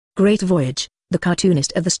Great Voyage, The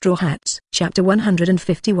Cartoonist of the Straw Hats. Chapter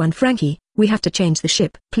 151. Franky, we have to change the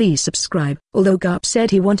ship. Please subscribe. Although Garp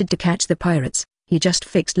said he wanted to catch the pirates, he just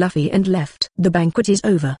fixed Luffy and left. The banquet is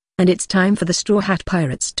over, and it's time for the Straw Hat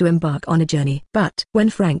Pirates to embark on a journey. But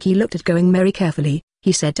when Franky looked at Going Merry carefully,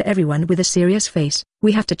 he said to everyone with a serious face,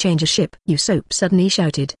 "We have to change a ship." Usopp suddenly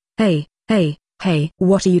shouted, "Hey, hey, hey,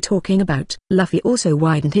 what are you talking about?" Luffy also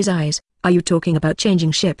widened his eyes. "Are you talking about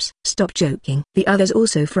changing ships?" "Stop joking." The others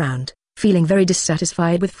also frowned, feeling very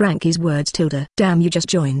dissatisfied with Franky's words. Damn, you just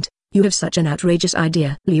joined. You have such an outrageous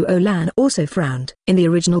idea. Liu Lan also frowned. In the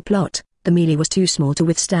original plot, the Meli was too small to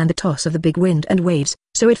withstand the toss of the big wind and waves,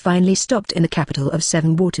 so it finally stopped in the capital of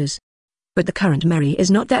Seven Waters. But the current Meli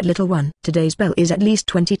is not that little one. Today's Belle is at least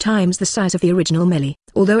 20 times the size of the original Meli.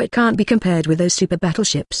 Although it can't be compared with those super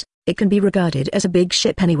battleships, it can be regarded as a big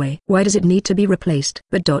ship anyway. Why does it need to be replaced?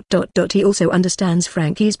 But he also understands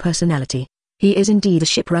Franky's personality. He is indeed a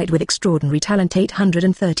shipwright with extraordinary talent.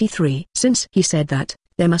 833. Since he said that,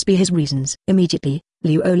 there must be his reasons. Immediately,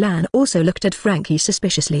 Liu Lan also looked at Franky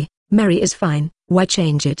suspiciously. "Mary is fine, why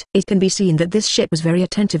change it?" "It can be seen that this ship was very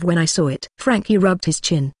attentive when I saw it." Franky rubbed his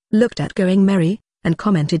chin, looked at Going Merry, and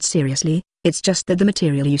commented seriously, "It's just that the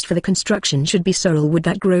material used for the construction should be sorrel wood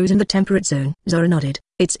that grows in the temperate zone." Zora nodded.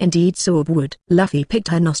 "It's indeed Soar wood." Luffy picked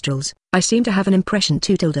her nostrils. "I seem to have an impression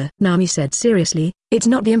too." Nami said seriously, "It's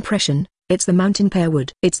not the impression, it's the mountain pear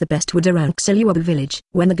wood. It's the best wood around Xiluobu village."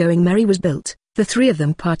 When the Going Merry was built, the three of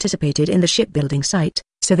them participated in the shipbuilding site,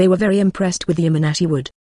 so they were very impressed with the Yamanati wood.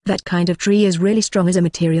 That kind of tree is really strong as a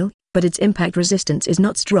material, but its impact resistance is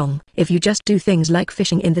not strong. If you just do things like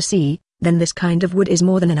fishing in the sea, then this kind of wood is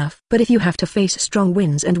more than enough. But if you have to face strong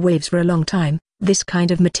winds and waves for a long time, this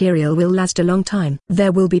kind of material will last a long time.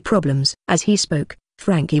 There will be problems. As he spoke,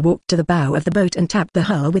 Franky walked to the bow of the boat and tapped the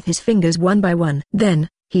hull with his fingers one by one. Then,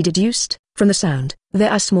 he deduced, from the sound,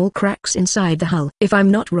 there are small cracks inside the hull. If I'm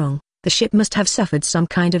not wrong, the ship must have suffered some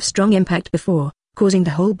kind of strong impact before, causing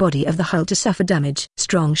the whole body of the hull to suffer damage.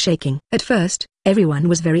 Strong shaking. At first, everyone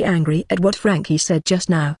was very angry at what Franky said just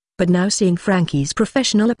now, but now seeing Franky's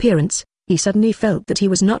professional appearance, he suddenly felt that he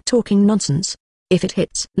was not talking nonsense. If it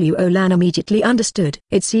hits, Liu Lan immediately understood.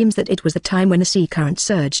 It seems that it was the time when the sea current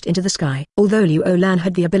surged into the sky. Although Liu Lan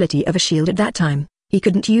had the ability of a shield at that time, he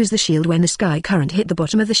couldn't use the shield when the sky current hit the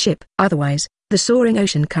bottom of the ship. Otherwise, the soaring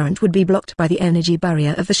ocean current would be blocked by the energy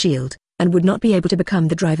barrier of the shield, and would not be able to become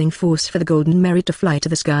the driving force for the Golden Merry to fly to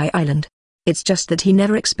the Sky Island. It's just that he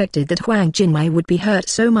never expected that Huang Jinmai would be hurt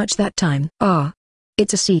so much that time. "Ah!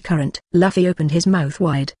 It's a sea current." Luffy opened his mouth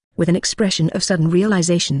wide, with an expression of sudden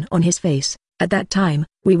realization on his face. "At that time,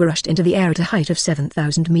 we were rushed into the air at a height of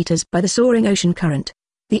 7,000 meters by the soaring ocean current.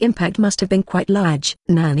 The impact must have been quite large."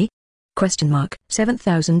 "Nani?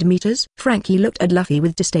 7,000 meters? Franky looked at Luffy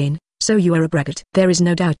with disdain. "So you are a braggart." "There is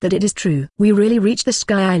no doubt that it is true. We really reached the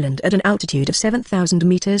Sky Island at an altitude of 7,000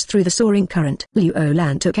 meters through the soaring current." Liu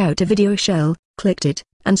Lan took out a video shell, clicked it,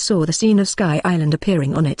 and saw the scene of Sky Island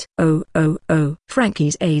appearing on it. Oh.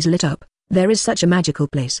 Franky's eyes lit up. There is such a magical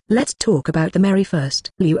place. "Let's talk about the Merry first."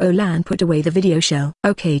 Liu Lan put away the video shell.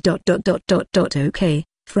 Okay. Okay.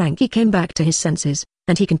 Franky came back to his senses,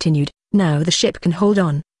 and he continued, "Now the ship can hold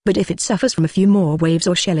on, but if it suffers from a few more waves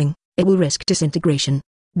or shelling, it will risk disintegration."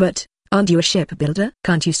 "But, aren't you a shipbuilder?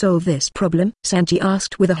 Can't you solve this problem?" Sanji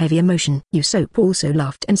asked with a heavy emotion. Usopp also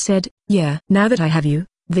laughed and said, "Yeah. Now that I have you,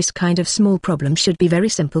 this kind of small problem should be very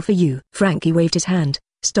simple for you." Franky waved his hand.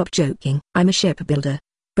 "Stop joking. I'm a shipbuilder.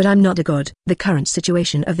 But I'm not a god. The current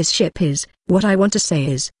situation of this ship is, what I want to say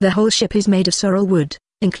is, the whole ship is made of sorrel wood,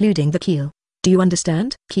 including the keel. Do you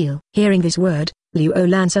understand?" "Keel." Hearing this word, Liu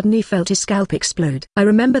Lan suddenly felt his scalp explode. "I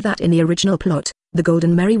remember that in the original plot, the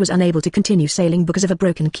Golden Merry was unable to continue sailing because of a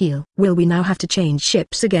broken keel. Will we now have to change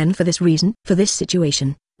ships again for this reason?" For this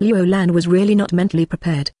situation, Liu Lan was really not mentally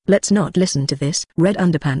prepared. "Let's not listen to this. Red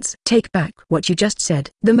Underpants. Take back what you just said.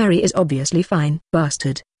 The Merry is obviously fine."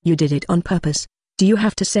 "Bastard, you did it on purpose. Do you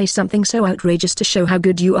have to say something so outrageous to show how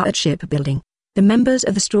good you are at shipbuilding?" The members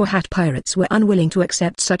of the Straw Hat Pirates were unwilling to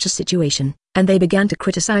accept such a situation, and they began to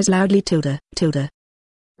criticize loudly.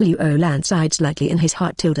 Liu Lan sighed slightly in his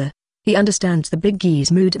heart. He understands the Big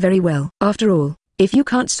G's mood very well. After all, if you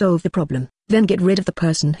can't solve the problem, then get rid of the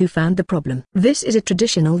person who found the problem. This is a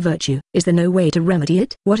traditional virtue. Is there no way to remedy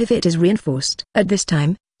it? What if it is reinforced? At this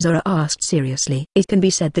time, Zora asked seriously. It can be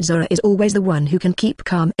said that Zora is always the one who can keep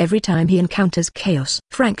calm every time he encounters chaos.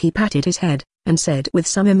 Franky patted his head, and said with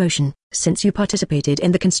some emotion, "Since you participated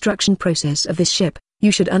in the construction process of this ship,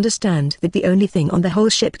 you should understand that the only thing on the whole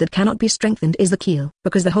ship that cannot be strengthened is the keel,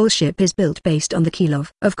 because the whole ship is built based on the keel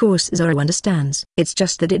of." Of course Zoro understands. It's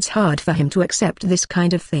just that it's hard for him to accept this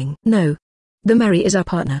kind of thing. "No. The Merry is our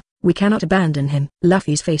partner, We cannot abandon him.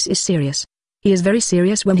 Luffy's face is serious. He is very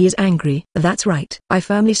serious when he is angry. That's right. I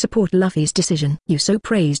firmly support Luffy's decision. Usopp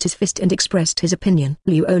praised his fist and expressed his opinion.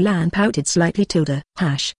 Liu Lan pouted slightly.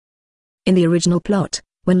 In the original plot,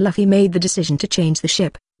 when Luffy made the decision to change the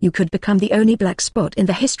ship, you could become the only black spot in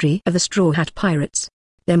the history of the Straw Hat Pirates.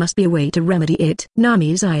 There must be a way to remedy it.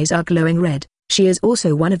 Nami's eyes are glowing red. She is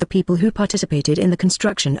also one of the people who participated in the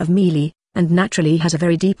construction of Meli, and naturally has a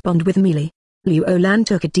very deep bond with Meli. Liu Lan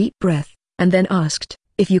took a deep breath, and then asked,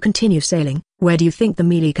 if you continue sailing, where do you think the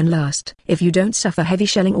Meli can last? If you don't suffer heavy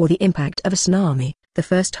shelling or the impact of a tsunami, the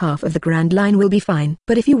first half of the Grand Line will be fine.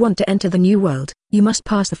 But if you want to enter the New World, you must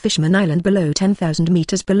pass the Fisherman Island below 10,000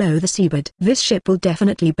 meters below the seabed. This ship will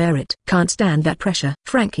definitely bear it. Can't stand that pressure.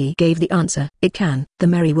 Franky gave the answer. It can. The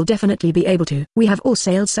Mary will definitely be able to. We have all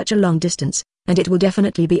sailed such a long distance, and it will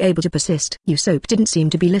definitely be able to persist. Usopp didn't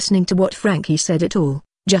seem to be listening to what Franky said at all,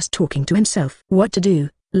 just talking to himself. What to do,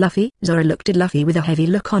 Luffy? Zoro looked at Luffy with a heavy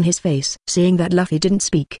look on his face. Seeing that Luffy didn't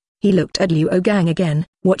speak, he looked at Liu Gang again.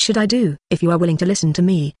 What should I do? If you are willing to listen to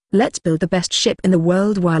me, let's build the best ship in the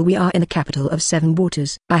world while we are in the capital of Seven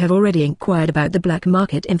Waters. I have already inquired about the black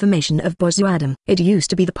market information of Bozu Adam. It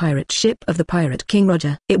used to be the pirate ship of the pirate King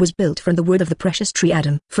Roger. It was built from the wood of the precious tree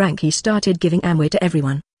Adam. Franky started giving amway to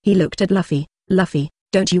everyone. He looked at Luffy. Luffy,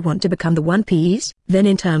 don't you want to become the One Piece? Then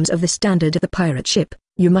in terms of the standard of the pirate ship,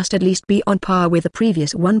 you must at least be on par with the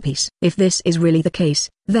previous One Piece. If this is really the case,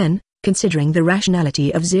 then, considering the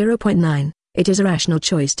rationality of 0.9, it is a rational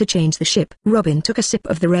choice to change the ship. Robin took a sip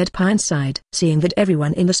of the red pine side. Seeing that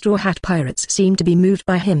everyone in the Straw Hat Pirates seemed to be moved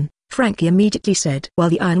by him, Franky immediately said, while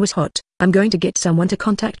the iron was hot, I'm going to get someone to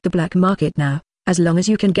contact the black market now. As long as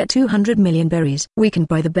you can get 200 million berries, we can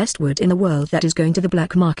buy the best wood in the world that is going to the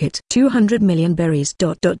black market. 200 million berries.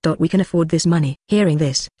 We can afford this money. Hearing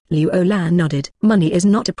this, Liu Lan nodded. Money is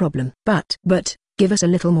not a problem. But, give us a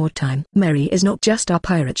little more time. Mary is not just our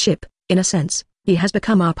pirate ship, in a sense, he has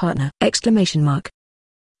become our partner!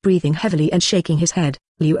 Breathing heavily and shaking his head,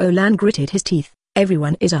 Liu Lan gritted his teeth.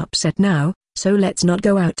 Everyone is upset now, so let's not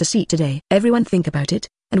go out to sea today. Everyone think about it,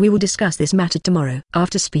 and we will discuss this matter tomorrow.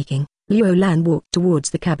 After speaking, Liu Lan walked towards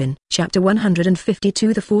the cabin. Chapter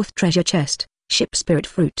 152 The Fourth Treasure Chest, Ship Spirit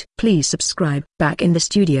Fruit. Please subscribe. Back in the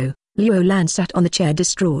studio, Liu Lan sat on the chair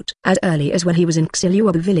distraught. As early as when he was in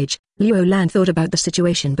Xiluobu village, Liu Lan thought about the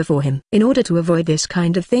situation before him. In order to avoid this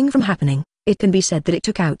kind of thing from happening, it can be said that it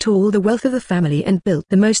took out all the wealth of the family and built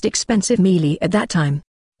the most expensive melee at that time.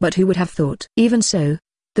 But who would have thought? Even so,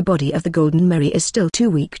 the body of the Golden Mary is still too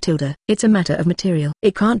weak. It's a matter of material.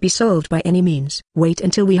 It can't be solved by any means. Wait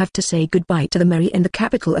until we have to say goodbye to the Mary in the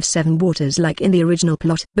capital of Seven Waters like in the original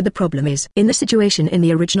plot. But the problem is, in the situation in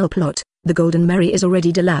the original plot, the Golden Mary is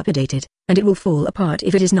already dilapidated, and it will fall apart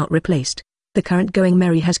if it is not replaced. The current going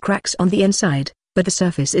Mary has cracks on the inside, but the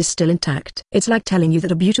surface is still intact. It's like telling you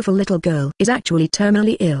that a beautiful little girl is actually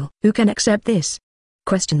terminally ill. Who can accept this?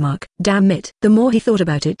 Damn it. The more he thought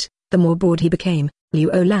about it, the more bored he became. Liu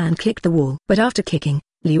Lan kicked the wall. But after kicking,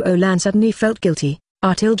 Liu Lan suddenly felt guilty.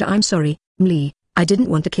 I'm sorry, Meli, I didn't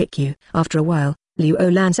want to kick you. After a while, Liu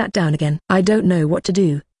Lan sat down again. I don't know what to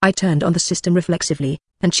do. I turned on the system reflexively,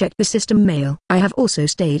 and checked the system mail. I have also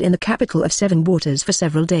stayed in the capital of Seven Waters for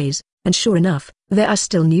several days, and sure enough, there are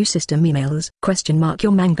still new system emails.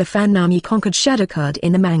 Your manga fan Nami conquered Shadow Card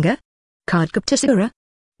in the manga? Card Captisura?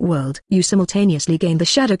 World. You simultaneously gain the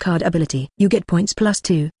Shadow Card ability. You get points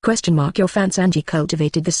 +2. Your fan Sanji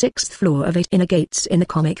cultivated the 6th floor of 8 Inner Gates in the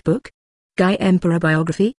comic book? Guy Emperor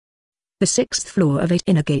biography? The 6th floor of 8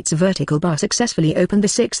 Inner Gates vertical bar successfully opened the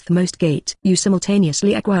 6th most gate. You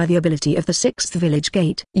simultaneously acquire the ability of the 6th village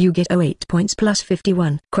gate. You get 08 points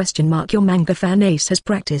 +51. Your manga fan Ace has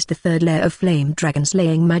practiced the 3rd layer of flame dragon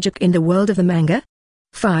slaying magic in the world of the manga?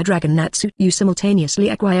 Fire Dragon Natsu. You simultaneously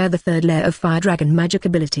acquire the 3rd layer of Fire Dragon magic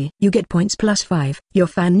ability. You get points +5. Your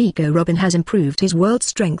fan Nico Robin has improved his world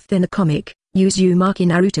strength in the comic, use Uzumaki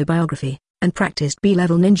Naruto biography, and practiced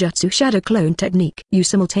B-level ninjutsu shadow clone technique. You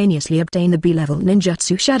simultaneously obtain the B-level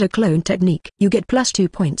ninjutsu shadow clone technique. You get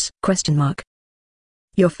 +2 points.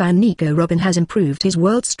 Your fan Nico Robin has improved his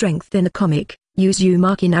world strength in the comic, use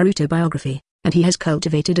Uzumaki Naruto biography, and he has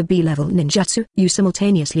cultivated a B-level ninjutsu. You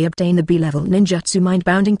simultaneously obtain the B-level ninjutsu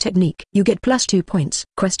mind-bounding technique. You get +2 points.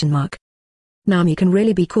 Nami can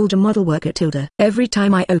really be called a model worker. Every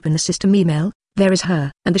time I open the system email, there is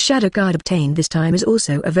her. And the shadow card obtained this time is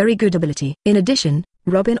also a very good ability. In addition,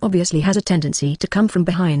 Robin obviously has a tendency to come from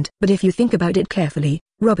behind. But if you think about it carefully,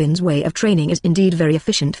 Robin's way of training is indeed very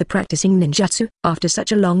efficient for practicing ninjutsu. After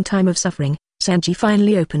such a long time of suffering, Sanji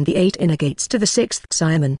finally opened the 8 inner gates to the 6th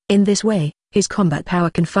Xiamen. In this way, his combat power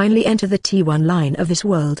can finally enter the T1 line of this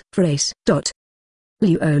world. For Ace.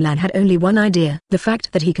 Liu Lan had only one idea. The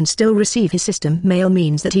fact that he can still receive his system mail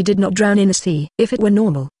means that he did not drown in the sea. If it were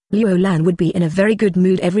normal, Liu Lan would be in a very good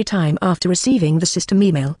mood every time after receiving the system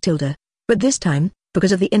email. But this time,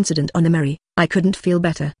 because of the incident on the Mary, I couldn't feel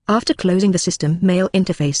better. After closing the system mail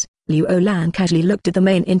interface, Liu Lan casually looked at the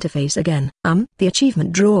main interface again. The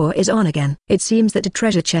achievement drawer is on again. It seems that a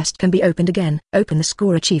treasure chest can be opened again. Open the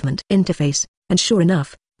score achievement interface, and sure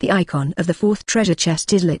enough, the icon of the fourth treasure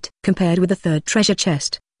chest is lit. Compared with the third treasure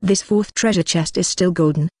chest, this fourth treasure chest is still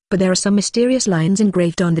golden, but there are some mysterious lines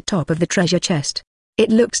engraved on the top of the treasure chest. It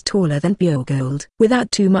looks taller than pure gold.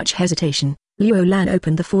 Without too much hesitation, Liu Lan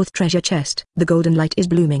opened the fourth treasure chest. The golden light is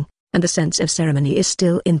blooming, and the sense of ceremony is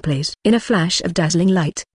still in place. In a flash of dazzling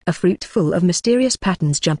light, a fruit full of mysterious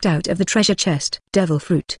patterns jumped out of the treasure chest. Devil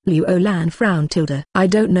fruit. Liu Lan frowned. I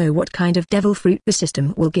don't know what kind of devil fruit the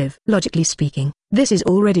system will give. Logically speaking, this is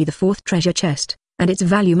already the fourth treasure chest, and its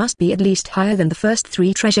value must be at least higher than the first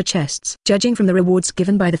three treasure chests. Judging from the rewards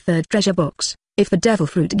given by the third treasure box, if the devil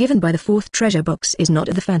fruit given by the fourth treasure box is not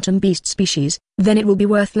of the phantom beast species, then it will be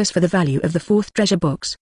worthless for the value of the fourth treasure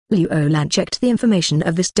box. Liu Lan checked the information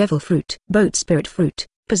of this devil fruit. Boat spirit fruit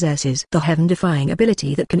possesses the heaven-defying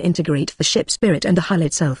ability that can integrate the ship spirit and the hull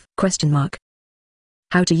itself.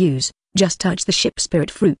 How to use? Just touch the ship spirit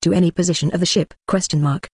fruit to any position of the ship.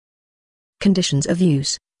 Conditions of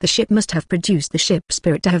use: the ship must have produced the ship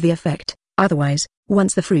spirit to have the effect, otherwise,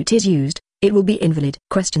 once the fruit is used, it will be invalid.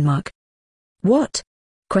 What?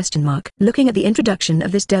 Looking at the introduction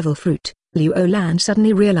of this devil fruit, Liu Lan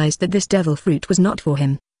suddenly realized that this devil fruit was not for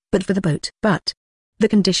him, but for the boat. But the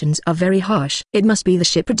conditions are very harsh. It must be the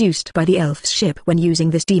ship produced by the elf's ship. When using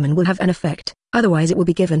this demon will have an effect, otherwise it will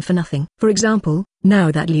be given for nothing. For example,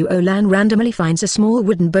 now that Liu Lan randomly finds a small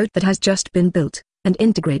wooden boat that has just been built, and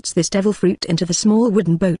integrates this devil fruit into the small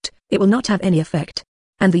wooden boat, it will not have any effect.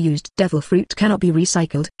 And the used devil fruit cannot be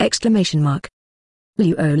recycled!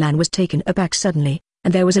 Liu Lan was taken aback suddenly,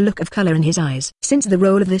 and there was a look of color in his eyes. Since the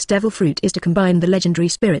role of this devil fruit is to combine the legendary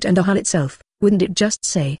spirit and the hull itself, wouldn't it just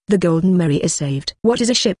say, the golden Mary is saved? What is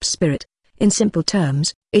a ship spirit? In simple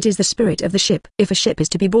terms, it is the spirit of the ship. If a ship is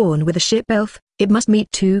to be born with a ship elf, it must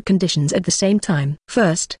meet two conditions at the same time.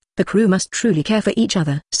 First, the crew must truly care for each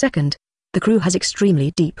other. Second, the crew has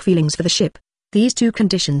extremely deep feelings for the ship. These two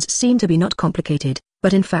conditions seem to be not complicated,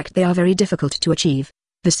 but in fact they are very difficult to achieve.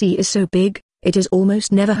 The sea is so big, it is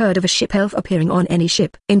almost never heard of a ship elf appearing on any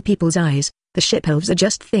ship. In people's eyes, the ship elves are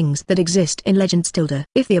just things that exist in legends.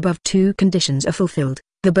 If the above two conditions are fulfilled,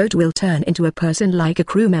 the boat will turn into a person like a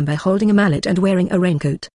crew member holding a mallet and wearing a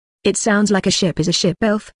raincoat. It sounds like a ship is a ship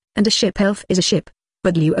elf, and a ship elf is a ship.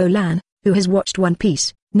 But Liu Lan, who has watched One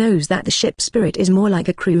Piece, knows that the ship spirit is more like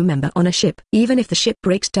a crew member on a ship. Even if the ship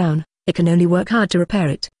breaks down, it can only work hard to repair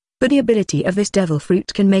it. But the ability of this devil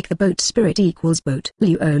fruit can make the boat spirit equals boat.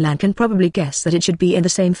 Liu Lan can probably guess that it should be in the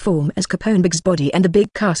same form as Caponebig's body and the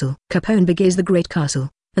big castle. Caponebig is the great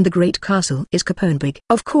castle, and the great castle is Caponebig.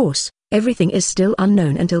 Of course, everything is still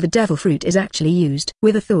unknown until the devil fruit is actually used.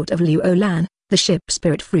 With the thought of Liu Lan, the ship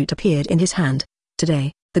spirit fruit appeared in his hand.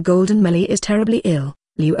 Today, the golden Melly is terribly ill.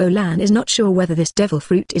 Liu Lan is not sure whether this devil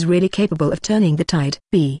fruit is really capable of turning the tide.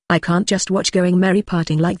 I can't just watch Going Merry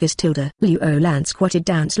parting like this. Liu Lan squatted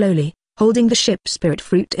down slowly, holding the ship spirit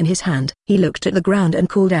fruit in his hand. He looked at the ground and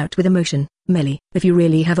called out with emotion, Melly, if you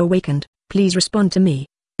really have awakened, please respond to me.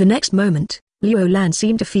 The next moment, Liu Lan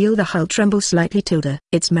seemed to feel the hull tremble slightly.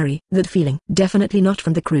 It's Merry. That feeling. Definitely not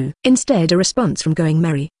from the crew. Instead a response from Going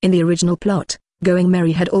Merry. In the original plot, Going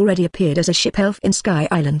Merry had already appeared as a ship elf in Sky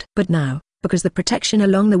Island. But now, because the protection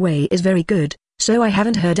along the way is very good, so I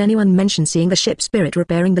haven't heard anyone mention seeing the ship spirit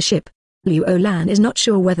repairing the ship. Liu Lan is not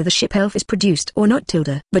sure whether the ship elf is produced or not.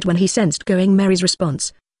 But when he sensed Going Merry's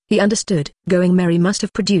response, he understood. Going Merry must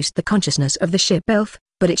have produced the consciousness of the ship elf,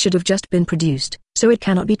 but it should have just been produced, so it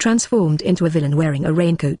cannot be transformed into a villain wearing a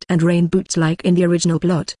raincoat and rain boots like in the original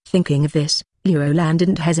plot. Thinking of this, Liu Lan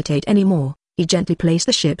didn't hesitate anymore. He gently placed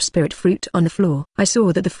the ship spirit fruit on the floor. I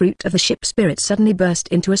saw that the fruit of the ship spirit suddenly burst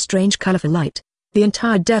into a strange colorful light. The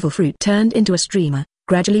entire devil fruit turned into a streamer,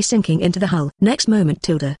 gradually sinking into the hull. Next moment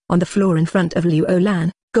on the floor in front of Liu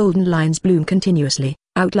Lan, golden lines bloom continuously,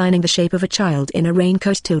 outlining the shape of a child in a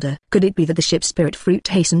raincoat. Could it be that the ship spirit fruit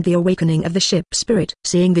hastened the awakening of the ship spirit?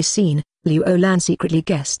 Seeing this scene, Liu Lan secretly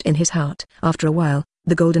guessed in his heart. After a while,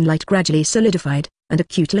 the golden light gradually solidified, and a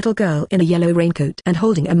cute little girl in a yellow raincoat and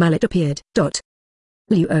holding a mallet appeared.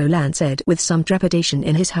 Liu Lan said with some trepidation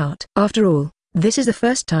in his heart. After all, this is the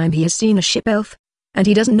first time he has seen a ship elf, and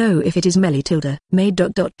he doesn't know if it is Melly. May ...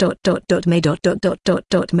 May ...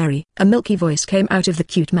 Mary. A milky voice came out of the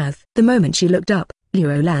cute mouth. The moment she looked up,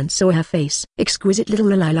 Luo Lan saw her face. Exquisite little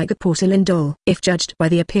Lily like a porcelain doll. If judged by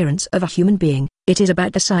the appearance of a human being, it is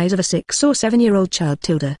about the size of a 6 or 7-year-old child.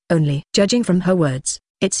 Only judging from her words,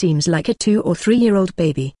 it seems like a 2 or 3-year-old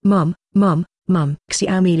baby. Mom.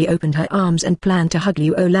 Meli opened her arms and planned to hug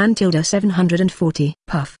Luo Lan. 740.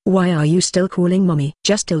 Puff. Why are you still calling mommy?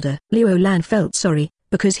 Just Luo Lan felt sorry,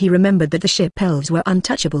 because he remembered that the ship elves were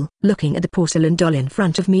untouchable. Looking at the porcelain doll in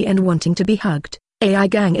front of me and wanting to be hugged. AI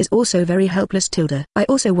gang is also very helpless. I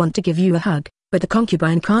also want to give you a hug, but the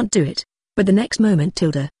concubine can't do it. But the next moment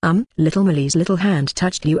little Meli's little hand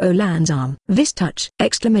touched Luo Lan's arm. This touch!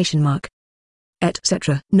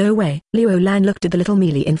 Etc. No way. Luo Lan looked at the little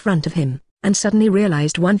Meli in front of him, and suddenly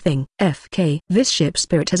realized one thing. This ship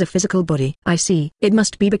spirit has a physical body. I see. It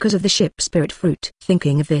must be because of the ship spirit fruit.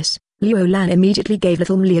 Thinking of this, Luo Lan immediately gave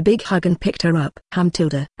little Meli a big hug and picked her up.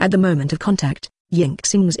 At the moment of contact, Ying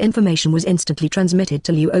Xing's information was instantly transmitted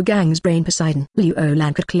to Luo Gang's brain. Poseidon. Luo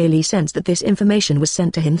Lan could clearly sense that this information was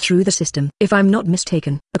sent to him through the system. If I'm not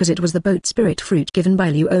mistaken, because it was the boat spirit fruit given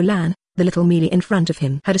by Luo Lan, the little Meli in front of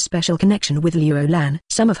him had a special connection with Luo Lan.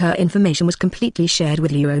 Some of her information was completely shared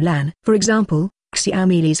with Luo Lan. For example, Xiao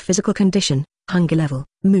Meli's physical condition, hunger level,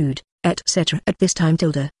 mood, etc. At this time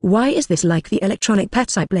why is this like the electronic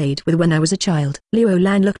pets I played with when I was a child? Luo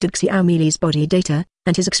Lan looked at Xiao Meli's body data,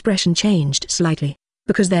 and his expression changed slightly.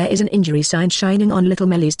 Because there is an injury sign shining on little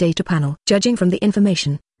Meli's data panel. Judging from the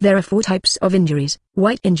information, there are 4 types of injuries: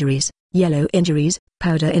 white injuries, yellow injuries,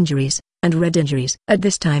 powder injuries, and red injuries. At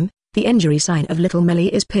this time, the injury sign of little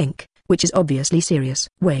Meli is pink, which is obviously serious.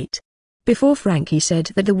 Wait. Before Franky said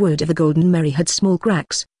that the wood of the golden Mary had small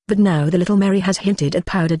cracks, but now the little Mary has hinted at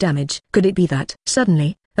powder damage. Could it be that?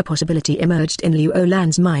 Suddenly, a possibility emerged in Luo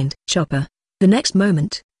Lan's mind. Chopper. The next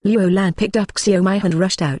moment, Luo Lan picked up Xiaomai and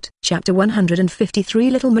rushed out. Chapter 153.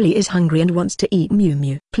 Little Meli is hungry and wants to eat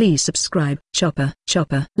Mumu. Please subscribe. Chopper.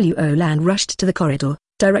 Luo Lan rushed to the corridor,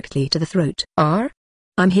 directly to the throat.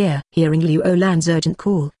 I'm here. Hearing Luo Lan's urgent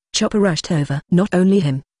call, Chopper rushed over. Not only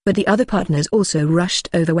him, but the other partners also rushed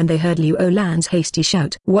over when they heard Luo Lan's hasty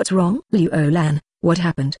shout. What's wrong? Luo Lan, what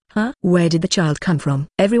happened? Where did the child come from?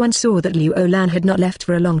 Everyone saw that Luo Lan had not left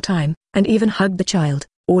for a long time, and even hugged the child.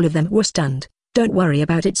 All of them were stunned. Don't worry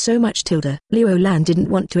about it so much. Luo Lan didn't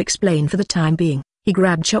want to explain for the time being. He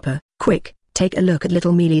grabbed Chopper. Quick, take a look at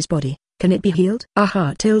little Meli's body. Can it be healed?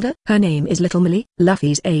 Her name is Little Meli.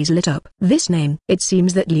 Luffy's eyes lit up. This name. It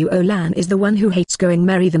seems that Luo Lan is the one who hates going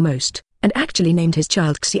merry the most, and actually named his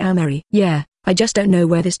child Xiao Mary. Yeah, I just don't know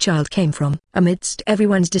where this child came from. Amidst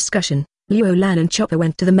everyone's discussion, Luo Lan and Chopper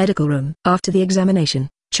went to the medical room. After the examination,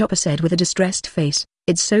 Chopper said with a distressed face,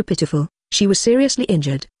 "It's so pitiful. She was seriously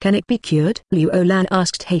injured. Can it be cured?" Luo Lan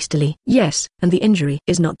asked hastily. Yes, and the injury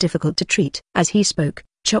is not difficult to treat. As he spoke,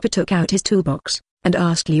 Chopper took out his toolbox, and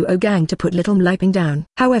asked Luo Gang to put little Meli down.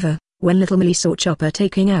 However, when little Meli saw Chopper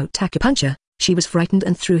taking out acupuncture, she was frightened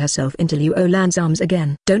and threw herself into Luo Lan's arms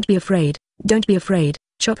again. Don't be afraid,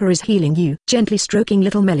 Chopper is healing you. Gently stroking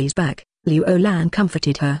little Meli's back, Luo Lan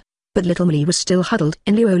comforted her. But little Meli was still huddled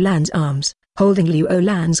in Luo Lan's arms, holding Luo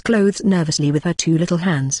Lan's clothes nervously with her 2 little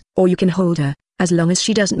hands. Or you can hold her, as long as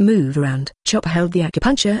she doesn't move around. Chopper held the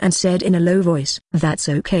acupuncture and said in a low voice, "That's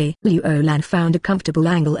okay." Luo Lan found a comfortable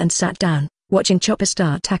angle and sat down, watching Chopper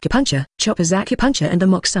start acupuncture. Chopper's acupuncture and the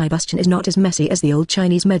moxibustion is not as messy as the old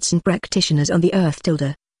Chinese medicine practitioners on the earth.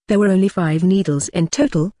 There were only 5 needles in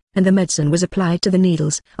total, and the medicine was applied to the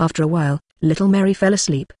needles. After a while, little Mary fell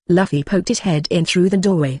asleep. Luffy poked his head in through the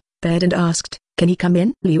doorway, bed and asked, "Can he come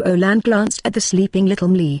in?" Luo Lan glanced at the sleeping little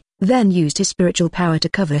Meli, then used his spiritual power to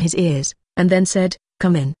cover his ears, and then said,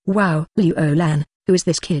 "Come in." "Wow, Luo Lan, who is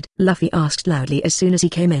this kid?" Luffy asked loudly as soon as he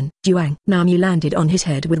came in. Juang Nami landed on his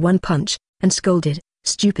head with one punch, and scolded,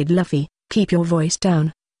 "Stupid Luffy, keep your voice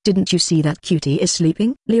down. Didn't you see that cutie is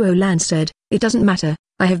sleeping?" Luo Lan said, "It doesn't matter,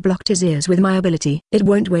 I have blocked his ears with my ability. It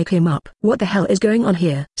won't wake him up." "What the hell is going on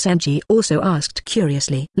here?" Sanji also asked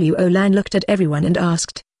curiously. Luo Lan looked at everyone and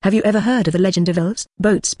asked, "Have you ever heard of the legend of elves?"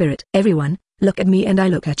 "Boat spirit." Everyone, look at me and I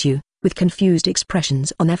look at you, with confused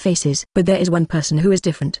expressions on their faces. But there is one person who is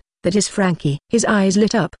different, that is Franky. His eyes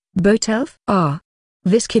lit up. "Boat elf?"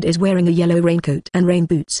 This kid is wearing a yellow raincoat and rain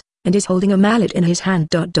boots, and is holding a mallet in his hand.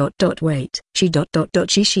 Wait. She. Couldn't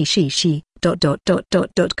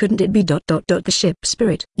it be the ship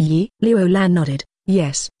spirit? Yi? Luo Lan nodded.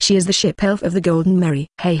 Yes. She is the ship elf of the Golden Mary.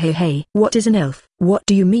 Hey. What is an elf? What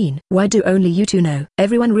do you mean? Why do only you two know?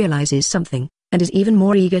 Everyone realizes something, and is even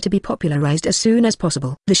more eager to be popularized as soon as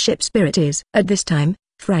possible. The ship spirit is. At this time,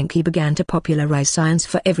 Franky began to popularize science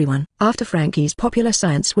for everyone. After Franky's popular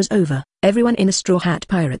science was over, everyone in the Straw Hat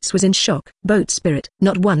Pirates was in shock. Boat spirit.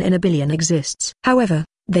 Not 1 in a billion exists. However,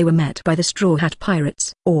 they were met by the Straw Hat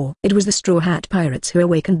Pirates. Or it was the Straw Hat Pirates who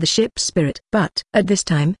awakened the ship's spirit. But at this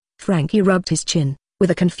time, Franky rubbed his chin,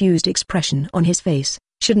 with a confused expression on his face.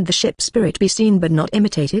 Shouldn't the ship's spirit be seen but not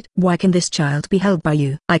imitated? Why can this child be held by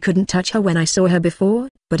you? I couldn't touch her when I saw her before,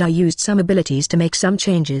 but I used some abilities to make some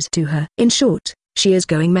changes to her. In short, she is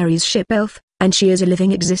Going Merry's ship elf, and she is a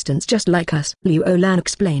living existence just like us, Liu Lan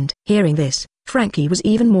explained. Hearing this, Franky was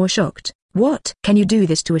even more shocked. What? Can you do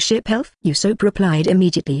this to a ship elf? Usopp replied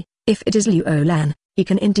immediately, if it is Liu Lan, he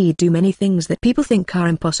can indeed do many things that people think are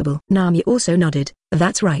impossible. Nami also nodded.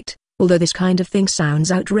 That's right, although this kind of thing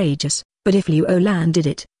sounds outrageous, but if Liu Lan did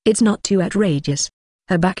it, it's not too outrageous.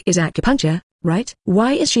 Her back is acupuncture, right?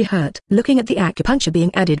 Why is she hurt? Looking at the acupuncture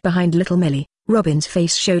being added behind little Melly, Robin's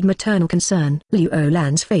face showed maternal concern. Liu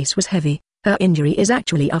Lan's face was heavy. Her injury is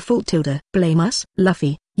actually our fault. Blame us?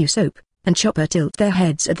 Luffy, Usopp, and Chopper tilt their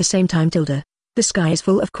heads at the same time. The sky is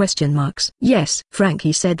full of question marks. Yes,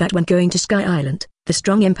 Franky said that when going to Sky Island, the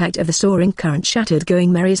strong impact of the soaring current shattered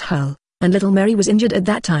Going Merry's hull, and little Mary was injured at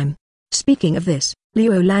that time. Speaking of this,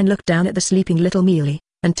 Liu Lan looked down at the sleeping little Meli,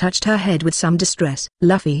 and touched her head with some distress.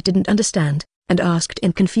 Luffy didn't understand, and asked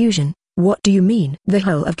in confusion, what do you mean? The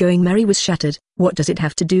hull of Going Merry was shattered. What does it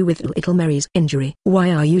have to do with little Mary's injury?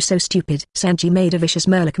 Why are you so stupid? Sanji made a vicious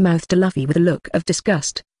murloc mouth to Luffy with a look of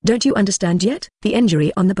disgust. Don't you understand yet? The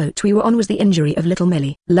injury on the boat we were on was the injury of little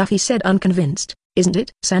Melly. Luffy said unconvinced. Isn't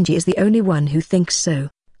it? Sanji is the only one who thinks so.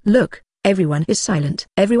 Look, everyone is silent.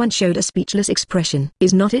 Everyone showed a speechless expression.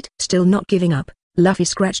 Is not it? Still not giving up. Luffy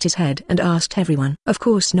scratched his head and asked everyone. Of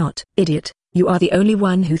course not. Idiot, you are the only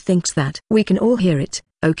one who thinks that. We can all hear it.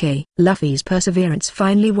 Okay. Luffy's perseverance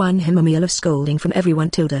finally won him a meal of scolding from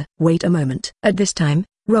everyone. Wait a moment. At this time,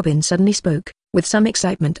 Robin suddenly spoke, with some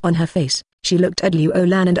excitement on her face. She looked at Liu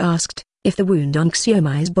Lan and asked, if the wound on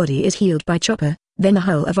Xiaomai's body is healed by Chopper, then the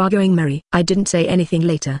hull of our Going Merry. I didn't say anything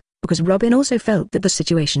later, because Robin also felt that the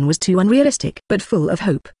situation was too unrealistic but full of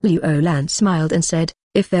hope. Liu Lan smiled and said,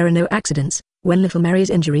 if there are no accidents, when little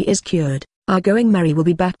Mary's injury is cured, our Going Merry will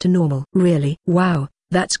be back to normal. Really? Wow.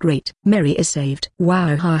 That's great. Mary is saved.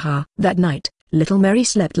 Wow, haha. That night, little Mary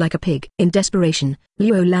slept like a pig. In desperation,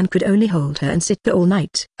 Liu Lan could only hold her and sit there all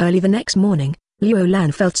night. Early the next morning, Liu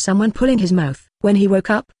Lan felt someone pulling his mouth. When he woke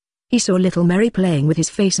up, he saw little Mary playing with his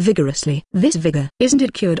face vigorously. This vigor, isn't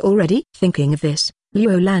it cured already? Thinking of this,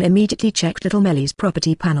 Liu Lan immediately checked little Melly's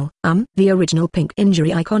property panel. The original pink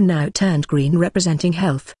injury icon now turned green representing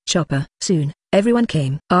health. Chopper. Soon, everyone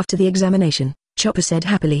came. After the examination, Chopper said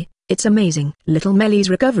happily, it's amazing. Little Melly's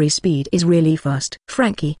recovery speed is really fast.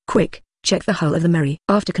 Franky, quick, check the hull of the Mary.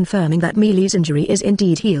 After confirming that Meli's injury is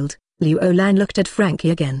indeed healed, Liu Lan looked at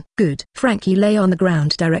Franky again. Good. Franky lay on the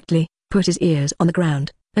ground directly, put his ears on the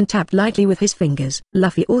ground, and tapped lightly with his fingers.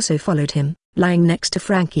 Luffy also followed him, lying next to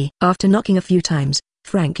Franky. After knocking a few times,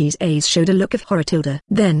 Franky's eyes showed a look of horror.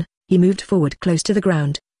 Then, he moved forward close to the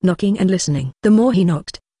ground, knocking and listening. The more he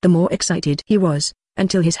knocked, the more excited he was,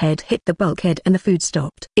 until his head hit the bulkhead and the food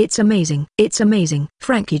stopped. It's amazing. It's amazing.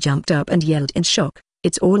 Franky jumped up and yelled in shock.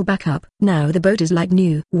 It's all back up. Now the boat is like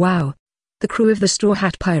new. Wow. The crew of the Straw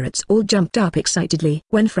Hat Pirates all jumped up excitedly.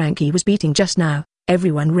 When Franky was beating just now,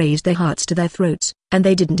 everyone raised their hearts to their throats, and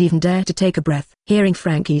they didn't even dare to take a breath. Hearing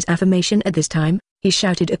Franky's affirmation at this time, he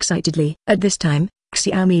shouted excitedly. At this time,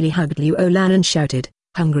 Xiaomei hugged Liu Lan and shouted,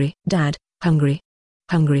 hungry, Dad, hungry.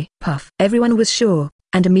 Hungry. Puff. Everyone was sure,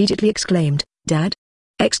 and immediately exclaimed, Dad?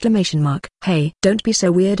 Exclamation mark. Hey, don't be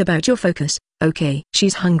so weird about your focus, okay?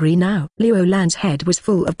 She's hungry now. Liu Lan's head was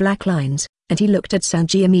full of black lines, and he looked at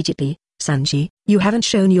Sanji immediately. Sanji, you haven't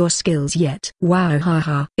shown your skills yet. Wow,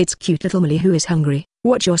 haha. It's cute little Meli who is hungry.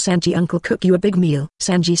 Watch your Sanji uncle cook you a big meal.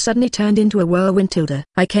 Sanji suddenly turned into a whirlwind.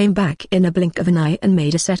 I came back in a blink of an eye and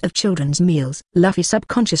made a set of children's meals. Luffy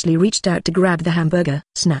subconsciously reached out to grab the hamburger.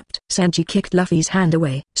 Snapped. Sanji kicked Luffy's hand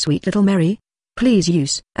away. Sweet little Mary. Please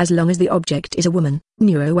use. As long as the object is a woman,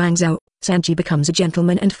 Nuo Wang Zhao, Sanji becomes a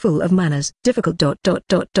gentleman and full of manners. Difficult.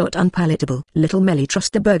 Unpalatable. Little Melly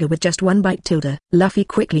trussed the burger with just one bite. Luffy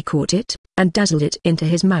quickly caught it, and dazzled it into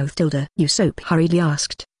his mouth. Usopp hurriedly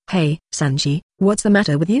asked, hey, Sanji, what's the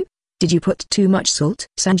matter with you? Did you put too much salt?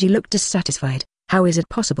 Sanji looked dissatisfied. How is it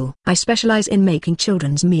possible? I specialize in making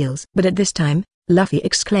children's meals. But at this time, Luffy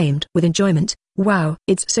exclaimed with enjoyment, wow,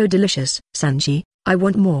 it's so delicious. Sanji, I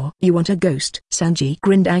want more. You want a ghost? Sanji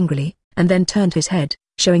grinned angrily, and then turned his head,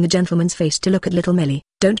 showing a gentleman's face to look at little Melly.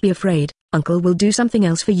 Don't be afraid, Uncle will do something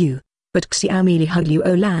else for you. But Xiaomei hugged Liu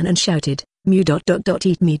Lan and shouted, Mew.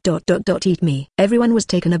 Eat me. Eat me. Everyone was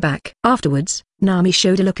taken aback. Afterwards, Nami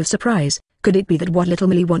showed a look of surprise. Could it be that what little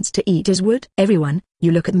Melly wants to eat is wood? Everyone,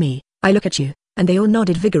 you look at me, I look at you, and they all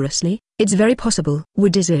nodded vigorously. It's very possible.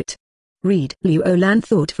 Wood is it. Read. Liu Lan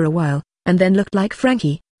thought for a while, and then looked like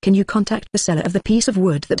Franky. Can you contact the seller of the piece of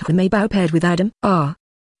wood that Mabao paired with Adam? Ah.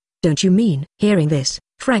 Don't you mean? Hearing this,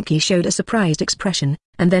 Franky showed a surprised expression,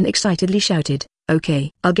 and then excitedly shouted,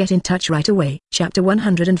 okay, I'll get in touch right away. Chapter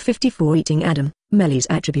 154 Eating Adam, Melly's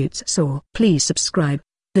Attributes. Soar. Please subscribe.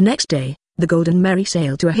 The next day, the Golden Mary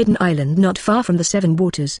sailed to a hidden island not far from the Seven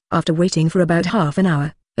Waters. After waiting for about half an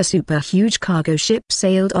hour, a super huge cargo ship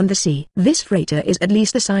sailed on the sea. This freighter is at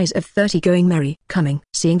least the size of 30 going Mary. Coming.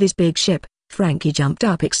 Seeing this big ship, Franky jumped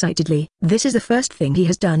up excitedly. This is the first thing he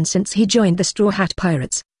has done since he joined the Straw Hat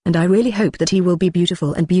Pirates, and I really hope that he will be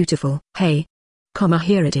beautiful and beautiful. Hey.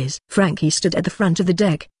 Here it is. Franky stood at the front of the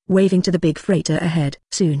deck, waving to the big freighter ahead.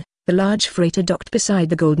 Soon, the large freighter docked beside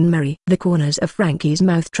the Golden Mary. The corners of Franky's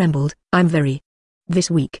mouth trembled.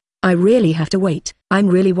 This week, I really have to wait. I'm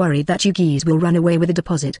really worried that you geese will run away with the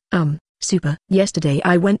deposit. Super. Yesterday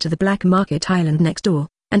I went to the black market island next door,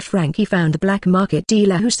 and Franky found the black market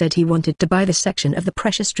dealer who said he wanted to buy this section of the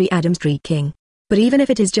precious tree Adam's Tree King. But even if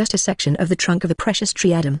it is just a section of the trunk of the precious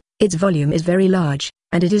tree Adam, its volume is very large,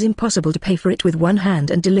 and it is impossible to pay for it with one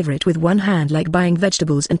hand and deliver it with one hand like buying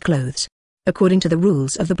vegetables and clothes. According to the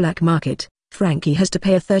rules of the black market, Franky has to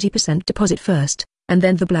pay a 30% deposit first, and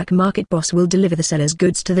then the black market boss will deliver the seller's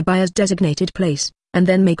goods to the buyer's designated place, and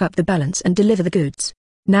then make up the balance and deliver the goods.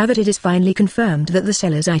 Now that it is finally confirmed that the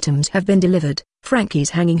seller's items have been delivered, Franky's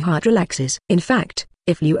hanging heart relaxes. In fact,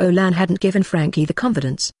 if Liu Lan hadn't given Franky the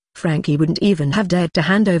confidence, Franky wouldn't even have dared to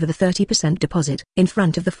hand over the 30% deposit. In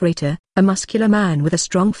front of the freighter, a muscular man with a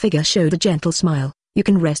strong figure showed a gentle smile. You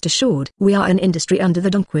can rest assured. We are an industry under the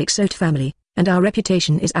Donquixote family, and our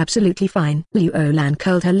reputation is absolutely fine. Liu Lan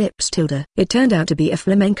curled her lips. It turned out to be a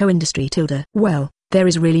flamenco industry. Well, there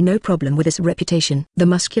is really no problem with this reputation. The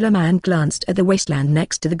muscular man glanced at the wasteland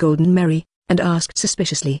next to the Golden Mary, and asked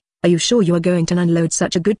suspiciously, are you sure you are going to unload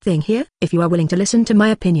such a good thing here? If you are willing to listen to my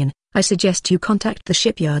opinion, I suggest you contact the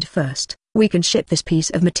shipyard first. We can ship this piece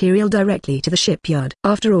of material directly to the shipyard.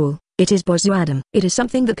 After all, it is Bozu Adam. It is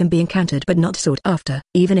something that can be encountered but not sought after.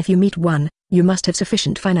 Even if you meet one, you must have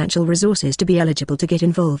sufficient financial resources to be eligible to get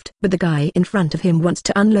involved. But the guy in front of him wants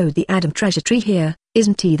to unload the Adam treasure tree here.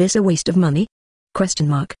 Isn't this a waste of money? ?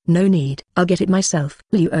 No need. I'll get it myself.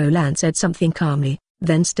 Liu Lan said something calmly,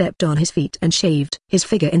 then stepped on his feet and shaved. His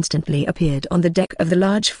figure instantly appeared on the deck of the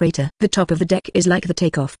large freighter. The top of the deck is like the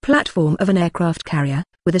takeoff platform of an aircraft carrier,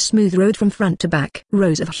 with a smooth road from front to back.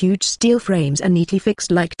 Rows of huge steel frames are neatly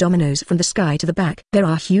fixed like dominoes from the sky to the back. There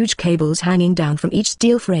are huge cables hanging down from each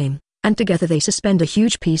steel frame, and together they suspend a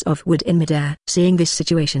huge piece of wood in midair. Seeing this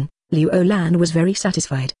situation, Liu Lan was very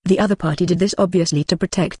satisfied. The other party did this obviously to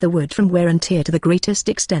protect the wood from wear and tear to the greatest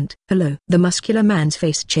extent. Hello. The muscular man's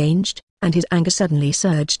face changed, and his anger suddenly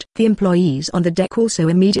surged. The employees on the deck also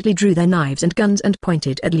immediately drew their knives and guns and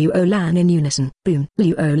pointed at Liu Lan in unison. Boom.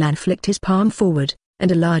 Liu Lan flicked his palm forward, and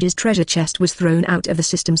a large treasure chest was thrown out of the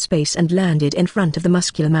system space and landed in front of the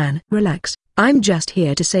muscular man. Relax. I'm just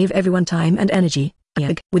here to save everyone time and energy.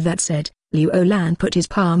 With that said, Liu Lan put his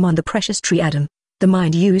palm on the precious tree Adam. The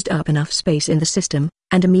mind used up enough space in the system,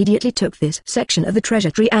 and immediately took this section of the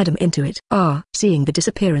treasure tree Adam into it. Seeing the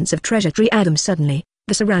disappearance of treasure tree Adam suddenly,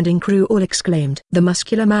 the surrounding crew all exclaimed. The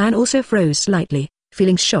muscular man also froze slightly,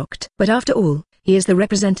 feeling shocked. But after all, he is the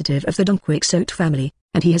representative of the Donquixote family,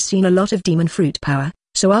 and he has seen a lot of demon fruit power,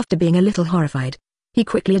 so after being a little horrified, he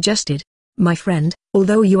quickly adjusted. My friend,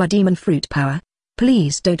 although you are demon fruit power,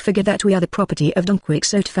 please don't forget that we are the property of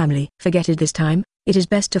Donquixote family. Forget it this time. It is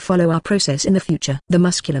best to follow our process in the future. The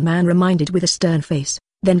muscular man reminded with a stern face,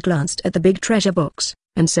 then glanced at the big treasure box,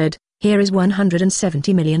 and said, here is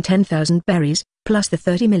 170,010,000 berries, plus the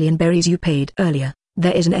 30 million berries you paid earlier.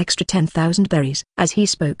 There is an extra 10,000 berries. As he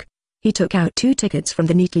spoke, he took out 2 tickets from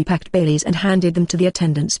the neatly packed baileys and handed them to the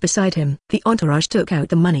attendants beside him. The entourage took out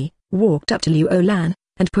the money, walked up to Liu Lan,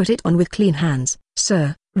 and put it on with clean hands.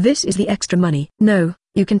 Sir, this is the extra money. No.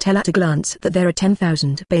 You can tell at a glance that there are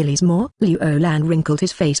 10,000 baileys more. Liu Lan wrinkled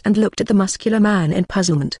his face and looked at the muscular man in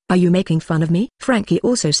puzzlement. Are you making fun of me? Franky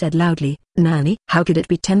also said loudly, Nani? How could it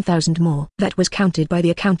be 10,000 more? That was counted by the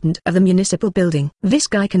accountant of the municipal building. This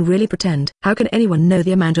guy can really pretend. How can anyone know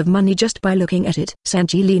the amount of money just by looking at it?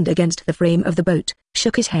 Sanji leaned against the frame of the boat,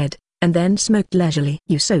 shook his head, and then smoked leisurely.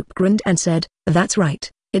 Usopp grinned and said, that's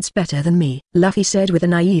right, it's better than me. Luffy said with a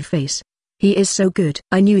naive face. He is so good.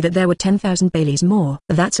 I knew that there were 10,000 baileys more.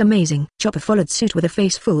 That's amazing. Chopper followed suit with a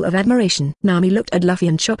face full of admiration. Nami looked at Luffy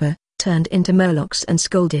and Chopper, turned into Murlocs and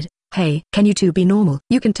scolded. Hey, can you two be normal?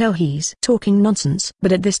 You can tell he's talking nonsense.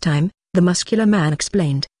 But at this time, the muscular man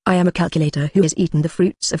explained. I am a calculator who has eaten the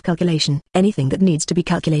fruits of calculation. Anything that needs to be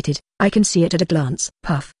calculated, I can see it at a glance.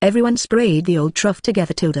 Puff. Everyone sprayed the old trough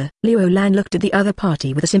together. Liu Lan looked at the other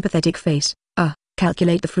party with a sympathetic face.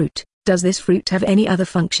 Calculate the fruit. Does this fruit have any other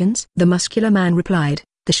functions? The muscular man replied,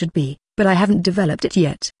 there should be, but I haven't developed it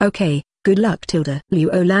yet. Okay, good luck. Liu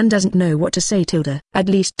Lan doesn't know what to say. At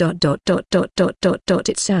least ...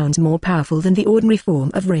 It sounds more powerful than the ordinary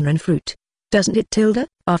form of Rinran fruit. Doesn't it?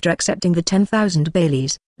 After accepting the 10,000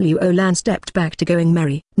 Baileys, Liu Lan stepped back to going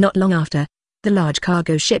merry. Not long after, the large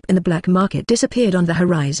cargo ship in the black market disappeared on the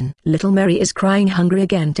horizon. Little Mary is crying hungry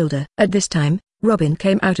again. At this time, Robin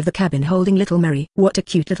came out of the cabin holding Little Mary. What a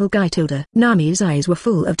cute little guy. Nami's eyes were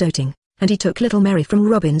full of doting, and he took Little Mary from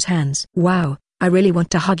Robin's hands. Wow, I really want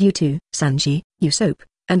to hug you too. Sanji, Usopp,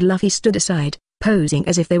 and Luffy stood aside, posing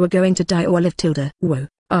as if they were going to die or live. Whoa,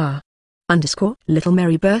 Little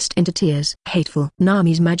Mary burst into tears. Hateful.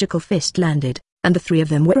 Nami's magical fist landed, and the three of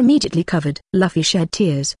them were immediately covered. Luffy shed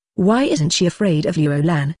tears. Why isn't she afraid of Liu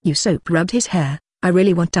Lan? Usopp rubbed his hair. I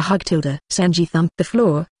really want to hug. Sanji thumped the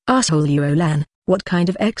floor. Asshole Liu Lan, what kind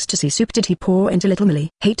of ecstasy soup did he pour into Little Melly?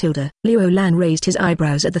 Hey. Liu Lan raised his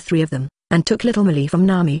eyebrows at the three of them, and took Little Melly from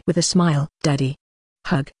Nami with a smile. Daddy.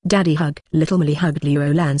 Hug. Daddy hug. Little Melly hugged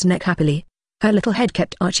Liu Lan's neck happily. Her little head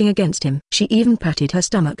kept arching against him. She even patted her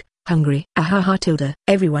stomach. Hungry. Ahaha.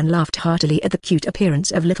 Everyone laughed heartily at the cute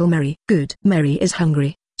appearance of Little Mary. Good. Mary is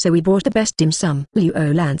hungry, so we bought the best dim sum, Liu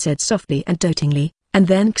Lan said softly and dotingly, and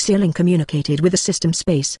then Xialing communicated with the system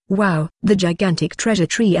space. Wow, the gigantic treasure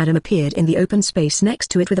tree Adam appeared in the open space next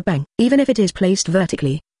to it with a bang. Even if it is placed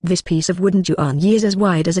vertically, this piece of wooden yuan is as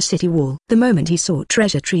wide as a city wall. The moment he saw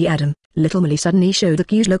treasure tree Adam, Little Melly suddenly showed a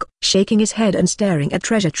cute look, shaking his head and staring at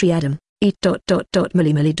treasure tree Adam. Eat ...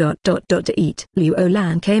 Melly ... to eat. Liu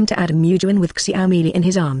Lan came to Adam Mujuan with Xiaomili in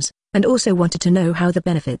his arms, and also wanted to know how the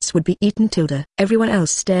benefits would be eaten. Everyone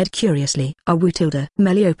else stared curiously. Wu.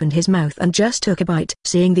 Melly opened his mouth and just took a bite.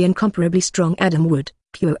 Seeing the incomparably strong Adam would,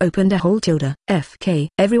 Pure opened a hole. FK.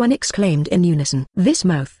 Everyone exclaimed in unison. This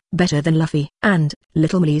mouth, better than Luffy. And,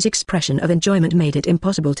 Little Melly's expression of enjoyment made it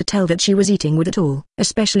impossible to tell that she was eating wood at all.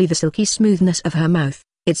 Especially the silky smoothness of her mouth.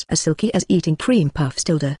 It's as silky as eating cream puffs.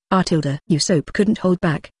 Usopp couldn't hold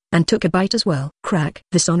back, and took a bite as well. Crack.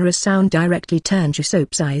 The sonorous sound directly turned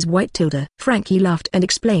Usopp's eyes white. Franky laughed and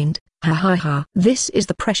explained, ha ha ha. This is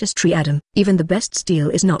the precious tree Adam. Even the best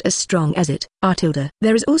steel is not as strong as it.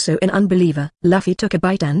 There is also an unbeliever. Luffy took a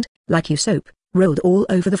bite and, like Usopp, rolled all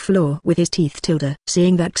over the floor with his teeth.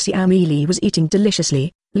 Seeing that Xiaomili was eating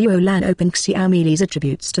deliciously, Liu Lan opened Xiaomili's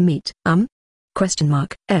attributes to meet.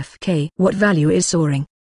 FK. What value is soaring?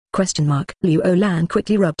 Liu Lan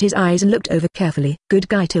quickly rubbed his eyes and looked over carefully. Good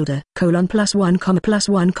guy. +1, +1, +1,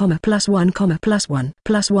 +1, +1,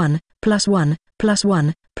 +1, +1,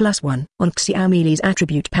 +1, +1. On Xiaomili's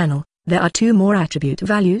attribute panel, there are two more attribute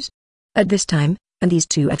values. At this time, and these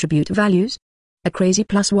two attribute values? A crazy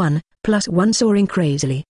 +1 soaring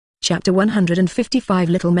crazily. Chapter 155.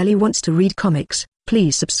 Little Melly wants to read comics.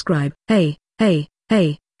 Please subscribe. Hey.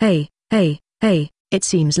 It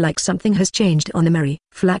seems like something has changed on the Merry.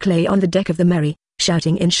 Flack lay on the deck of the Merry,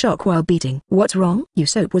 shouting in shock while beating. What's wrong?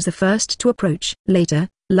 Usopp was the first to approach. Later,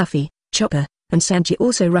 Luffy, Chopper, and Sanji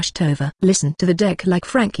also rushed over. Listen to the deck like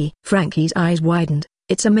Franky. Franky's eyes widened.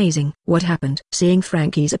 It's amazing. What happened? Seeing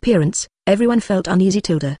Franky's appearance, everyone felt uneasy.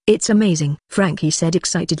 It's amazing, Franky said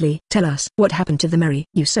excitedly. Tell us what happened to the Merry.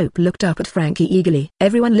 Usopp looked up at Franky eagerly.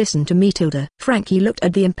 Everyone listen to me. Franky looked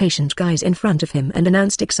at the impatient guys in front of him and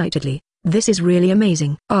announced excitedly. This is really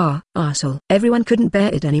amazing. Arsehole. Everyone couldn't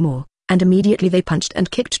bear it anymore, and immediately they punched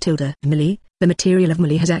and kicked. Melly, the material of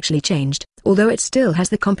Melly has actually changed. Although it still has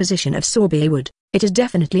the composition of sorbet wood, it is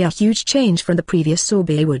definitely a huge change from the previous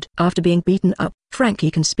sorbet wood. After being beaten up,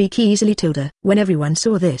 Franky can speak easily. When everyone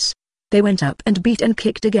saw this, they went up and beat and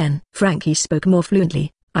kicked again. Franky spoke more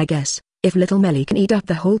fluently. I guess, if little Melly can eat up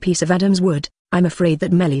the whole piece of Adam's wood, I'm afraid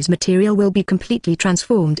that Melly's material will be completely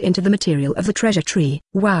transformed into the material of the treasure tree.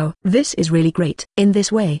 Wow, this is really great. In this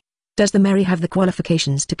way, does the Merry have the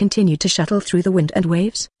qualifications to continue to shuttle through the wind and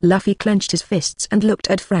waves? Luffy clenched his fists and looked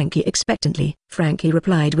at Franky expectantly. Franky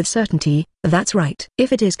replied with certainty, that's right.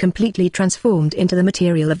 If it is completely transformed into the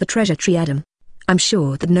material of the treasure tree Adam, I'm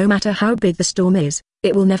sure that no matter how big the storm is,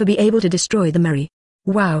 it will never be able to destroy the Merry.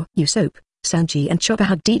 Wow. Usopp, Sanji and Chopper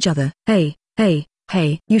hugged each other.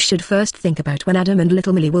 Hey, you should first think about when Adam and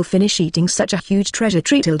little Melly will finish eating such a huge treasure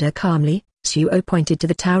tree. Calmly, Suo pointed to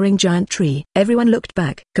the towering giant tree. Everyone looked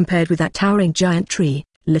back. Compared with that towering giant tree,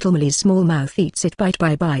 Little Melly's small mouth eats it bite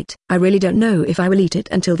by bite. I really don't know if I will eat it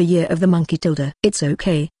until the year of the monkey. It's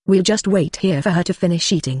okay, we'll just wait here for her to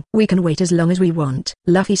finish eating. We can wait as long as we want.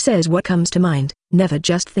 Luffy says what comes to mind, never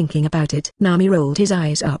just thinking about it. Nami rolled his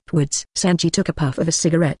eyes upwards. Sanji took a puff of a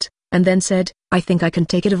cigarette, and then said, I think I can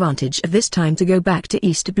take advantage of this time to go back to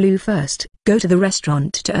East Blue first. Go to the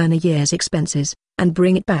restaurant to earn a year's expenses, and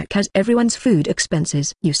bring it back as everyone's food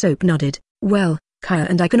expenses. Usopp nodded. Well, Kaya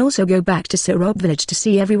and I can also go back to Soar village to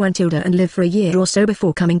see everyone and live for a year or so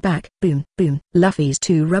before coming back. Boom, boom. Luffy's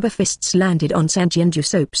two rubber fists landed on Sanji and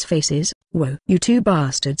Usopp's faces. Whoa. You two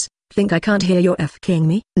bastards, think I can't hear your f-king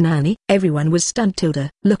me? Nani? Everyone was stunned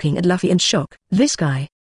looking at Luffy in shock. This guy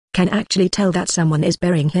can actually tell that someone is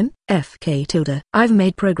burying him? FK I've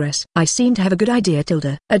made progress. I seem to have a good idea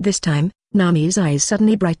At this time, Nami's eyes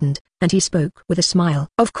suddenly brightened, and he spoke with a smile.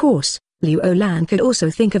 Of course, Liu Lan could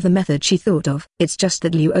also think of the method she thought of. It's just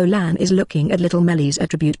that Liu Lan is looking at little Melly's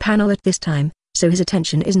attribute panel at this time, so his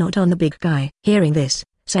attention is not on the big guy. Hearing this,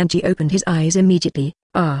 Sanji opened his eyes immediately.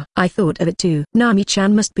 Ah, I thought of it too.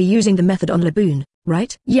 Nami-chan must be using the method on Laboon,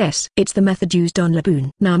 right? Yes, it's the method used on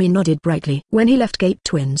Laboon. Nami nodded brightly. When he left Cape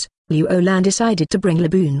Twins, Liu Lan decided to bring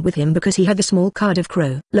Laboon with him because he had the small card of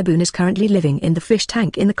Crow. Laboon is currently living in the fish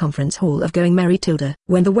tank in the conference hall of Going Merry.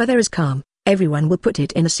 When the weather is calm, everyone will put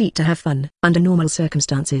it in a seat to have fun. Under normal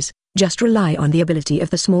circumstances, just rely on the ability of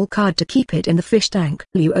the small card to keep it in the fish tank.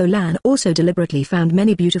 Liu Lan also deliberately found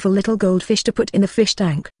many beautiful little goldfish to put in the fish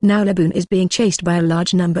tank. Now Laboon is being chased by a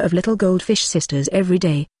large number of little goldfish sisters every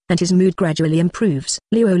day, and his mood gradually improves.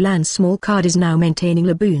 Liu Lan's small card is now maintaining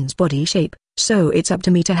Laboon's body shape, so it's up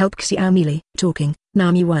to me to help Xiaomili. Talking,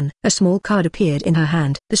 Nami won. A small card appeared in her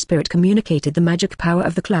hand. The spirit communicated the magic power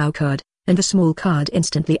of the Clow card, and the small card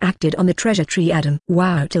instantly acted on the treasure tree Adam.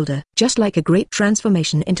 Wow Just like a great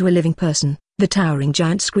transformation into a living person, the towering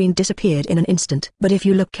giant screen disappeared in an instant. But if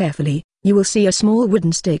you look carefully, you will see a small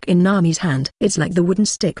wooden stick in Nami's hand. It's like the wooden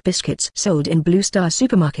stick biscuits sold in Blue Star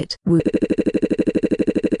Supermarket.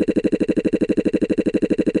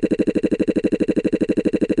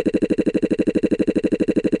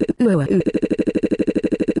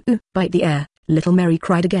 Bite the air. Little Mary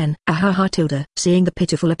cried again. Ahaha Seeing the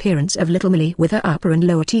pitiful appearance of little Melly with her upper and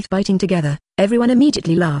lower teeth biting together, everyone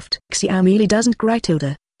immediately laughed. Xiaomili doesn't cry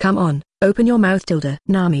Come on, open your mouth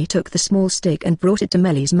Nami took the small stick and brought it to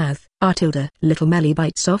Melly's mouth. Little Melly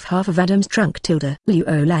bites off half of Adam's trunk Liu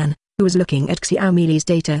Lan, who was looking at Xiaomili's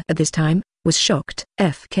data at this time, was shocked.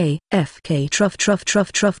 FK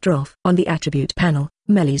truff. On the attribute panel,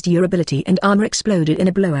 Melly's durability and armor exploded in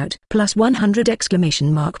a blowout. +100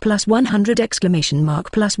 exclamation mark +100 exclamation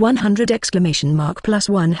mark +100 exclamation mark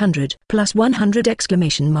 +100 +100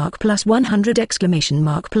 exclamation mark +100 exclamation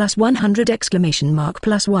mark +100 exclamation mark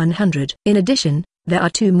 +100. In addition, there are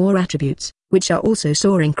two more attributes, which are also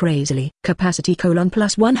soaring crazily. Capacity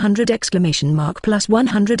 +100 exclamation mark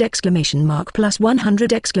 +100 exclamation mark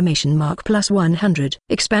 +100 exclamation mark +100.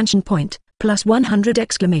 Expansion point, +100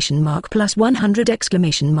 exclamation mark +100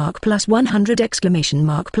 exclamation mark +100 exclamation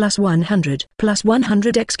mark +100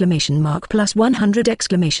 +100 exclamation mark +100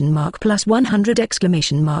 exclamation mark +100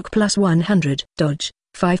 exclamation mark +100. Dodge.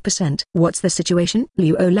 5%. What's the situation?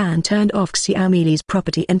 Liu Lan turned off Xiaomili's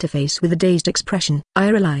property interface with a dazed expression. I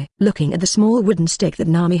rely. Looking at the small wooden stick that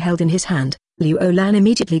Nami held in his hand, Liu Lan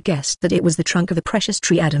immediately guessed that it was the trunk of the precious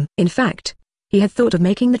tree Adam. In fact, he had thought of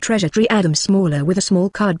making the treasure tree Adam smaller with a small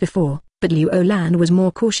card before, but Liu Lan was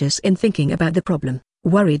more cautious in thinking about the problem,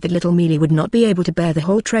 worried that little Meli would not be able to bear the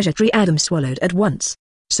whole treasure tree Adam swallowed at once.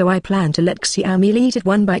 So I planned to let Xiaomili eat it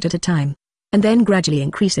one bite at a time, and then gradually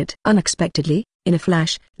increase it. Unexpectedly, in a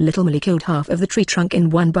flash, little Meli killed half of the tree trunk in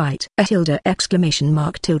one bite. Exclamation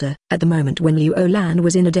mark At the moment when Liu Lan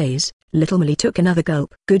was in a daze, little Meli took another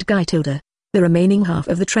gulp. Good guy The remaining half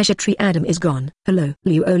of the treasure tree Adam is gone. Hello.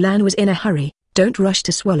 Liu Lan was in a hurry. Don't rush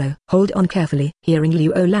to swallow. Hold on carefully. Hearing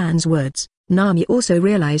Liu Lan's words, Nami also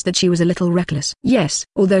realized that she was a little reckless. Yes,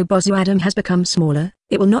 although Bozu Adam has become smaller,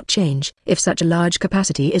 it will not change if such a large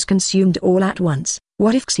capacity is consumed all at once.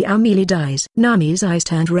 What if Xiaomili dies? Nami's eyes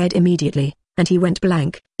turned red immediately, and he went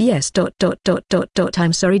blank. Yes.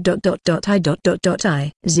 I'm sorry.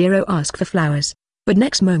 I. Zero ask for flowers. But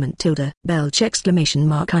next moment belch exclamation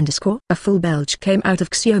mark underscore. A full belch came out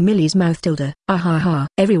of Xiaomili's mouth Ahaha.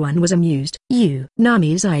 Everyone was amused.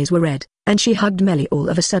 Nami's eyes were red, and she hugged Melly all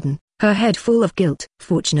of a sudden, her head full of guilt.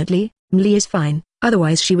 Fortunately, Melly is fine,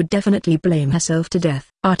 otherwise she would definitely blame herself to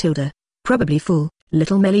death. Probably full.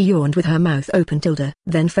 Little Melly yawned with her mouth open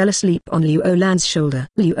then fell asleep on Liu Lan's shoulder.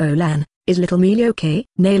 Liu Lan, is little Meli okay?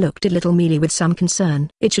 Nay looked at little Meli with some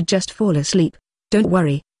concern. It should just fall asleep. Don't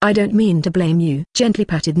worry, I don't mean to blame you. Gently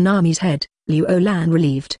patted Nami's head, Liu Lan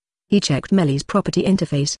relieved. He checked Meli's property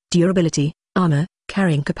interface. Durability, armor,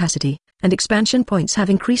 carrying capacity, and expansion points have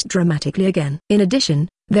increased dramatically again. In addition,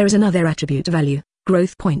 there is another attribute value,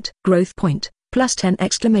 growth point, plus 10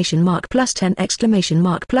 exclamation mark plus 10 exclamation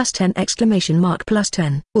mark plus 10 exclamation mark plus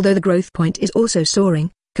 10. Although the growth point is also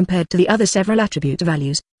soaring, compared to the other several attribute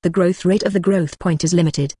values, the growth rate of the growth point is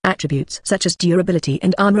limited. Attributes such as durability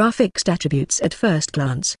and armor are fixed attributes at first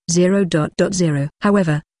glance. 0.0.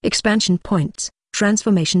 However, expansion points,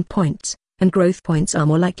 transformation points, and growth points are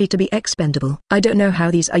more likely to be expendable. I don't know how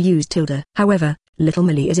these are used. However, little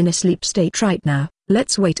Melly is in a sleep state right now.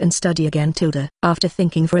 Let's wait and study again. After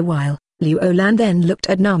thinking for a while, Liu Lan then looked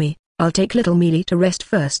at Nami. I'll take little Melly to rest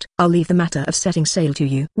first. I'll leave the matter of setting sail to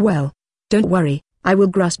you. Well, don't worry, I will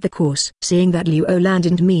grasp the course. Seeing that Liu Lan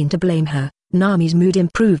didn't mean to blame her, Nami's mood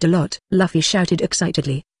improved a lot. Luffy shouted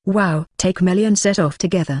excitedly, wow! Take Melly and set off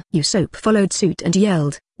together. Usopp followed suit and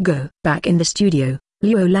yelled, go! Back in the studio,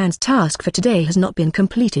 Liu Lan's task for today has not been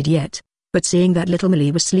completed yet, but seeing that little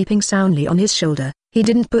Melly was sleeping soundly on his shoulder, he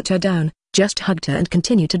didn't put her down, just hugged her and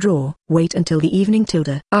continued to draw. Wait until the evening.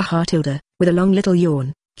 Aha! With a long little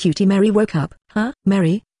yawn, Cutie Mary woke up. Huh?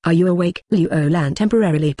 Mary, are you awake? Liu Lan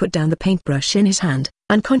temporarily put down the paintbrush in his hand.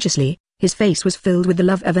 Unconsciously, his face was filled with the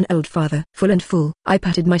love of an old father. Full. I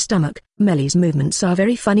patted my stomach. Melly's movements are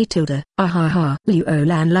very funny. Ah ha ha. Liu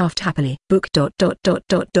Lan laughed happily. Book. Book.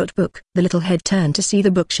 The little head turned to see the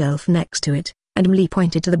bookshelf next to it, and Melly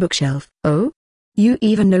pointed to the bookshelf. Oh? You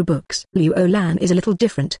even know books? Liu Lan is a little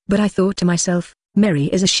different. But I thought to myself, Mary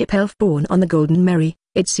is a ship elf born on the Golden Mary.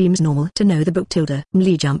 It seems normal to know the book.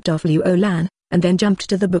 Melly jumped off Liu Lan, and then jumped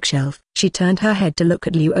to the bookshelf. She turned her head to look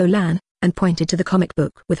at Liu Lan, and pointed to the comic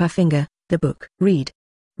book with her finger. The book. Read.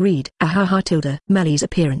 Ahaha. Melly's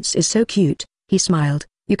appearance is so cute, he smiled.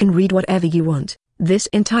 You can read whatever you want. This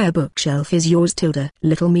entire bookshelf is yours.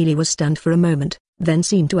 Little Melly was stunned for a moment, then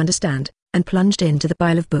seemed to understand, and plunged into the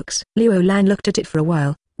pile of books. Liu Lan looked at it for a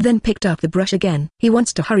while, then picked up the brush again. He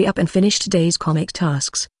wants to hurry up and finish today's comic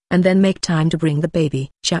tasks, and then make time to bring the baby.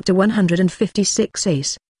 Chapter 156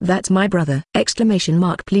 Ace, that's my brother!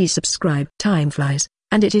 Please subscribe. Time flies,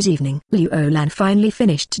 and it is evening. Liu Lan finally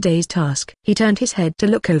finished today's task. He turned his head to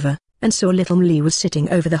look over, and saw little Melly was sitting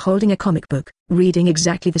over there holding a comic book, reading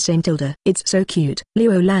exactly the same. It's so cute.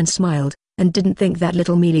 Liu Lan smiled, and didn't think that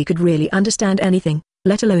little Melly could really understand anything,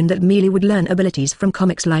 let alone that Melly would learn abilities from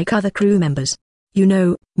comics like other crew members. You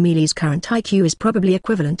know, Melly's current IQ is probably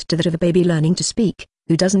equivalent to that of a baby learning to speak,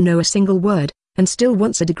 who doesn't know a single word, and still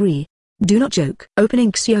wants a degree. Do not joke.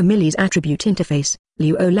 Opening Xio Melly's attribute interface,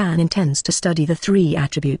 Liu Lan intends to study the three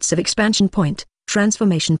attributes of expansion point,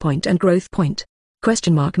 transformation point and growth point.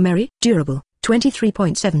 Mary, durable,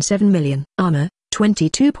 23.77 million. Armor,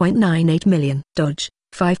 22.98 million. Dodge,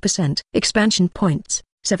 5%. Expansion points,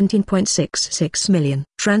 17.66 million.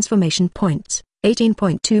 Transformation points,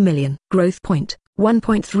 18.2 million. Growth point,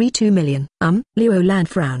 1.32 million. Liu Lan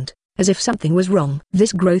frowned, as if something was wrong.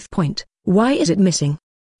 This growth point, why is it missing?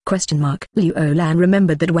 Liu Lan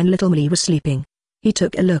remembered that when little Melly was sleeping, he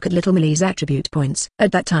took a look at little Melly's attribute points.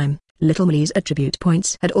 At that time, little Melly's attribute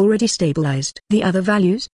points had already stabilized. The other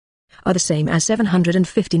values are the same as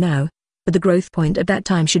 750 now, but the growth point at that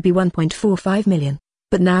time should be 1.45 million.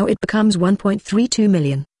 But now it becomes 1.32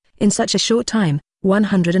 million. In such a short time,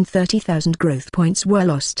 130,000 growth points were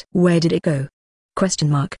lost. Where did it go?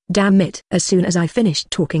 Damn it. As soon as I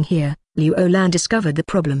finished talking here, Liu Lan discovered the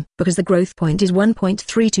problem. Because the growth point is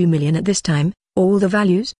 1.32 million at this time, all the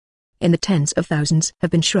values in the tens of thousands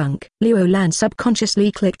have been shrunk. Liu Lan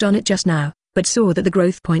subconsciously clicked on it just now, but saw that the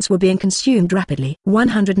growth points were being consumed rapidly.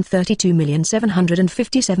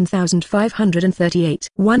 132,757,538,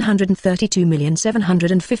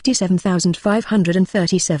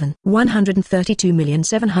 132,757,537,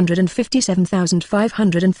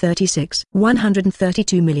 132,757,536,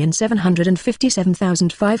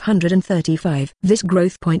 132,757,535. This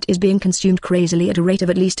growth point is being consumed crazily at a rate of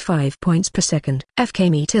at least 5 points per second.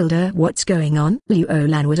 FK what's going on? Liu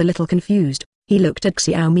Lan was a little confused. He looked at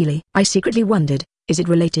Xiao Meli. I secretly wondered, is it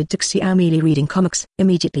related to Xiao Meli reading comics?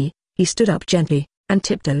 Immediately, he stood up gently, and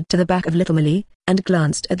tiptoed to the back of little Melly, and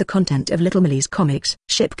glanced at the content of little Melly's comics.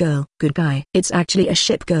 Ship girl. Good guy. It's actually a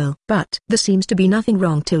ship girl. But there seems to be nothing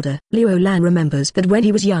wrong. Liu Lan remembers that when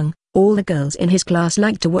he was young, all the girls in his class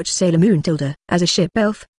liked to watch Sailor Moon. As a ship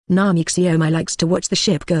elf, Nami Xioma likes to watch the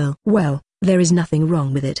ship girl. Well, there is nothing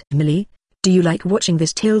wrong with it. Melly, do you like watching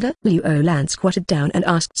this? Liu Lan squatted down and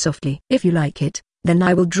asked softly. If you like it, then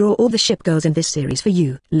I will draw all the ship girls in this series for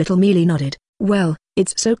you. Little Melly nodded. Well,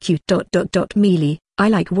 it's so cute. Melly, I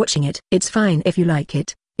like watching it. It's fine if you like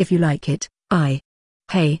it. If you like it, I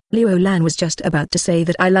Hey, Lan was just about to say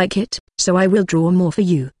that I like it, so I will draw more for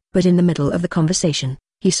you, but in the middle of the conversation,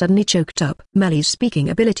 he suddenly choked up. Meli's speaking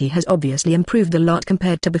ability has obviously improved a lot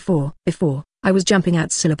compared to before. Before, I was jumping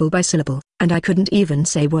out syllable by syllable, and I couldn't even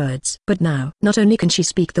say words. But now, not only can she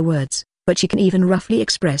speak the words, but she can even roughly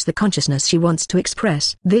express the consciousness she wants to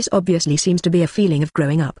express. This obviously seems to be a feeling of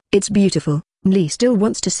growing up. It's beautiful. Meli still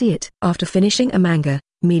wants to see it. After finishing a manga,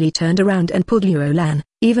 Meli turned around and pulled Lan,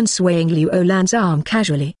 even swaying Lan's arm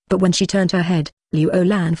casually. But when she turned her head,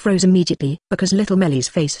 Lan froze immediately because little Meli's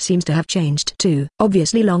face seems to have changed too.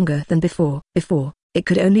 Obviously longer than before. Before, it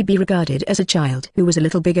could only be regarded as a child who was a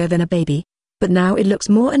little bigger than a baby. But now it looks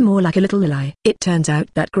more and more like a little Lily. It turns out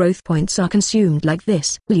that growth points are consumed like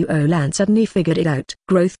this. Lan suddenly figured it out.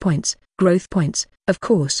 Growth points, of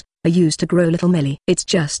course, are used to grow little Meli. It's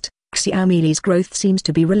just, Xiao Meli's growth seems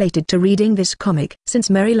to be related to reading this comic. Since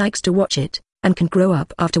Mary likes to watch it, and can grow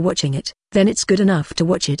up after watching it, then it's good enough to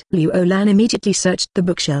watch it. Lan immediately searched the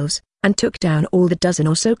bookshelves, and took down all the dozen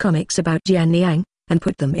or so comics about Jian Liang, and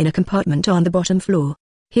put them in a compartment on the bottom floor.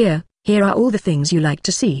 Here are all the things you like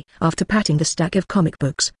to see. After patting the stack of comic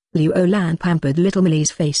books, Lan pampered little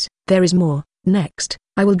Meli's face. There is more. Next,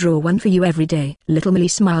 I will draw one for you every day. Little Meli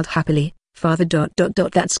smiled happily. Father ...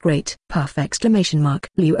 that's great. Puff exclamation mark.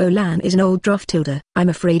 Lan is an old draft . I'm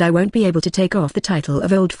afraid I won't be able to take off the title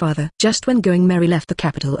of old father. Just when Going Merry left the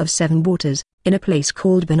capital of Seven Waters, in a place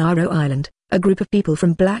called Bonaro Island, a group of people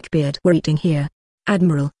from Blackbeard were eating here.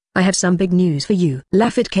 Admiral, I have some big news for you.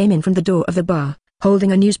 Laffit came in from the door of the bar,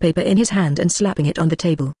 holding a newspaper in his hand and slapping it on the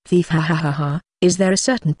table. Thief, ha ha ha ha. Is there a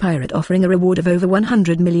certain pirate offering a reward of over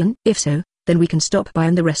 100 million? If so, then we can stop by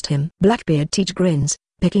and arrest him. Blackbeard Teach grins,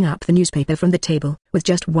 picking up the newspaper from the table. With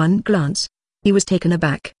just one glance, he was taken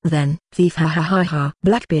aback. Then, thief, ha ha ha ha.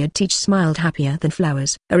 Blackbeard Teach smiled happier than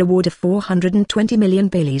flowers. A reward of 420 million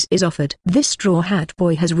Baileys is offered. This straw hat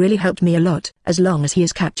boy has really helped me a lot. As long as he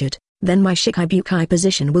is captured, then my Shikibukai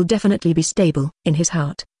position will definitely be stable. In his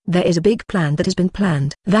heart, there is a big plan that has been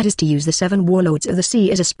planned. That is to use the 7 warlords of the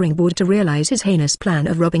sea as a springboard to realize his heinous plan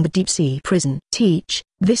of robbing the deep sea prison. Teach,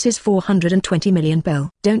 this is 420 million bell.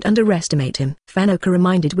 Don't underestimate him. Fanoka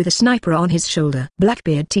reminded with a sniper on his shoulder.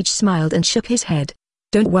 Blackbeard Teach smiled and shook his head.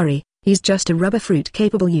 Don't worry, he's just a rubber fruit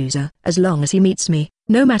capable user. As long as he meets me,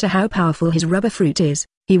 no matter how powerful his rubber fruit is,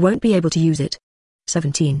 he won't be able to use it.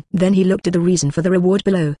 17. Then he looked at the reason for the reward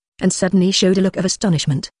below, and suddenly showed a look of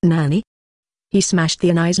astonishment. Nani? He smashed the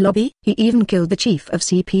Anai's lobby. He even killed the chief of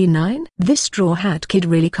CP9. This straw hat kid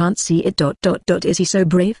really can't see it. Is he so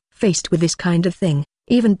brave? Faced with this kind of thing,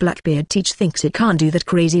 even Blackbeard Teach thinks it can't do that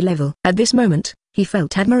crazy level. At this moment, he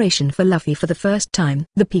felt admiration for Luffy for the first time.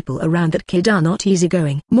 The people around that kid are not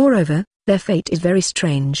easygoing. Moreover, their fate is very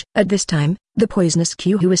strange. At this time, the poisonous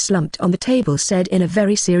Q who was slumped on the table said in a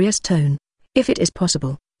very serious tone, if it is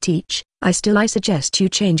possible, Teach, I suggest you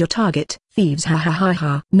change your target. Thieves, ha ha ha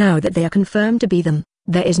ha. Now that they are confirmed to be them,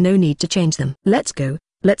 there is no need to change them. Let's go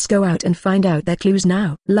out and find out their clues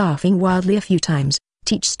now. Laughing wildly a few times,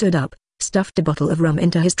 Teach stood up, stuffed a bottle of rum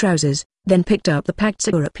into his trousers, then picked up the packed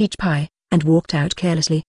Sakura peach pie, and walked out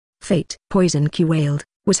carelessly. Fate, Poison Q wailed,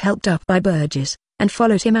 was helped up by Burgess, and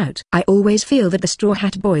followed him out. I always feel that the Straw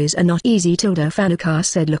Hat Boys are not easy. Fanuka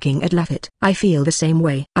said looking at Laffit. I feel the same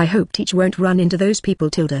way. I hope Teach won't run into those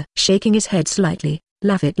people. Shaking his head slightly,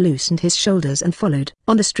 Laffit loosened his shoulders and followed.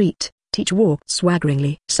 On the street, Teach walked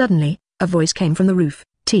swaggeringly. Suddenly, a voice came from the roof.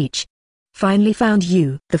 Teach. Finally found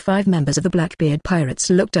you. The 5 members of the Blackbeard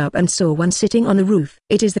Pirates looked up and saw one sitting on the roof.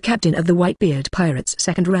 It is the captain of the Whitebeard Pirates.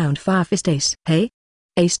 Second round, Firefist Ace. Hey?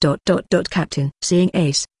 Ace. Captain. Seeing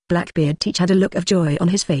Ace, Blackbeard Teach had a look of joy on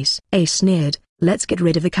his face. Ace sneered, let's get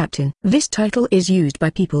rid of the captain. This title is used by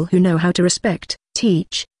people who know how to respect.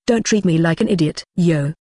 Teach, don't treat me like an idiot.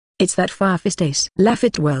 Yo. It's that Firefist Ace.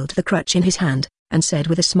 Laffit whirled the crutch in his hand, and said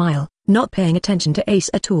with a smile, not paying attention to Ace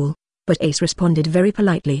at all. But Ace responded very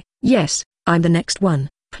politely, yes, I'm the next one,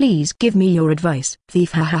 please give me your advice.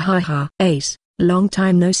 Thief, ha ha ha ha. Ace, long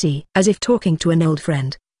time no see. As if talking to an old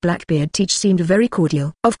friend, Blackbeard Teach seemed very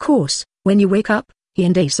cordial. Of course, when you wake up, he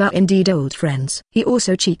and Ace are indeed old friends. He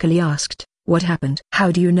also cheekily asked, what happened?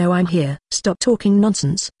 How do you know I'm here? Stop talking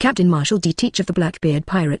nonsense. Captain Marshal D. Teach of the Blackbeard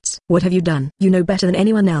Pirates. What have you done? You know better than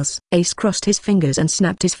anyone else. Ace crossed his fingers and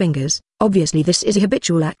snapped his fingers. Obviously this is a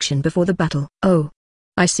habitual action before the battle. Oh.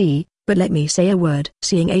 I see, but let me say a word.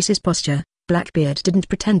 Seeing Ace's posture, Blackbeard didn't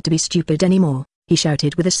pretend to be stupid anymore. He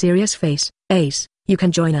shouted with a serious face, Ace, you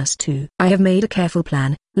can join us too. I have made a careful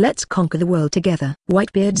plan. Let's conquer the world together.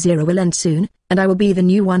 Whitebeard Zero will end soon, and I will be the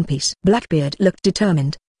new One Piece. Blackbeard looked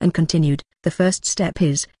determined, and continued, the first step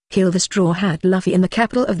is, kill the Straw Hat Luffy in the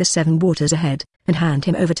capital of the Seven Waters ahead, and hand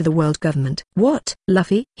him over to the world government. What?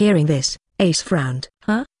 Luffy? Hearing this, Ace frowned.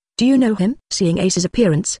 Huh? Do you know him? Seeing Ace's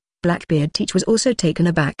appearance, Blackbeard Teach was also taken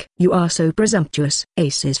aback. You are so presumptuous.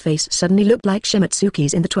 Ace's face suddenly looked like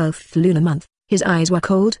Shimatsuki's in the 12th lunar month. His eyes were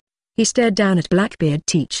cold. He stared down at Blackbeard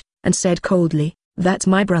Teach, and said coldly, "That's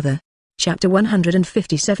my brother." Chapter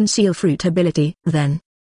 157 Seal Fruit Ability. Then.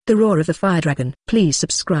 The roar of the fire dragon. Please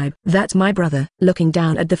subscribe. That's my brother. Looking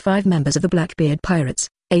down at the 5 members of the Blackbeard Pirates,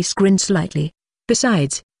 Ace grinned slightly.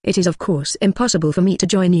 Besides, it is of course impossible for me to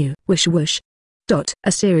join you. Whoosh whoosh.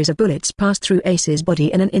 A series of bullets passed through Ace's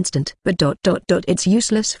body in an instant. But it's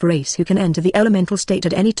useless for Ace, who can enter the elemental state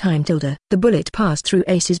at any time. The bullet passed through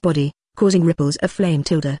Ace's body, causing ripples of flame.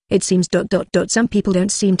 It seems some people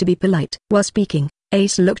don't seem to be polite. While speaking,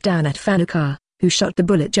 Ace looked down at Fanukar, who shot the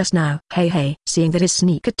bullet just now. Hey. Seeing that his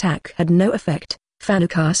sneak attack had no effect,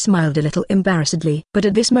 Fanukar smiled a little embarrassedly. But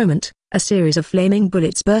at this moment, a series of flaming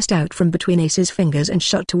bullets burst out from between Ace's fingers and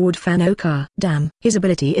shot toward Fanukar. Damn, his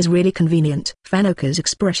ability is really convenient. Fanukar's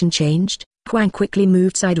expression changed. Huang quickly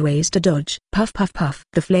moved sideways to dodge. Puff puff puff.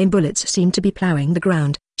 The flame bullets seemed to be plowing the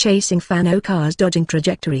ground, chasing Fanukar's dodging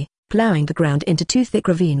trajectory, plowing the ground into 2 thick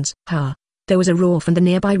ravines. Ha! There was a roar from the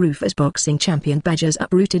nearby roof as boxing champion Badgers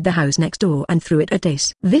uprooted the house next door and threw it at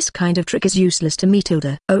Ace. This kind of trick is useless to me.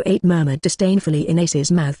 08 murmured disdainfully in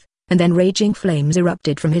Ace's mouth, and then raging flames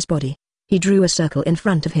erupted from his body. He drew a circle in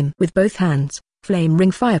front of him with both hands. Flame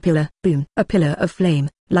ring fire pillar. Boom. A pillar of flame,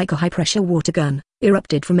 like a high-pressure water gun,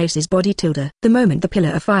 erupted from Ace's body. The moment the pillar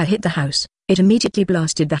of fire hit the house, it immediately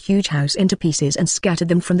blasted the huge house into pieces and scattered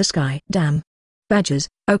them from the sky. Damn. Badgers,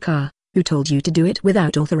 Okar. Who told you to do it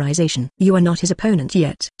without authorization? You are not his opponent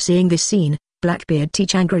yet. Seeing this scene, Blackbeard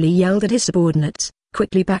Teach angrily yelled at his subordinates,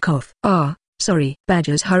 "Quickly back off." Sorry.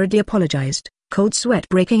 Badgers hurriedly apologized, cold sweat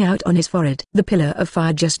breaking out on his forehead. The pillar of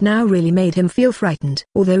fire just now really made him feel frightened.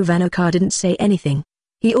 Although Vanokar didn't say anything,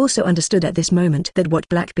 he also understood at this moment that what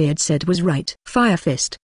Blackbeard said was right. Fire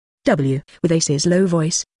Fist. With Ace's low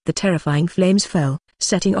voice, the terrifying flames fell,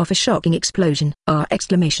 setting off a shocking explosion.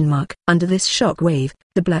 Under this shock wave,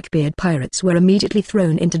 the Blackbeard Pirates were immediately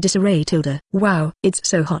thrown into disarray. Wow, it's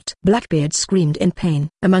so hot. Blackbeard screamed in pain.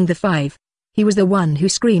 Among the 5, he was the one who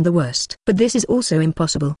screamed the worst. But this is also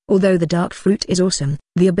impossible. Although the dark fruit is awesome,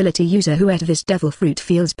 the ability user who ate this devil fruit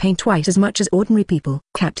feels pain twice as much as ordinary people.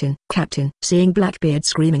 Captain. Seeing Blackbeard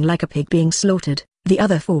screaming like a pig being slaughtered, the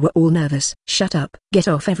other 4 were all nervous. Shut up. Get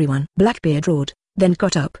off everyone. Blackbeard roared, then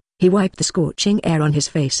got up. He wiped the scorching air on his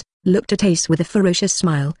face, looked at Ace with a ferocious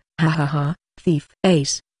smile. Ha, thief.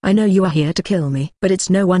 Ace, I know you are here to kill me. But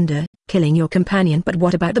it's no wonder, killing your companion. But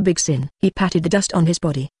what about the big sin? He patted the dust on his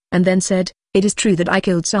body, and then said, "It is true that I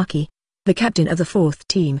killed Saki, the captain of the 4th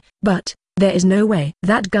team, but there is no way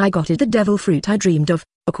that guy got it. The devil fruit I dreamed of.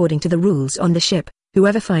 According to the rules on the ship,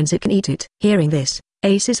 whoever finds it can eat it." Hearing this,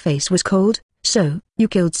 Ace's face was cold. "So, you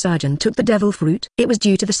killed Sergeant took the devil fruit?" "It was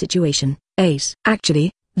due to the situation, Ace.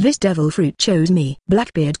 Actually, this devil fruit chose me."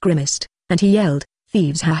 Blackbeard grimaced, and he yelled,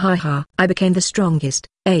 "Thieves, ha. I became the strongest.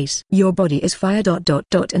 Ace, your body is fire.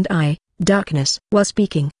 And I, darkness." While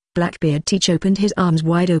speaking, Blackbeard Teach opened his arms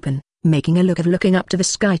wide open, making a look of looking up to the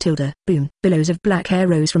sky. Boom. Billows of black hair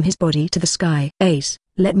rose from his body to the sky. "Ace,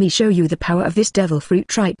 let me show you the power of this devil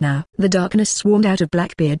fruit right now." The darkness swarmed out of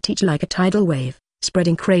Blackbeard Teach like a tidal wave,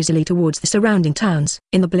 spreading crazily towards the surrounding towns.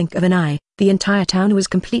 In the blink of an eye, the entire town was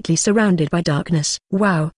completely surrounded by darkness.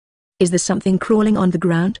 Wow. Is there something crawling on the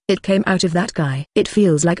ground? It came out of that guy. It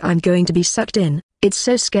feels like I'm going to be sucked in. It's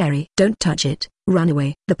so scary. Don't touch it. Run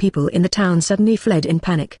away. The people in the town suddenly fled in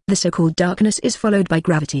panic. The so-called darkness is followed by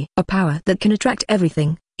gravity, a power that can attract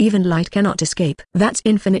everything. Even light cannot escape. That's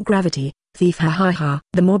infinite gravity. Thief, ha.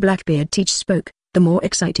 The more Blackbeard Teach spoke, the more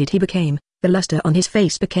excited he became. The luster on his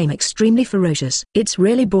face became extremely ferocious. "It's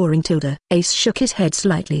really boring." Ace shook his head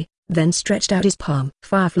slightly, then stretched out his palm.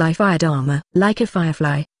 Firefly fired armor. Like a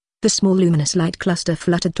firefly, the small luminous light cluster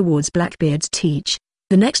fluttered towards Blackbeard's Teach.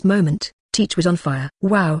 The next moment, Teach was on fire.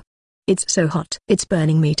 Wow. It's so hot. It's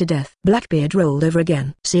burning me to death. Blackbeard rolled over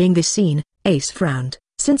again. Seeing this scene, Ace frowned.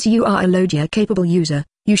 Since you are a Logia-capable user,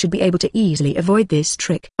 you should be able to easily avoid this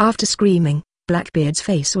trick. After screaming, Blackbeard's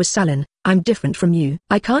face was sullen. "I'm different from you.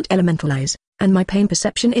 I can't elementalize, and my pain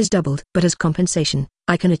perception is doubled. But as compensation,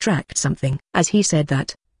 I can attract something." As he said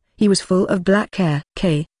that, he was full of black hair.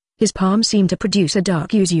 His palm seemed to produce a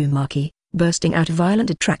dark Uzumaki, bursting out of violent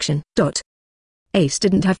attraction. Ace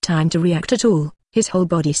didn't have time to react at all. His whole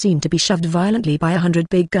body seemed to be shoved violently by 100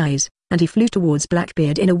 big guys, and he flew towards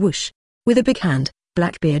Blackbeard in a whoosh. With a big hand,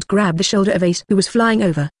 Blackbeard grabbed the shoulder of Ace who was flying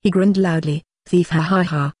over. He grinned loudly. "Thief,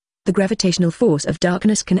 ha. The gravitational force of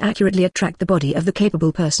darkness can accurately attract the body of the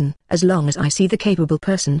capable person. As long as I see the capable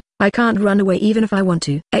person, I can't run away even if I want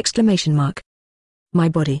to! Exclamation mark. My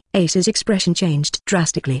body. Ace's expression changed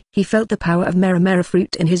drastically. He felt the power of Mera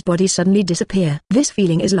fruit in his body suddenly disappear. This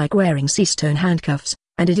feeling is like wearing sea-stone handcuffs,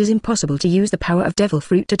 and it is impossible to use the power of devil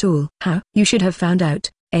fruit at all. How? You should have found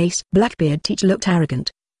out, Ace. Blackbeard teacher looked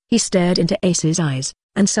arrogant. He stared into Ace's eyes,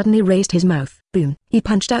 and suddenly raised his mouth. Boom. He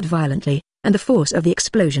punched out violently, and the force of the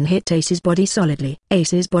explosion hit Ace's body solidly.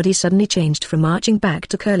 Ace's body suddenly changed from arching back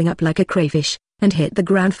to curling up like a crayfish, and hit the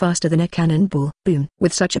ground faster than a cannonball. Boom.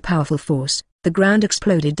 With such a powerful force, the ground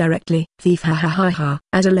exploded directly. Thief, ha ha ha ha.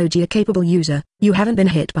 As a Logia-capable user, you haven't been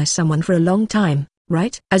hit by someone for a long time,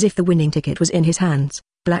 right? As if the winning ticket was in his hands,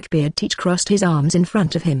 Blackbeard teacher crossed his arms in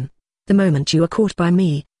front of him. The moment you are caught by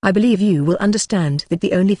me, I believe you will understand that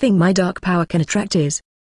the only thing my dark power can attract is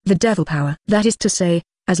the devil power. That is to say,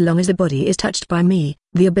 as long as the body is touched by me,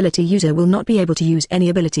 the ability user will not be able to use any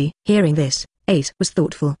ability. Hearing this, Ace was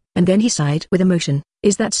thoughtful, and then he sighed with emotion.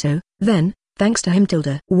 Is that so? Then, thanks to him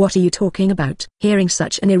tilde. What are you talking about? Hearing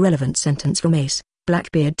such an irrelevant sentence from Ace,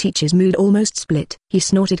 Blackbeard teacher's mood almost split. He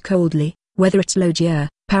snorted coldly. Whether it's Logia,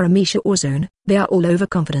 Paramecia or Zone, they are all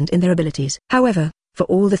overconfident in their abilities. However, for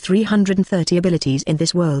all the 330 abilities in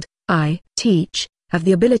this world, I, Teach, have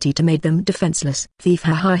the ability to make them defenseless. Thief,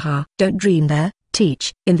 ha ha ha. Don't dream there,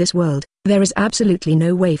 Teach. In this world, there is absolutely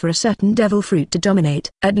no way for a certain devil fruit to dominate.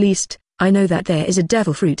 At least, I know that there is a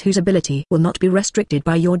devil fruit whose ability will not be restricted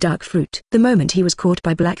by your dark fruit. The moment he was caught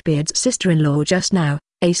by Blackbeard's sister-in-law just now,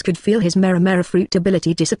 Ace could feel his Mera fruit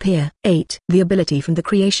ability disappear. 8. The ability from the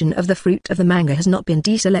creation of the fruit of the manga has not been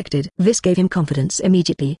deselected. This gave him confidence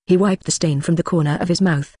immediately. He wiped the stain from the corner of his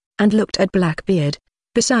mouth, and looked at Blackbeard.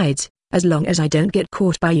 Besides, as long as I don't get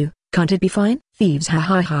caught by you, can't it be fine? Thieves, ha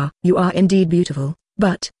ha ha. You are indeed beautiful,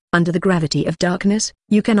 but, under the gravity of darkness,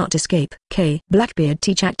 you cannot escape. Blackbeard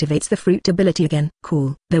teach activates the fruit ability again.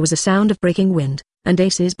 Cool. There was a sound of breaking wind, and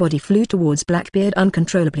Ace's body flew towards Blackbeard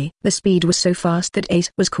uncontrollably. The speed was so fast that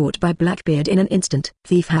Ace was caught by Blackbeard in an instant.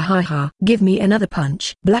 Thief, ha ha ha. Give me another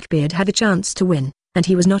punch. Blackbeard had the chance to win, and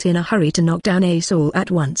he was not in a hurry to knock down Ace all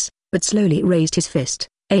at once, but slowly raised his fist,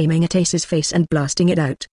 aiming at Ace's face and blasting it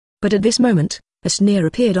out. But at this moment, a sneer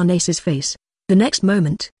appeared on Ace's face. The next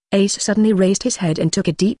moment, Ace suddenly raised his head and took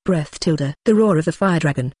a deep breath. The roar of the fire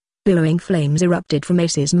dragon. Billowing flames erupted from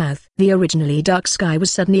Ace's mouth. The originally dark sky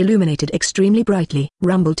was suddenly illuminated extremely brightly.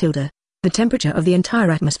 Rumble. The temperature of the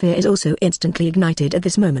entire atmosphere is also instantly ignited at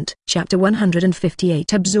this moment. Chapter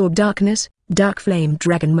 158. Absorb darkness, Dark Flame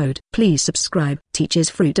Dragon Mode. Please subscribe.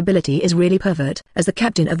 Teacher's fruit ability is really pervert. As the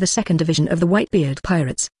captain of the 2nd Division of the Whitebeard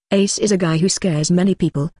Pirates, Ace is a guy who scares many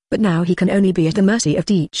people, but now he can only be at the mercy of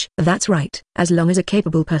Teach. That's right. As long as a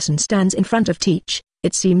capable person stands in front of Teach,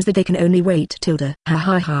 it seems that they can only wait. Ha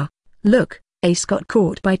ha ha. Look, Ace got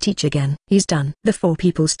caught by Teach again. He's done. The 4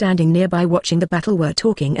 people standing nearby watching the battle were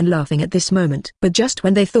talking and laughing at this moment. But just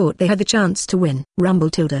when they thought they had the chance to win, Rumble.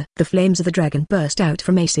 The flames of the dragon burst out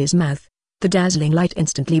from Ace's mouth. The dazzling light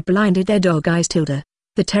instantly blinded their dog eyes. The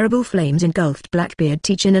terrible flames engulfed Blackbeard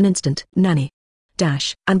Teach in an instant. Nanny.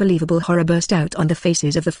 Unbelievable horror burst out on the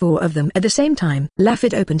faces of the 4 of them at the same time. Luffy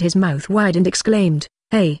opened his mouth wide and exclaimed,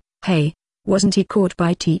 Hey, wasn't he caught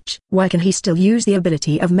by Teach? Why can he still use the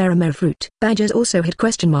ability of Mera fruit? Badgers also had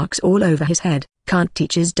question marks all over his head. Can't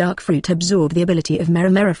Teach's dark fruit absorb the ability of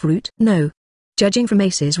Mera fruit? No. Judging from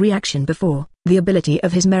Ace's reaction before, the ability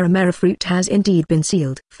of his Mera fruit has indeed been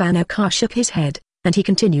sealed. Fanokar shook his head, and he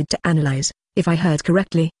continued to analyze. If I heard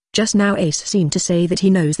correctly, just now Ace seemed to say that he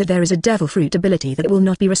knows that there is a devil fruit ability that will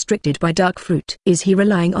not be restricted by dark fruit. Is he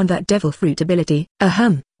relying on that devil fruit ability?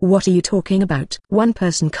 What are you talking about? One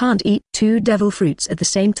person can't eat 2 devil fruits at the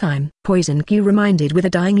same time. Poison Q reminded with a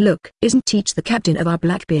dying look. Isn't Teach the captain of our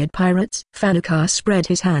Blackbeard pirates? Fanokar spread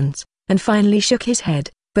his hands, and finally shook his head.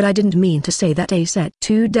 But I didn't mean to say that Ace ate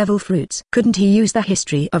 2 devil fruits. Couldn't he use the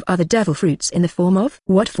history of other devil fruits in the form of?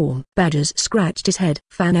 What form? Badgers scratched his head.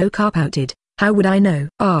 Fanokar pouted. How would I know?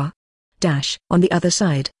 On the other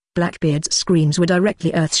side, Blackbeard's screams were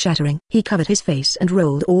directly earth-shattering. He covered his face and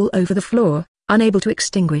rolled all over the floor, unable to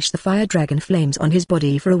extinguish the fire dragon flames on his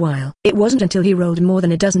body for a while. It wasn't until he rolled more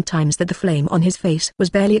than a dozen times that the flame on his face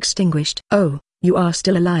was barely extinguished. Oh, you are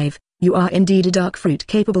still alive. You are indeed a dark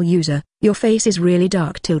fruit-capable user. Your face is really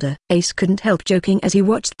dark. Ace couldn't help joking as he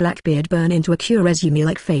watched Blackbeard burn into a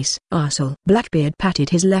Kurezumi-like face. Arsehole. Blackbeard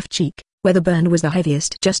patted his left cheek, where the burn was the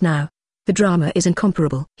heaviest just now. The drama is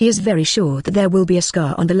incomparable. He is very sure that there will be a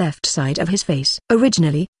scar on the left side of his face.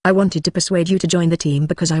 Originally, I wanted to persuade you to join the team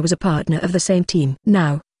because I was a partner of the same team.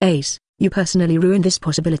 Now, Ace, you personally ruined this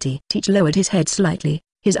possibility. Teach lowered his head slightly.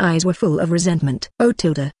 His eyes were full of resentment. Oh,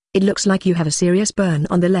 It looks like you have a serious burn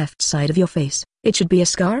on the left side of your face. It should be a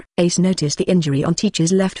scar. Ace noticed the injury on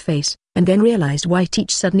Teach's left face, and then realized why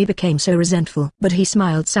Teach suddenly became so resentful. But he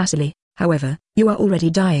smiled sassily. However, you are already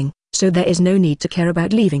dying, so there is no need to care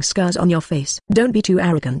about leaving scars on your face. Don't be too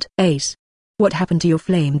arrogant. Ace, what happened to your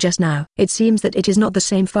flame just now? It seems that it is not the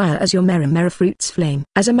same fire as your Mera fruit's flame.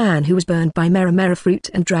 As a man who was burned by Mera fruit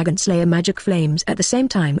and Dragon Slayer magic flames at the same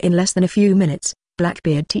time in less than a few minutes,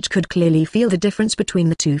 Blackbeard Teach could clearly feel the difference between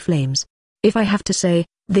the two flames. If I have to say,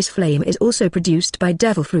 this flame is also produced by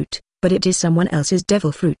devil fruit, but it is someone else's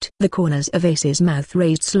devil fruit. The corners of Ace's mouth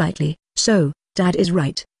raised slightly. So, Dad is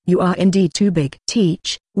right. You are indeed too big.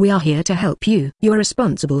 Teach, we are here to help you. You are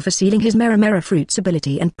responsible for sealing his Mera fruit's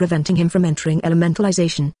ability and preventing him from entering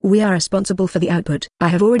elementalization. We are responsible for the output. I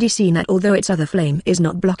have already seen that although its other flame is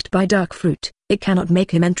not blocked by dark fruit, it cannot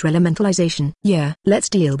make him enter elementalization. Yeah, let's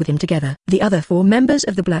deal with him together. The other 4 members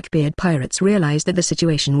of the Blackbeard Pirates realized that the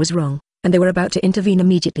situation was wrong, and they were about to intervene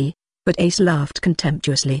immediately. But Ace laughed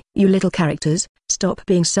contemptuously. You little characters, stop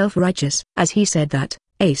being self-righteous. As he said that,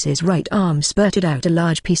 Ace's right arm spurted out a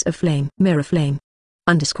large piece of flame. Mirror flame.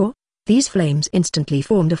 These flames instantly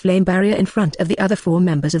formed a flame barrier in front of the other 4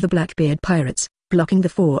 members of the Blackbeard Pirates, blocking the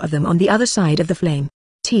 4 of them on the other side of the flame.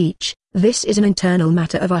 Teach, this is an internal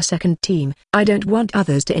matter of our second team. I don't want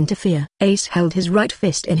others to interfere. Ace held his right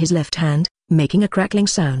fist in his left hand, making a crackling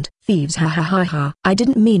sound. Thieves, ha ha ha ha. I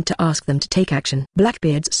didn't mean to ask them to take action.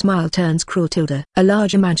 Blackbeard's smile turns cruel. A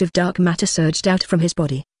large amount of dark matter surged out from his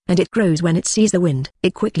body, and it grows when it sees the wind.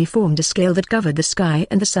 It quickly formed a scale that covered the sky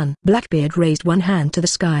and the sun. Blackbeard raised one hand to the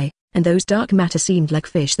sky, and those dark matter seemed like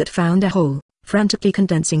fish that found a hole, frantically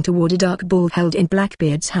condensing toward a dark ball held in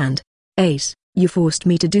Blackbeard's hand. Ace, you forced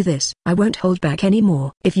me to do this. I won't hold back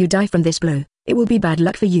anymore. If you die from this blow, it will be bad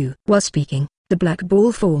luck for you. While speaking, the black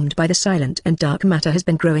ball formed by the silent and dark matter has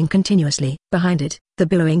been growing continuously. Behind it, the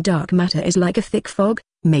billowing dark matter is like a thick fog,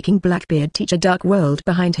 making Blackbeard Teach a dark world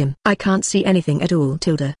behind him. I can't see anything at all.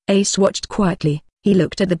 Ace watched quietly. He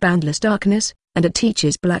looked at the boundless darkness, and at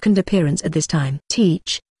Teach's blackened appearance at this time.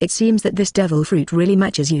 Teach, it seems that this devil fruit really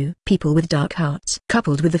matches you. People with dark hearts,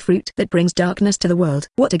 coupled with the fruit that brings darkness to the world.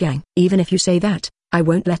 What a gang. Even if you say that, I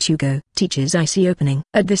won't let you go. Teach's eye opening.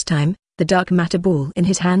 At this time, the dark matter ball in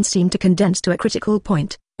his hand seemed to condense to a critical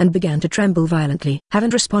point, and began to tremble violently.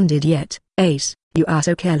 Haven't responded yet, Ace, you are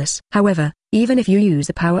so careless. However, even if you use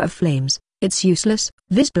the power of flames, it's useless.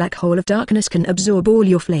 This black hole of darkness can absorb all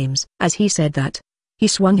your flames. As he said that, he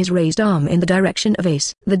swung his raised arm in the direction of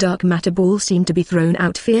Ace. The dark matter ball seemed to be thrown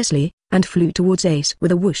out fiercely, and flew towards Ace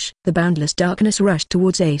with a whoosh. The boundless darkness rushed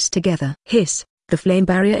towards Ace together. Hiss! The flame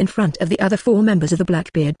barrier in front of the other 4 members of the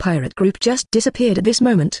Blackbeard pirate group just disappeared at this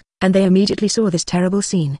moment, and they immediately saw this terrible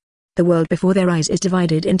scene. The world before their eyes is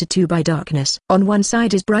divided into 2 by darkness. On one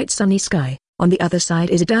side is bright sunny sky, on the other side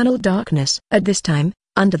is eternal darkness. At this time,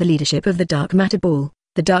 under the leadership of the dark matter ball,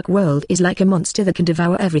 the dark world is like a monster that can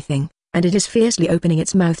devour everything, and it is fiercely opening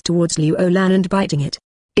its mouth towards Liu Olan and biting it.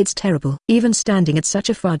 It's terrible. Even standing at such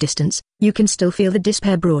a far distance, you can still feel the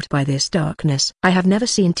despair brought by this darkness. I have never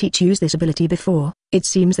seen Teach use this ability before. It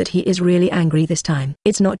seems that he is really angry this time.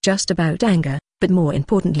 It's not just about anger, but more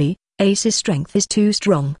importantly, Ace's strength is too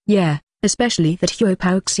strong. Yeah, especially that Huo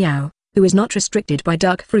Pao Xiao, who is not restricted by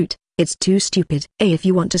dark fruit. It's too stupid. If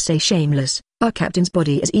you want to say shameless, our captain's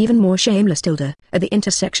body is even more shameless. At the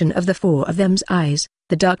intersection of the 4 of them's eyes,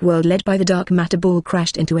 the dark world led by the dark matter ball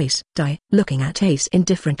crashed into Ace. Looking at Ace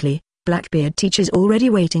indifferently, Blackbeard Teach is already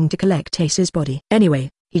waiting to collect Ace's body. Anyway,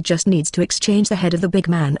 he just needs to exchange the head of the big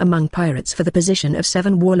man among pirates for the position of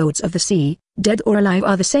 7 warlords of the sea. Dead or alive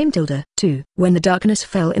are the same. 2. When the darkness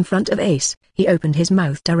fell in front of Ace, he opened his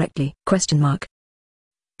mouth directly.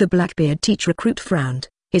 The Blackbeard Teach recruit frowned,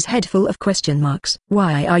 his head full of question marks.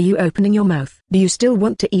 Why are you opening your mouth? Do you still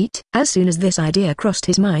want to eat? As soon as this idea crossed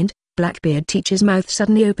his mind, Blackbeard Teach's mouth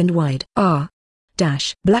suddenly opened wide.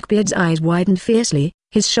 Blackbeard's eyes widened fiercely,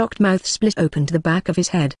 his shocked mouth split open to the back of his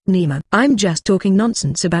head. Nima, I'm just talking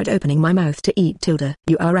nonsense about opening my mouth to eat.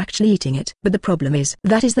 You are actually eating it. But the problem is,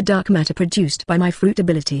 that is the dark matter produced by my fruit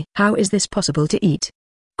ability. How is this possible to eat?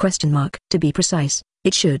 To be precise,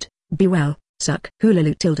 it should be suck.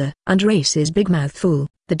 Hulalu. Under Ace's big mouth full,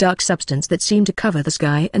 the dark substance that seemed to cover the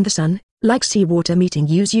sky and the sun, like seawater meeting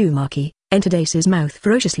Uzumaki, entered Ace's mouth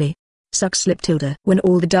ferociously. Suck slip. When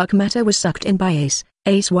all the dark matter was sucked in by Ace,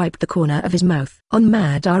 Ace wiped the corner of his mouth. On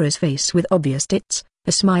Madara's face with obvious tits,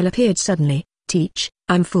 a smile appeared suddenly. Teach,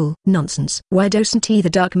 I'm full. Nonsense. Why doesn't the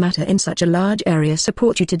dark matter in such a large area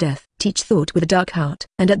support you to death? Teach thought with a dark heart.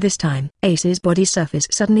 And at this time, Ace's body surface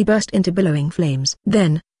suddenly burst into billowing flames.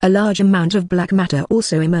 Then, a large amount of black matter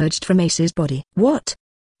also emerged from Ace's body. What?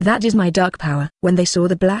 That is my dark power. When they saw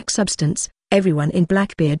the black substance, everyone in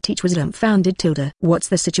Blackbeard Teach was dumbfounded. What's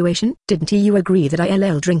the situation? Didn't you agree that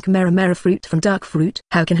I'll drink Mera fruit from dark fruit?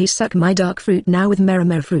 How can he suck my dark fruit now with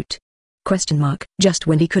Mera fruit? Question mark. Just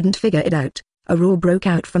when he couldn't figure it out, a roar broke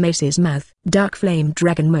out from Ace's mouth. Dark Flame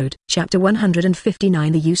Dragon Mode. Chapter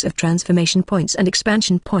 159. The use of transformation points and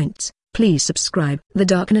expansion points. Please subscribe. The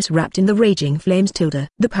darkness wrapped in the raging flames. The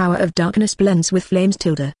power of darkness blends with flames.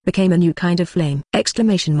 Became a new kind of flame.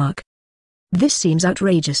 Exclamation mark. This seems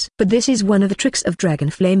outrageous, but this is one of the tricks of dragon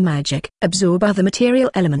flame magic. Absorb other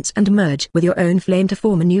material elements and merge with your own flame to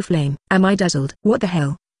form a new flame. Am I dazzled? What the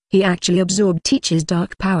hell? He actually absorbed Teach's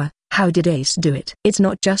dark power. How did Ace do it? It's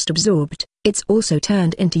not just absorbed, it's also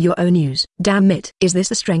turned into your own use. Damn it. Is this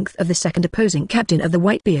the strength of the second opposing captain of the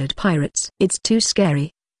Whitebeard Pirates? It's too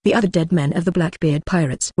scary. The other dead men of the Blackbeard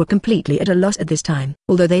Pirates were completely at a loss at this time.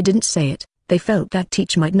 Although they didn't say it, they felt that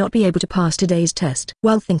Teach might not be able to pass today's test.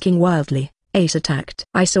 While thinking wildly, Ace attacked.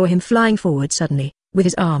 I saw him flying forward suddenly, with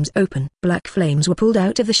his arms open. Black flames were pulled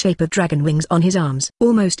out of the shape of dragon wings on his arms.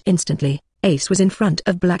 Almost instantly, Ace was in front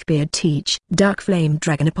of Blackbeard Teach. Dark Flame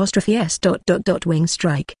Dragon '(S). Wing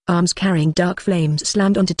strike. Arms carrying dark flames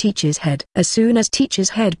slammed onto Teach's head. As soon as Teach's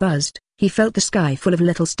head buzzed, he felt the sky full of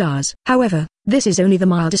little stars. However, this is only the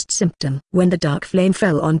mildest symptom. When the dark flame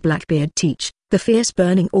fell on Blackbeard Teach, the fierce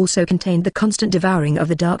burning also contained the constant devouring of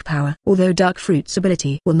the dark power. Although dark fruit's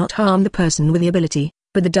ability will not harm the person with the ability,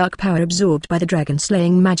 but the dark power absorbed by the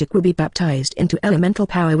dragon-slaying magic will be baptized into elemental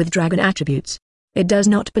power with dragon attributes. It does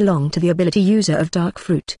not belong to the ability user of dark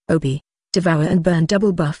fruit. OB. Devour and burn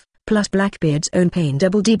double buff, plus Blackbeard's own pain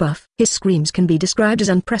double debuff. His screams can be described as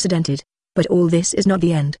unprecedented. But all this is not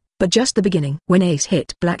the end, but just the beginning. When Ace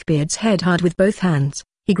hit Blackbeard's head hard with both hands,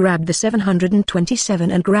 he grabbed the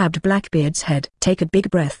 727 and grabbed Blackbeard's head. Take a big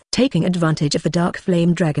breath. Taking advantage of the Dark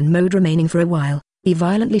Flame Dragon mode remaining for a while, he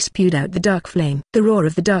violently spewed out the dark flame. The roar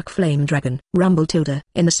of the Dark Flame Dragon. Rumble.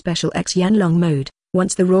 In the special X Yanlong mode,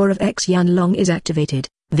 once the roar of X Yanlong is activated,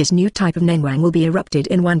 this new type of Nenwang will be erupted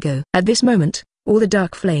in one go. At this moment, all the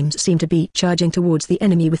dark flames seem to be charging towards the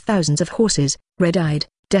enemy with thousands of horses, red-eyed,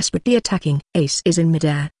 desperately attacking. Ace is in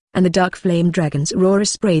midair, and the Dark Flame Dragon's roar is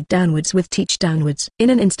sprayed downwards with Teach downwards. In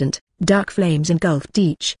an instant, dark flames engulfed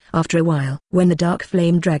Teach. After a while, when the Dark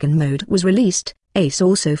Flame Dragon mode was released, Ace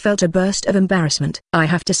also felt a burst of embarrassment. I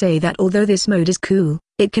have to say that although this mode is cool,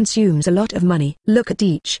 it consumes a lot of money. Look at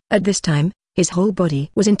Teach. At this time, his whole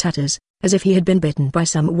body was in tatters, as if he had been bitten by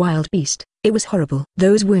some wild beast. It was horrible.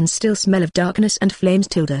 Those wounds still smell of darkness and flames.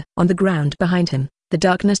 On the ground behind him, the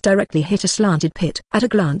darkness directly hit a slanted pit. At a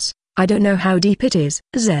glance, I don't know how deep it is.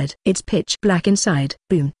 It's pitch black inside.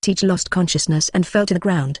 Boom. Teach lost consciousness and fell to the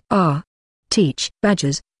ground. Teach.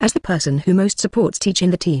 Badgers, as the person who most supports Teach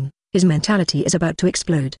in the team, his mentality is about to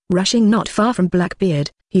explode. Rushing not far from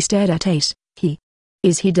Blackbeard, he stared at Ace.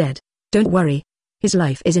 Is he dead? Don't worry. His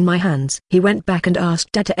life is in my hands. He went back and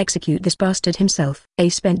asked Dad to execute this bastard himself.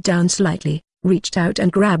 Ace bent down slightly, reached out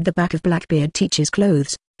and grabbed the back of Blackbeard Teach's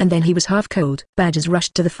clothes, and then he was half cold. Badgers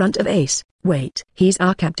rushed to the front of Ace. Wait. He's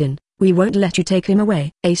our captain. We won't let you take him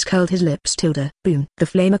away. Ace curled his lips. Boom. The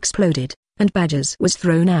flame exploded, and Badgers was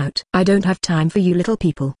thrown out. I don't have time for you little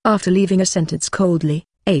people. After leaving a sentence coldly,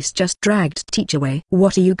 Ace just dragged Teach away.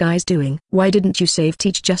 What are you guys doing? Why didn't you save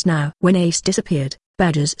Teach just now? When Ace disappeared,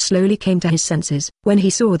 Badgers slowly came to his senses. When he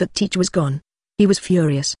saw that Teach was gone, he was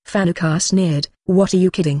furious. Fanukar sneered. What are you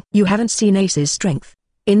kidding? You haven't seen Ace's strength.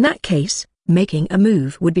 In that case, making a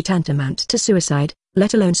move would be tantamount to suicide,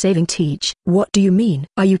 let alone saving Teach. What do you mean?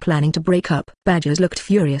 Are you planning to break up? Badgers looked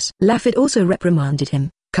furious. Laffit also reprimanded him.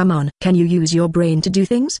 Come on. Can you use your brain to do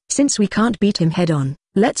things? Since we can't beat him head on,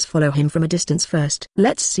 let's follow him from a distance first.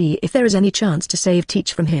 Let's see if there is any chance to save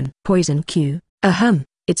Teach from him. Poison Q.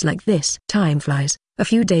 It's like this. Time flies. A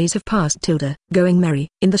few days have passed. Going merry.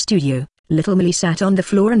 In the studio, little Melly sat on the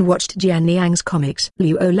floor and watched Jian Niang's comics.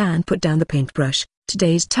 Liu Olan put down the paintbrush.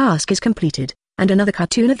 Today's task is completed, and another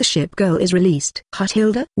cartoon of the ship girl is released. Hot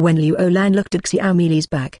Hilda. When Liu Olan looked at Xiao Meli's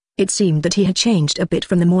back, it seemed that he had changed a bit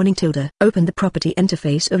from the morning. Open the property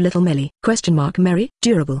interface of little Melly. Merry.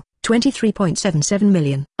 Durable, 23.77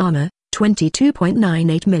 million. Armor,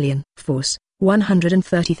 22.98 million. Force,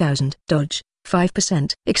 130,000. Dodge,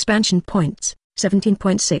 5%. Expansion points,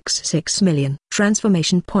 17.66 million.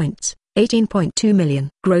 Transformation points, 18.2 million.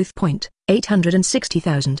 Growth point,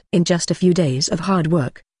 860,000. In just a few days of hard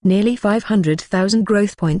work, nearly 500,000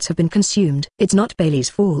 growth points have been consumed. It's not Bailey's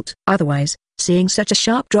fault. Otherwise, seeing such a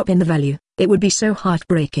sharp drop in the value, it would be so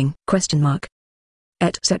heartbreaking.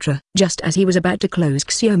 Etc. Just as he was about to close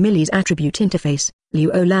Xiao Meli's attribute interface, Liu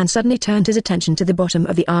Olan suddenly turned his attention to the bottom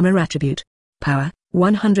of the armor attribute. Power,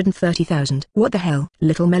 130,000. What the hell?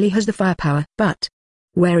 Little Melly has the firepower. But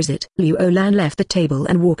where is it? Liu Olan left the table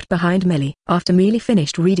and walked behind Melly. After Meli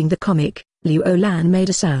finished reading the comic, Liu Olan made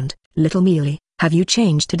a sound. Little Meli, have you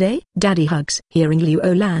changed today? Daddy hugs. Hearing Liu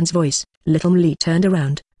Olan's voice, little Meli turned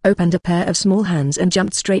around, opened a pair of small hands and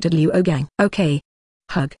jumped straight at Liu Ogang. Okay.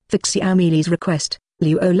 Hug. For Xiao Meli's request,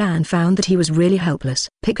 Liu Olan found that he was really helpless.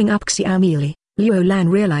 Picking up Xiao Meli, Liu Olan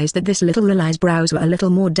realized that this little Lily's brows were a little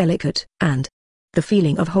more delicate, and the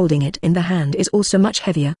feeling of holding it in the hand is also much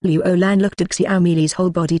heavier. Liu Olan looked at Xiao Meli's whole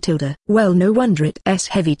body tilde. Well, no wonder it's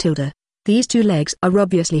heavy tilde. These two legs are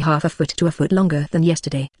obviously half a foot to a foot longer than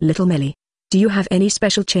yesterday. Little Melly, do you have any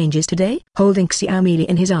special changes today? Holding Xiao Meli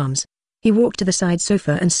in his arms, he walked to the side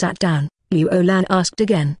sofa and sat down. Liu Olan asked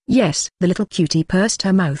again. Yes. The little cutie pursed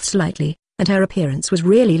her mouth slightly, and her appearance was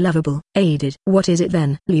really lovable. Aided. What is it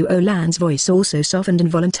then? Liu Olan's voice also softened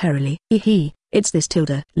involuntarily. It's this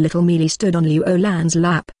tilde. Little Meli stood on Liu Olan's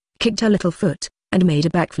lap, kicked her little foot, and made a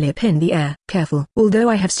backflip in the air. Careful. Although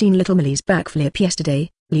I have seen little Meli's backflip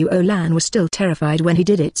yesterday, Liu Olan was still terrified when he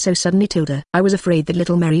did it so suddenly tilde. I was afraid that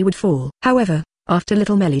little Meli would fall. However, after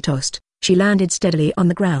little Meli tossed, she landed steadily on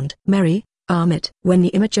the ground. Mary, arm it. When the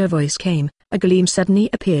immature voice came, a gleam suddenly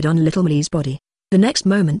appeared on little Meli's body. The next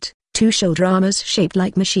moment, two shoulder armors shaped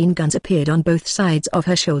like machine guns appeared on both sides of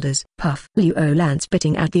her shoulders. Puff. Liu Olan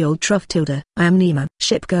spitting at the old trough tilde. I am Nemo.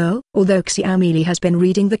 Ship Girl. Although Xiao Meli has been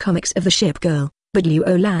reading the comics of the Ship Girl, but Liu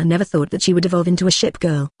Olan never thought that she would evolve into a ship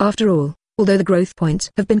girl. After all, although the growth points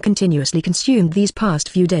have been continuously consumed these past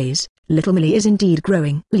few days, little Meli is indeed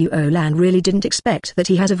growing. Liu Olan really didn't expect that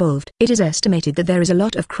he has evolved. It is estimated that there is a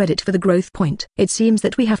lot of credit for the growth point. It seems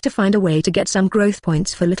that we have to find a way to get some growth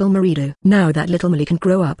points for little Marido. Now that little Meli can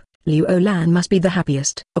grow up, Liu Olan must be the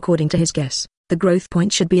happiest. According to his guess, the growth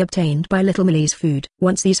point should be obtained by little Meli's food.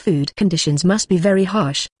 Once these food conditions must be very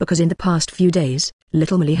harsh, because in the past few days,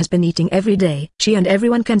 little Meli has been eating every day. She and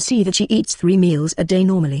everyone can see that she eats 3 meals a day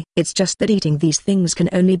normally. It's just that eating these things can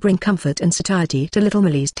only bring comfort and satiety to little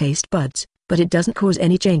Meli's taste buds, but it doesn't cause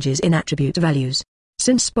any changes in attribute values.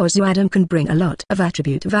 Since Adam can bring a lot of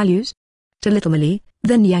attribute values to little Meli,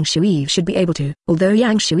 then Yang Shuive should be able to. Although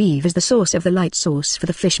Yang Shuive is the source of the light source for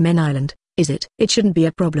the Fishmen Island, is it? It shouldn't be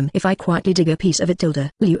a problem if I quietly dig a piece of it tilde.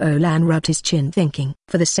 Liu Olan rubbed his chin thinking.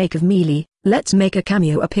 For the sake of Meli, let's make a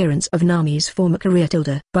cameo appearance of Nami's former career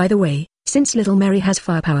tilde. By the way, since little Mary has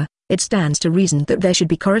firepower, it stands to reason that there should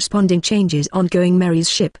be corresponding changes on going Mary's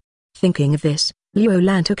ship. Thinking of this, Liu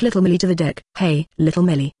Olan took little Meli to the deck. Hey, little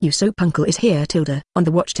Meli. Usopp uncle is here tilde. On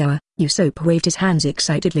the watchtower, Usopp waved his hands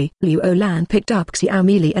excitedly. Liu Olan picked up Xiao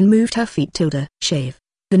Meli and moved her feet tilde. Shave.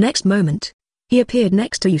 The next moment, he appeared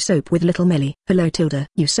next to Usopp with little Meli. Hello tilde.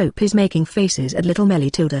 Usopp is making faces at little Meli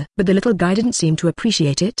tilde. But the little guy didn't seem to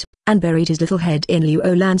appreciate it, and buried his little head in Liu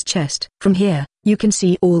Olan's chest. From here, you can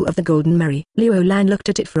see all of the golden Mary. Liu Olan looked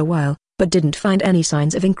at it for a while, but didn't find any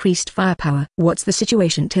signs of increased firepower. What's the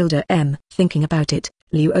situation tilde m? Thinking about it,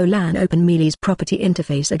 Liu Olan opened Meli's property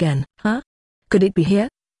interface again. Huh? Could it be here?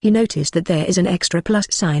 He noticed that there is an extra plus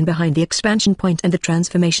sign behind the expansion point and the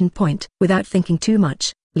transformation point. Without thinking too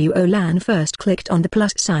much, Liu Olan first clicked on the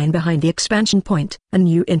plus sign behind the expansion point. A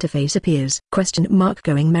new interface appears.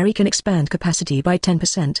 Going Mary can expand capacity by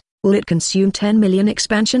 10%. Will it consume 10 million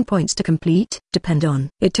expansion points to complete? Depend on.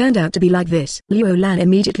 It turned out to be like this. Liu Olan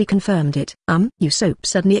immediately confirmed it. Usopp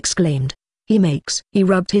suddenly exclaimed. He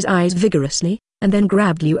rubbed his eyes vigorously, and then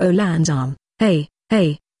grabbed Liu Olan's arm. Hey,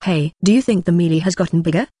 do you think the Meli has gotten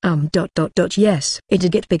bigger? Yes, it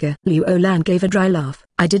did get bigger. Liu Olan gave a dry laugh.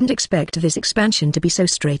 I didn't expect this expansion to be so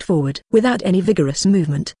straightforward. Without any vigorous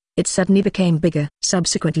movement, it suddenly became bigger.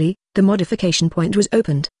 Subsequently, the modification point was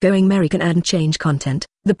opened. Going Mary can add and change content.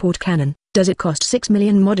 The port cannon. Does it cost 6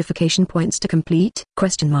 million modification points to complete?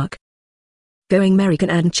 Going Mary can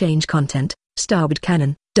add and change content. Starboard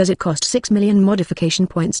cannon. Does it cost 6 million modification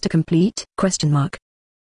points to complete?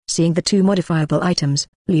 Seeing the two modifiable items,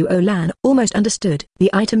 Liu Olan almost understood. The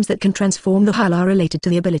items that can transform the hull are related to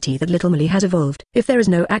the ability that little Meli has evolved. If there is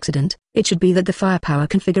no accident, it should be that the firepower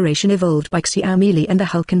configuration evolved by Xiao Meli and the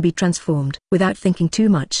hull can be transformed. Without thinking too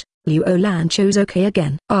much, Liu Olan chose OK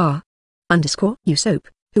again. Usopp,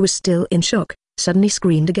 who was still in shock, suddenly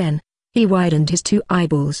screamed again. He widened his two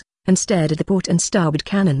eyeballs, and stared at the port and starboard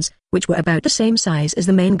cannons, which were about the same size as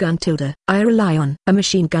the main gun tilde. I rely on a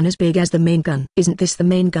machine gun as big as the main gun. Isn't this the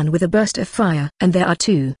main gun with a burst of fire? And there are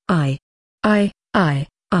two. Am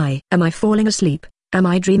I falling asleep? Am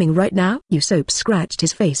I dreaming right now? Usopp scratched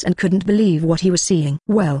his face and couldn't believe what he was seeing.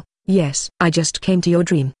 Well, Yes, I just came to your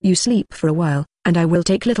dream. You sleep for a while, and I will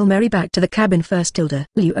take little Mary back to the cabin first.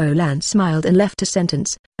 Liu Lan smiled and left a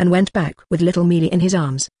sentence, and went back with little Meli in his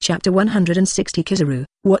arms. Chapter 160 Kizaru,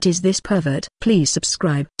 what is this pervert? Please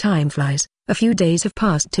subscribe. Time flies. A few days have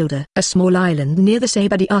passed. A small island near the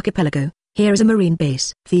Sabadi archipelago. Here is a marine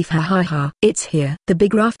base. Thief, ha ha ha. It's here. The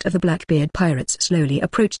big raft of the Blackbeard pirates slowly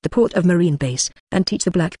approached the port of marine base, and Teach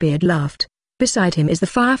the Blackbeard laughed. Beside him is the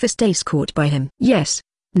Firefist Ace, caught by him. Yes.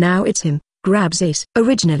 Now it's him. Grabs Ace.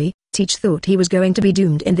 Originally, Teach thought he was going to be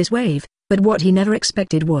doomed in this wave, but what he never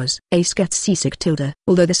expected was Ace gets seasick.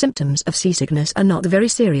 Although the symptoms of seasickness are not very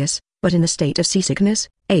serious, but in the state of seasickness,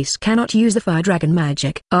 Ace cannot use the fire dragon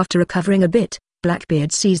magic. After recovering a bit,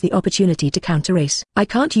 Blackbeard sees the opportunity to counter Ace. I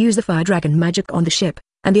can't use the fire dragon magic on the ship,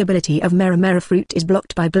 and the ability of Mera fruit is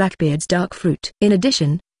blocked by Blackbeard's dark fruit. In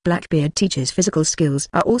addition, Blackbeard Teach's physical skills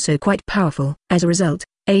are also quite powerful. As a result,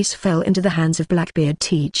 Ace fell into the hands of Blackbeard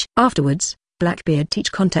Teach. Afterwards, Blackbeard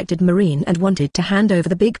Teach contacted Marine and wanted to hand over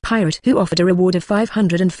the big pirate, who offered a reward of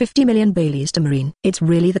 550 million Baileys to Marine. It's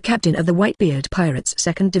really the captain of the Whitebeard Pirates'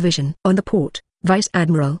 2nd Division. On the port, Vice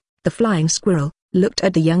Admiral, the Flying Squirrel, looked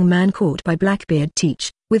at the young man caught by Blackbeard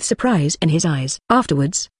Teach, with surprise in his eyes.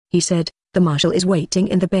 Afterwards, he said, the Marshal is waiting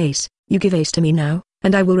in the base. You give Ace to me now,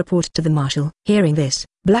 and I will report to the Marshal. Hearing this,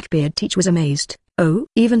 Blackbeard Teach was amazed. Oh,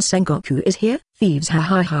 even Sengoku is here? Thieves, ha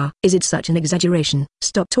ha ha. Is it such an exaggeration?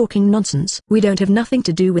 Stop talking nonsense. We don't have nothing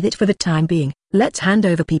to do with it for the time being. Let's hand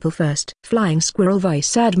over people first. Flying Squirrel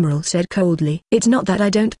Vice Admiral said coldly. It's not that I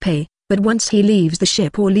don't pay, but once he leaves the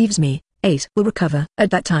ship or leaves me, Ace will recover.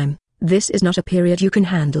 At that time, this is not a period you can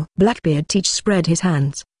handle. Blackbeard Teach spread his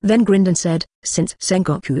hands, then grinned and said, since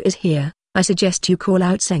Sengoku is here, I suggest you call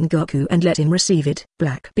out Sengoku and let him receive it.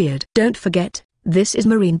 Blackbeard, don't forget, this is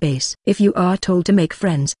Marine Base. If you are told to make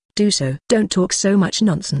friends, do so. Don't talk so much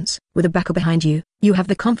nonsense. With a backer behind you, you have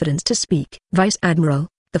the confidence to speak. Vice Admiral,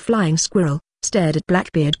 the Flying Squirrel, stared at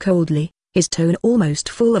Blackbeard coldly, his tone almost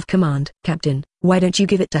full of command. Captain, why don't you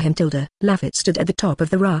give it to him? Laffit stood at the top of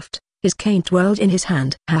the raft. His cane twirled in his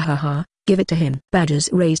hand. Ha ha ha, give it to him. Badgers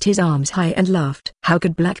raised his arms high and laughed. How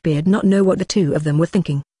could Blackbeard not know what the two of them were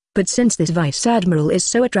thinking? But since this Vice Admiral is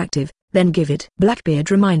so attractive, then give it. Blackbeard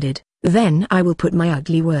reminded, then I will put my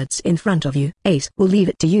ugly words in front of you. Ace will leave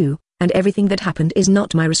it to you, and everything that happened is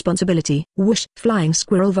not my responsibility. Whoosh! Flying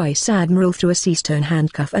Squirrel Vice Admiral threw a sea stone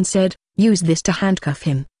handcuff and said, use this to handcuff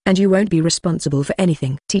him, and you won't be responsible for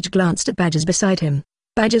anything. Teach glanced at Badgers beside him.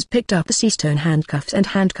 Badgers picked up the sea stone handcuffs and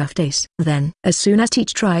handcuffed Ace. Then, as soon as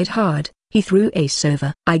Teach tried hard, he threw Ace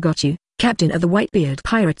over. I got you, captain of the Whitebeard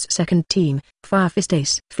Pirates' 2nd team, Firefist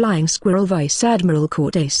Ace. Flying Squirrel Vice Admiral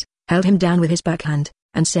caught Ace, held him down with his backhand,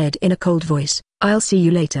 and said in a cold voice, I'll see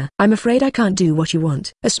you later. I'm afraid I can't do what you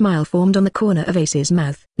want. A smile formed on the corner of Ace's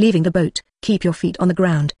mouth. Leaving the boat, keep your feet on the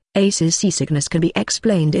ground. Ace's seasickness can be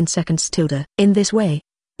explained in seconds. In this way,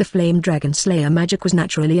 the Flame Dragon Slayer magic was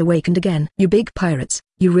naturally awakened again. You big pirates,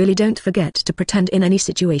 you really don't forget to pretend in any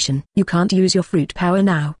situation. You can't use your fruit power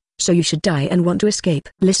now, so you should die and want to escape.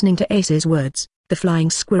 Listening to Ace's words, the Flying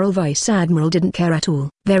Squirrel Vice Admiral didn't care at all.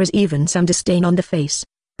 There is even some disdain on the face.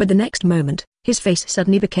 But the next moment, his face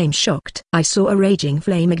suddenly became shocked. I saw a raging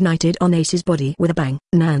flame ignited on Ace's body with a bang.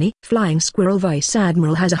 Nanny, Flying Squirrel Vice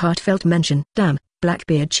Admiral has a heartfelt mention. Damn,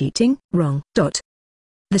 Blackbeard cheating? Wrong.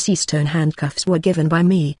 The sea stone handcuffs were given by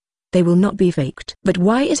me. They will not be faked. But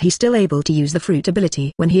why is he still able to use the fruit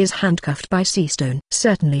ability when he is handcuffed by sea stone?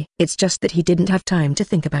 Certainly, it's just that he didn't have time to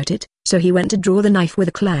think about it, so he went to draw the knife with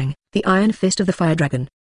a clang, the iron fist of the fire dragon.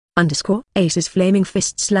 Ace's flaming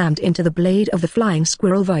fist slammed into the blade of the Flying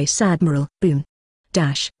Squirrel Vice Admiral. Boom.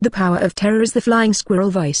 Dash. The power of terror as the Flying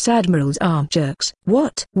Squirrel Vice Admiral's arm jerks.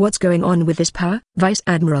 What's going on with this power? Vice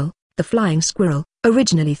Admiral, the Flying Squirrel,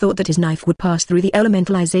 originally thought that his knife would pass through the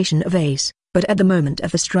elementalization of Ace, but at the moment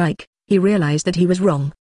of the strike, he realized that he was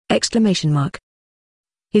wrong. Exclamation mark.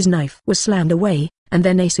 His knife was slammed away, and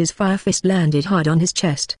then Ace's fire fist landed hard on his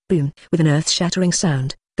chest. Boom. With an earth-shattering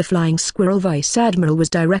sound, the Flying Squirrel Vice Admiral was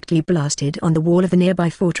directly blasted on the wall of the nearby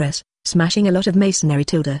fortress, smashing a lot of masonry.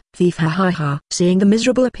 Thief, ha ha ha. Seeing the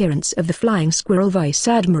miserable appearance of the Flying Squirrel Vice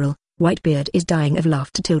Admiral, Whitebeard is dying of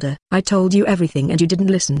laughter. I told you everything and you didn't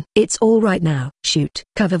listen. It's all right now. Shoot.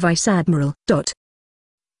 Cover Vice Admiral.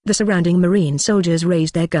 The surrounding marine soldiers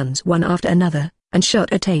raised their guns one after another, and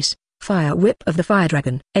shot at Ace. Fire whip of the fire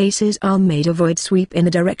dragon. Ace's arm made a void sweep in the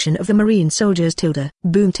direction of the marine soldiers.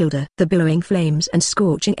 Boom. The billowing flames and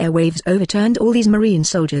scorching air waves overturned all these marine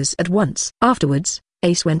soldiers at once. Afterwards,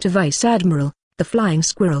 Ace went to Vice Admiral, the Flying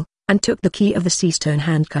Squirrel, and took the key of the sea stone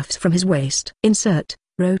handcuffs from his waist. Insert.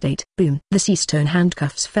 Rotate. Boom. The sea stone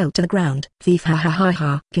handcuffs fell to the ground. Thief, ha ha ha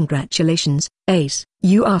ha. Congratulations, Ace.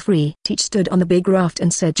 You are free. Teach stood on the big raft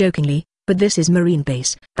and said jokingly, but this is Marine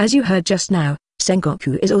Base. As you heard just now,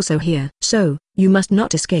 Sengoku is also here. So, you must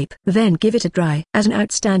not escape. Then give it a try. As an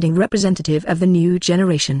outstanding representative of the new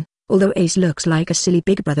generation, although Ace looks like a silly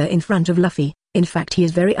big brother in front of Luffy, in fact he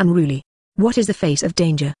is very unruly. What is the face of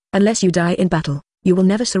danger? Unless you die in battle, you will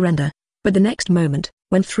never surrender. But the next moment,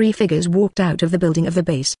 when three figures walked out of the building of the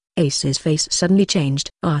base, Ace's face suddenly changed.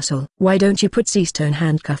 Arsehole, why don't you put sea stone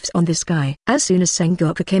handcuffs on this guy? As soon as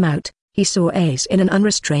Sengoku came out, he saw Ace in an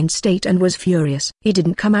unrestrained state and was furious. He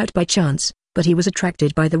didn't come out by chance, but he was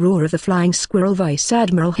attracted by the roar of the flying squirrel Vice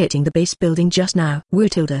Admiral hitting the base building just now. Woo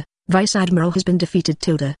tilde, Vice Admiral has been defeated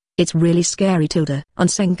tilde, it's really scary tilde. On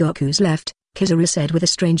Sengoku's left, Kizaru said with a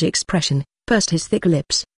strange expression, pursed his thick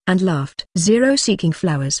lips, and laughed. Zero seeking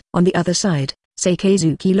flowers. On the other side,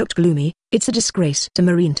 Seikazuki looked gloomy. It's a disgrace to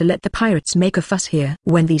Marine to let the pirates make a fuss here.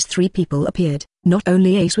 When these three people appeared, not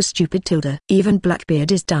only Ace was stupid tilde, even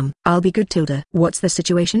Blackbeard is dumb. I'll be good tilde. What's the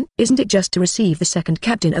situation? Isn't it just to receive the second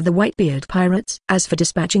captain of the Whitebeard pirates? As for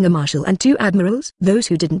dispatching a marshal and two admirals, those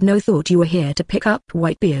who didn't know thought you were here to pick up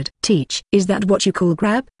Whitebeard. Teach, is that what you call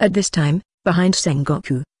grab? At this time, behind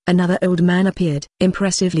Sengoku, another old man appeared.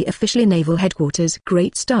 Impressively officially Naval Headquarters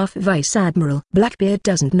Great Staff Vice Admiral. Blackbeard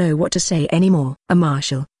doesn't know what to say anymore. A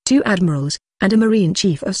marshal, two admirals, and a Marine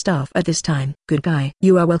Chief of Staff at this time. Good guy.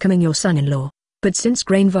 You are welcoming your son-in-law. But since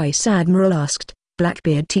Grain Vice Admiral asked,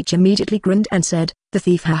 Blackbeard Teach immediately grinned and said, the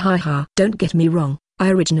thief, ha ha ha. Don't get me wrong, I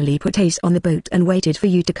originally put Ace on the boat and waited for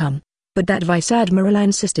you to come. But that Vice Admiral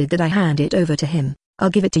insisted that I hand it over to him. I'll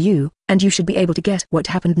give it to you, and you should be able to guess what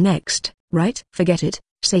happened next, right? Forget it,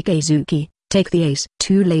 Seikazuki, take the ace.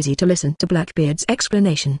 Too lazy to listen to Blackbeard's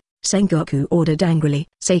explanation, Sengoku ordered angrily.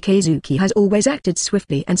 Seikazuki has always acted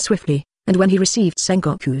swiftly, and when he received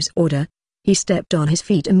Sengoku's order, he stepped on his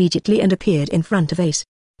feet immediately and appeared in front of Ace.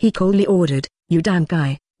 He coldly ordered, you damn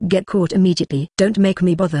guy, get caught immediately. Don't make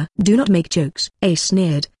me bother. Do not make jokes. Ace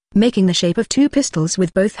sneered, making the shape of two pistols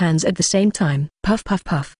with both hands at the same time. Puff puff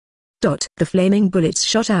puff. The flaming bullets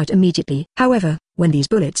shot out immediately. However, when these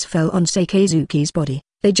bullets fell on Seikazuki's body,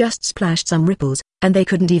 they just splashed some ripples, and they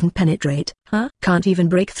couldn't even penetrate. Can't even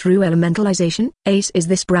break through elementalization? Ace is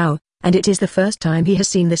this brow, and it is the first time he has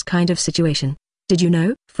seen this kind of situation. Did you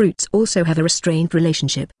know? Fruits also have a restrained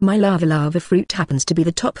relationship. My lava fruit happens to be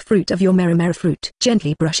the top fruit of your Mera fruit.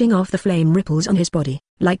 Gently brushing off the flame ripples on his body,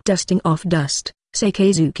 like dusting off dust,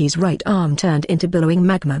 Seikazuki's right arm turned into billowing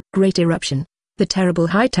magma. Great eruption. The terrible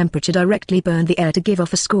high temperature directly burned the air to give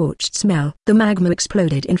off a scorched smell. The magma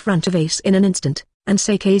exploded in front of Ace in an instant, and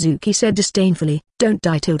Seikazuki said disdainfully, don't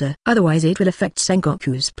die tilde, otherwise it will affect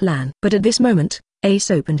Sengoku's plan. But at this moment,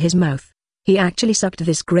 Ace opened his mouth. He actually sucked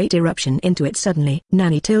this great eruption into it suddenly.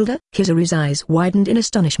 Nani tilde? Kizaru's eyes widened in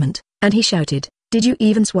astonishment, and he shouted, did you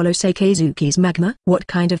even swallow Seikazuki's magma? What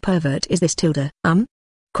kind of pervert is this tilde?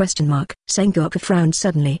 Question mark. Sengoku frowned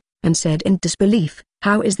suddenly, and said in disbelief,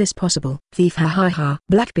 how is this possible? Thief, ha ha ha.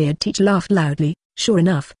 Blackbeard Teach laughed loudly. Sure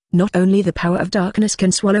enough, not only the power of darkness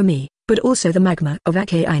can swallow me, but also the magma of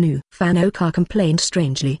Akainu. Fanoka complained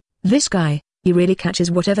strangely, this guy, he really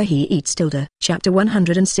catches whatever he eats tilde. Chapter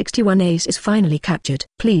 161. Ace is finally captured.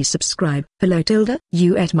 Please subscribe. Hello tilde.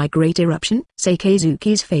 You ate my great eruption?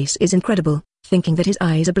 Seikazuki's face is incredible, thinking that his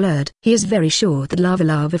eyes are blurred. He is very sure that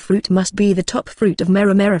lava fruit must be the top fruit of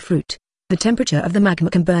Mera fruit. The temperature of the magma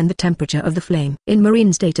can burn the temperature of the flame. In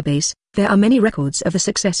Marine's database, there are many records of the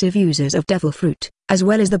successive uses of devil fruit, as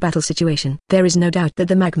well as the battle situation. There is no doubt that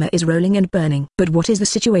the magma is rolling and burning. But what is the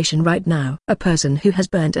situation right now? A person who has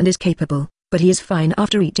burnt and is capable, but he is fine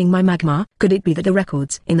after eating my magma. Could it be that the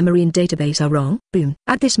records in the Marine database are wrong? Boom.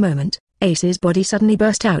 At this moment, Ace's body suddenly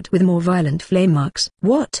burst out with more violent flame marks.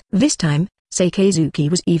 What? This time, Seikazuki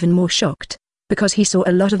was even more shocked, because he saw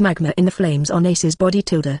a lot of magma in the flames on Ace's body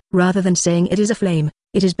tilde. Rather than saying it is a flame,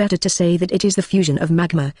 it is better to say that it is the fusion of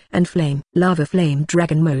magma and flame. Lava flame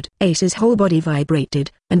dragon mode. Ace's whole body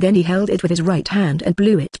vibrated, and then he held it with his right hand and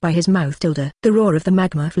blew it by his mouth tilde. The roar of the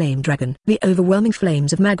magma flame dragon. The overwhelming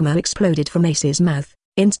flames of magma exploded from Ace's mouth,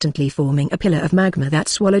 instantly forming a pillar of magma that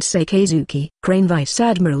swallowed Seikazuki. Crane Vice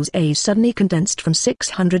Admiral's Ace suddenly condensed from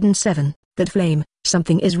 607. That flame,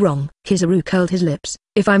 something is wrong. Kizaru curled his lips.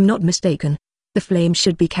 If I'm not mistaken, the flame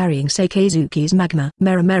should be carrying Seikazuki's magma.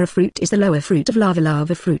 Mera fruit is the lower fruit of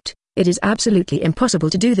lava fruit. It is absolutely impossible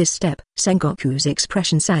to do this step. Sengoku's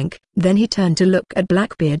expression sank, then he turned to look at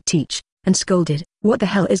Blackbeard Teach, and scolded, what the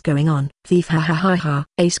hell is going on? Thief, ha ha ha ha.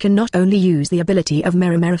 Ace can not only use the ability of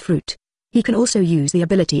Mera fruit, he can also use the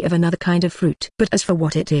ability of another kind of fruit. But as for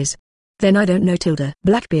what it is, Then I don't know tilde.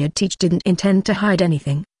 Blackbeard Teach didn't intend to hide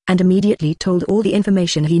anything, and immediately told all the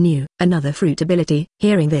information he knew. Another fruit ability.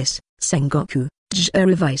 Hearing this, Sengoku,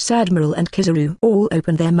 Kizaru Vice Admiral and Kizaru all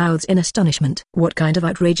opened their mouths in astonishment. What kind of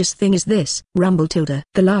outrageous thing is this? Rumble tilde.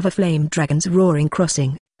 The lava flame dragons roaring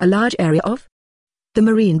crossing, a large area of the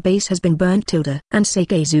marine base has been burned tilde. And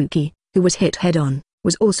Sakazuki, who was hit head-on,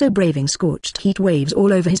 was also braving scorched heat waves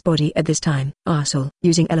all over his body at this time. Arsehole.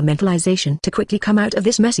 Using elementalization to quickly come out of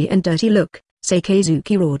this messy and dirty look,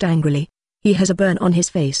 Sakazuki roared angrily. He has a burn on his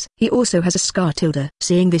face. He also has a scar tilde.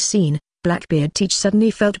 Seeing this scene, Blackbeard Teach suddenly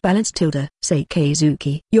felt balanced tilde.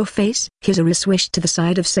 Sakazuki. Your face? Kizaru swished to the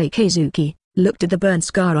side of Sakazuki, looked at the burn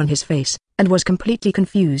scar on his face, and was completely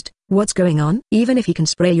confused. What's going on? Even if he can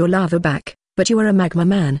spray your lava back, but you are a magma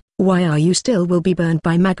man, why are you still will be burned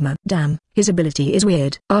by magma? Damn, his ability is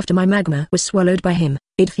weird. After my magma was swallowed by him,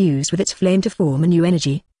 it fused with its flame to form a new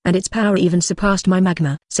energy, and its power even surpassed my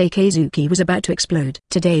magma. Sakazuki was about to explode.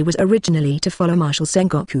 Today was originally to follow Marshal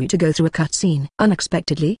Sengoku to go through a cutscene.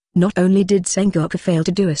 Unexpectedly, not only did Sengoku fail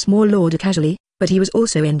to do a small order casually, but he was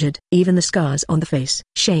also injured. Even the scars on the face.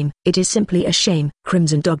 Shame. It is simply a shame.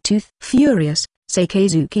 Crimson Dogtooth. Furious,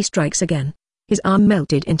 Sakazuki strikes again. His arm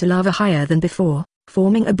melted into lava higher than before,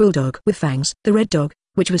 forming a bulldog with fangs. The red dog,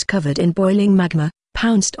 which was covered in boiling magma,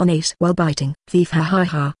 pounced on Ace while biting. Thief, ha ha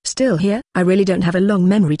ha. Still here? I really don't have a long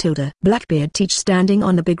memory tilde. Blackbeard Teach standing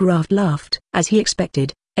on the big raft laughed. As he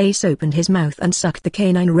expected, Ace opened his mouth and sucked the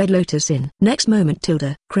canine red lotus in. Next moment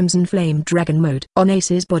tilde. Crimson flame dragon mode. On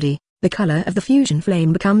Ace's body, the color of the fusion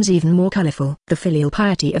flame becomes even more colorful. The filial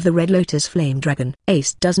piety of the red lotus flame dragon.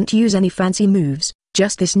 Ace doesn't use any fancy moves,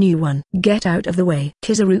 just this new one. Get out of the way.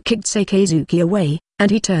 Kizaru kicked Sakazuki away, and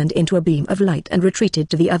he turned into a beam of light and retreated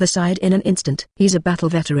to the other side in an instant. He's a battle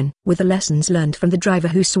veteran. With the lessons learned from the driver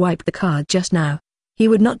who swiped the card just now, he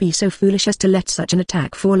would not be so foolish as to let such an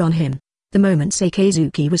attack fall on him. The moment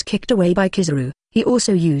Sakazuki was kicked away by Kizaru, he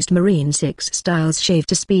also used Marine 6 Styles Shave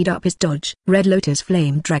to speed up his dodge. Red Lotus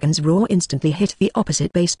Flame Dragon's roar instantly hit the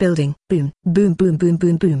opposite base building. Boom, boom, boom, boom,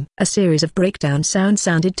 boom, boom. A series of breakdown sounds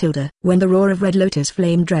sounded tilde. When the roar of Red Lotus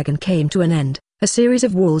Flame Dragon came to an end, a series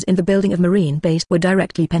of walls in the building of Marine base were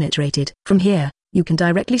directly penetrated. From here, you can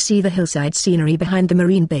directly see the hillside scenery behind the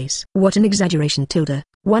Marine base. What an exaggeration tilde.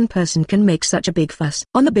 One person can make such a big fuss.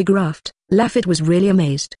 On the big raft, Laffit was really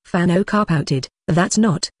amazed. Fano pouted, that's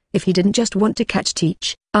not, if he didn't just want to catch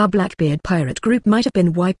Teach, our Blackbeard pirate group might have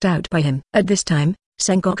been wiped out by him. At this time,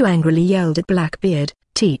 Sengoku angrily yelled at Blackbeard,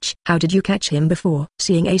 Teach, how did you catch him before?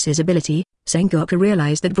 Seeing Ace's ability, Sengoku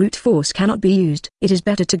realized that brute force cannot be used. It is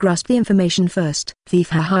better to grasp the information first. Thief,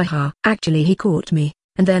 ha ha ha. Actually he caught me,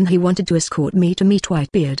 and then he wanted to escort me to meet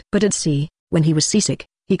Whitebeard. But at sea, when he was seasick,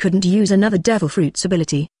 he couldn't use another Devil Fruit's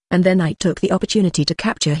ability, and then I took the opportunity to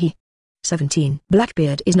capture he. 17.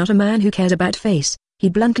 Blackbeard is not a man who cares about face, he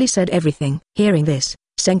bluntly said everything. Hearing this,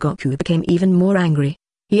 Sengoku became even more angry.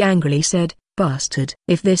 He angrily said, bastard.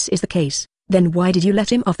 If this is the case, then why did you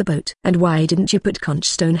let him off the boat? And why didn't you put conch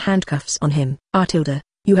stone handcuffs on him? Tilde,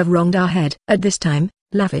 you have wronged our head. At this time,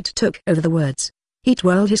 Laffit took over the words. He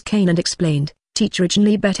twirled his cane and explained, Teach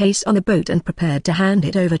originally bet Ace on the boat and prepared to hand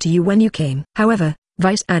it over to you when you came. However,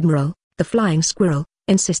 Vice Admiral, the flying squirrel,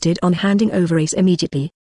 insisted on handing over Ace immediately.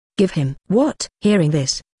 Give him. What? Hearing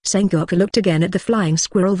this, Sengoku looked again at the flying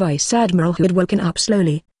squirrel Vice Admiral who had woken up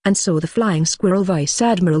slowly, and saw the flying squirrel Vice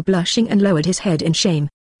Admiral blushing and lowered his head in shame.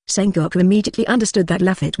 Sengoku immediately understood that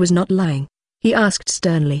Laffit was not lying. He asked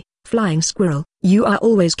sternly, Flying Squirrel, you are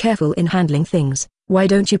always careful in handling things, why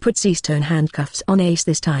don't you put sea stone handcuffs on Ace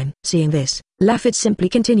this time? Seeing this, Laffit simply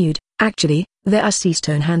continued, actually, there are sea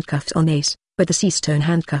stone handcuffs on Ace, but the sea stone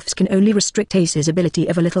handcuffs can only restrict Ace's ability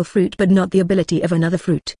of a little fruit but not the ability of another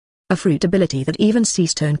fruit. A fruit ability that even sea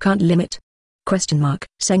stone can't limit.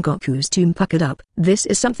 Sengoku's tomb puckered up. This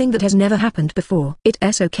is something that has never happened before.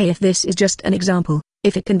 It's okay if this is just an example.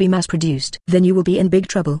 If it can be mass-produced, then you will be in big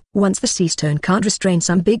trouble. Once the sea stone can't restrain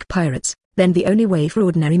some big pirates, then the only way for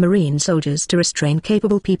ordinary marine soldiers to restrain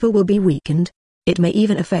capable people will be weakened. It may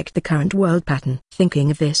even affect the current world pattern.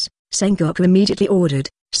 Thinking of this, Sengoku immediately ordered,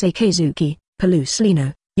 Sakazuki,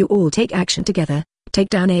 Peluslino, you all take action together. Take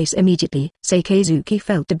down Ace immediately. Sakazuki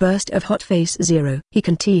felt a burst of hot face zero. He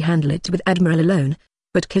can handle it with Admiral alone,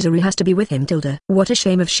 but Kizaru has to be with him tilde. What a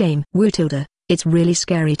shame of shame. Woo tilde. It's really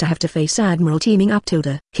scary to have to face Admiral teaming up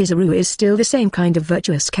tilde. Kizaru is still the same kind of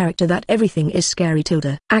virtuous character that everything is scary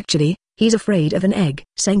tilde. Actually, he's afraid of an egg.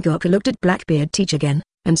 Sengoku looked at Blackbeard Teach again,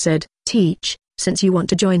 and said, Teach, since you want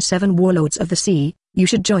to join 7 warlords of the sea, you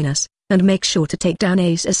should join us. And make sure to take down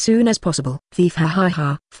Ace as soon as possible. Thief, ha ha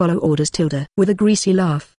ha. Follow orders tilde. With a greasy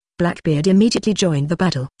laugh, Blackbeard immediately joined the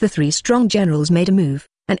battle. The 3 strong generals made a move,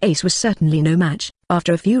 and Ace was certainly no match.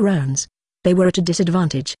 After a few rounds, they were at a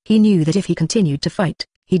disadvantage. He knew that if he continued to fight,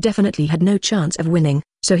 he definitely had no chance of winning,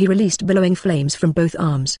 so he released billowing flames from both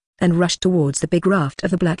arms, and rushed towards the big raft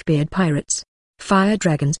of the Blackbeard pirates. Fire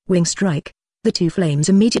Dragon's Wing Strike. The two flames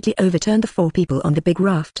immediately overturned the four people on the big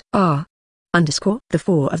raft. The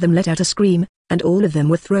four of them let out a scream, and all of them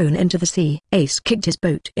were thrown into the sea. Ace kicked his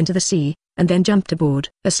boat into the sea, and then jumped aboard.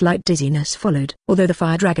 A slight dizziness followed. Although the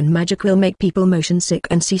fire dragon magic will make people motion sick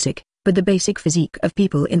and seasick, but the basic physique of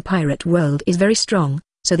people in pirate world is very strong,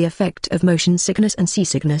 so the effect of motion sickness and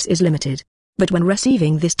seasickness is limited. But when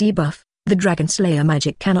receiving this debuff, the Dragon Slayer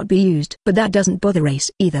magic cannot be used. But that doesn't bother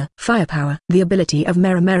Ace either. Firepower. The ability of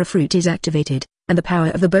Mera Mera Fruit is activated, and the power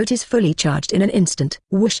of the boat is fully charged in an instant.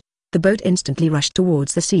 Whoosh! The boat instantly rushed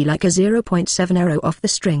towards the sea like a 0.7 arrow off the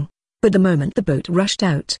string. But the moment the boat rushed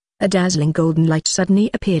out, a dazzling golden light suddenly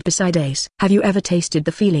appeared beside Ace. Have you ever tasted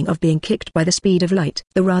the feeling of being kicked by the speed of light?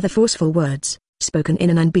 The rather forceful words, spoken in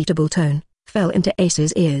an unbeatable tone, fell into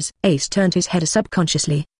Ace's ears. Ace turned his head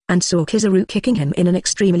subconsciously, and saw Kizaru kicking him in an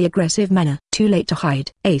extremely aggressive manner. Too late to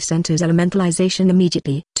hide. Ace enters elementalization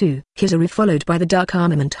immediately. 2. Kizaru followed by the dark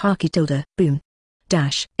armament Haki. Boom.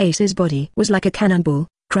 Dash. Ace's body was like a cannonball,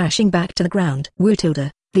 crashing back to the ground. Woo.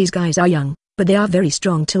 These guys are young, but they are very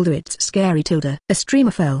strong. It's scary. A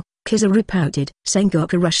streamer fell. Kizaru pouted.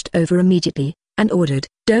 Sengoku rushed over immediately, and ordered,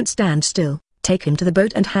 "Don't stand still, take him to the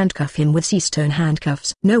boat and handcuff him with sea stone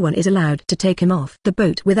handcuffs. No one is allowed to take him off the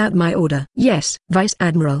boat without my order." "Yes, Vice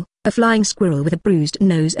Admiral." A flying squirrel with a bruised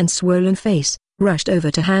nose and swollen face, rushed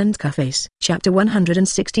over to handcuff Ace. Chapter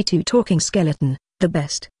 162 Talking Skeleton. The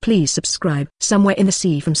best. Please subscribe. Somewhere in the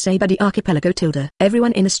sea from Sabadi Archipelago.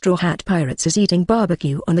 Everyone in the Straw Hat Pirates is eating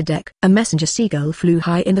barbecue on the deck. A messenger seagull flew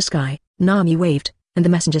high in the sky. Nami waved, and the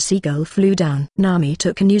messenger seagull flew down. Nami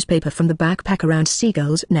took a newspaper from the backpack around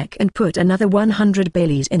Seagull's neck and put another 100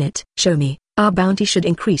 Baileys in it. "Show me. Our bounty should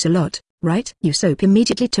increase a lot, right?" Usopp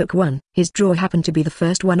immediately took one. His drawer happened to be the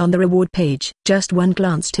first one on the reward page. Just one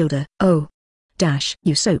glance. Oh. Dash.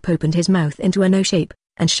 Usopp opened his mouth into a no shape,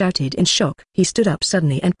 and shouted in shock. He stood up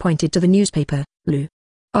suddenly and pointed to the newspaper. "Lu.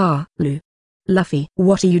 Lu. Luffy,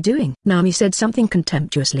 what are you doing?" Nami said something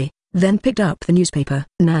contemptuously, then picked up the newspaper.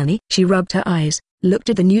 "Nani?" She rubbed her eyes, looked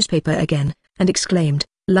at the newspaper again, and exclaimed,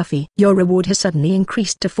 "Luffy, your reward has suddenly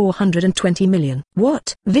increased to 420 million.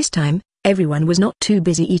 "What?" This time, everyone was not too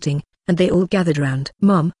busy eating, and they all gathered round.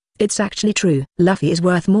 "Mom, it's actually true. Luffy is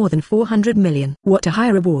worth more than 400 million. "What a high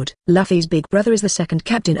reward." Luffy's big brother is the second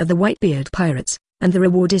captain of the Whitebeard Pirates, and the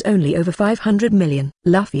reward is only over 500 million.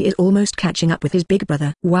 Luffy is almost catching up with his big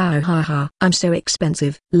brother. "Wow, haha, I'm so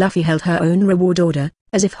expensive." Luffy held her own reward order,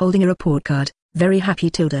 as if holding a report card, very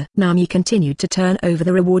happy. Nami continued to turn over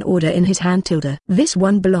the reward order in his hand. "This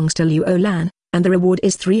one belongs to Liu Lan, and the reward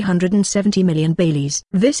is 370 million Baileys.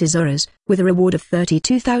 This is Zora's, with a reward of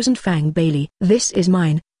 32,000 Fang Bailey. This is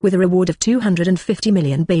mine, with a reward of 250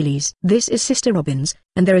 million Baileys. This is Sister Robin's,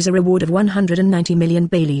 and there is a reward of 190 million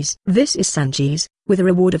Baileys. This is Sanji's, with a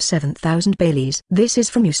reward of 7,000 Baileys. This is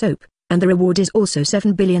from Usopp, and the reward is also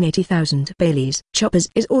 7,080,000 Baileys. Chopper's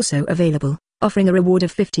is also available, offering a reward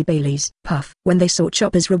of 50 Baileys. Puff. When they saw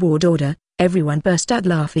Chopper's reward order, everyone burst out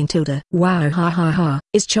laughing. "Wow, ha ha ha.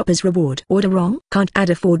 Is Chopper's reward order wrong? Can't add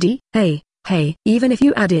a 4D? Hey, even if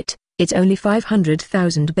you add it, it's only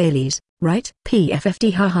 500,000 Baileys, right?"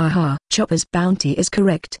 "PFFD, ha ha ha. Chopper's bounty is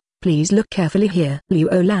correct. Please look carefully here." Liu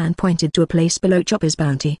Lan pointed to a place below Chopper's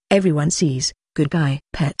bounty. "Everyone sees. Good guy,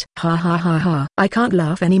 pet. Ha ha ha ha. I can't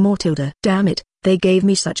laugh anymore. Damn it, they gave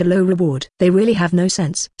me such a low reward. They really have no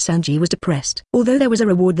sense." Sanji was depressed. Although there was a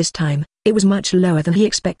reward this time, it was much lower than he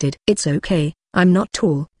expected. "It's okay, I'm not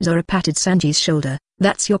tall." Zora patted Sanji's shoulder.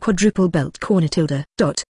 "That's your quadruple belt corner.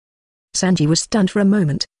 Sanji was stunned for a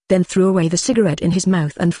moment, then threw away the cigarette in his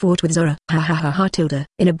mouth and fought with Zora. Ha ha ha ha.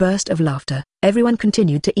 In a burst of laughter, everyone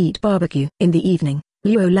continued to eat barbecue. In the evening,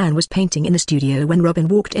 Liu Lan was painting in the studio when Robin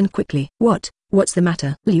walked in quickly. What's the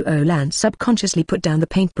matter?" Liu Lan subconsciously put down the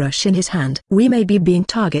paintbrush in his hand. "We may be being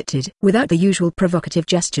targeted." Without the usual provocative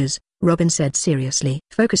gestures, Robin said seriously.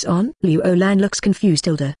 "Focus on." Liu Lan looks confused.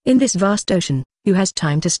 "In this vast ocean, who has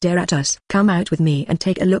time to stare at us? Come out with me and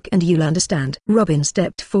take a look and you'll understand." Robin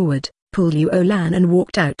stepped forward, pulled Liu Lan and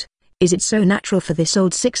walked out. "Is it so natural for this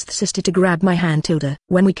old sixth sister to grab my hand?"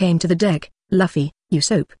 When we came to the deck, Luffy,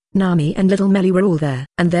 Usopp, Nami and little Melly were all there.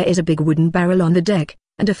 "And there is a big wooden barrel on the deck,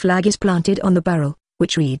 and a flag is planted on the barrel,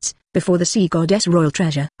 which reads, 'Before the Sea Goddess Royal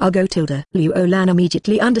Treasure.' I'll go." Liu Lan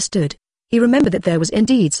immediately understood. He remembered that there was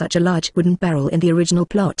indeed such a large wooden barrel in the original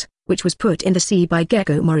plot, which was put in the sea by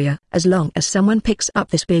Gecko Moria. As long as someone picks up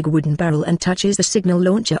this big wooden barrel and touches the signal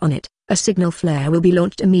launcher on it, a signal flare will be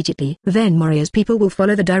launched immediately. Then Moria's people will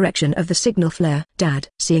follow the direction of the signal flare. Dad.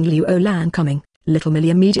 Seeing Liu Lan coming, little Melly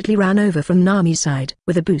immediately ran over from Nami's side.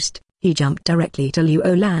 With a boost, he jumped directly to Liu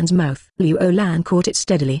Lan's mouth. Liu Lan caught it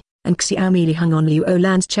steadily, and Xiaomili hung on Liu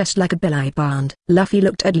Lan's chest like a belly band. Luffy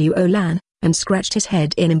looked at Liu Lan, and scratched his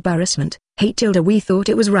head in embarrassment. Hey tilde, we thought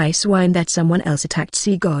it was rice wine that someone else attacked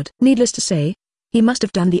Sea God. Needless to say, he must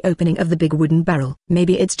have done the opening of the big wooden barrel.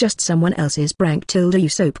 Maybe it's just someone else's prank tilde,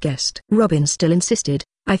 Usopp guessed. Robin still insisted,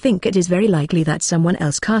 I think it is very likely that someone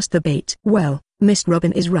else cast the bait. Well, Miss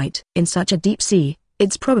Robin is right. In such a deep sea,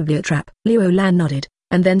 it's probably a trap. Liu Lan nodded,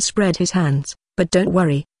 and then spread his hands. But don't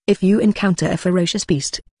worry, if you encounter a ferocious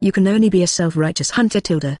beast, you can only be a self-righteous hunter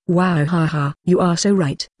tilde. Wow, haha, you are so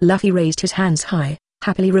right. Luffy raised his hands high,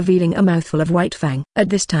 happily revealing a mouthful of white fang. At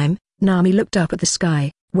this time, Nami looked up at the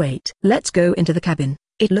sky. Wait, let's go into the cabin.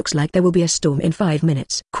 It looks like there will be a storm in 5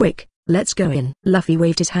 minutes. Quick, let's go in. Luffy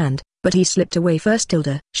waved his hand, but he slipped away first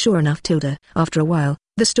tilde. Sure enough tilde, after a while,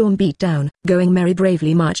 the storm beat down. Going Merry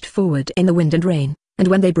bravely marched forward in the wind and rain, and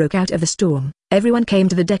when they broke out of the storm, everyone came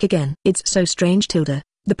to the deck again. It's so strange tilde.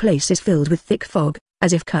 The place is filled with thick fog,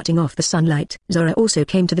 as if cutting off the sunlight. Zora also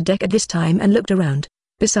came to the deck at this time and looked around.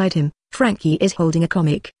 Beside him, Franky is holding a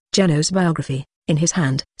comic, Geno's biography, in his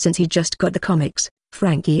hand. Since he just got the comics,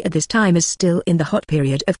 Franky at this time is still in the hot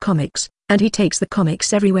period of comics, and he takes the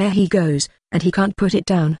comics everywhere he goes, and he can't put it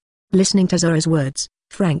down. Listening to Zora's words,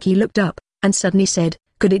 Franky looked up, and suddenly said,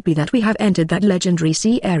 could it be that we have entered that legendary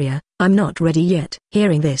sea area? I'm not ready yet.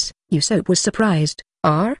 Hearing this, Usopp was surprised.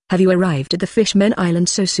 Have you arrived at the Fishman Island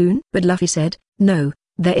so soon? But Luffy said, no,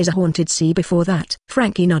 there is a haunted sea before that.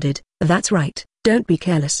 Franky nodded, that's right, don't be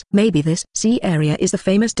careless. Maybe this sea area is the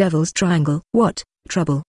famous Devil's Triangle. What,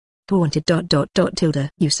 trouble? Haunted ...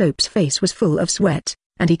 Usopp's face was full of sweat,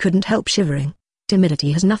 and he couldn't help shivering.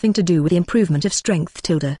 Timidity has nothing to do with the improvement of strength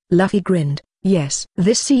tilde. Luffy grinned, yes,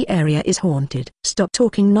 this sea area is haunted. Stop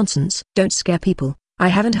talking nonsense. Don't scare people, I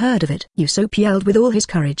haven't heard of it. Usopp yelled with all his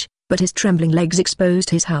courage, but his trembling legs exposed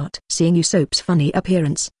his heart. Seeing Usopp's funny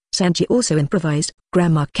appearance, Sanji also improvised,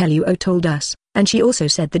 Grandma Kelluo told us, and she also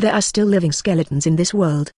said that there are still living skeletons in this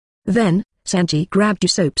world. Then, Sanji grabbed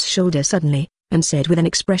Usopp's shoulder suddenly, and said with an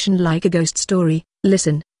expression like a ghost story,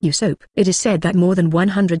 listen, Usopp. It is said that more than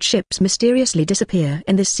 100 ships mysteriously disappear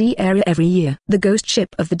in this sea area every year. The ghost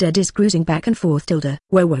ship of the dead is cruising back and forth tilde.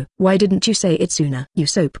 Whoa, why didn't you say it sooner?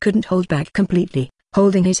 Usopp couldn't hold back completely,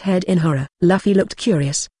 holding his head in horror. Luffy looked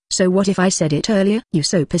curious. So what if I said it earlier?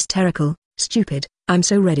 Usopp hysterical, stupid, I'm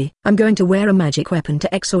so ready. I'm going to wear a magic weapon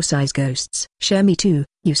to exorcise ghosts. Share me too.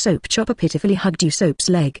 Usopp Chopper pitifully hugged Usopp's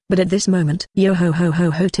leg. But at this moment, yo ho ho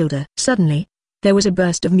ho ho tilde. Suddenly, there was a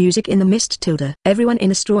burst of music in the mist tilde. Everyone in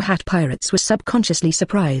the Straw Hat Pirates was subconsciously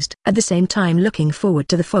surprised, at the same time looking forward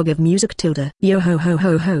to the fog of music tilde. Yo ho ho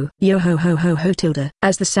ho ho. Yo ho ho ho ho tilde.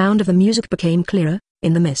 As the sound of the music became clearer,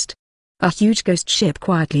 in the mist, a huge ghost ship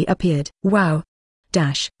quietly appeared. Wow.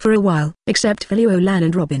 For a while, except for Liu Lan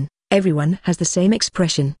and Robin, everyone has the same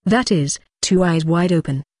expression. That is, two eyes wide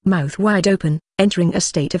open, mouth wide open, entering a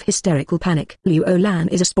state of hysterical panic. Liu Lan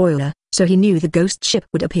is a spoiler, so he knew the ghost ship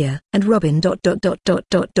would appear. And Robin ...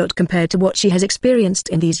 compared to what she has experienced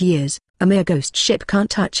in these years, a mere ghost ship can't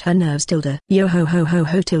touch her nerves tilde. Yo ho ho ho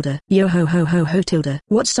ho tilde. Yo ho ho ho ho tilde.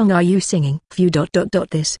 What song are you singing? Phew ...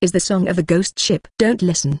 This is the song of the ghost ship. Don't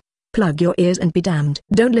listen. Plug your ears and be damned.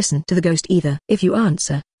 Don't listen to the ghost either. If you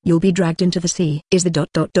answer, you'll be dragged into the sea. Is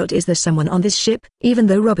there someone on this ship? Even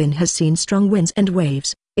though Robin has seen strong winds and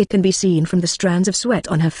waves, it can be seen from the strands of sweat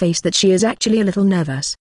on her face that she is actually a little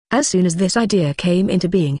nervous. As soon as this idea came into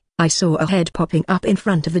being, I saw a head popping up in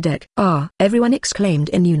front of the deck. Everyone exclaimed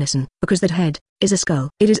in unison, because that head is a skull.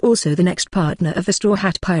 It is also the next partner of the Straw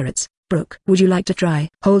Hat Pirates. Brooke, would you like to try?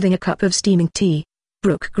 Holding a cup of steaming tea,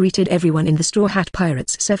 Brooke greeted everyone in the Straw Hat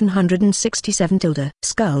Pirates. 767 tilde.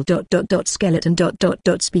 Skull ... skeleton ...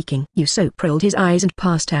 speaking. Usopp rolled his eyes and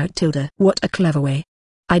passed out tilde. What a clever way.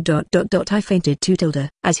 I fainted too tilde.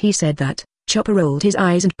 As he said that, Chopper rolled his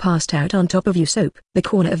eyes and passed out on top of Usopp. The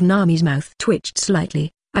corner of Nami's mouth twitched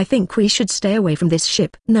slightly. I think we should stay away from this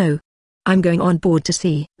ship. No. I'm going on board to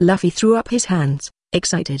see. Luffy threw up his hands,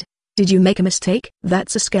 excited. Did you make a mistake?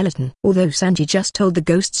 That's a skeleton. Although Sanji just told the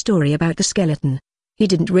ghost story about the skeleton, he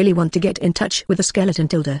didn't really want to get in touch with the skeleton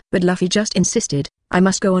tilde. But Luffy just insisted, I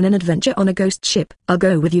must go on an adventure on a ghost ship. I'll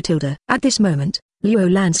go with you tilde. At this moment, Liu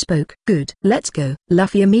Lan spoke. Good. Let's go.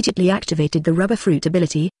 Luffy immediately activated the rubber fruit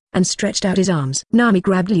ability, and stretched out his arms. Nami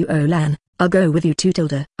grabbed Liu Lan. I'll go with you too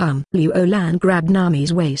tilde. Liu Lan grabbed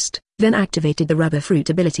Nami's waist. then activated the rubber fruit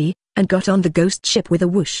ability, and got on the ghost ship with a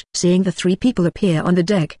whoosh. Seeing the three people appear on the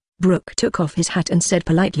deck, Brook took off his hat and said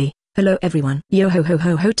politely, "Hello everyone." Yo ho ho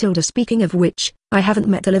ho ho tilde. Speaking of which, I haven't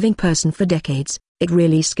met a living person for decades. It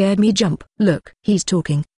really scared me. Jump. Look, he's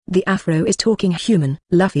talking. The afro is talking human.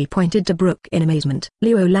 Luffy pointed to Brook in amazement.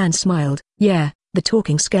 Luo Lan smiled. Yeah, the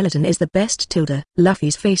talking skeleton is the best tilde.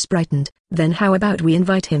 Luffy's face brightened. Then how about we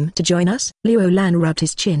invite him to join us? Luo Lan rubbed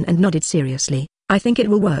his chin and nodded seriously. I think it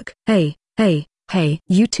will work. Hey,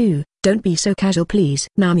 you two, don't be so casual please.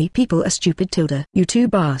 Nami, people are stupid tilde. You two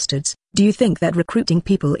bastards, do you think that recruiting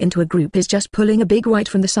people into a group is just pulling a big white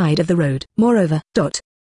from the side of the road? Moreover,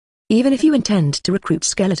 even if you intend to recruit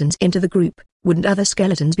skeletons into the group, wouldn't other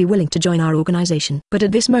skeletons be willing to join our organization? But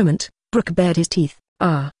at this moment, Brook bared his teeth.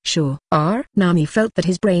 Sure. Nami felt that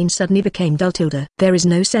his brain suddenly became dull tilde. There is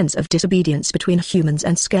no sense of disobedience between humans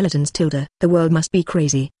and skeletons tilde. The world must be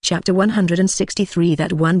crazy. Chapter 163.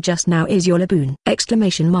 That one just now is your laboon!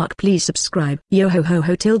 Exclamation mark. Please subscribe. Yo ho ho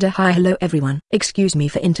ho tilde. Hi hello everyone. Excuse me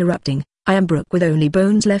for interrupting. I am Brook with only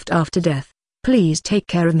bones left after death. Please take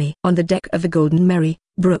care of me. On the deck of the Golden Mary,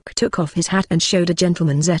 Brook took off his hat and showed a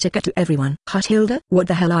gentleman's etiquette to everyone. Tilde, what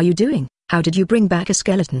the hell are you doing? How did you bring back a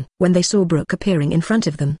skeleton? When they saw Brook appearing in front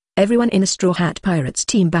of them, everyone in the Straw Hat Pirates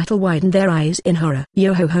team battle widened their eyes in horror.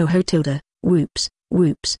 Yo ho ho ho tilde. Whoops.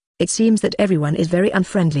 It seems that everyone is very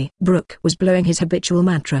unfriendly. Brook was blowing his habitual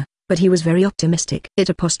mantra, but he was very optimistic.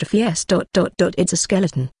 It's a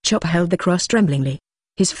skeleton. Chopper held the cross tremblingly,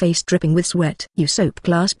 his face dripping with sweat. Usopp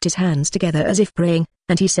clasped his hands together as if praying,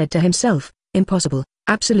 and he said to himself, impossible,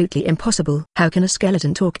 absolutely impossible. How can a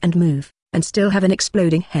skeleton talk and move, and still have an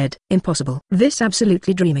exploding head? Impossible. This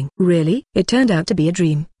absolutely dreaming. Really? It turned out to be a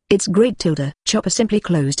dream. It's great tilde. Chopper simply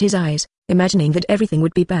closed his eyes, imagining that everything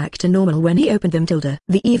would be back to normal when he opened them tilde.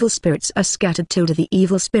 The evil spirits are scattered tilde. The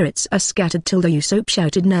evil spirits are scattered tilde. Usopp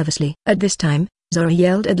shouted nervously. At this time, Zoro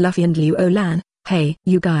yelled at Luffy and Luo Lan, hey,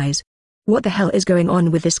 you guys. What the hell is going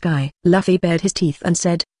on with this guy? Luffy bared his teeth and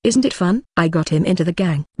said, isn't it fun? I got him into the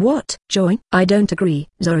gang. What? Join? I don't agree.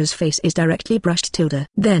 Zoro's face is directly brushed tilde.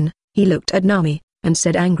 Then, he looked at Nami, and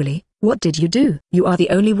said angrily, what did you do? You are the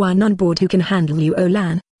only one on board who can handle Luo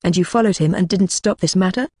Lan, and you followed him and didn't stop this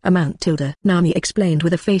matter? Amount tilde. Nami explained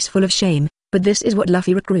with a face full of shame, but this is what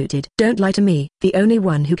Luffy recruited. Don't lie to me. The only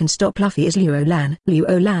one who can stop Luffy is Luo Lan.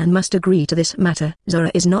 Luo Lan must agree to this matter.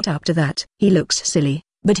 Zoro is not up to that. He looks silly,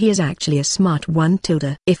 but he is actually a smart one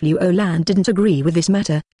tilde. If Luo Lan didn't agree with this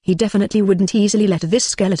matter, he definitely wouldn't easily let this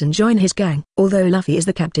skeleton join his gang. Although Luffy is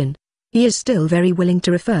the captain, he is still very willing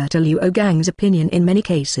to refer to Luo Gang's opinion in many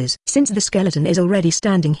cases. Since the skeleton is already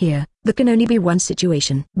standing here, there can only be one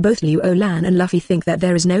situation. Both Luo Lan and Luffy think that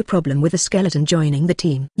there is no problem with the skeleton joining the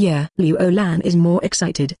team. Yeah, Luo Lan is more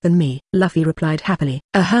excited than me, Luffy replied happily.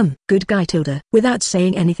 Good guy tilde. Without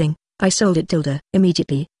saying anything, I sold it tilde.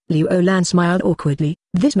 Immediately, Luo Lan smiled awkwardly.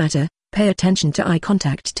 This matter, pay attention to eye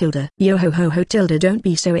contact tilde. Yo ho ho ho tilde. Don't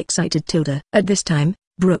be so excited tilde. At this time,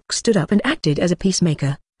 Brook stood up and acted as a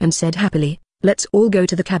peacemaker, and said happily, let's all go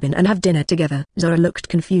to the cabin and have dinner together. Zoro looked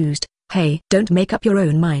confused. Hey, don't make up your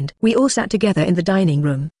own mind. We all sat together in the dining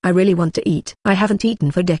room. I really want to eat. I haven't eaten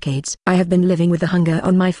for decades. I have been living with the hunger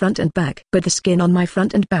on my front and back. But the skin on my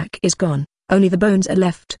front and back is gone. Only the bones are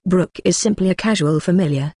left. Brook is simply a casual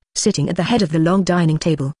familiar, sitting at the head of the long dining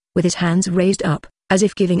table, with his hands raised up, as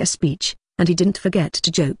if giving a speech, and he didn't forget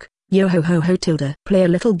to joke. Yo ho ho ho tilde. Play a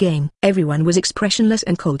little game. Everyone was expressionless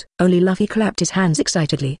and cold. Only Luffy clapped his hands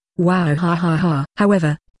excitedly. Wow ha ha ha.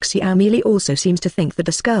 However, Meli also seems to think that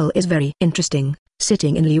the skull is very interesting,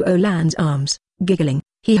 sitting in Luo Lan's arms, giggling.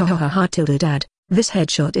 He ha ha ha ha tilde. Dad, this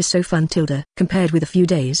headshot is so fun tilde. Compared with a few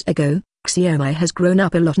days ago, Xiaomai has grown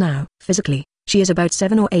up a lot now. Physically, she is about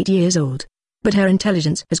 7 or 8 years old. But her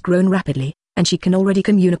intelligence has grown rapidly, and she can already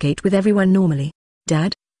communicate with everyone normally.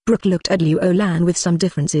 Dad? Brook looked at Luo Lan with some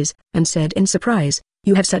differences, and said in surprise,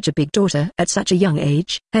 you have such a big daughter at such a young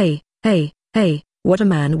age. Hey, what a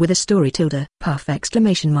man with a story tilde. Puff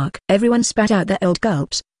exclamation mark. Everyone spat out their old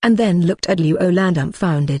gulps, and then looked at Luo Lan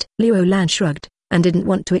dumbfounded. Luo Lan shrugged, and didn't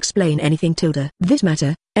want to explain anything tilde. This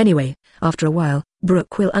matter, anyway, after a while,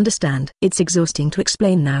 Brook will understand. It's exhausting to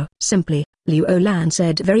explain now. Simply, Luo Lan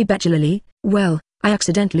said very bachelorly, well, I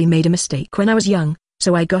accidentally made a mistake when I was young,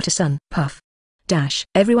 so I got a son. Puff.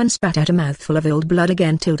 Everyone spat out a mouthful of old blood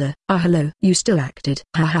again tilde. Hello. You still acted.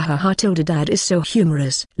 Ha ha ha ha tilde. Dad is so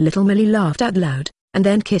humorous. Little Melly laughed out loud, and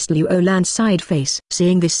then kissed Luo Lan's side face.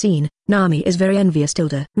 Seeing this scene, Nami is very envious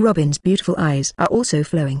tilde. Robin's beautiful eyes are also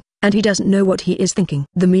flowing, and he doesn't know what he is thinking.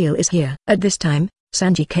 The meal is here. At this time,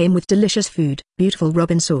 Sanji came with delicious food. Beautiful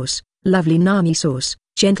Robin sauce, lovely Nami sauce,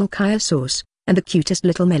 gentle Kaya sauce, and the cutest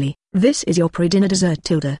little Melly. This is your pre-dinner dessert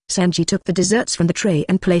tilde. Sanji took the desserts from the tray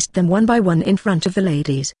and placed them one by one in front of the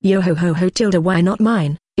ladies. Yo ho ho ho tilde, why not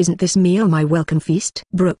mine? Isn't this meal my welcome feast?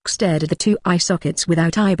 Brook stared at the two eye sockets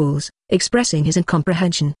without eyeballs, expressing his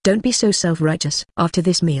incomprehension. Don't be so self-righteous. After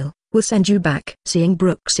this meal, we'll send you back. Seeing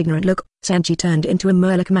Brook's ignorant look, Sanji turned into a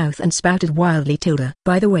Murloc mouth and spouted wildly tilde.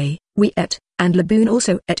 By the way, we ate, and Laboon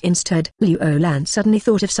also ate instead. Liu Lan suddenly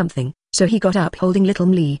thought of something, so he got up holding little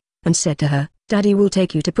Meli, and said to her, Daddy will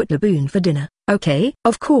take you to put Laboon for dinner. Okay?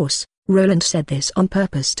 Of course. Roland said this on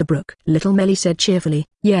purpose to Brook. Little Melly said cheerfully,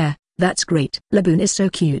 yeah, that's great. Laboon is so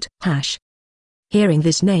cute. Hearing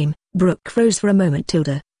this name, Brook froze for a moment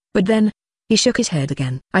tilde. But then, he shook his head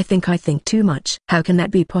again. I think too much. How can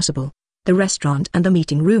that be possible? The restaurant and the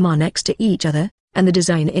meeting room are next to each other, and the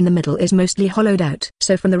design in the middle is mostly hollowed out.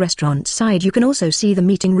 So from the restaurant side you can also see the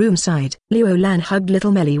meeting room side. Liu Lan hugged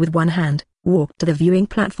little Melly with one hand, walked to the viewing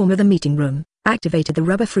platform of the meeting room, activated the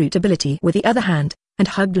rubber fruit ability with the other hand, and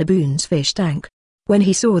hugged Laboon's fish tank. When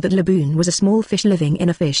he saw that Laboon was a small fish living in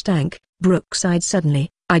a fish tank, Brook sighed suddenly.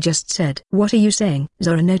 I just said. What are you saying?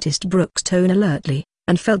 Zoro noticed Brook's tone alertly,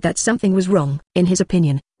 and felt that something was wrong. In his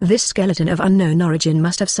opinion, this skeleton of unknown origin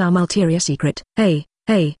must have some ulterior secret. Hey,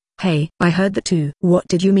 I heard that too. What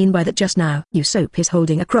did you mean by that just now? Usopp is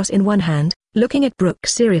holding a cross in one hand, looking at Brook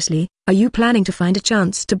seriously. Are you planning to find a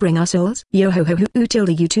chance to bring our souls? Yo ho ho ho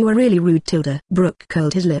tilde, you two are really rude tilde. Brook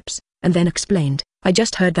curled his lips, and then explained, I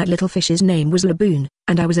just heard that little fish's name was Laboon,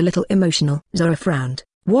 and I was a little emotional. Zoro frowned.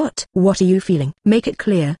 What are you feeling? Make it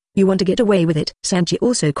clear, you want to get away with it? Sanji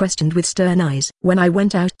also questioned with stern eyes. When I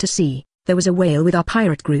went out to sea, there was a whale with our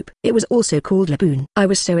pirate group. It was also called Laboon. I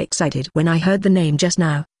was so excited when I heard the name just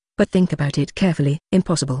now. But think about it carefully.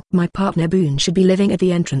 Impossible. My partner Boone should be living at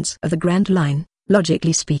the entrance of the Grand Line.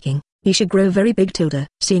 Logically speaking, he should grow very big tilde.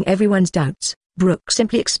 Seeing everyone's doubts, Brook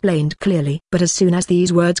simply explained clearly. But as soon as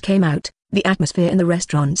these words came out, the atmosphere in the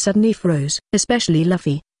restaurant suddenly froze. Especially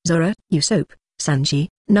Luffy, Zoro, Usopp, Sanji,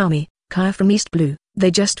 Nami, Kaya from East Blue.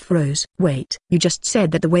 They just froze. Wait, you just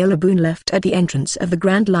said that the whale Laboon left at the entrance of the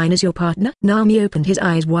Grand Line as your partner? Nami opened his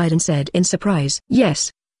eyes wide and said in surprise.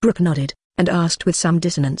 Yes. Brook nodded, and asked with some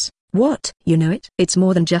dissonance. What? You know it? It's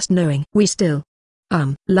more than just knowing. We still...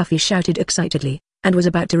 Luffy shouted excitedly, and was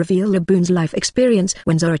about to reveal Laboon's life experience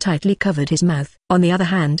when Zoro tightly covered his mouth. On the other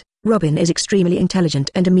hand, Robin is extremely intelligent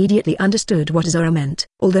and immediately understood what Zoro meant.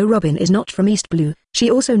 Although Robin is not from East Blue, she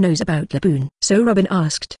also knows about Laboon. So Robin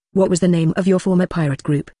asked, what was the name of your former pirate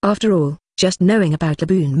group? After all, just knowing about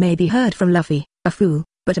Laboon may be heard from Luffy, a fool,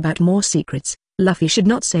 but about more secrets, Luffy should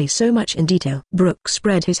not say so much in detail. Brook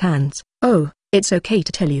spread his hands. Oh, it's okay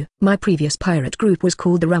to tell you. My previous pirate group was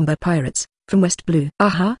called the Rumba Pirates, from West Blue.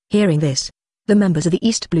 Aha! Hearing this, the members of the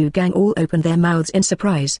East Blue gang all opened their mouths in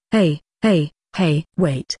surprise. Hey,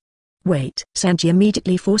 wait. Sanji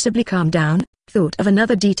immediately forcibly calmed down, thought of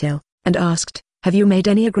another detail, and asked, have you made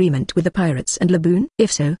any agreement with the pirates and Laboon?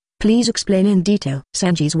 If so, please explain in detail.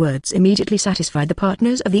 Sanji's words immediately satisfied the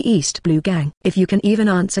partners of the East Blue gang. If you can even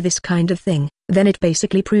answer this kind of thing, then it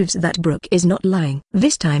basically proves that Brook is not lying.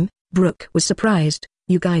 This time, Brook was surprised.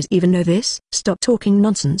 You guys even know this? Stop talking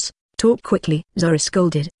nonsense. Talk quickly. Zoro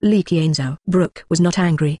scolded. Li Qianzhou. Brook was not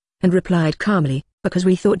angry, and replied calmly, because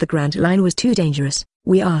we thought the Grand Line was too dangerous.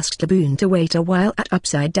 We asked Laboon to wait a while at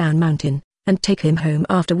Upside Down Mountain, and take him home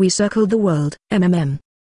after we circled the world.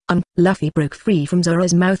 Luffy broke free from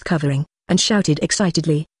Zoro's mouth covering, and shouted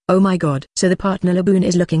excitedly, oh my god. So the partner Laboon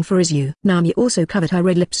is looking for is you. Nami also covered her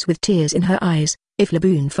red lips with tears in her eyes. If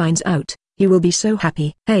Laboon finds out, he will be so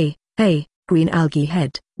happy. Hey, green algae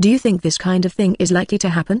head, do you think this kind of thing is likely to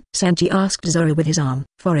happen? Sanji asked Zoro with his arm.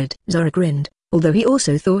 Forehead. Zoro grinned, although he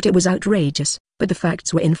also thought it was outrageous, but the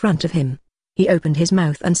facts were in front of him. He opened his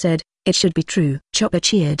mouth and said, it should be true. Chopper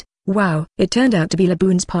cheered. Wow, it turned out to be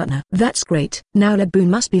Laboon's partner. That's great. Now Laboon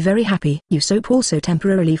must be very happy. Usopp also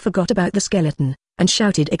temporarily forgot about the skeleton, and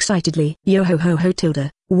shouted excitedly, yo ho ho ho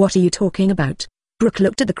tilde, what are you talking about? Brook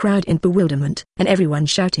looked at the crowd in bewilderment, and everyone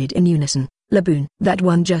shouted in unison, Laboon. That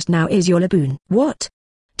one just now is your Laboon. What?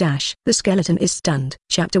 The skeleton is stunned.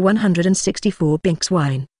 Chapter 164 Binks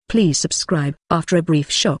Wine. Please subscribe. After a brief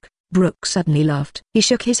shock, Brook suddenly laughed. He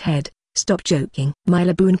shook his head. Stop joking. My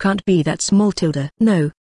Laboon can't be that small tilde.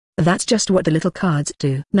 No. That's just what the little cards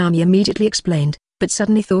do. Nami immediately explained, but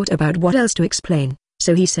suddenly thought about what else to explain,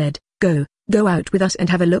 so he said, go out with us and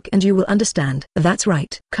have a look and you will understand. That's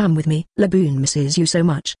right. Come with me. Laboon misses you so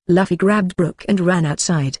much. Luffy grabbed Brook and ran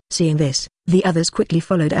outside. Seeing this, the others quickly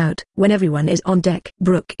followed out. When everyone is on deck,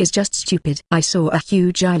 Brook is just stupid. I saw a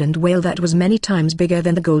huge island whale that was many times bigger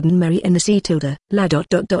than the Golden Mary in the sea tilde.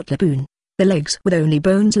 Laboon. The legs with only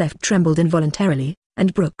bones left trembled involuntarily,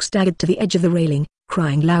 and Brook staggered to the edge of the railing,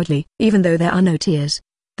 crying loudly, even though there are no tears.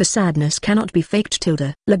 The sadness cannot be faked.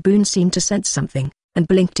 Laboon seemed to sense something, and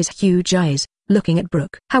blinked his huge eyes, looking at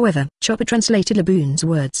Brook. However, Chopper translated Laboon's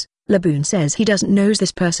words. Laboon says he doesn't know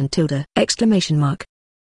this person. Exclamation mark.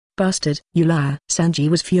 Bastard, you liar. Sanji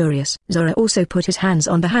was furious. Zoro also put his hands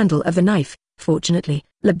on the handle of the knife. Fortunately,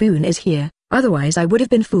 Laboon is here, otherwise I would have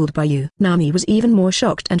been fooled by you. Nami was even more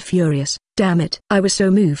shocked and furious. Damn it, I was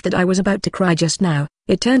so moved that I was about to cry just now.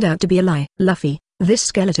 It turned out to be a lie. Luffy, this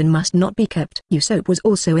skeleton must not be kept. Usopp was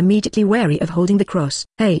also immediately wary of holding the cross.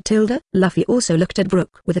 Hey Luffy also looked at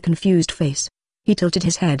Brook with a confused face. He tilted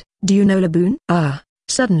his head. Do you know Laboon? Ah.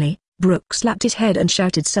 Suddenly, Brook slapped his head and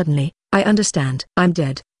shouted suddenly, I understand. I'm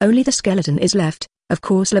dead. Only the skeleton is left. Of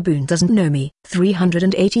course Laboon doesn't know me.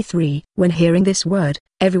 383. When hearing this word,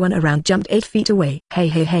 everyone around jumped 8 feet away.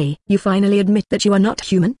 Hey, you finally admit that you are not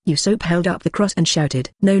human? Usopp held up the cross and shouted.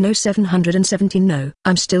 No 717 no.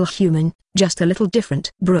 I'm still human, just a little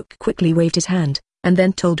different. Brook quickly waved his hand, and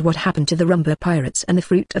then told what happened to the Rumba pirates and the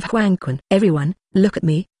fruit of Huangquan. Everyone, look at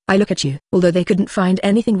me, I look at you. Although they couldn't find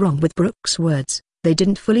anything wrong with Brook's words, they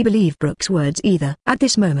didn't fully believe Brook's words either. At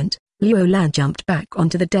this moment, Liu Lan jumped back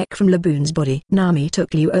onto the deck from Laboon's body. Nami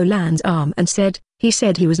took Liu Lan's arm and said, he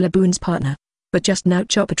said he was Laboon's partner. But just now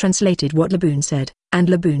Chopper translated what Laboon said, and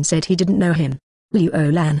Laboon said he didn't know him. Liu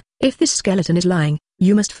Lan, if this skeleton is lying,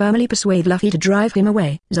 you must firmly persuade Luffy to drive him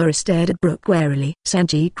away. Zoro stared at Brook warily.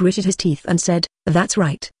 Sanji gritted his teeth and said, that's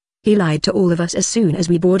right. He lied to all of us as soon as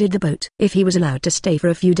we boarded the boat. If he was allowed to stay for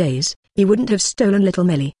a few days, he wouldn't have stolen little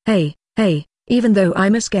Melly. Hey, even though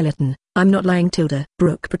I'm a skeleton, I'm not lying.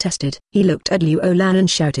 Brook protested. He looked at Liu Lan and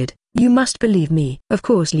shouted, you must believe me. Of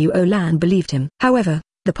course Liu Lan believed him. However,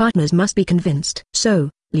 the partners must be convinced. So,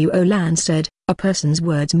 Liu Lan said, a person's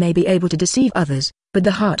words may be able to deceive others, but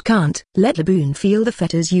the heart can't. Let Laboon feel the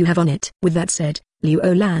fetters you have on it. With that said, Liu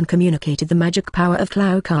Lan communicated the magic power of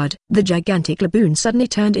Clow Card. The gigantic Laboon suddenly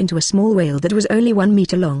turned into a small whale that was only 1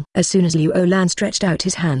 meter long. As soon as Liu Lan stretched out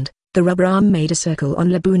his hand, the rubber arm made a circle on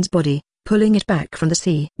Laboon's body, pulling it back from the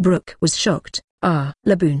sea. Brook was shocked.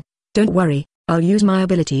 Laboon, don't worry, I'll use my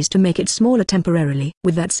abilities to make it smaller temporarily.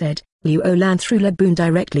 With that said, Liu Lan threw Laboon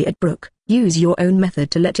directly at Brook. Use your own method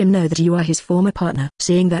to let him know that you are his former partner.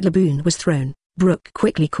 Seeing that Laboon was thrown, Brook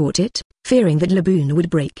quickly caught it, fearing that Laboon would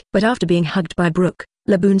break. But after being hugged by Brook,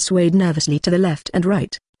 Laboon swayed nervously to the left and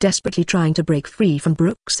right, desperately trying to break free from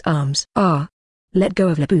Brook's arms. Let go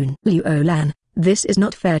of Laboon. Liu Lan, this is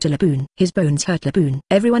not fair to Laboon. His bones hurt. Laboon.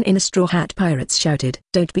 Everyone in the Straw Hat Pirates shouted.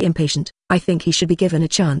 Don't be impatient. I think he should be given a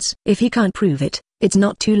chance. If he can't prove it, it's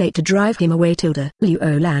not too late to drive him away. Liu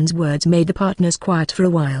Lan's words made the partners quiet for a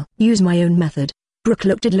while. Use my own method. Brook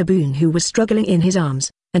looked at Laboon, who was struggling in his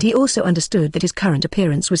arms, and he also understood that his current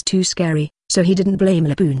appearance was too scary, so he didn't blame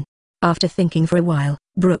Laboon. After thinking for a while,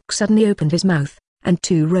 Brook suddenly opened his mouth, and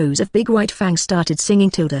 2 rows of big white fangs started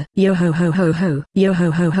singing. Yo ho ho ho ho, yo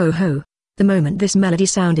ho ho ho ho. The moment this melody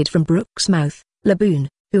sounded from Brook's mouth, Laboon,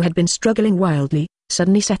 who had been struggling wildly,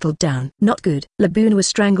 suddenly settled down. Not good. Laboon was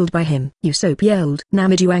strangled by him. Usopp yelled.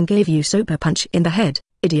 Namijuang gave Usopp a punch in the head.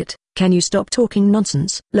 Idiot, can you stop talking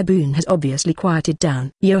nonsense? Laboon has obviously quieted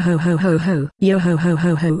down. Yo ho ho ho ho, yo ho ho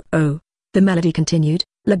ho ho. Oh. The melody continued.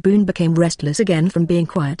 Laboon became restless again from being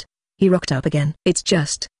quiet. He rocked up again. It's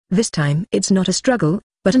just, this time it's not a struggle,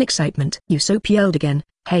 but an excitement. Usopp yelled again.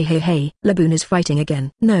 Hey, Laboon is fighting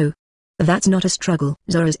again. No. That's not a struggle.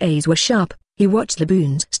 Zoro's eyes were sharp. He watched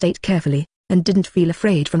Laboon's state carefully, and didn't feel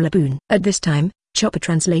afraid from Laboon. At this time, Chopper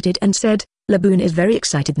translated and said, Laboon is very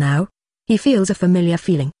excited now. He feels a familiar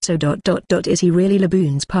feeling. So is he really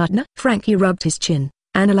Laboon's partner? Franky rubbed his chin,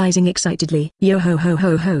 analyzing excitedly. Yo ho ho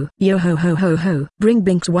ho ho, yo ho ho ho ho. Bring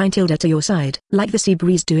Binks wine to your side. Like the sea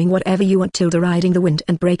breeze doing whatever you want. Riding the wind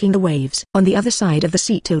and breaking the waves. On the other side of the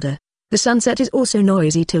sea. The sunset is also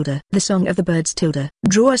noisy. The song of the birds.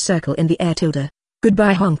 Draw a circle in the air.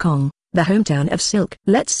 Goodbye Hong Kong, the hometown of silk.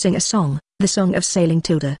 Let's sing a song, the song of sailing.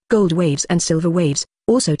 Gold waves and silver waves,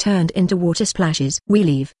 also turned into water splashes. We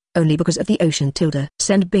leave, only because of the ocean.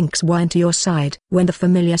 Send Binks wine to your side. When the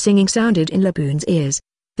familiar singing sounded in Laboon's ears,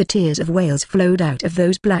 the tears of whales flowed out of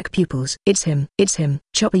those black pupils. It's him.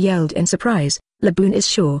 Chopper yelled in surprise. Laboon is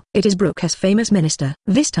sure. It is Brook's famous minister.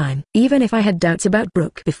 This time, even if I had doubts about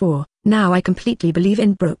Brook before, now I completely believe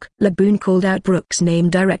in Brook. Laboon called out Brook's name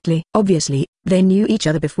directly. Obviously, they knew each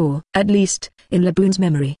other before. At least, in Laboon's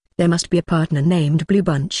memory, there must be a partner named Blue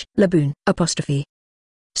Bunch. Laboon, apostrophe.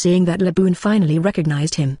 Seeing that Laboon finally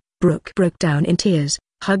recognized him, Brook broke down in tears,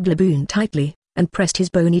 hugged Laboon tightly, and pressed his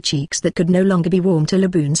bony cheeks that could no longer be warm to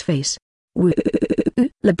Laboon's face. Woo!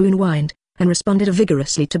 Laboon whined, and responded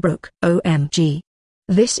vigorously to Brook. OMG.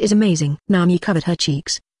 This is amazing. Nami covered her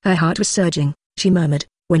cheeks. Her heart was surging. She murmured,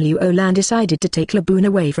 when Liu Lan decided to take Laboon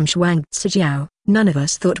away from Shuang Zijiao, none of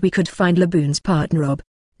us thought we could find Laboon's partner Rob.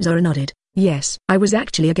 Zora nodded. Yes, I was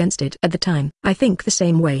actually against it at the time. I think the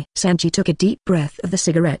same way. Sanji took a deep breath of the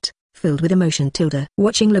cigarette, filled with emotion.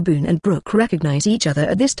 Watching Laboon and Brook recognize each other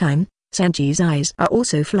at this time, Sanji's eyes are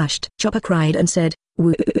also flushed. Chopper cried and said,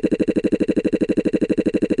 "Woo."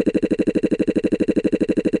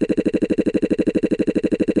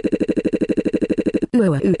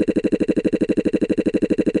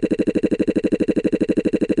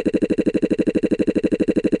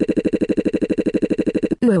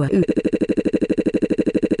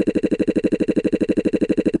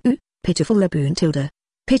 Pitiful Laboon.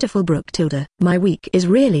 Pitiful Brook. My week is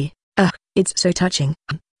really, it's so touching.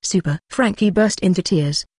 Super. Franky burst into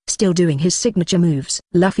tears, still doing his signature moves.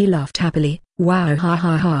 Luffy laughed happily. Wow, ha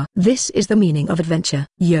ha ha. This is the meaning of adventure.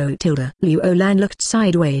 Yo. Liu Lan looked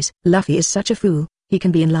sideways. Luffy is such a fool, he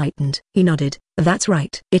can be enlightened. He nodded. That's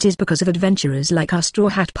right. It is because of adventurers like our Straw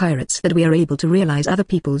Hat Pirates that we are able to realize other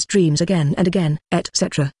people's dreams again and again,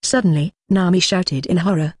 etc. Suddenly, Nami shouted in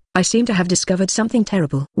horror, I seem to have discovered something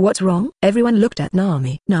terrible. What's wrong? Everyone looked at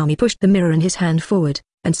Nami. Nami pushed the mirror in his hand forward,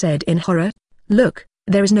 and said in horror, look,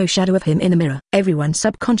 there is no shadow of him in the mirror. Everyone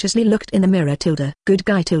subconsciously looked in the mirror. Good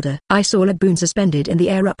guy. I saw Laboon suspended in the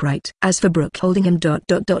air upright. As for Brook holding him.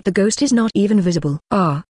 The ghost is not even visible.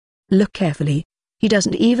 Look carefully. He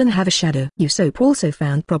doesn't even have a shadow. Usopp also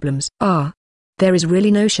found problems. There is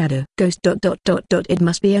really no shadow. Ghost. It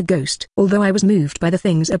must be a ghost. Although I was moved by the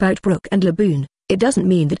things about Brook and Laboon, it doesn't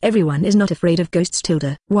mean that everyone is not afraid of ghosts.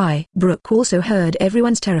 Why? Brook also heard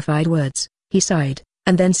everyone's terrified words. He sighed,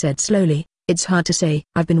 and then said slowly, it's hard to say.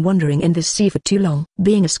 I've been wandering in this sea for too long.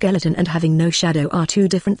 Being a skeleton and having no shadow are two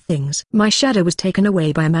different things. My shadow was taken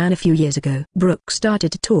away by a man a few years ago. Brook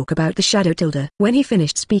started to talk about the shadow. When he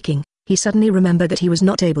finished speaking, he suddenly remembered that he was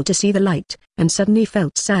not able to see the light, and suddenly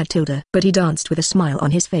felt sad. But he danced with a smile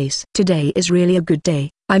on his face. Today is really a good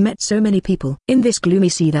day. I met so many people in this gloomy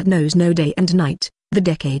sea that knows no day and night. The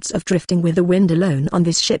decades of drifting with the wind alone on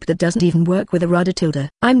this ship that doesn't even work with a rudder.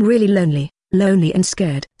 I'm really lonely and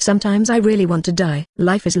scared. Sometimes I really want to die.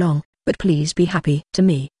 Life is long, but please be happy. To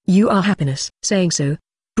me, you are happiness. Saying so,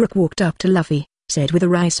 Brook walked up to Luffy, said with a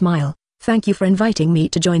wry smile, thank you for inviting me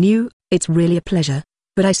to join you, it's really a pleasure.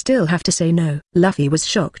 But I still have to say no. Luffy was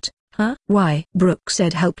shocked. Huh? Why? Brook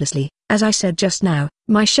said helplessly, as I said just now,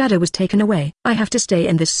 my shadow was taken away. I have to stay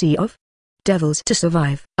in this sea of devils to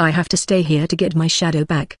survive. I have to stay here to get my shadow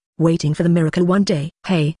back, waiting for the miracle one day.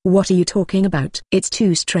 Hey, what are you talking about? It's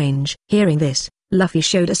too strange. Hearing this, Luffy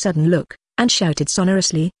showed a sudden look, and shouted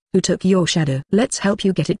sonorously, who took your shadow? Let's help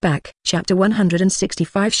you get it back. Chapter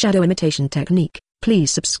 165 Shadow Imitation Technique.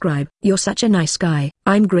 Please subscribe. You're such a nice guy.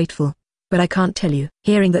 I'm grateful. But I can't tell you.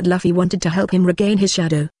 Hearing that Luffy wanted to help him regain his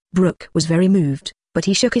shadow, Brook was very moved, but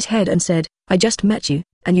he shook his head and said, I just met you,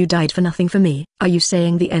 and you died for nothing for me. Are you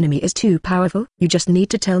saying the enemy is too powerful? You just need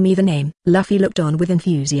to tell me the name. Luffy looked on with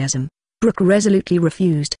enthusiasm. Brook resolutely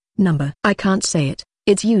refused. Number. I can't say it.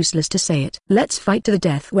 It's useless to say it. Let's fight to the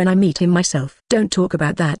death when I meet him myself. Don't talk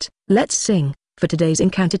about that. Let's sing for today's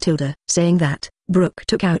encounter. Saying that, Brook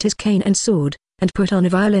took out his cane and sword, and put on a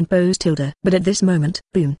violent pose. But at this moment,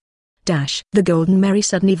 boom. The Golden Mary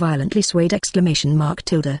suddenly violently swayed!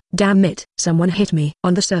 Damn it! Someone hit me.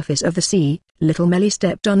 On the surface of the sea, little Melly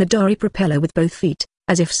stepped on the dory propeller with both feet,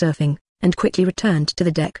 as if surfing, and quickly returned to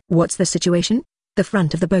the deck. What's the situation? The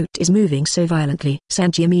front of the boat is moving so violently.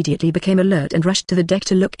 Sanji immediately became alert and rushed to the deck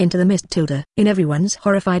to look into the mist. In everyone's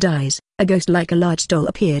horrified eyes, a ghost like a large doll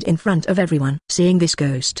appeared in front of everyone. Seeing this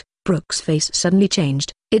ghost, Brook's face suddenly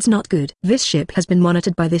changed. It's not good. This ship has been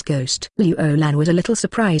monitored by this ghost. Liu Lan was a little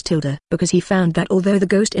surprised because he found that although the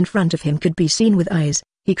ghost in front of him could be seen with eyes,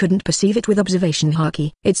 he couldn't perceive it with observation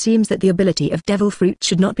haki. It seems that the ability of devil fruit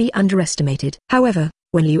should not be underestimated. However,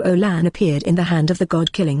 when Liu Lan appeared in the hand of the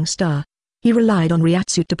god-killing star, he relied on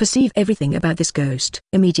Ryatsu to perceive everything about this ghost.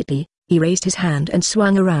 Immediately, he raised his hand and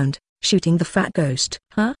swung around, shooting the fat ghost.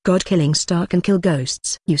 Huh? God-killing star can kill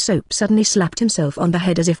ghosts. Usopp suddenly slapped himself on the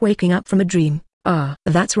head as if waking up from a dream.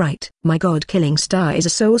 That's right. My god-killing star is a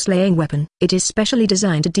soul-slaying weapon. It is specially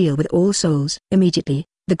designed to deal with all souls. Immediately,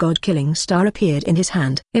 the god-killing star appeared in his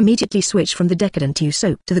hand. Immediately switched from the decadent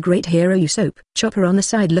Usopp to the great hero Usopp. Chopper on the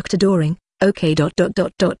side looked adoring. Okay.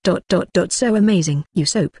 So amazing.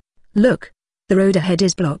 Usopp. Look. The road ahead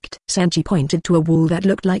is blocked. Sanji pointed to a wall that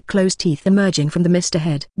looked like closed teeth emerging from the mist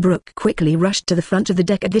ahead. Brook quickly rushed to the front of the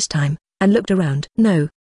deck at this time, and looked around. No.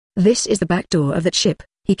 This is the back door of that ship.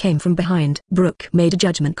 He came from behind. Brook made a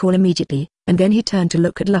judgment call immediately, and then he turned to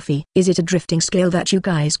look at Luffy. Is it a drifting scale that you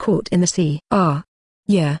guys caught in the sea?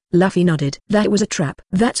 Yeah, Luffy nodded. That was a trap.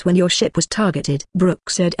 That's when your ship was targeted, Brook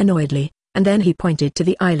said annoyedly, and then he pointed to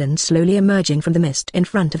the island slowly emerging from the mist in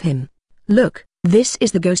front of him. Look, this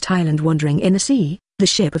is the ghost island wandering in the sea, the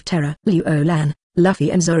ship of terror. Liu Lan,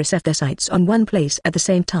 Luffy and Zoro set their sights on one place at the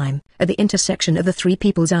same time. At the intersection of the three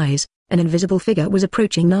people's eyes, an invisible figure was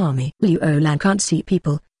approaching Nami. Liu Lan can't see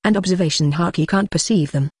people, and observation haki can't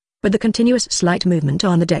perceive them. But the continuous slight movement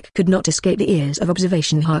on the deck could not escape the ears of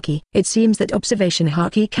observation haki. It seems that observation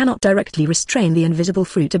haki cannot directly restrain the invisible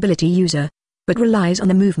fruit ability user, but relies on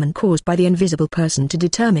the movement caused by the invisible person to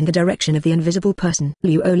determine the direction of the invisible person.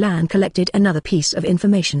 Liu Lan collected another piece of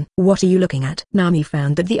information. What are you looking at? Nami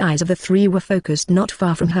found that the eyes of the three were focused not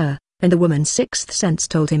far from her, and the woman's sixth sense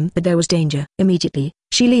told him that there was danger. Immediately,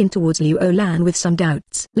 she leaned towards Liu Lan with some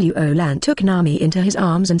doubts. Liu Lan took Nami into his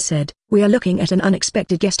arms and said, "We are looking at an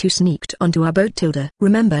unexpected guest who sneaked onto our boat."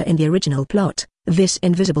 Remember in the original plot, this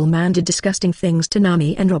invisible man did disgusting things to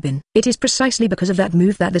Nami and Robin. It is precisely because of that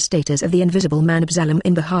move that the status of the invisible man Absalom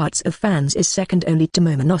in the hearts of fans is second only to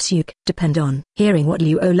Momonosuke. Depend on. Hearing what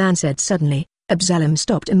Liu Lan said suddenly, Absalom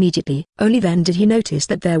stopped immediately. Only then did he notice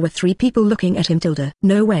that there were three people looking at him.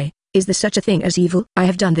 No way. Is there such a thing as evil? I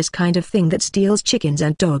have done this kind of thing that steals chickens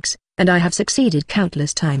and dogs, and I have succeeded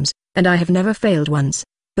countless times, and I have never failed once.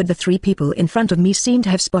 But the three people in front of me seem to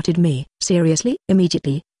have spotted me. Seriously?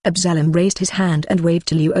 Immediately, Absalom raised his hand and waved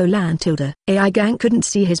to Liu Lan. AI gang couldn't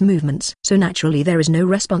see his movements, so naturally there is no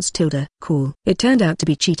response. Cool. It turned out to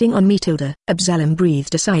be cheating on me. Absalom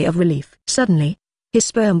breathed a sigh of relief. Suddenly, his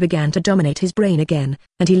sperm began to dominate his brain again,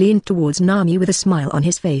 and he leaned towards Nami with a smile on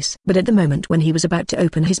his face. But at the moment when he was about to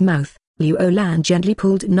open his mouth, Liu Lan gently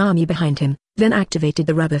pulled Nami behind him, then activated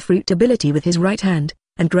the rubber fruit ability with his right hand,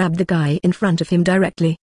 and grabbed the guy in front of him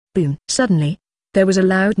directly. Boom. Suddenly, there was a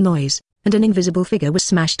loud noise, and an invisible figure was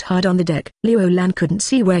smashed hard on the deck. Liu Lan couldn't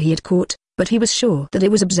see where he had caught, but he was sure that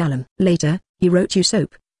it was Absalom. Later, he wrote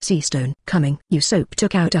Usopp, sea stone. Coming. Usopp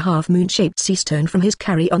took out a half-moon-shaped sea stone from his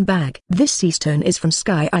carry-on bag. This sea stone is from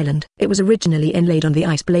Sky Island. It was originally inlaid on the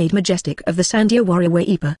ice blade majestic of the Sandia warrior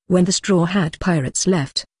Waipa. When the Straw Hat Pirates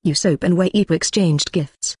left, Usopp and Waipa exchanged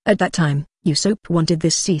gifts. At that time, Usopp wanted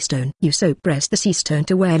this sea stone. Usopp pressed the sea stone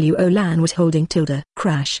to where Liu Lan was holding.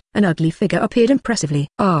 Crash. An ugly figure appeared impressively.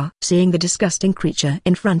 Seeing the disgusting creature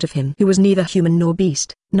in front of him who was neither human nor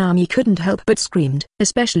beast, Nami couldn't help but screamed.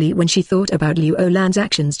 Especially when she thought about Liu Lan's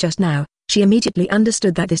actions just now, she immediately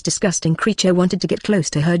understood that this disgusting creature wanted to get close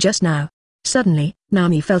to her just now. Suddenly,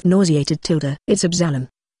 Nami felt nauseated. It's Absalom.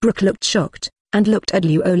 Brook looked shocked, and looked at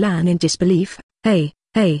Liu Lan in disbelief. Hey,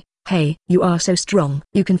 you are so strong.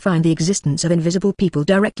 You can find the existence of invisible people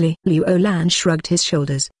directly. Liu Lan shrugged his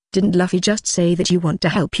shoulders. Didn't Luffy just say that you want to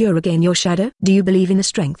help you regain your shadow? Do you believe in the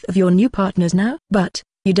strength of your new partners now? But,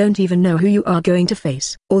 you don't even know who you are going to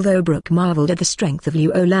face. Although Brook marveled at the strength of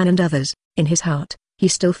Liu Lan and others, in his heart, he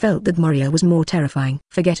still felt that Moria was more terrifying.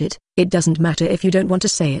 Forget it. It doesn't matter if you don't want to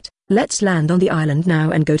say it. Let's land on the island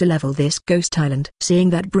now and go to level this ghost island.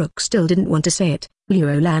 Seeing that Brook still didn't want to say it, Liu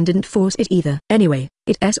Lan didn't force it either. Anyway,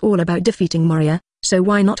 it's all about defeating Moria, so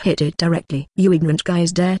why not hit it directly? You ignorant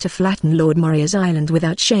guys dare to flatten Lord Moria's island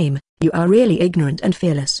without shame. You are really ignorant and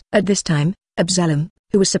fearless. At this time, Absalom,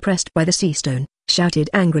 who was suppressed by the sea stone, shouted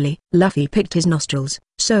angrily. Luffy picked his nostrils.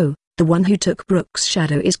 So, the one who took Brook's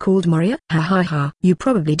shadow is called Moria? Ha. You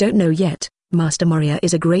probably don't know yet. Master Moria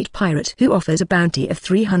is a great pirate who offers a bounty of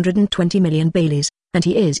 320 million Baileys, and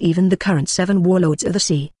he is even the current 7 warlords of the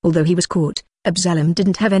sea. Although he was caught, Absalom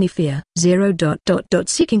didn't have any fear.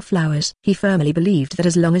 Seeking flowers. He firmly believed that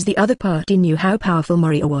as long as the other party knew how powerful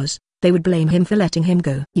Moria was, they would blame him for letting him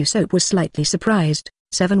go. Usopp was slightly surprised.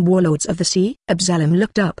 7 warlords of the sea? Absalom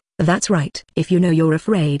looked up. That's right. If you know you're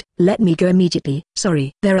afraid, let me go immediately.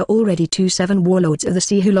 Sorry. There are already 7 warlords of the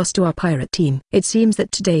sea who lost to our pirate team. It seems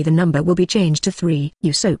that today the number will be changed to 3.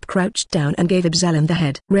 Usopp crouched down and gave Absalom the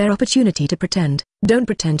head. Rare opportunity to pretend. Don't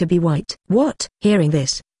pretend to be white. What? Hearing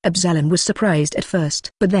this, Absalom was surprised at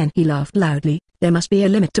first. But then he laughed loudly. There must be a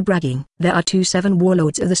limit to bragging. There are 7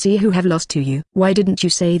 warlords of the sea who have lost to you. Why didn't you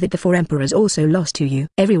say that the 4 emperors also lost to you?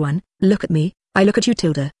 Everyone, look at me. I look at you.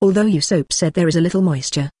 Although Usopp said there is a little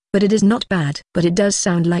moisture, but it is not bad. But it does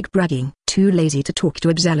sound like bragging. Too lazy to talk to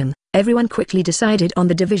Absalom, everyone quickly decided on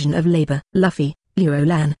the division of labor. Luffy, Liu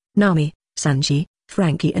Lan, Nami, Sanji,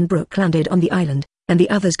 Franky and Brook landed on the island, and the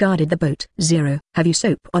others guarded the boat. Zero, have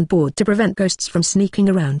Usopp on board to prevent ghosts from sneaking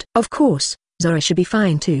around? Of course, Zoro should be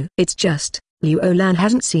fine too. It's just, Liu Lan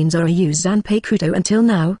hasn't seen Zoro use Zanpakuto Kuto until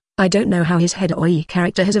now. I don't know how his head OE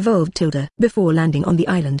character has evolved. Before landing on the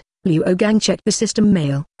island, Liu Gang checked the system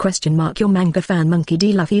mail. Your manga fan Monkey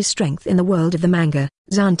D. Luffy's strength in the world of the manga,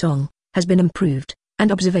 Zantong, has been improved,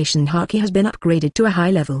 and observation haki has been upgraded to a high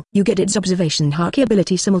level. You get its observation haki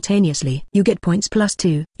ability simultaneously. You get points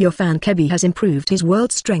 +2. Your fan Kebi has improved his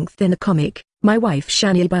world strength in the comic, My Wife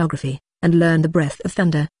Shania biography, and learn the breath of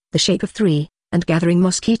thunder, the shape of 3, and gathering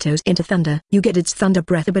mosquitoes into thunder. You get its thunder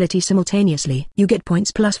breath ability simultaneously. You get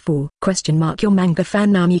points +4. Your manga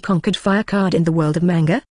fan Nami conquered fire card in the world of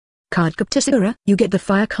manga? Card Guptasura. You get the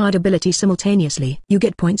fire card ability simultaneously. You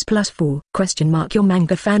get points +4. Your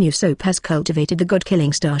manga fan Usopp has cultivated the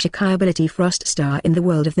god-killing star Shikai ability Frost Star in the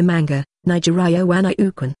world of the manga, Nigirayo Wanai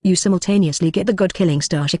Ukun. You simultaneously get the god-killing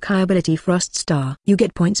star Shikai ability Frost Star. You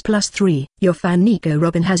get points +3. Your fan Nico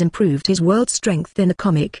Robin has improved his world strength in the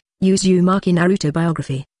comic, Uzumaki Naruto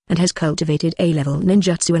biography, and has cultivated A-level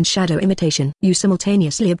ninjutsu and shadow imitation. You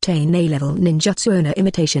simultaneously obtain A-level ninjutsu owner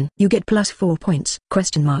imitation. You get +4 points.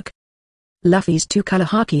 Luffy's two-color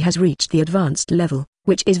haki has reached the advanced level,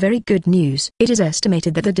 which is very good news. It is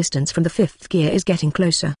estimated that the distance from the 5th gear is getting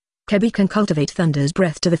closer. Kebi can cultivate Thunder's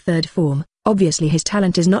Breath to the 3rd form. Obviously his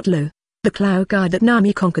talent is not low. The Cloud card that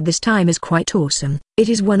Nami conquered this time is quite awesome. It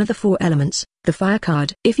is one of the 4 elements, the fire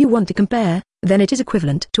card. If you want to compare, then it is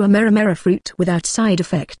equivalent to a Mera fruit without side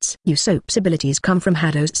effects. Usopp's abilities come from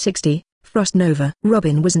Hado's 60, Frost Nova.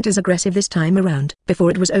 Robin wasn't as aggressive this time around. Before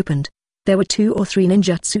it was opened, there were 2 or 3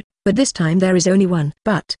 ninjutsu, but this time there is only 1.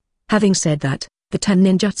 But, having said that, the 10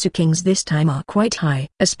 ninjutsu kings this time are quite high,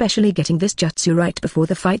 especially getting this jutsu right before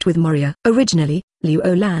the fight with Moria. Originally, Liu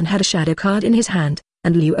Olan had a shadow card in his hand,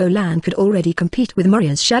 and Liu Olan could already compete with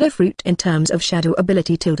Moria's shadow fruit in terms of shadow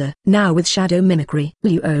ability . Now with shadow mimicry,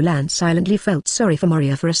 Liu Olan silently felt sorry for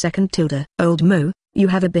Moria for a second . Old Mo, you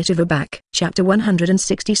have a bit of a back. Chapter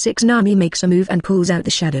 166 Nami makes a move and pulls out the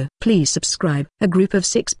shadow. Please subscribe. A group of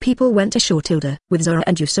 6 people went ashore . With Zora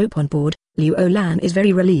and Usopp on board, Liu Olan is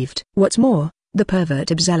very relieved. What's more, the pervert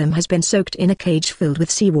Absalom has been soaked in a cage filled with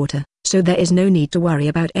seawater, so there is no need to worry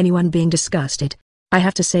about anyone being disgusted. I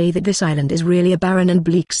have to say that this island is really a barren and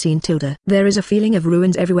bleak scene . There is a feeling of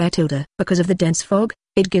ruins everywhere . Because of the dense fog,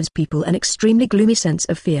 it gives people an extremely gloomy sense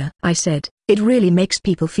of fear. I said, it really makes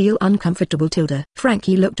people feel uncomfortable .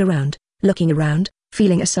 Franky looked around, looking around,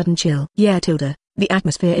 feeling a sudden chill. Yeah . The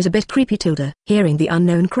atmosphere is a bit creepy . Hearing the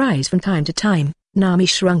unknown cries from time to time, Nami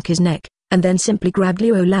shrunk his neck, and then simply grabbed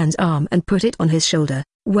Liu Olan's arm and put it on his shoulder.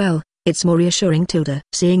 Well, it's more reassuring .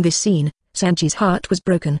 Seeing this scene, Sanji's heart was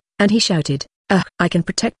broken, and he shouted, I can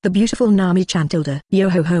protect the beautiful Nami-chan . Yo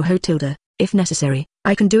ho ho ho . If necessary,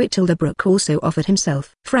 I can do it . Brook also offered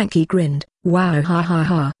himself. Franky grinned. Wow ha ha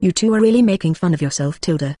ha. You two are really making fun of yourself .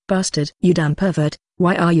 Bastard. You damn pervert,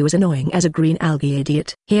 why are you as annoying as a green algae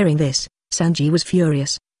idiot? Hearing this, Sanji was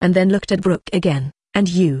furious, and then looked at Brook again. And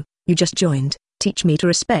you just joined. Teach me to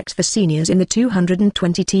respect the seniors in the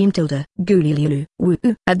 220 team . Gulililu. Woo.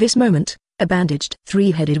 At this moment, a bandaged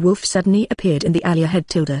 3-headed wolf suddenly appeared in the alley ahead .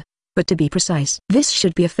 But to be precise, this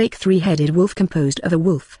should be a fake 3-headed wolf composed of a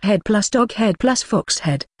wolf head plus dog head plus fox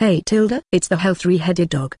head. Hey . It's the hell 3-headed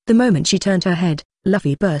dog. The moment she turned her head,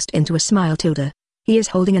 Luffy burst into a smile . He is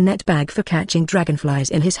holding a net bag for catching dragonflies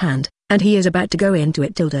in his hand, and he is about to go into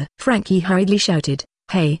it . Franky hurriedly shouted,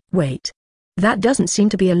 hey, wait. That doesn't seem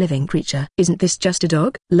to be a living creature. Isn't this just a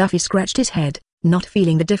dog? Luffy scratched his head, not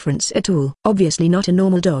feeling the difference at all. Obviously not a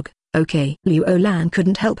normal dog. Okay. Liu Olan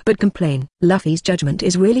couldn't help but complain. Luffy's judgment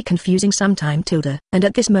is really confusing sometime . And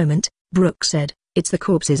at this moment, Brook said, it's the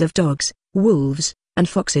corpses of dogs, wolves, and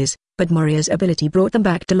foxes, but Moria's ability brought them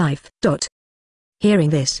back to life.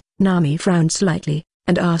 Hearing this, Nami frowned slightly,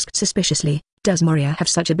 and asked suspiciously, does Moria have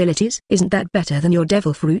such abilities? Isn't that better than your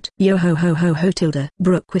devil fruit? Yo ho ho ho ho .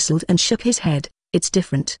 Brook whistled and shook his head. It's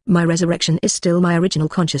different. My resurrection is still my original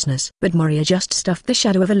consciousness. But Moria just stuffed the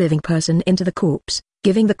shadow of a living person into the corpse,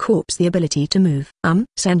 giving the corpse the ability to move.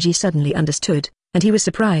 Sanji suddenly understood, and he was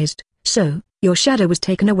surprised. So, your shadow was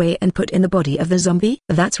taken away and put in the body of the zombie?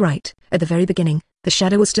 That's right. At the very beginning, the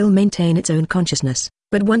shadow will still maintain its own consciousness,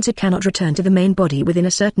 but once it cannot return to the main body within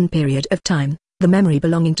a certain period of time, the memory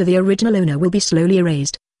belonging to the original owner will be slowly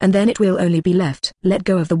erased, and then it will only be left. Let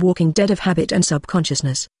go of the Walking Dead of habit and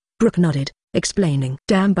subconsciousness. Brook nodded, explaining.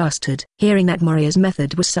 Damn bastard. Hearing that Moria's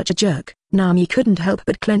method was such a jerk, Nami couldn't help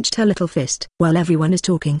but clenched her little fist. While everyone is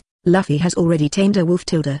talking, Luffy has already tamed a wolf.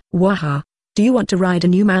 Waha. Do you want to ride a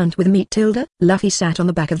new mount with me? Luffy sat on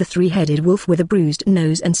the back of the 3-headed wolf with a bruised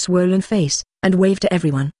nose and swollen face, and waved to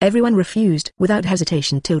everyone. Everyone refused without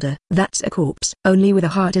hesitation. That's a corpse. Only with a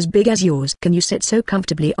heart as big as yours can you sit so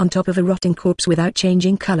comfortably on top of a rotting corpse without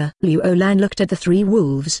changing color. Liu Olan looked at the 3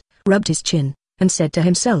 wolves, rubbed his chin, and said to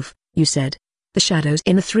himself, you said the shadows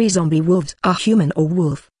in the 3 zombie wolves are human or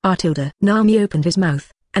wolf? Nami opened his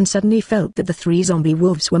mouth, and suddenly felt that the 3 zombie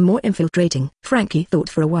wolves were more infiltrating. Franky thought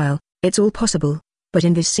for a while, it's all possible. but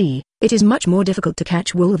in this sea, it is much more difficult to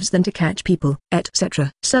catch wolves than to catch people,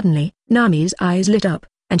 etc. Suddenly, Nami's eyes lit up,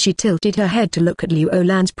 and she tilted her head to look at Liu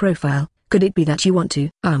Olan's profile. Could it be that you want to?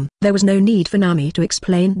 There was no need for Nami to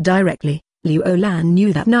explain directly. Liu Olan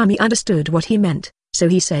knew that Nami understood what he meant, so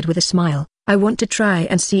he said with a smile, I want to try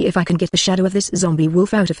and see if I can get the shadow of this zombie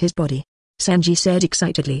wolf out of his body. Sanji said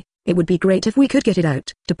excitedly, it would be great if we could get it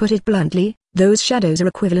out. To put it bluntly, those shadows are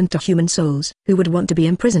equivalent to human souls, who would want to be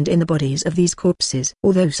imprisoned in the bodies of these corpses.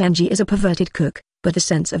 Although Sanji is a perverted cook, but the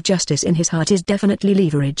sense of justice in his heart is definitely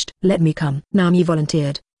leveraged. Let me come. Nami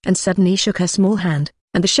volunteered, and suddenly shook her small hand,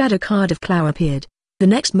 and the shadow card of Claw appeared. The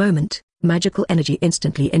next moment, magical energy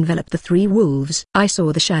instantly enveloped the three wolves. I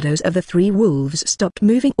saw the shadows of the three wolves stopped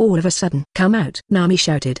moving all of a sudden. Come out, Nami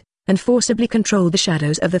shouted, and forcibly controlled the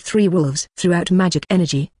shadows of the three wolves throughout magic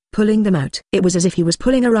energy, pulling them out. It was as if he was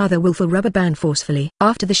pulling a rather willful rubber band forcefully.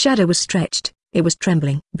 After the shadow was stretched, it was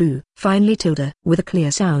trembling. Boo! Finally with a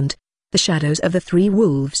clear sound, the shadows of the three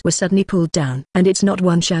wolves were suddenly pulled down. And it's not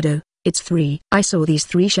one shadow, it's three. I saw these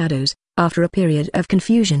three shadows, after a period of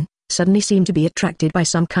confusion, suddenly seemed to be attracted by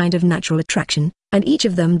some kind of natural attraction, and each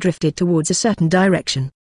of them drifted towards a certain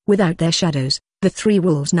direction. Without their shadows, the three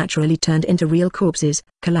wolves naturally turned into real corpses,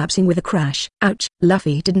 collapsing with a crash. Ouch!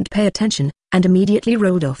 Luffy didn't pay attention, and immediately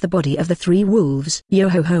rolled off the body of the three wolves. Yo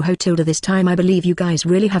ho ho ho tilde, this time I believe you guys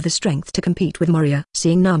really have the strength to compete with Moria.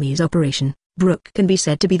 Seeing Nami's operation, Brook can be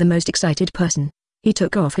said to be the most excited person. He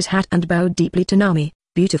took off his hat and bowed deeply to Nami.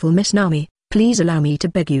 Beautiful Miss Nami, please allow me to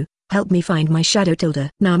beg you. Help me find my shadow tilde.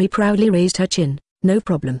 Nami proudly raised her chin. No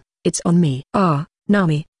problem, it's on me.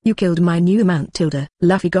 Nami, you killed my new mount tilde.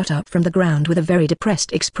 Luffy got up from the ground with a very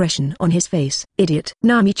depressed expression on his face. Idiot.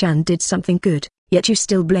 Nami-chan did something good, yet you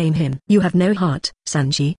still blame him. You have no heart.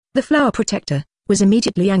 Sanji, the flower protector, was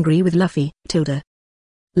immediately angry with Luffy.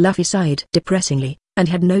 Luffy sighed depressingly, and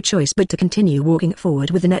had no choice but to continue walking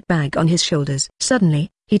forward with the net bag on his shoulders. Suddenly,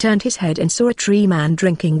 he turned his head and saw a tree man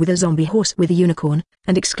drinking with a zombie horse with a unicorn,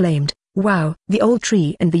 and exclaimed, wow, the old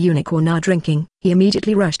tree and the unicorn are drinking. He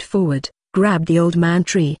immediately rushed forward, grabbed the old man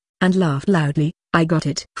tree, and laughed loudly, I got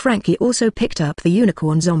it. Franky also picked up the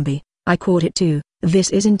unicorn zombie. I caught it too. This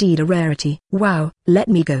is indeed a rarity. Wow, let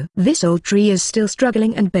me go. This old tree is still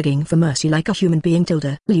struggling and begging for mercy like a human being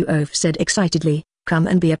tilde. Liu Of said excitedly, come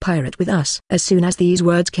and be a pirate with us. As soon as these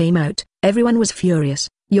words came out, everyone was furious.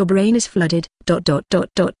 Your brain is flooded,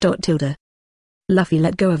 tilde. Luffy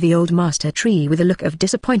let go of the old master tree with a look of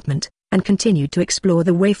disappointment, and continued to explore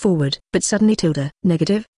the way forward. But suddenly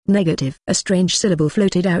negative, a strange syllable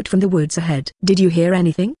floated out from the woods ahead. Did you hear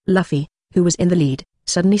anything? Luffy, who was in the lead,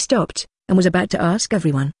 suddenly stopped, and was about to ask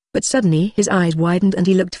everyone, but suddenly his eyes widened and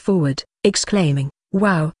he looked forward, exclaiming,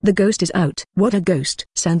 wow, the ghost is out. What a ghost?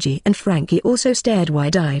 Sanji and Franky also stared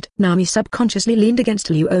wide-eyed. Nami subconsciously leaned against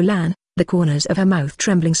Liu Olan, the corners of her mouth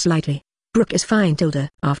trembling slightly. Brook is fine tilde.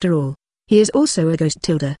 After all, he is also a ghost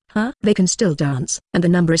tilde. Huh? They can still dance, and the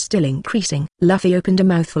number is still increasing. Luffy opened a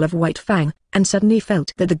mouthful of white fang, and suddenly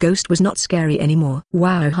felt that the ghost was not scary anymore.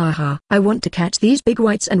 Wow, haha, I want to catch these big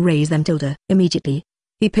whites and raise them tilde. Immediately,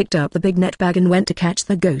 he picked up the big net bag and went to catch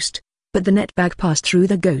the ghost. But the net bag passed through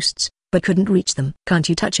the ghosts, but couldn't reach them. Can't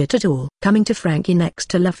you touch it at all? Coming to Franky next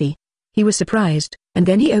to Luffy, he was surprised, and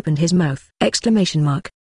then he opened his mouth. Exclamation mark.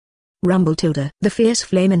 Rumble tilde. The fierce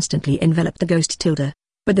flame instantly enveloped the ghost tilde.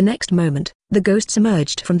 But the next moment, the ghosts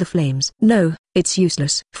emerged from the flames. No, it's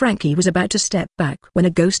useless. Franky was about to step back when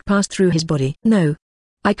a ghost passed through his body. No.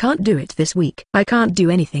 I can't do it this week. I can't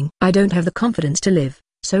do anything. I don't have the confidence to live,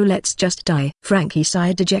 so let's just die. Franky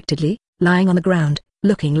sighed dejectedly, lying on the ground,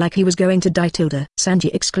 looking like he was going to die tilde.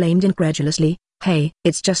 Sanji exclaimed incredulously, hey,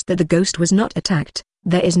 it's just that the ghost was not attacked.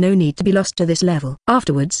 There is no need to be lost to this level.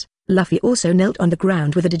 Afterwards, Luffy also knelt on the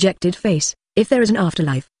ground with a dejected face. If there is an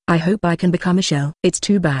afterlife, I hope I can become a shell. It's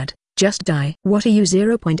too bad, just die. What are you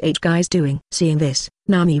 0.8 guys doing? Seeing this,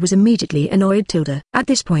 Nami was immediately annoyed tilde. At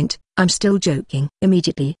this point, I'm still joking.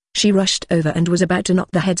 Immediately, she rushed over and was about to knock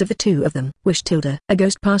the heads of the two of them. Wish tilde. A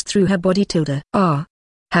ghost passed through her body tilde. Ah.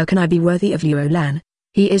 How can I be worthy of Liu Olan?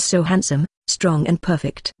 He is so handsome, strong and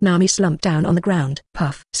perfect. Nami slumped down on the ground.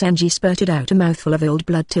 Puff. Sanji spurted out a mouthful of old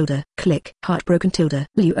blood tilde. Click. Heartbroken tilde.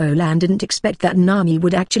 Liu Olan didn't expect that Nami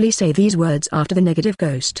would actually say these words after the negative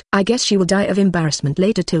ghost. I guess she will die of embarrassment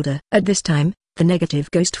later tilde. At this time, the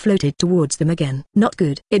negative ghost floated towards them again. Not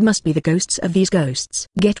good. It must be the ghosts of these ghosts.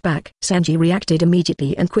 Get back. Sanji reacted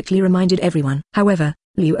immediately and quickly reminded everyone. However,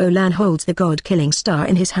 Liu Olan holds the god-killing star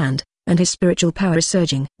in his hand, and his spiritual power is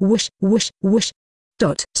surging. Whoosh, whoosh, whoosh.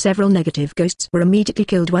 Several negative ghosts were immediately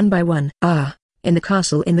killed one by one. In the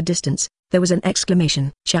castle in the distance, there was an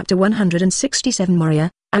exclamation. Chapter 167 Moria,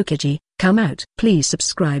 Aokiji, come out. Please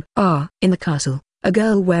subscribe. In the castle, A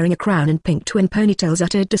girl wearing a crown and pink twin ponytails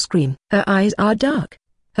uttered a scream. Her eyes are dark.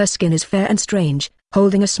 Her skin is fair and strange,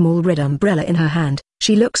 holding a small red umbrella in her hand.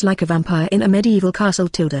 She looks like a vampire in a medieval castle.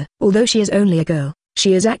 Although she is only a girl,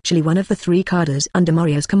 she is actually one of the 3 cadres under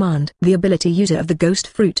Morio's command. The ability user of the ghost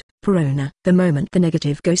fruit, Perona. The moment the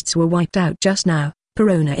negative ghosts were wiped out just now,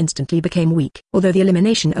 Perona instantly became weak. Although the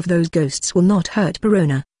elimination of those ghosts will not hurt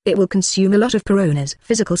Perona, it will consume a lot of Perona's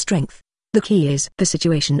physical strength. The key is the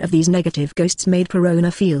situation of these negative ghosts made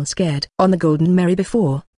Perona feel scared. On the Golden Mary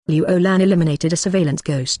before, Liu Lan eliminated a surveillance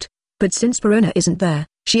ghost. But since Perona isn't there,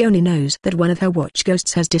 she only knows that one of her watch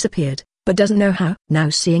ghosts has disappeared, but doesn't know how. Now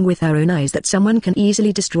seeing with her own eyes that someone can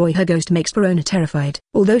easily destroy her ghost makes Perona terrified.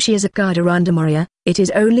 Although she is a cadre under Moria, it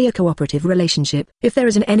is only a cooperative relationship. If there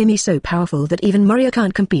is an enemy so powerful that even Moria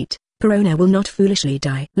can't compete, Perona will not foolishly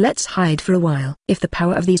die. Let's hide for a while. If the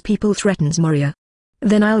power of these people threatens Moria,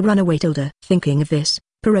 then I'll run away. Thinking of this,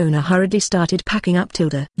 Perona hurriedly started packing up.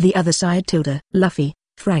 The other side. Luffy,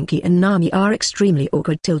 Franky and Nami are extremely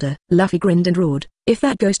awkward. Luffy grinned and roared, if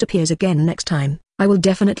that ghost appears again next time, I will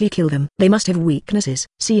definitely kill them. They must have weaknesses.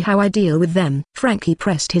 See how I deal with them. Franky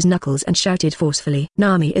pressed his knuckles and shouted forcefully.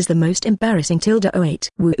 Nami is the most embarrassing. 08.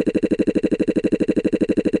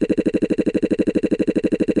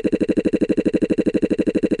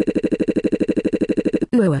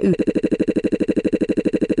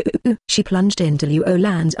 She plunged into Liu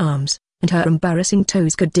Lan's arms, and her embarrassing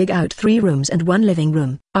toes could dig out 3 rooms and 1 living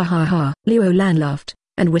room. Ah ha ha. Liu Lan laughed,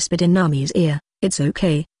 and whispered in Nami's ear, it's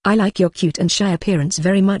okay, I like your cute and shy appearance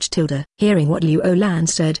very much. Hearing what Liu Lan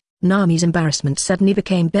said, Nami's embarrassment suddenly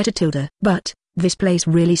became better. But, this place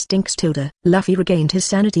really stinks. Luffy regained his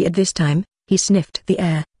sanity at this time. He sniffed the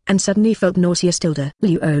air, and suddenly felt nauseous.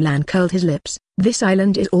 Liu Lan curled his lips. This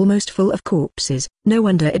island is almost full of corpses, no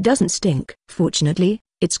wonder it doesn't stink. Fortunately,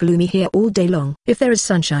 it's gloomy here all day long. If there is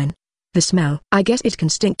sunshine, the smell, I guess it can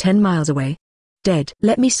stink 10 miles away. Dead.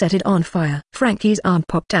 Let me set it on fire. Franky's arm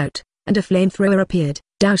popped out, and a flamethrower appeared,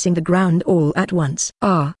 dousing the ground all at once.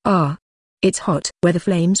 Ah. It's hot. Where the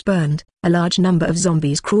flames burned, a large number of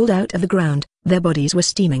zombies crawled out of the ground. Their bodies were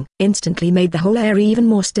steaming. Instantly made the whole area even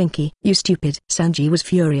more stinky. You stupid. Sanji was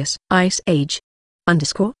furious. Ice Age.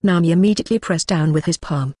 Nami immediately pressed down with his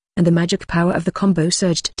palm, and the magic power of the combo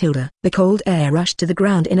surged. The cold air rushed to the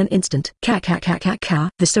ground in an instant. The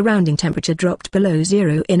surrounding temperature dropped below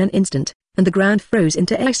 0 in an instant, and the ground froze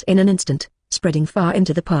into ice in an instant, spreading far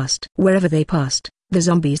into the past. Wherever they passed, the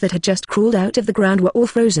zombies that had just crawled out of the ground were all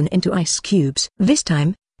frozen into ice cubes. This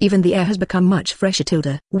time, even the air has become much fresher.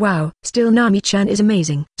 Wow. Still Nami-chan is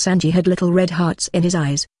amazing. Sanji had little red hearts in his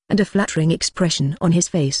eyes, and a flattering expression on his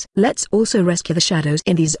face. Let's also rescue the shadows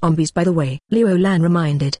in these zombies by the way, Liu Lan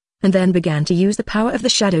reminded, and then began to use the power of the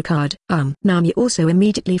shadow card. Nami also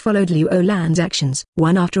immediately followed Liu Lan's actions.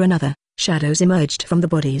 One after another, shadows emerged from the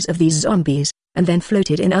bodies of these zombies, and then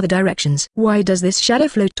floated in other directions. Why does this shadow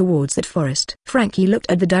float towards that forest? Franky looked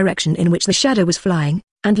at the direction in which the shadow was flying,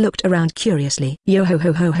 and looked around curiously. Yo ho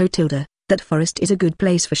ho ho ho. That forest is a good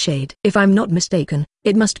place for shade. If I'm not mistaken,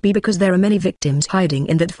 it must be because there are many victims hiding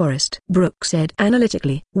in that forest. Brook said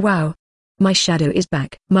analytically. Wow. My shadow is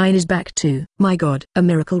back. Mine is back too. My god. A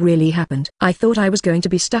miracle really happened. I thought I was going to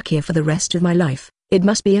be stuck here for the rest of my life. It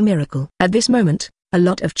must be a miracle. At this moment, a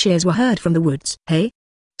lot of cheers were heard from the woods. Hey?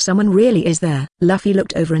 Someone really is there. Luffy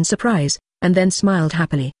looked over in surprise, and then smiled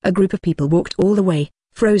happily. A group of people walked all the way,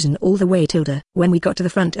 frozen all the way. When we got to the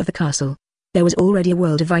front of the castle, there was already a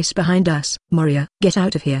world of ice behind us. Moria, get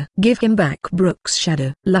out of here. Give him back Brook's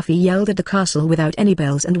shadow. Luffy yelled at the castle without any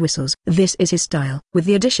bells and whistles. This is his style. With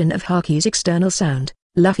the addition of Haki's external sound,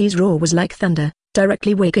 Luffy's roar was like thunder,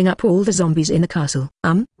 directly waking up all the zombies in the castle.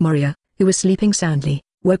 Moria, who was sleeping soundly,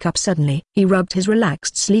 woke up suddenly. He rubbed his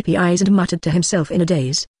relaxed sleepy eyes and muttered to himself in a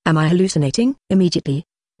daze, am I hallucinating? Immediately,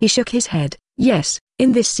 he shook his head. Yes,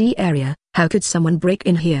 in this sea area, how could someone break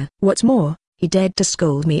in here? What's more, he dared to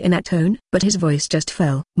scold me in that tone, but his voice just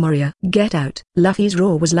fell. Moria, get out. Luffy's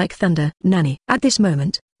roar was like thunder. Nanny. At this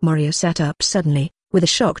moment, Moria sat up suddenly, with a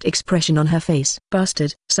shocked expression on her face.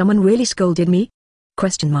 Bastard, someone really scolded me?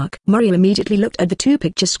 Moria immediately looked at the 2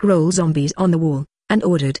 picture scroll zombies on the wall, and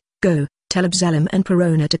ordered, go, tell Absalom and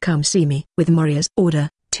Perona to come see me. With Moria's order,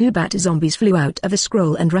 2 bat zombies flew out of the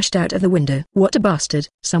scroll and rushed out of the window. What a bastard.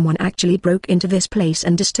 Someone actually broke into this place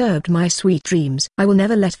and disturbed my sweet dreams. I will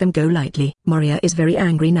never let them go lightly. Moria is very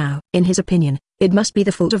angry now. In his opinion, it must be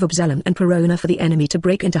the fault of Absalom and Perona for the enemy to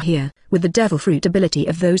break into here. With the devil fruit ability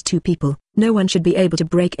of those 2 people, no one should be able to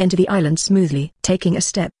break into the island smoothly. Taking a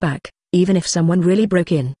step back, even if someone really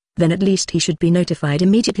broke in, then at least he should be notified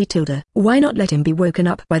immediately. Why not let him be woken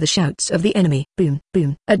up by the shouts of the enemy? Boom,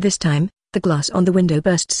 boom. At this time, the glass on the window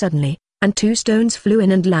burst suddenly, and 2 stones flew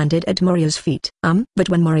in and landed at Moria's feet. But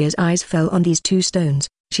when Moria's eyes fell on these 2 stones,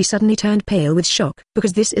 she suddenly turned pale with shock,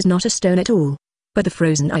 because this is not a stone at all, but the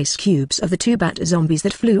frozen ice cubes of the 2 bat zombies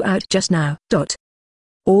that flew out just now.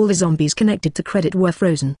 All the zombies connected to credit were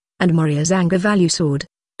frozen, and Moria's anger value soared.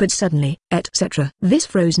 But suddenly, etc. This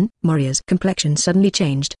frozen, Moria's complexion suddenly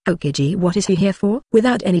changed. Aokiji, what is he here for?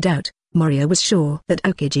 Without any doubt, Moria was sure that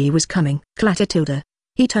Aokiji was coming. Clatter tilde.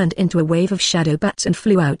 He turned into a wave of shadow bats and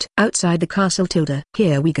flew out. Outside the castle tilde.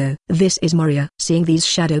 Here we go. This is Moria. Seeing these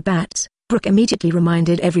shadow bats, Brook immediately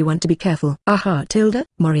reminded everyone to be careful. Aha tilde.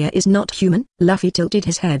 Moria is not human. Luffy tilted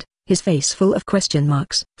his head, his face full of question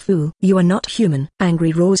marks. Fool, you are not human.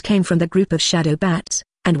 Angry roars came from the group of shadow bats,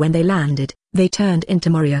 and when they landed, they turned into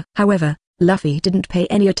Moria. However, Luffy didn't pay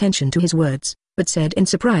any attention to his words, but said in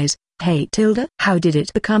surprise, hey tilde, how did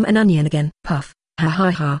it become an onion again? Puff. Ha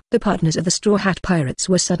ha ha. The partners of the Straw Hat Pirates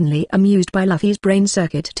were suddenly amused by Luffy's brain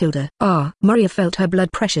circuit tilde. Moria felt her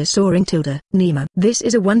blood pressure soaring tilde. Nemo. This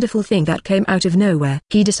is a wonderful thing that came out of nowhere.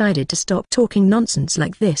 He decided to stop talking nonsense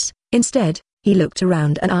like this. Instead, he looked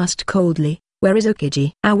around and asked coldly, where is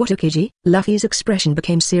Aokiji? What Aokiji? Luffy's expression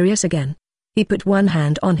became serious again. He put one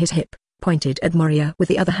hand on his hip, pointed at Moria with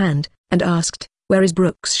the other hand, and asked, where is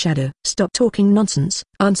Brook's shadow? Stop talking nonsense.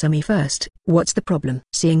 Answer me first, what's the problem?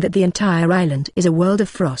 Seeing that the entire island is a world of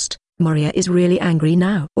frost, Moria is really angry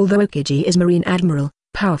now. Although Aokiji is Marine Admiral,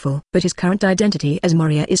 powerful, but his current identity as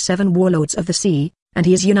Moria is 7 Warlords of the Sea, and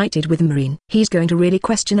he is united with Marine. He's going to really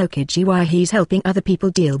question Aokiji why he's helping other people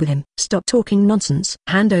deal with him. Stop talking nonsense.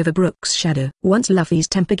 Hand over Brook's shadow. Once Luffy's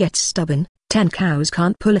temper gets stubborn, 10 cows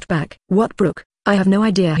can't pull it back. What Brook? I have no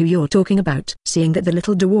idea who you're talking about. Seeing that the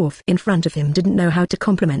little dwarf in front of him didn't know how to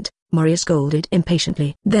compliment, Moria scolded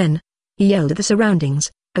impatiently. Then, he yelled at the surroundings,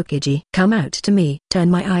 Aokiji, come out to me. Turn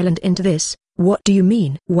my island into this. What do you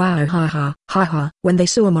mean? Wow, ha ha, ha ha. When they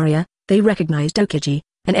saw Moria, they recognized Aokiji,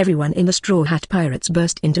 and everyone in the Straw Hat Pirates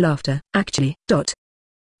burst into laughter. Actually,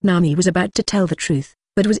 Nami was about to tell the truth,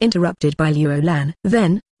 but was interrupted by Liu Lan.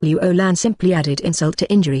 Then, Liu Lan simply added insult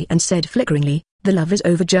to injury and said flickeringly, the love is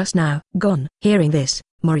over just now. Gone. Hearing this,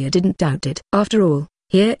 Moria didn't doubt it. After all,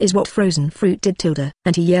 here is what frozen fruit did tilde.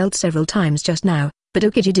 And he yelled several times just now, but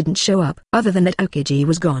Aokiji didn't show up. Other than that Aokiji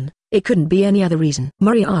was gone, it couldn't be any other reason.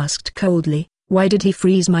 Moria asked coldly, why did he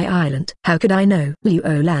freeze my island? How could I know? Liu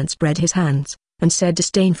Lan spread his hands, and said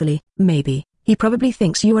disdainfully, maybe, he probably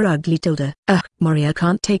thinks you are ugly tilde. Moria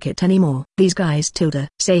can't take it anymore. These guys tilde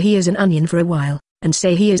say he is an onion for a while, and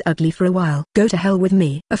say he is ugly for a while. Go to hell with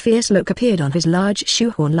me. A fierce look appeared on his large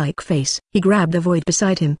shoehorn-like face. He grabbed the void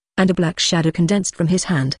beside him, and a black shadow condensed from his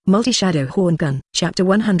hand. Multi-shadow horn gun. Chapter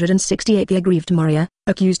 168. The aggrieved Moria,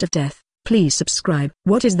 accused of death. Please subscribe.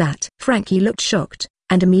 What is that? Franky looked shocked,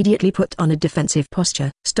 and immediately put on a defensive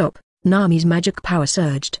posture. Stop. Nami's magic power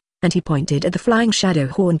surged, and he pointed at the flying shadow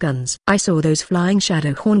horn guns. I saw those flying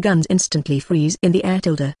shadow horn guns instantly freeze in the air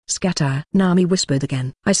tilde. Scatter. Nami whispered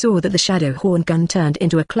again. I saw that the shadow horn gun turned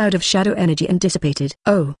into a cloud of shadow energy and dissipated.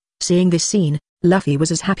 Oh, seeing this scene, Luffy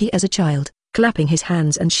was as happy as a child, clapping his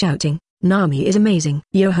hands and shouting, Nami is amazing.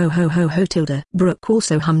 Yo ho ho ho ho tilde. Brook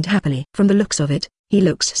also hummed happily. From the looks of it, he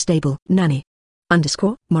looks stable. Nanny.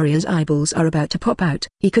 Moria's eyeballs are about to pop out.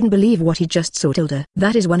 He couldn't believe what he just saw tilde.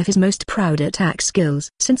 That is one of his most proud attack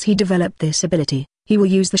skills. Since he developed this ability, he will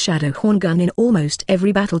use the shadow horn gun in almost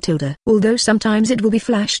every battle tilde. Although sometimes it will be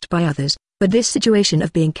flashed by others, but this situation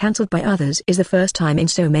of being cancelled by others is the first time in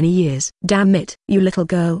so many years. Damn it, you little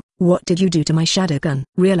girl, what did you do to my shadow gun?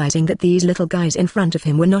 Realizing that these little guys in front of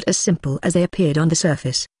him were not as simple as they appeared on the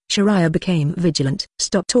surface, Shiraya became vigilant.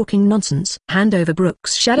 Stop talking nonsense. Hand over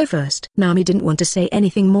Brook's shadow first. Nami didn't want to say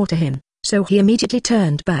anything more to him, so he immediately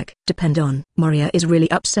turned back. Depend on. Moria is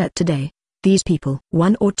really upset today. These people,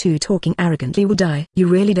 1 or 2 talking arrogantly will die. You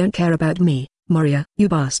really don't care about me, Moria. You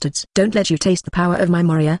bastards. Don't let you taste the power of my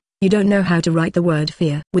Moria. You don't know how to write the word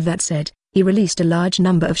fear. With that said, he released a large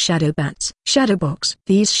number of shadow bats. Shadow box.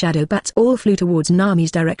 These shadow bats all flew towards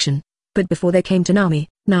Nami's direction, but before they came to Nami,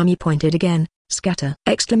 Nami pointed again. Scatter!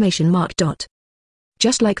 Exclamation mark.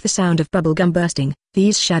 Just like the sound of bubblegum bursting,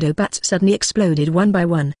 these shadow bats suddenly exploded one by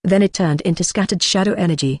one. Then it turned into scattered shadow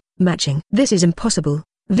energy, matching. This is impossible.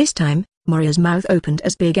 This time, Moria's mouth opened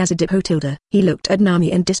as big as a dippo tilde. He looked at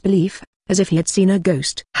Nami in disbelief, as if he had seen a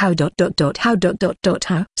ghost. How?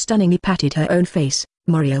 Stunningly patted her own face,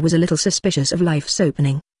 Moria was a little suspicious of life's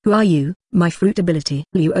opening. Who are you? My fruit ability.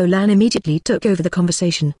 Liu Lan immediately took over the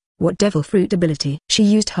conversation. What devil fruit ability? She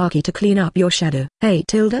used Haki to clean up your shadow. Hey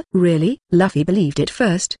tilde. Really? Luffy believed it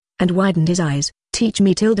first, and widened his eyes. Teach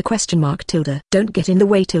me tilde question mark tilde. Don't get in the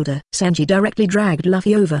way tilde. Sanji directly dragged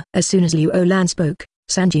Luffy over. As soon as Liu Lan spoke,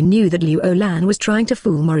 Sanji knew that Liu Lan was trying to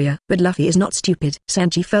fool Moria, but Luffy is not stupid.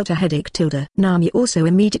 Sanji felt a headache. Nami also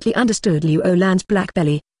immediately understood Liu Lan's black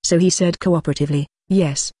belly, so he said cooperatively,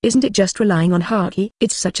 yes. Isn't it just relying on Haki?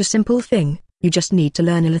 It's such a simple thing, you just need to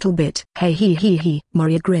learn a little bit. Hey he.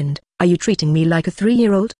 Moria grinned, are you treating me like a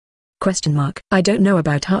 3-year-old? I don't know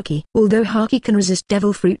about Haki. Although Haki can resist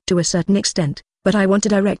devil fruit to a certain extent, but I want to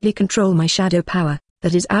directly control my shadow power.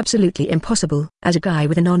 That is absolutely impossible. As a guy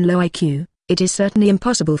with a non-low IQ, it is certainly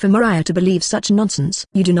impossible for Moria to believe such nonsense.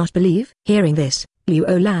 You do not believe? Hearing this, Liu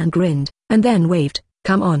Lan grinned, and then waved,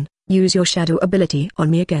 come on, use your shadow ability on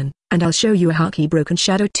me again, and I'll show you a Haki broken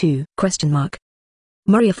shadow too.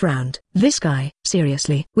 Moria frowned. This guy,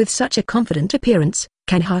 seriously? With such a confident appearance,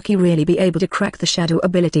 can Haki really be able to crack the shadow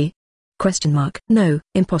ability? No,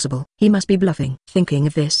 impossible. He must be bluffing. Thinking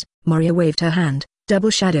of this, Moria waved her hand.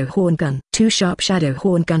 Double shadow horn gun. 2 sharp shadow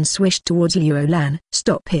horn guns swished towards Liu Lan.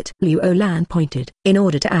 Stop it. Liu Lan pointed. In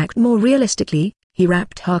order to act more realistically, he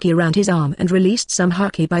wrapped Haki around his arm and released some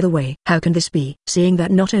Haki by the way. How can this be? Seeing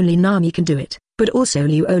that not only Nami can do it, but also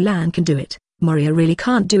Liu Lan can do it, Moria really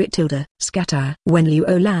can't do it. Scatter. When Liu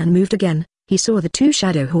Lan moved again, he saw the 2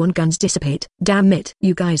 shadow horn guns dissipate. Damn it.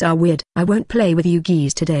 You guys are weird. I won't play with you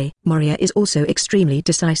geese today. Moria is also extremely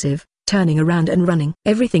decisive, turning around and running.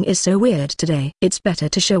 Everything is so weird today. It's better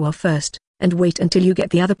to show off first, and wait until you get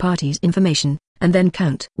the other party's information, and then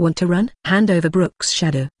count. Want to run? Hand over Brook's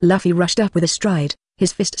shadow. Luffy rushed up with a stride,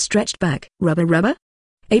 his fist stretched back. Rubber?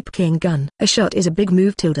 Ape King gun. A shot is a big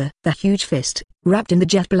move. The huge fist, wrapped in the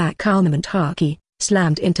jet black armament Haki,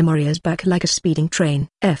 slammed into Moria's back like a speeding train.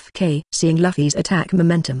 FK. Seeing Luffy's attack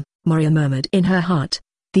momentum, Moria murmured in her heart,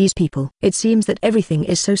 these people. It seems that everything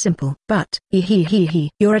is so simple. But,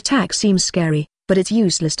 your attack seems scary, but it's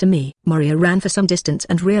useless to me. Moria ran for some distance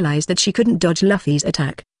and realized that she couldn't dodge Luffy's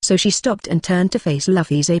attack, so she stopped and turned to face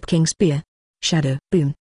Luffy's Ape King spear. Shadow.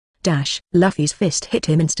 Boom. Dash. Luffy's fist hit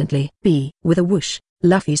him instantly. With a whoosh,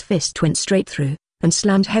 Luffy's fist went straight through, and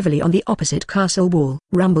slammed heavily on the opposite castle wall.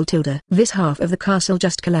 Rumble. This half of the castle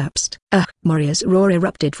just collapsed. Moria's roar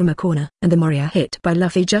erupted from a corner, and the Moria hit by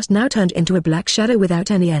Luffy just now turned into a black shadow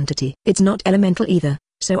without any entity. It's not elemental either,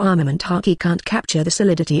 so armament Haki can't capture the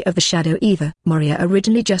solidity of the shadow either. Moria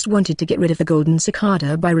originally just wanted to get rid of the golden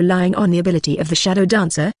cicada by relying on the ability of the shadow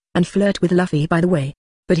dancer, and flirt with Luffy by the way.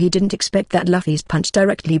 But he didn't expect that Luffy's punch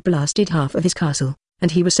directly blasted half of his castle,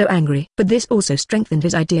 and he was so angry. But this also strengthened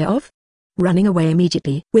his idea of running away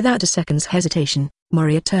immediately. Without a second's hesitation,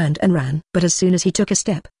 Moria turned and ran. But as soon as he took a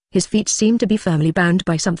step, his feet seemed to be firmly bound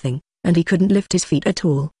by something, and he couldn't lift his feet at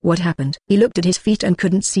all. What happened? He looked at his feet and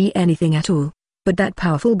couldn't see anything at all. But that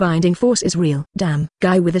powerful binding force is real. Damn.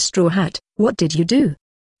 Guy with a straw hat, what did you do?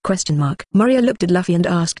 Moria looked at Luffy and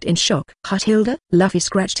asked in shock. Hilda? Luffy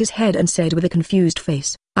scratched his head and said with a confused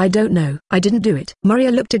face, I don't know. I didn't do it. Moria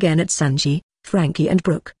looked again at Sanji, Franky and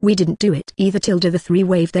Brook. We didn't do it either. The 3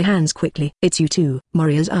 waved their hands quickly. It's you two.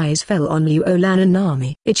 Moria's eyes fell on Liu Lan and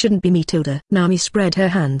Nami. It shouldn't be me. Nami spread her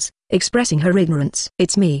hands, expressing her ignorance.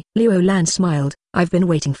 It's me. Liu Lan smiled. I've been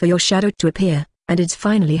waiting for your shadow to appear, and it's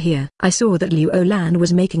finally here. I saw that Liu Lan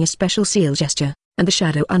was making a special seal gesture, and the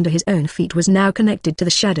shadow under his own feet was now connected to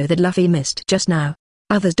the shadow that Luffy missed just now.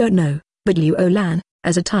 Others don't know, but Liu Lan,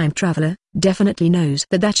 as a time traveler, definitely knows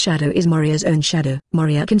that that shadow is Moria's own shadow.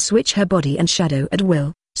 Moria can switch her body and shadow at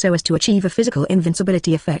will, so as to achieve a physical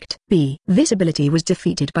invincibility effect. This ability was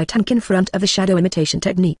defeated by Tank in front of the shadow imitation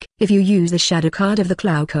technique. If you use the shadow card of the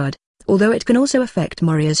Cloud card, although it can also affect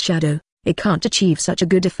Moria's shadow, it can't achieve such a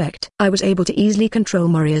good effect. I was able to easily control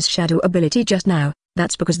Moria's shadow ability just now.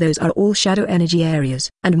 That's because those are all shadow energy areas.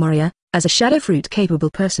 And Moria, as a shadow fruit capable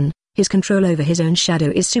person, his control over his own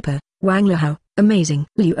shadow is super. Wang Luo, amazing.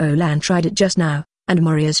 Liu Lan tried it just now, and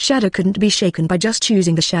Moria's shadow couldn't be shaken by just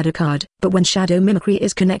choosing the shadow card. But when shadow mimicry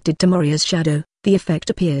is connected to Moria's shadow, the effect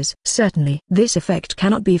appears. Certainly, this effect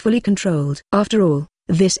cannot be fully controlled. After all,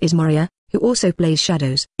 this is Moria, who also plays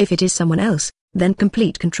shadows. If it is someone else, then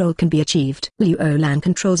complete control can be achieved. Liu Lan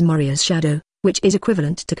controls Moria's shadow, which is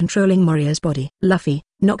equivalent to controlling Moria's body. Luffy,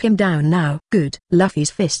 knock him down now. Good. Luffy's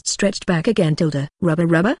fist stretched back again.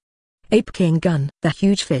 Rubber? Ape King gun. The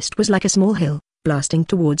huge fist was like a small hill, blasting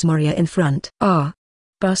towards Moria in front.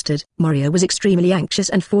 Bastard. Moria was extremely anxious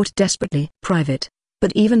and fought desperately. Private.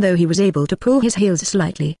 But even though he was able to pull his heels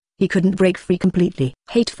slightly, he couldn't break free completely.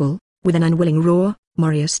 Hateful. With an unwilling roar,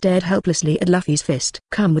 Moria stared helplessly at Luffy's fist.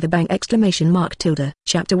 Come with a bang!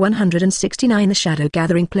 Chapter 169. The Shadow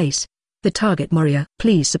Gathering Place. The target. Moria.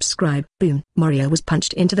 Please subscribe. Boom. Moria was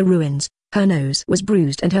punched into the ruins. Her nose was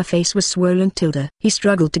bruised and her face was swollen. He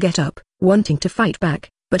struggled to get up, wanting to fight back,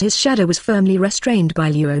 but his shadow was firmly restrained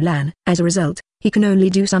by Liu Lan. As a result, he can only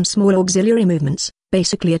do some small auxiliary movements,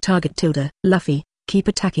 Basically a target tilde. Luffy, keep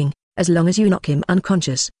attacking. As long as you knock him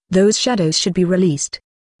unconscious, those shadows should be released.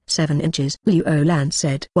 7 inches, Liu Lan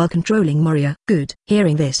said while controlling Moria. Good.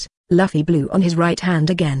 Hearing this, Luffy blew on his right hand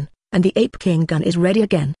again, and the Ape King gun is ready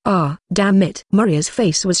again. Ah, damn it. Moria's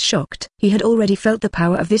face was shocked. He had already felt the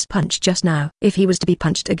power of this punch just now. If he was to be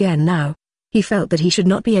punched again now, he felt that he should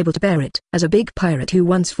not be able to bear it. As a big pirate who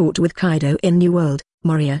once fought with Kaido in New World,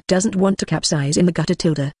 Moria doesn't want to capsize in the gutter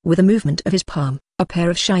tilde. With a movement of his palm, a pair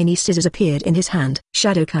of shiny scissors appeared in his hand.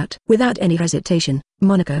 Shadow cut. Without any hesitation,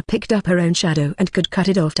 Monica picked up her own shadow and could cut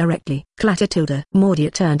it off directly. Clatter tilde.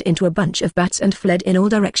 Mordia turned into a bunch of bats and fled in all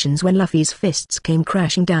directions when Luffy's fists came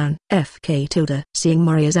crashing down. FK tilde. Seeing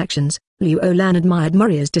Moria's actions, Liu Lan admired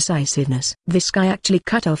Moria's decisiveness. This guy actually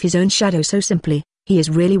cut off his own shadow so simply. He is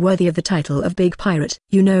really worthy of the title of Big Pirate.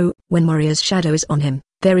 You know, when Moria's shadow is on him,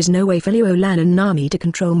 there is no way for Liu Lan and Nami to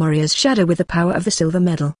control Moria's shadow with the power of the silver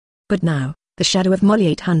medal. But now, the shadow of Molly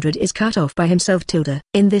 800 is cut off by himself tilde.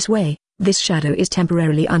 In this way, this shadow is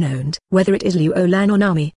temporarily unowned. Whether it is Liu Lan or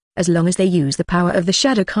Nami, as long as they use the power of the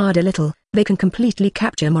shadow card a little, they can completely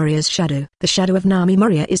capture Moria's shadow. The shadow of Nami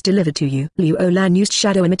Moria is delivered to you. Liu Lan used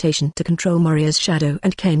shadow imitation to control Moria's shadow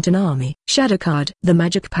and came to Nami. Shadow card. The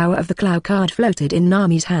magic power of the cloud card floated in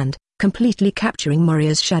Nami's hand, completely capturing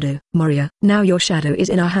Moria's shadow. Moria, now your shadow is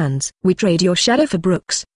in our hands. We trade your shadow for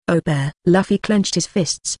Brooks, oh bear. Luffy clenched his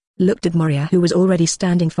fists, looked at Moria who was already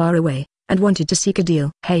standing far away, and wanted to seek a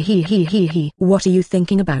deal. Hey he. What are you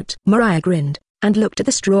thinking about? Moria grinned, and looked at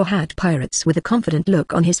the Straw Hat Pirates with a confident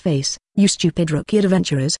look on his face. You stupid rookie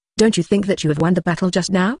adventurers, don't you think that you have won the battle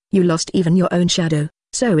just now? You lost even your own shadow,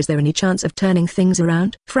 so is there any chance of turning things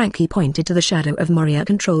around? Franky pointed to the shadow of Moria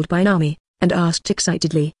controlled by Nami, and asked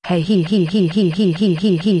excitedly. Hey he.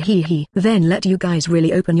 Then let you guys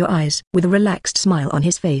really open your eyes. With a relaxed smile on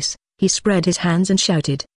his face, he spread his hands and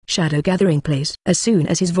shouted, shadow gathering place. As soon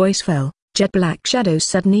as his voice fell, jet black shadows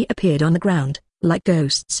suddenly appeared on the ground, like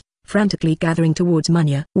ghosts, frantically gathering towards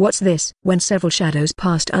Munya. What's this? When several shadows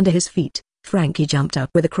passed under his feet, Franky jumped up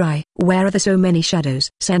with a cry. Where are there so many shadows?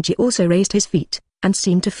 Sanji also raised his feet, and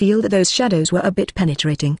seemed to feel that those shadows were a bit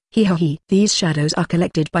penetrating. He. These shadows are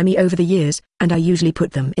collected by me over the years, and I usually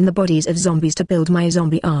put them in the bodies of zombies to build my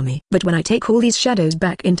zombie army. But when I take all these shadows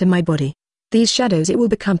back into my body, these shadows it will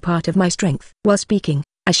become part of my strength. While speaking,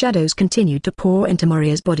 as shadows continued to pour into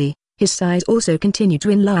Moria's body, his size also continued to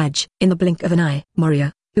enlarge. In the blink of an eye,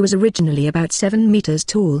 Moria, who was originally about 7 meters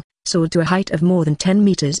tall, soared to a height of more than 10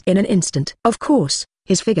 meters in an instant. Of course,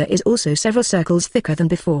 his figure is also several circles thicker than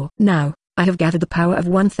before. Now, I have gathered the power of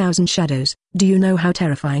 1,000 shadows. Do you know how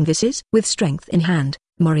terrifying this is? With strength in hand,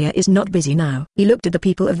 Moria is not busy now. He looked at the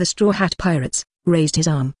people of the Straw Hat Pirates, raised his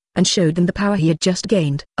arm, and showed them the power he had just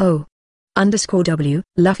gained. Oh. _W,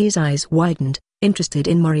 Luffy's eyes widened, interested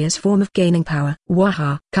in Moria's form of gaining power.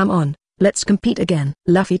 Waha. Come on, let's compete again.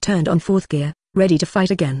 Luffy turned on 4th gear, ready to fight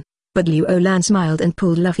again. But Liu Lan smiled and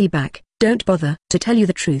pulled Luffy back. Don't bother. To tell you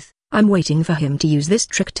the truth, I'm waiting for him to use this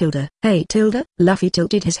trick tilde. Hey tilde? Luffy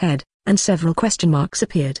tilted his head, and several question marks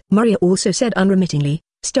appeared. Moria also said unremittingly,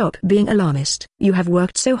 stop being alarmist. You have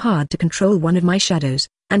worked so hard to control one of my shadows,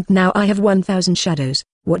 and now I have 1,000 shadows.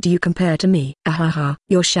 What do you compare to me? Ahaha.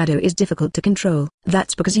 Your shadow is difficult to control.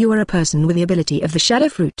 That's because you are a person with the ability of the shadow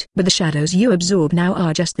fruit. But the shadows you absorb now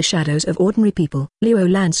are just the shadows of ordinary people. Liu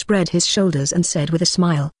Lan spread his shoulders and said with a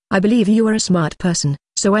smile, I believe you are a smart person,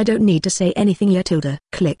 so I don't need to say anything yet tilde.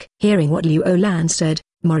 Click. Hearing what Liu Lan said,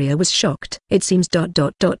 Moria was shocked. It seems ...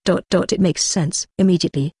 It makes sense.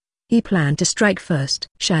 Immediately, he planned to strike first.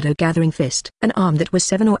 Shadow gathering fist. An arm that was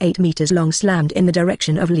 7 or 8 meters long slammed in the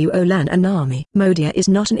direction of Liu Lan and Nami. Modia is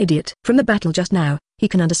not an idiot. From the battle just now, he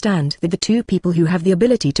can understand that the two people who have the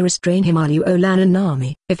ability to restrain him are Liu Lan and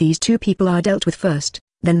Nami. If these two people are dealt with first,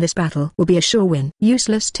 then this battle will be a sure win.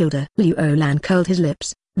 Useless tilde. Liu Lan curled his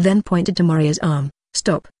lips, then pointed to Moria's arm.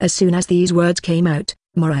 Stop. As soon as these words came out,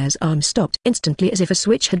 Moria's arm stopped instantly as if a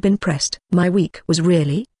switch had been pressed. My week was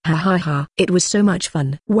really? Ha. It was so much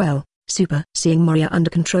fun. Well, super. Seeing Moria under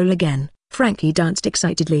control again, Franky danced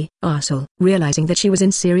excitedly. Arsehole. Realizing that she was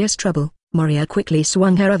in serious trouble, Moria quickly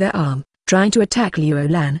swung her other arm, trying to attack Liu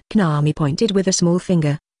Lan. Nami pointed with a small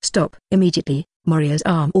finger. Stop. Immediately, Moria's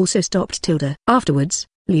arm also stopped tilde. Afterwards,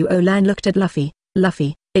 Liu Lan looked at Luffy.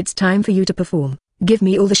 Luffy, it's time for you to perform. Give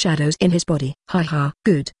me all the shadows in his body. Ha.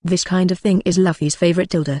 Good. This kind of thing is Luffy's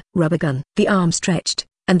favorite tilde. Rubber gun. The arm stretched,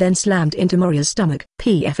 and then slammed into Moria's stomach.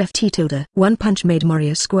 PFFT tilde. One punch made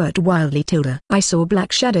Moria squirt wildly tilde. I saw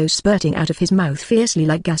black shadows spurting out of his mouth fiercely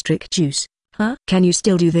like gastric juice. Huh? Can you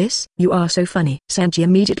still do this? You are so funny. Sanji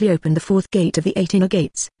immediately opened the 4th gate of the 8 inner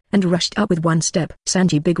gates, and rushed up with one step.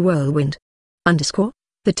 Sanji big whirlwind.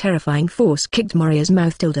 The terrifying force kicked Moria's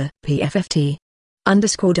mouth. PFFT.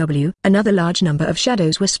 _W. Another large number of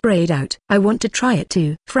shadows were sprayed out. I want to try it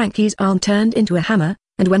too. Franky's arm turned into a hammer,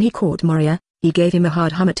 and when he caught Moria, he gave him a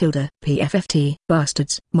hard hammer. PFFT.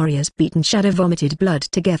 Bastards. Moria's beaten shadow vomited blood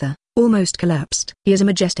together, almost collapsed. He is a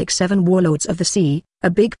majestic 7 warlords of the sea,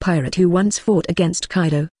 a big pirate who once fought against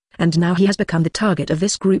Kaido, and now he has become the target of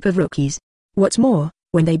this group of rookies. What's more,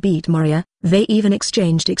 when they beat Moria, they even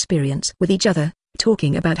exchanged experience with each other,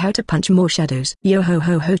 talking about how to punch more shadows. Yo ho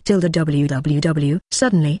ho ho _WWW.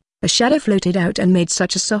 Suddenly, a shadow floated out and made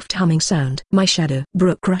such a soft humming sound. My shadow.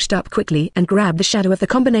 Brook rushed up quickly and grabbed the shadow of the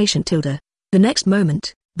combination. The next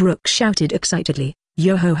moment, Brook shouted excitedly,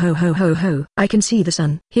 yo ho ho ho ho ho. I can see the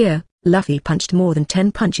sun. Here, Luffy punched more than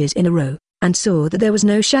 10 punches in a row, and saw that there was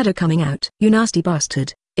no shadow coming out. You nasty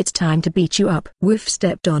bastard, it's time to beat you up. Wolf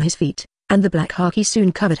stepped on his feet, and the black haki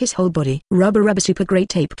soon covered his whole body. Rubber super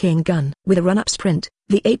great Ape King gun. With a run-up sprint,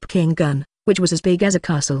 the Ape King gun, which was as big as a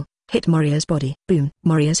castle, hit Moria's body. Boom.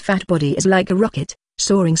 Moria's fat body is like a rocket,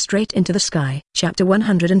 soaring straight into the sky. Chapter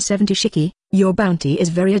 170. Shiki, your bounty is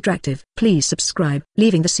very attractive. Please subscribe.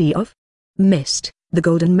 Leaving the Sea of Mist, the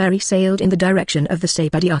Golden Mary sailed in the direction of the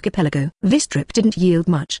Sepadi archipelago. This trip didn't yield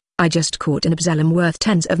much. I just caught an Absalom worth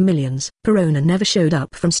tens of millions. Perona never showed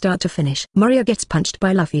up from start to finish. Moria gets punched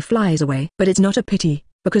by Luffy, flies away. But it's not a pity,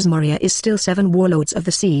 because Moria is still 7 warlords of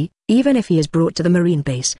the sea. Even if he is brought to the marine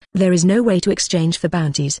base, there is no way to exchange for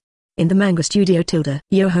bounties. In the manga studio.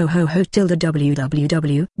 Yo ho ho ho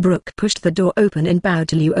 _WWW. Brook pushed the door open and bowed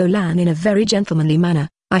to Liu Lan in a very gentlemanly manner.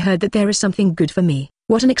 I heard that there is something good for me.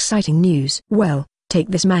 What an exciting news. Well, take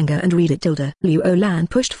this manga and read it. Liu Lan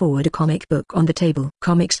pushed forward a comic book on the table.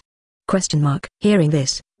 Comics? ? Hearing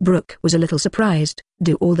this, Brook was a little surprised.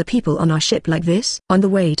 Do all the people on our ship like this? On the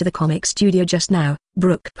way to the comic studio just now,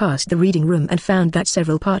 Brook passed the reading room and found that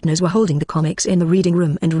several partners were holding the comics in the reading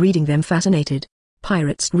room and reading them fascinated.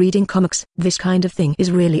 Pirates reading comics. This kind of thing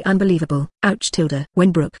is really unbelievable. Ouch.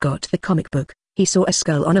 When Brook got the comic book, he saw a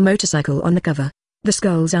skull on a motorcycle on the cover. The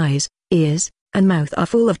skull's eyes, ears, and mouth are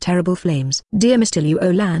full of terrible flames. Dear Mr. Liu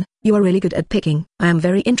Lan, you are really good at picking. I am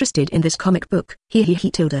very interested in this comic book. He.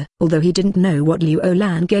 Although he didn't know what Liu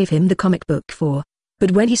Lan gave him the comic book for.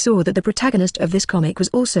 But when he saw that the protagonist of this comic was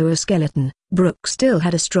also a skeleton, Brook still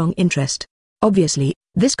had a strong interest. Obviously,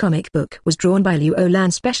 this comic book was drawn by Liu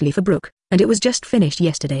Lan specially for Brook, and it was just finished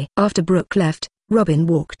yesterday. After Brook left, Robin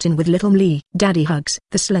walked in with little Meli. Daddy hugs.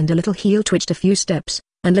 The slender little heel twitched a few steps,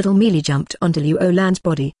 and little Meli jumped onto Liu Lan's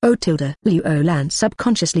body. Oh. Liu Lan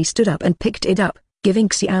subconsciously stood up and picked it up, giving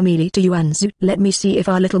Xiao Meli to Yuanzu. Let me see if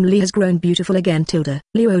our little Meli has grown beautiful again.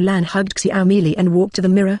 Liu Lan hugged Xiao Meli and walked to the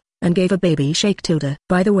mirror, and gave a baby shake.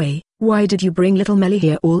 By the way, why did you bring little Melly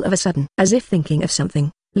here all of a sudden? As if thinking of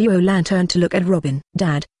something, Liu Lan turned to look at Robin.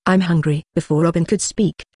 Dad, I'm hungry. Before Robin could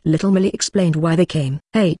speak, little Melly explained why they came.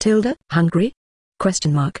 Hey. Hungry? ?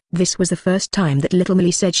 This was the first time that little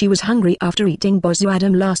Melly said she was hungry after eating Bozu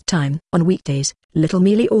Adam last time. On weekdays, little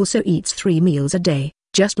Melly also eats 3 meals a day,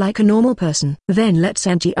 just like a normal person. Then let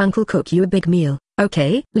Sanji uncle cook you a big meal,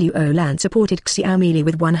 okay? Liu Lan supported Xiao Meli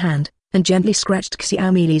with one hand, and gently scratched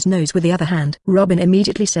Xiao Meli's nose with the other hand. Robin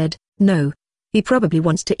immediately said, no. He probably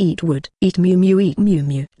wants to eat wood. Eat Mumu, eat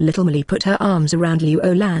Mumu. Little Meli put her arms around Liu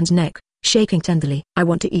Lan's neck, shaking tenderly. I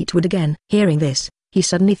want to eat wood again. Hearing this, he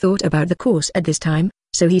suddenly thought about the course at this time,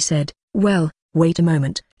 so he said, well, wait a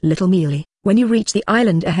moment, little Meli, when you reach the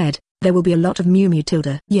island ahead, there will be a lot of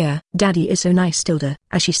Mumu. Yeah, Daddy is so nice.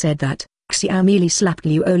 As she said that, Xiao Meli slapped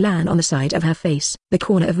Liu Lan on the side of her face. The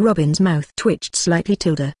corner of Robin's mouth twitched slightly.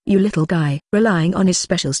 You little guy. Relying on his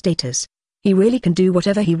special status, he really can do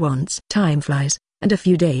whatever he wants. Time flies, and a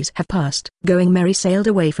few days have passed. Going Merry sailed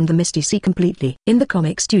away from the Misty Sea completely. In the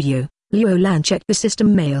comic studio, Liu Lan checked the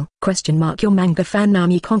system mail. ? Your manga fan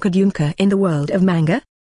Nami conquered Yunka in the world of manga?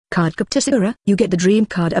 Card Kaptisura. You get the dream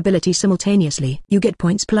card ability simultaneously. You get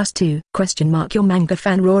points +2. ? Your manga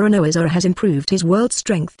fan Roronoa Zora has improved his world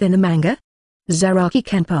strength in the manga? Zaraki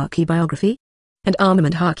Kenpaki biography? And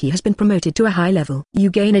armament haki has been promoted to a high level. You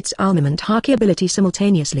gain its armament haki ability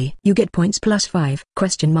simultaneously. You get points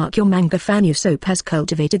 +5. ? Your manga fan Usopp has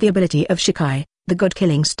cultivated the ability of Shikai, the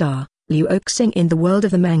god-killing star. Liu Oxing in the world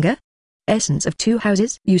of the manga? Essence of 2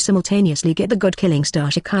 houses. You simultaneously get the god-killing star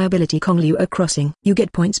Shikai ability Kong Liu Crossing. You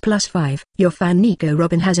get points +5. Your fan Nico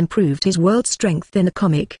Robin has improved his world strength in the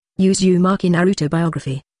comic, Uzumaki Naruto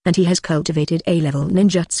biography, and he has cultivated A-level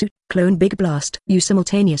ninjutsu, Clone Big Blast. You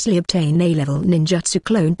simultaneously obtain A-level ninjutsu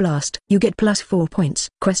Clone Blast. You get +4 points. ?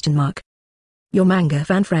 Your manga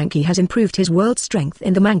fan Franky has improved his world strength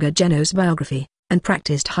in the manga Genos biography, and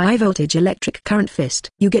practiced high voltage electric current fist.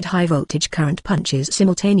 You get high voltage current punches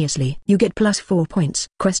simultaneously. You get plus 4 points.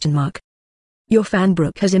 Your fan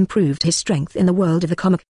Brook has improved his strength in the world of the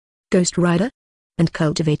comic Ghost Rider and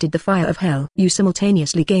cultivated the fire of hell. You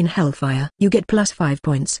simultaneously gain hellfire. You get plus 5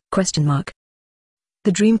 points.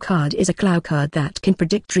 The dream card is a cloud card that can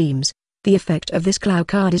predict dreams. The effect of this cloud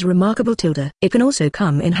card is remarkable. It can also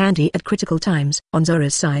come in handy at critical times. On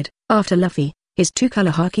Zora's side, after Luffy, his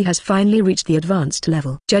two-color haki has finally reached the advanced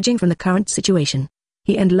level. Judging from the current situation,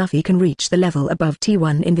 he and Luffy can reach the level above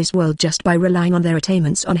T1 in this world just by relying on their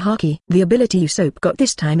attainments on haki. The ability Usopp got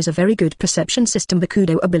this time is a very good perception system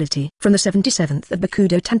Bakudo ability. From the 77th of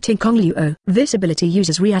Bakudo Tantinkong Luo. This ability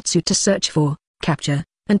uses Ryatsu to search for, capture,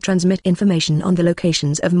 and transmit information on the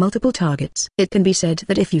locations of multiple targets. It can be said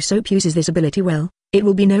that if Usopp uses this ability well, it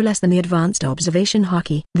will be no less than the advanced observation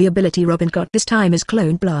haki. The ability Robin got this time is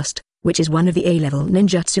Clone Blast, which is one of the A-level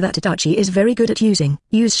ninjutsu that Itachi is very good at using.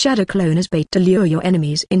 Use Shadow Clone as bait to lure your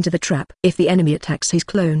enemies into the trap. If the enemy attacks his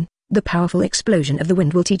clone, the powerful explosion of the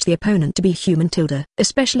wind will teach the opponent to be human.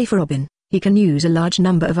 Especially for Robin, he can use a large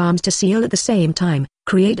number of arms to seal at the same time,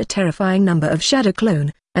 create a terrifying number of Shadow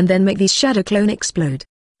Clone, and then make these Shadow Clone explode.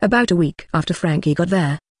 About a week after Franky got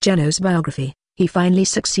there, Geno's biography, he finally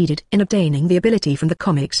succeeded in obtaining the ability from the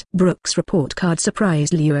comics. Brook's report card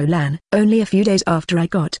surprised Luo Lan. Only a few days after I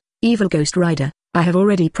got Evil Ghost Rider, I have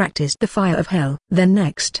already practiced the fire of hell. Then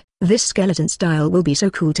next, this skeleton style will be so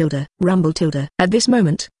cool. Rumble. At this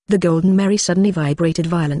moment, the golden Mary suddenly vibrated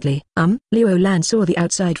violently. Luo Lan saw the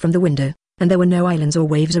outside from the window, and there were no islands or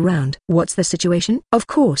waves around. What's the situation? Of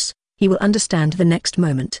course, he will understand the next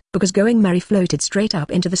moment, because Going Mary floated straight up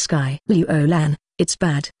into the sky. Luo Lan, it's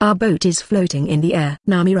bad. Our boat is floating in the air.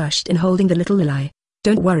 Nami rushed in holding the little Lily.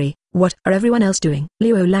 Don't worry, what are everyone else doing?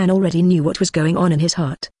 Luo Lan already knew what was going on in his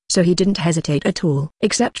heart, so he didn't hesitate at all.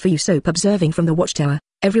 Except for Usopp observing from the watchtower,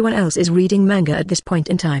 everyone else is reading manga at this point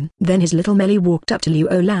in time. Then his little Melly walked up to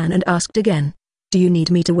Luo Lan and asked again, do you need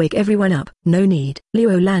me to wake everyone up? No need.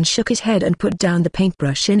 Luo Lan shook his head and put down the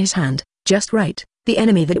paintbrush in his hand. Just right. The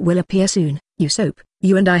enemy that will appear soon, Usopp,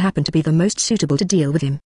 you and I happen to be the most suitable to deal with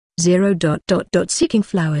him. Seeking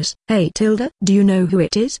flowers. Hey Tilda, do you know who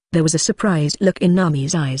it is? There was a surprised look in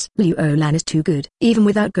Nami's eyes. Luo Lan is too good. Even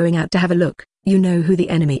without going out to have a look, you know who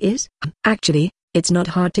the enemy is? Actually, it's not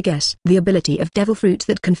hard to guess. The ability of devil fruit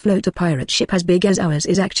that can float a pirate ship as big as ours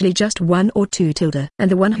is actually just 1 or 2.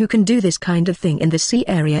 And the one who can do this kind of thing in the sea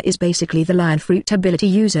area is basically the lion fruit ability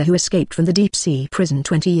user who escaped from the deep sea prison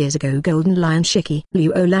 20 years ago. Golden Lion Shiki.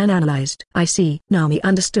 Luo Lan analyzed. I see. Nami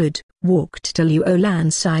understood, walked to Luo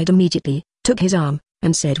Lan's side immediately, took his arm,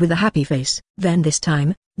 and said with a happy face, then this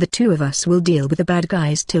time, the two of us will deal with the bad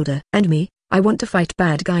guys. And me? I want to fight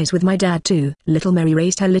bad guys with my dad too. Little Mary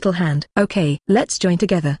raised her little hand. Okay, let's join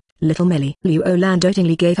together, little Melly. Luo Lan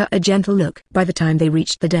dotingly gave her a gentle look. By the time they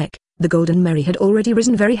reached the deck, the golden Mary had already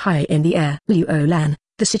risen very high in the air. Luo Lan,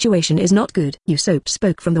 the situation is not good. Usopp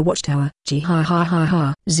spoke from the watchtower. Gee ha ha ha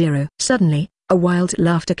ha. Zero. Suddenly, a wild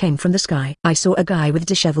laughter came from the sky. I saw a guy with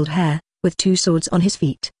disheveled hair, with 2 swords on his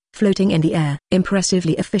feet, floating in the air.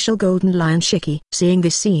 Impressively official Golden Lion Shiki. Seeing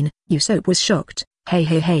this scene, Usopp was shocked.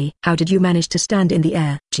 Hey, how did you manage to stand in the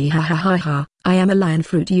air? Gee ha ha ha ha, I am a lion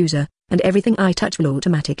fruit user, and everything I touch will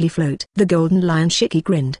automatically float. The Golden Lion Shiki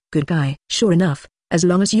grinned. Good guy. Sure enough, as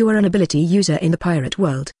long as you are an ability user in the pirate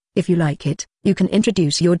world, if you like it, you can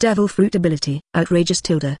introduce your devil fruit ability. Outrageous.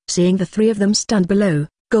 Seeing the 3 of them stunned below,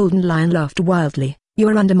 Golden Lion laughed wildly. You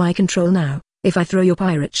are under my control now. If I throw your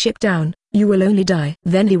pirate ship down, you will only die.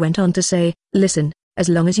 Then he went on to say, listen, as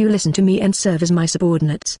long as you listen to me and serve as my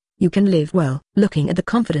subordinates, you can live well. Looking at the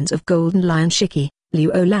confidence of Golden Lion Shiki,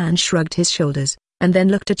 Luo Lan shrugged his shoulders, and then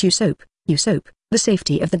looked at Usopp. Usopp, the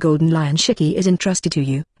safety of the Golden Lion Shiki is entrusted to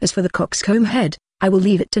you. As for the coxcomb head, I will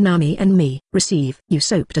leave it to Nami and me. Receive.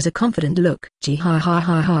 Usopp does a confident look. Gee ha ha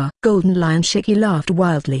ha ha. Golden Lion Shiki laughed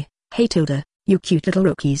wildly. Hey Tilda, you cute little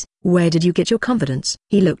rookies, where did you get your confidence?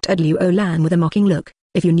 He looked at Luo Lan with a mocking look.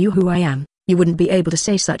 If you knew who I am, you wouldn't be able to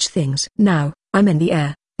say such things. Now, I'm in the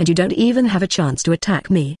air, and you don't even have a chance to attack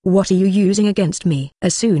me. What are you using against me?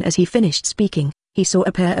 As soon as he finished speaking, he saw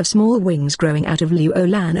a pair of small wings growing out of Luo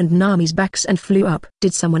Lan and Nami's backs and flew up.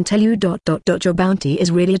 Did someone tell you ... Your bounty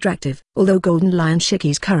is really attractive. Although Golden Lion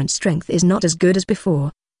Shiki's current strength is not as good as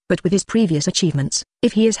before, but with his previous achievements,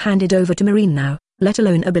 if he is handed over to Marine now, let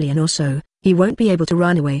alone a billion or so, he won't be able to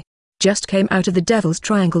run away. Just came out of the Devil's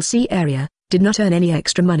Triangle Sea area, did not earn any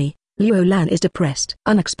extra money. Luo Lan is depressed.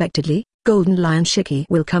 Unexpectedly, Golden Lion Shiki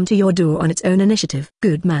will come to your door on its own initiative.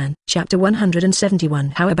 Good man. Chapter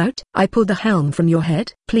 171. How about I pull the helm from your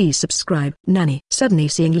head? Please subscribe. Nani. Suddenly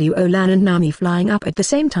seeing Luo Lan and Nami flying up at the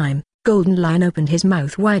same time, Golden Lion opened his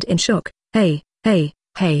mouth wide in shock. Hey,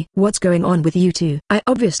 what's going on with you two? I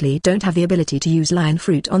obviously don't have the ability to use lion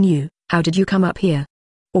fruit on you. How did you come up here?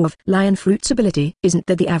 Lion fruit's ability isn't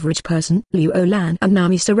that the average person? Liu Lan and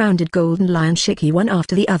Nami surrounded Golden Lion Shiki one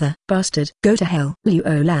after the other. Bastard, go to hell. Liu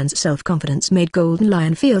Lan's self-confidence made Golden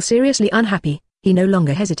Lion feel seriously unhappy. He no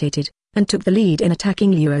longer hesitated, and took the lead in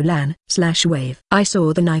attacking Liu Lan. Wave. I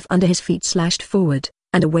saw the knife under his feet slashed forward,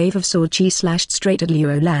 and a wave of sword chi slashed straight at Liu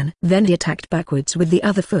Lan. Then he attacked backwards with the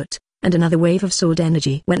other foot, and another wave of sword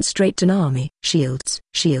energy went straight to Nami. Shield.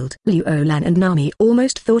 Liu Lan and Nami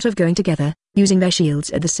almost thought of going together, using their shields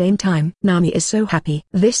at the same time. Nami is so happy.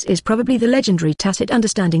 This is probably the legendary tacit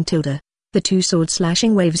understanding . The two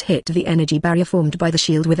sword-slashing waves hit the energy barrier formed by the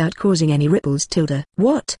shield without causing any ripples .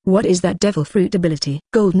 What is that devil fruit ability?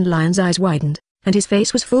 Golden Lion's eyes widened, and his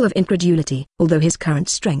face was full of incredulity. Although his current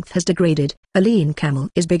strength has degraded, a lean camel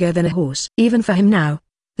is bigger than a horse. Even for him now,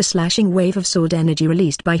 the slashing wave of sword energy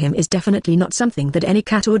released by him is definitely not something that any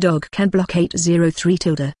cat or dog can block. 803 .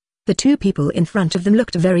 The two people in front of them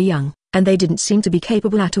looked very young, and they didn't seem to be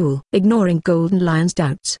capable at all. Ignoring Golden Lion's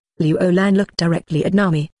doubts, Liu Lan looked directly at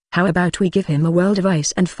Nami. How about we give him a world of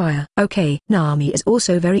ice and fire? Okay. Nami is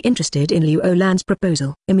also very interested in Liu Lan's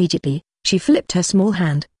proposal. Immediately, she flipped her small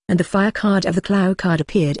hand, and the fire card of the Cloud card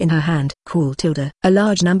appeared in her hand. Cool. A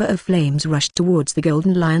large number of flames rushed towards the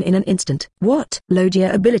Golden Lion in an instant. What?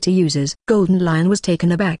 Logia ability users. Golden Lion was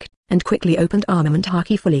taken aback, and quickly opened armament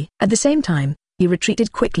haki fully. At the same time, he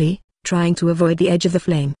retreated quickly, trying to avoid the edge of the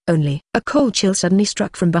flame. Only a cold chill suddenly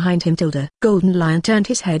struck from behind him. Golden Lion turned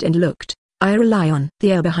his head and looked. I rely on.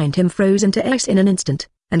 The air behind him froze into ice in an instant,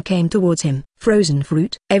 and came towards him. Frozen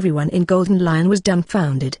fruit. Everyone in Golden Lion was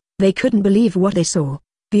dumbfounded. They couldn't believe what they saw.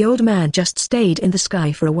 The old man just stayed in the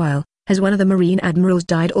sky for a while. Has one of the Marine Admirals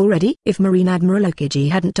died already? If Marine Admiral Okiji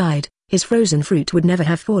hadn't died, his frozen fruit would never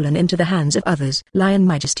have fallen into the hands of others. Lion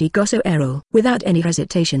Majesty Gosso Errol. Without any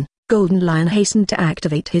hesitation, Golden Lion hastened to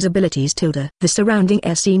activate his abilities. The surrounding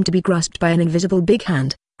air seemed to be grasped by an invisible big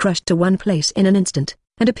hand, crushed to one place in an instant,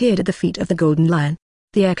 and appeared at the feet of the Golden Lion.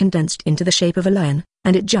 The air condensed into the shape of a lion,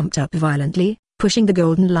 and it jumped up violently, pushing the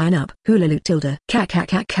Golden Lion up. Hulalu.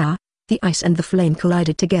 Ka. The ice and the flame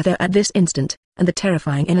collided together at this instant, and the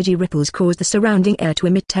terrifying energy ripples caused the surrounding air to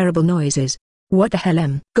emit terrible noises. What the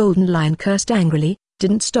hell? Golden Lion cursed angrily,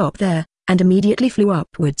 didn't stop there, and immediately flew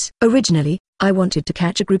upwards. Originally, I wanted to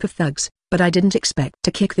catch a group of thugs, but I didn't expect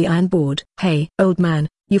to kick the iron board. Hey, old man,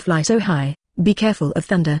 you fly so high. Be careful of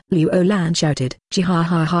thunder. Liu Lan shouted.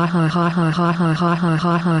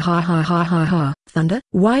 Thunder?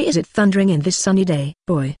 Why is it thundering in this sunny day?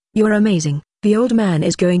 Boy, you're amazing. The old man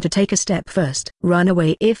is going to take a step first. Run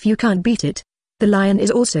away if you can't beat it. The lion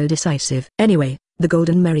is also decisive. Anyway, the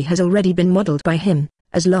Golden Mary has already been modeled by him.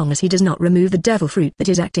 As long as he does not remove the devil fruit that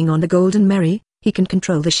is acting on the Golden Mary, he can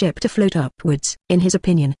control the ship to float upwards. In his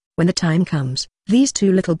opinion, when the time comes, these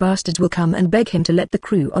two little bastards will come and beg him to let the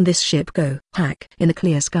crew on this ship go. Hack. In the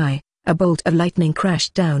clear sky, a bolt of lightning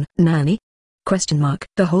crashed down. Nani? ?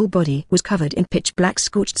 The whole body was covered in pitch black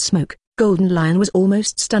scorched smoke. Golden Lion was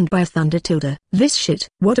almost stunned by a thunder. This shit.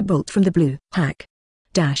 What a bolt from the blue. Hack.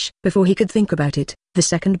 Before he could think about it, the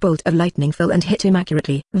second bolt of lightning fell and hit him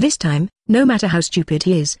accurately. This time, no matter how stupid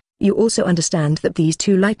he is, you also understand that these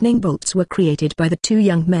two lightning bolts were created by the two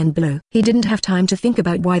young men below. He didn't have time to think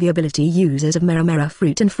about why the ability users of Mera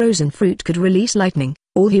fruit and frozen fruit could release lightning.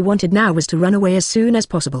 All he wanted now was to run away as soon as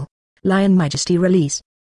possible. Lion Majesty release.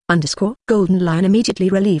 Golden Lion immediately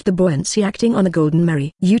relieved the buoyancy acting on the Golden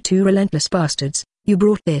Mary. You two relentless bastards, you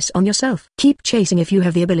brought this on yourself. Keep chasing if you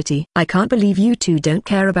have the ability. I can't believe you two don't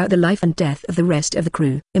care about the life and death of the rest of the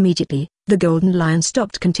crew. Immediately, the Golden Lion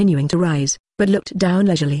stopped continuing to rise, but looked down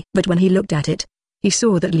leisurely. But when he looked at it, he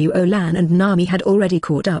saw that Liu Lan and Nami had already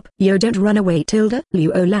caught up. Yo, don't run away.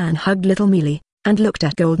 Liu Lan hugged little Meli, and looked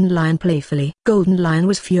at Golden Lion playfully. Golden Lion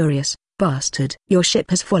was furious. Bastard. Your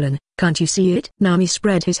ship has fallen, can't you see it? Nami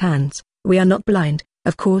spread his hands. We are not blind,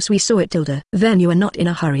 of course we saw it. Then you are not in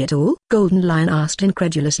a hurry at all? Golden Lion asked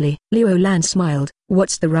incredulously. Liu Lan smiled.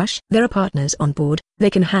 What's the rush? There are partners on board,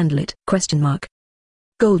 they can handle it.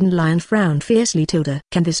 Golden Lion frowned fiercely.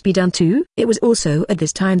 Can this be done too? It was also at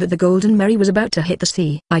this time that the Golden Mary was about to hit the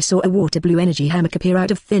sea. I saw a water blue energy hammock appear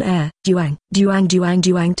out of thin air. Duang.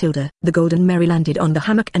 The Golden Mary landed on the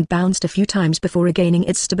hammock and bounced a few times before regaining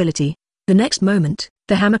its stability. The next moment,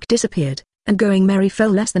 the hammock disappeared, and Going Mary fell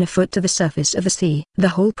less than a foot to the surface of the sea. The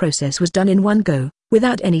whole process was done in one go,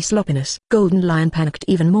 without any sloppiness. Golden Lion panicked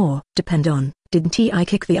even more. Didn't I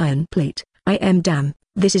kick the iron plate? I am damn.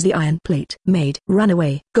 This is the iron plate. Made. Run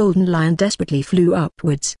away. Golden Lion desperately flew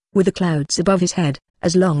upwards, with the clouds above his head.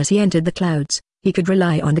 As long as he entered the clouds, he could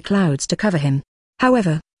rely on the clouds to cover him.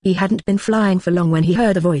 However, he hadn't been flying for long when he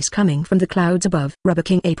heard a voice coming from the clouds above. Rubber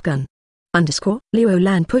King Ape Gun. Liu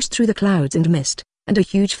Lan pushed through the clouds and missed, and a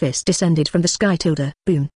huge fist descended from the sky.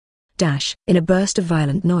 Boom. Dash. In a burst of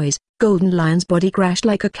violent noise, Golden Lion's body crashed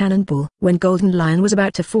like a cannonball. When Golden Lion was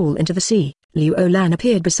about to fall into the sea, Liu Lan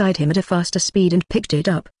appeared beside him at a faster speed and picked it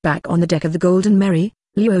up. Back on the deck of the Golden Mary,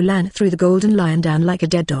 Liu Lan threw the Golden Lion down like a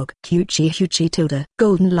dead dog. Huchi.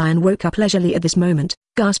 Golden Lion woke up leisurely at this moment,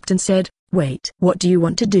 gasped and said, "Wait, what do you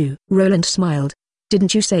want to do?" Roland smiled.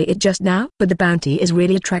 "Didn't you say it just now?" "But the bounty is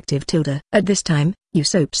really attractive." At this time,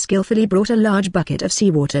 Usopp skillfully brought a large bucket of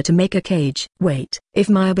seawater to make a cage. "Wait, if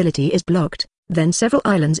my ability is blocked, then several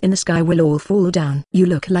islands in the sky will all fall down." "You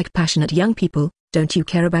look like passionate young people, don't you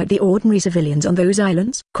care about the ordinary civilians on those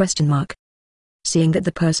islands?" Seeing that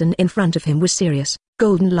the person in front of him was serious,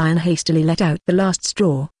 Golden Lion hastily let out the last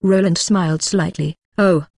straw. Roland smiled slightly.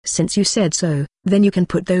 "Oh, since you said so, then you can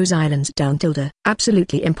put those islands down."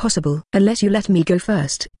 "Absolutely impossible. Unless you let me go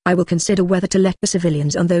first, I will consider whether to let the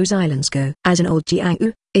civilians on those islands go." As an old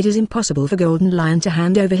Jiang, it is impossible for Golden Lion to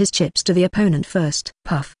hand over his chips to the opponent first.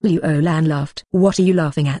 Puff. Liu Lan laughed. "What are you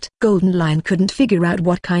laughing at?" Golden Lion couldn't figure out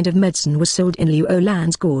what kind of medicine was sold in Liu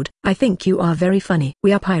Lan's gourd. "I think you are very funny."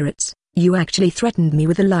 "We are pirates. You actually threatened me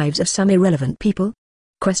with the lives of some irrelevant people?"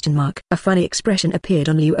 A funny expression appeared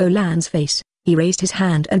on Liu Lan's face. He raised his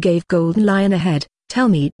hand and gave Golden Lion a head. "Tell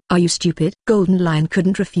me, are you stupid?" Golden Lion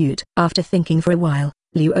couldn't refute. After thinking for a while,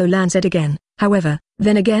 Liu Lan said again, "However,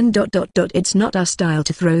 then again ... it's not our style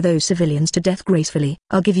to throw those civilians to death gracefully.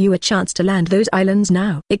 I'll give you a chance to land those islands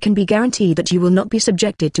now. It can be guaranteed that you will not be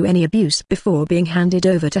subjected to any abuse before being handed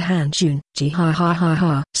over to Han Jun."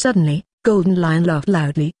 Ha. Suddenly, Golden Lion laughed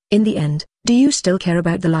loudly. "In the end, do you still care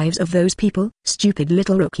about the lives of those people? Stupid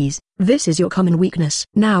little rookies, this is your common weakness.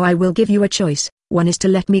 Now I will give you a choice. One is to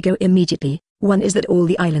let me go immediately, one is that all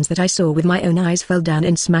the islands that I saw with my own eyes fell down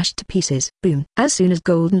and smashed to pieces." Boom. As soon as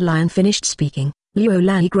Golden Lion finished speaking, Liu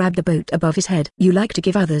Lan grabbed the boat above his head. "You like to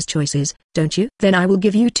give others choices, don't you? Then I will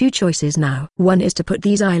give you two choices now. One is to put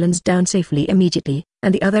these islands down safely immediately,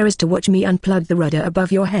 and the other is to watch me unplug the rudder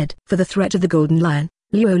above your head." For the threat of the Golden Lion,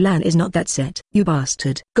 Liu Lan is not that set. "You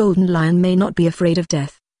bastard." Golden Lion may not be afraid of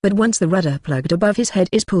death, but once the rudder plugged above his head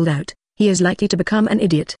is pulled out, he is likely to become an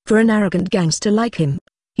idiot. For an arrogant gangster like him,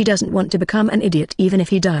 he doesn't want to become an idiot even if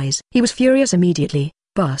he dies. He was furious immediately.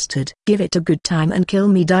 "Bastard. Give it a good time and kill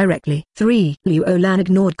me directly." 3. Liu Lan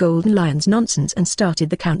ignored Golden Lion's nonsense and started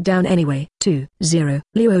the countdown anyway. 2-0.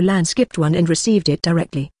 Liu Lan skipped one and received it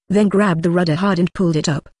directly, then grabbed the rudder hard and pulled it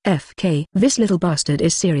up. FK. This little bastard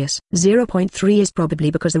is serious. 0.3 is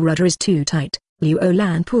probably because the rudder is too tight. Liu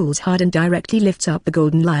Lan pulls hard and directly lifts up the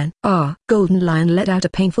Golden Lion. Golden Lion let out a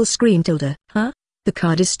painful scream. Huh? The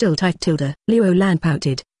card is still tight. Liu Lan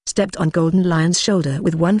pouted, stepped on Golden Lion's shoulder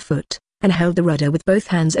with one foot, and held the rudder with both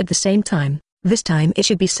hands at the same time. This time it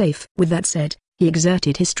should be safe. With that said, he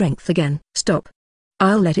exerted his strength again. "Stop.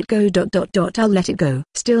 I'll let it go. I'll let it go."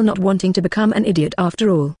 Still not wanting to become an idiot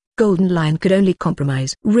after all, Golden Lion could only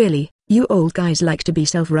compromise. "Really, you old guys like to be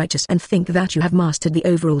self-righteous and think that you have mastered the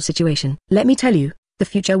overall situation. Let me tell you, the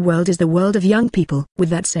future world is the world of young people." With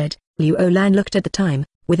that said, Liu Lan looked at the time.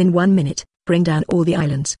 "Within 1 minute, bring down all the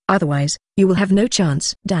islands. Otherwise, you will have no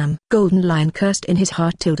chance." "Damn." Golden Lion cursed in his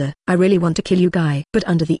heart. "I really want to kill you guy. But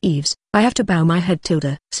under the eaves, I have to bow my head."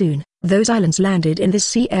 Soon, those islands landed in this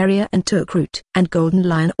sea area and took root. And Golden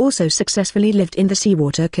Lion also successfully lived in the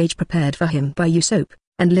seawater cage prepared for him by Usopp,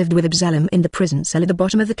 and lived with Absalom in the prison cell at the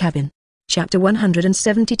bottom of the cabin. Chapter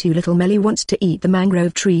 172. Little Melly wants to eat the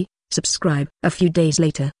mangrove tree. Subscribe. A few days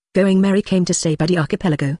later, Going Merry came to Saibadi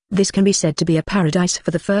Archipelago. This can be said to be a paradise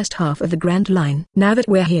for the first half of the Grand Line. Now that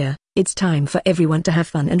we're here, it's time for everyone to have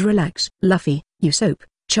fun and relax. Luffy, Usopp,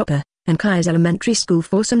 Chopper, and Kai's elementary school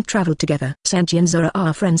foursome traveled together. Sanji and Zoro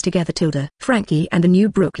are friends together. Franky and the new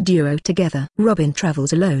Brook duo together. Robin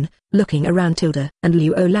travels alone, looking around. And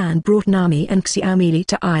Liu Lan brought Nami and Xiaomili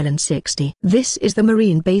to Island 60. This is the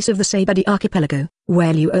marine base of the Saibadi Archipelago,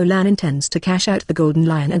 where Liu Lan intends to cash out the Golden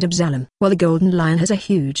Lion and Absalom. While the Golden Lion has a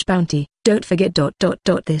huge bounty, don't forget ...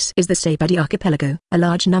 This is the Saibadi Archipelago. A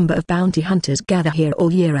large number of bounty hunters gather here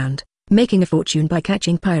all year round, making a fortune by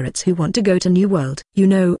catching pirates who want to go to New World. You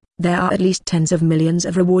know, there are at least tens of millions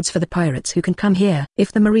of rewards for the pirates who can come here.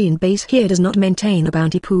 If the marine base here does not maintain a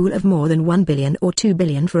bounty pool of more than 1 billion or 2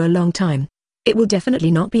 billion for a long time, it will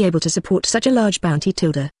definitely not be able to support such a large bounty.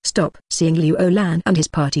 Stop. Seeing Liu Lan and his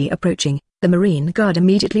party approaching, the marine guard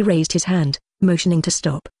immediately raised his hand, motioning to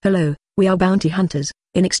stop. "Hello, we are bounty hunters,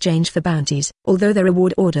 in exchange for bounties." Although the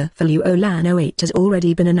reward order for Liu Lan 08 has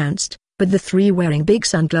already been announced, but the three wearing big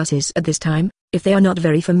sunglasses at this time, If they are not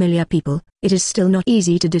very familiar people, it is still not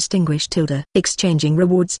easy to distinguish. Exchanging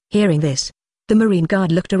rewards. Hearing this, the Marine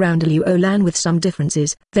Guard looked around Liu Lan with some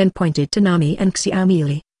differences, then pointed to Nami and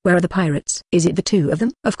Xiaomili. Where are the pirates? Is it the two of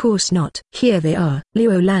them? Of course not. Here they are.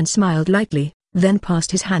 Liu Lan smiled lightly, then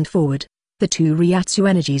passed his hand forward. The two Ryatsu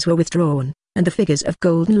energies were withdrawn, and the figures of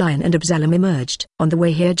Golden Lion and Absalom emerged. On the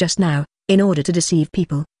way here just now, in order to deceive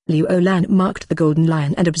people, Liu Lan marked the Golden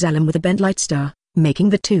Lion and Absalom with a bent light star, making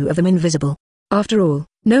the two of them invisible. After all,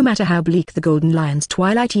 no matter how bleak the Golden Lion's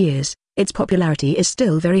twilight years, its popularity is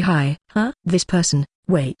still very high. Huh? This person,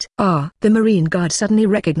 wait. The Marine Guard suddenly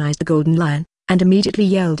recognized the Golden Lion, and immediately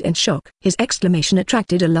yelled in shock. His exclamation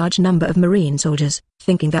attracted a large number of Marine soldiers,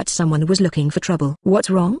 thinking that someone was looking for trouble. What's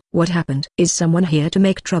wrong? What happened? Is someone here to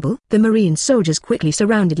make trouble? The Marine soldiers quickly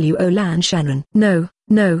surrounded Liu Lan Shanron. No.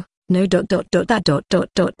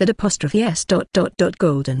 That apostrophe s.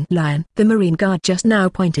 Golden Lion. The Marine Guard just now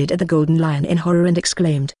pointed at the Golden Lion in horror and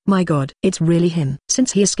exclaimed, "My God, it's really him."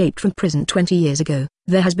 Since he escaped from prison 20 years ago,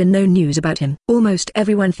 there has been no news about him. Almost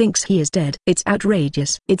everyone thinks he is dead. It's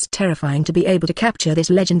outrageous. It's terrifying to be able to capture this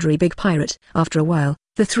legendary big pirate. After a while,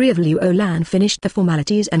 the three of Liu Lan finished the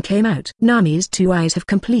formalities and came out. Nami's two eyes have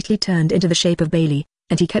completely turned into the shape of Bailey,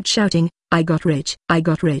 and he kept shouting, "I got rich, I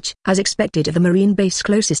got rich." As expected at the marine base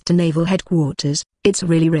closest to naval headquarters, it's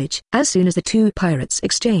really rich. As soon as the two pirates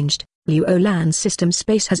exchanged, Liu Lan's system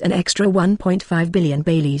space has an extra 1.5 billion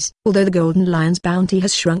Baileys. Although the Golden Lion's bounty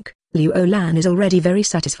has shrunk, Liu Lan is already very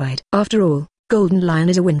satisfied. After all, Golden Lion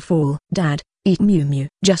is a windfall. Dad, eat Mumu.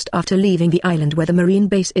 Just after leaving the island where the marine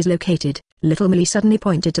base is located, little Melly suddenly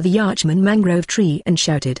pointed to the Yarchman mangrove tree and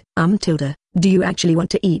shouted, Do you actually want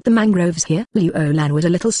to eat the mangroves here?" Liu Lan was a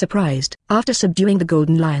little surprised. After subduing the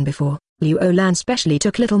Golden Lion before, Liu Lan specially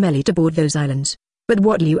took little Melly to board those islands. But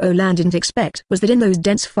what Liu Lan didn't expect was that in those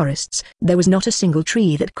dense forests, there was not a single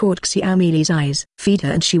tree that caught Xiaomili's eyes. Feed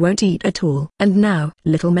her and she won't eat at all. And now,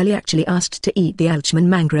 little Melly actually asked to eat the Alchman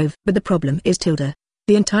mangrove. But the problem is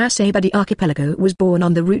The entire Saibadi archipelago was born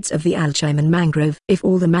on the roots of the Alchman mangrove. If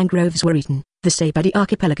all the mangroves were eaten, the Saibadi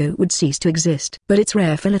archipelago would cease to exist. But it's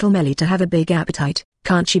rare for little Melly to have a big appetite.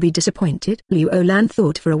 Can't she be disappointed? Liu Lan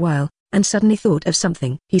thought for a while, and suddenly thought of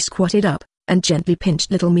something. He squatted up, and gently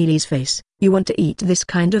pinched little Meli's face. "You want to eat this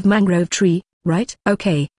kind of mangrove tree, right?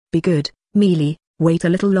 Okay, be good, Meli. Wait a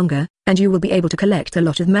little longer, and you will be able to collect a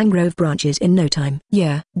lot of mangrove branches in no time."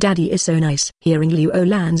 "Yeah, Daddy is so nice." Hearing Liu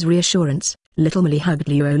Lan's reassurance, little Meli hugged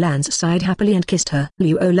Liu Lan's side happily and kissed her.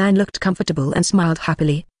 Liu Lan looked comfortable and smiled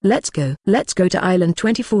happily. Let's go to Island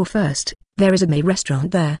 24 first. There is a May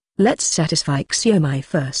restaurant there. Let's satisfy Xiomai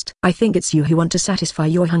first." "I think it's you who want to satisfy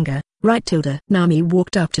your hunger, right?" Nami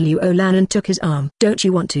walked up to Liu Lan and took his arm. "Don't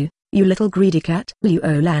you want to, you little greedy cat?" Liu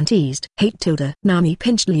Lan teased. "Hate." Nami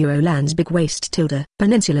pinched Liu Lan's big waist.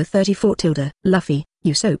 Peninsula 34. Luffy,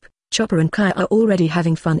 Usopp, Chopper and Kai are already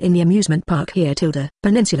having fun in the amusement park here.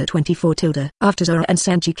 Peninsula 24. After Zora and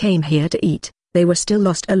Sanji came here to eat, they were still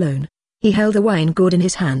lost alone. He held a wine gourd in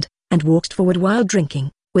his hand, and walked forward while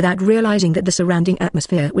drinking, without realizing that the surrounding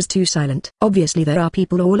atmosphere was too silent. Obviously there are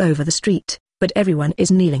people all over the street, but everyone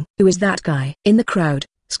is kneeling. Who is that guy? In the crowd,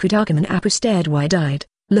 Scudakam and Appu stared wide-eyed,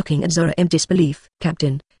 looking at Zora in disbelief.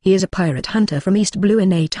 "Captain, he is a pirate hunter from East Blue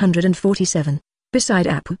in 847. Beside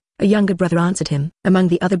Appu, a younger brother answered him. Among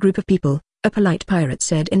the other group of people, a polite pirate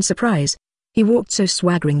said in surprise. He walked so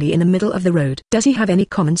swaggeringly in the middle of the road. Does he have any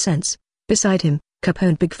common sense? Beside him,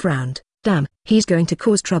 Capone Big frowned. Damn, he's going to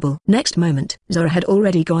cause trouble. Next moment, Zora had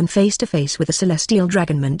already gone face to face with the celestial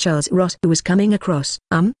dragonman Charles Ross who was coming across.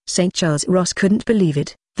 St. Charles Ross couldn't believe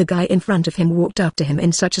it. The guy in front of him walked up to him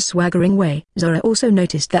in such a swaggering way. Zora also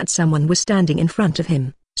noticed that someone was standing in front of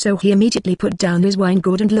him, so he immediately put down his wine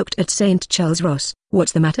gourd and looked at St. Charles Ross.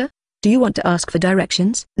 "What's the matter? Do you want to ask for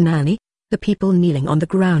directions?" "Nani?" The people kneeling on the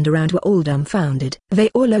ground around were all dumbfounded. They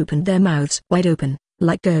all opened their mouths wide open,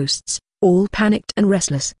 like ghosts, all panicked and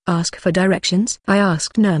restless. "Ask for directions?" "I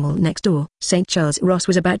asked normal next door." St. Charles Ross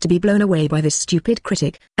was about to be blown away by this stupid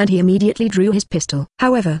critic, and he immediately drew his pistol.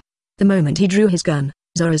 However, the moment he drew his gun,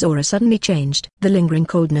 Zora's aura suddenly changed. The lingering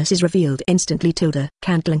coldness is revealed instantly.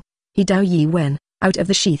 Cantling. He Dao Yi Wen, out of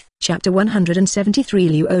the sheath. Chapter 173.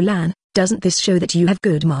 Liu Lan, doesn't this show that you have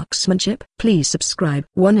good marksmanship? Please subscribe.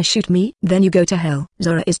 Wanna shoot me? Then you go to hell.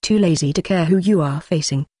 Zora is too lazy to care who you are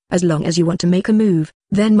facing. As long as you want to make a move,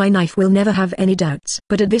 then my knife will never have any doubts.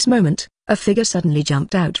 But at this moment, a figure suddenly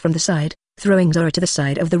jumped out from the side, throwing Zora to the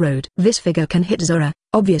side of the road. This figure can hit Zora.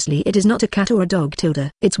 Obviously it is not a cat or a dog.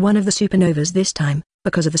 It's one of the supernovas this time,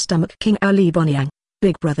 because of the stomach king Ali Bonyang.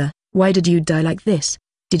 Big brother, why did you die like this?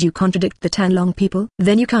 Did you contradict the Tanlong people?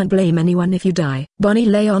 Then you can't blame anyone if you die. Bonnie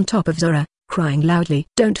lay on top of Zora, crying loudly.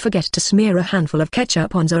 Don't forget to smear a handful of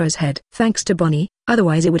ketchup on Zoro's head. Thanks to Bonnie,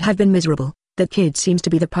 otherwise it would have been miserable. That kid seems to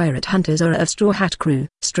be the pirate hunter Zoro of Straw Hat Crew.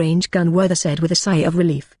 Strange Gunworther said with a sigh of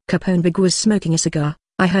relief. Capone Big was smoking a cigar.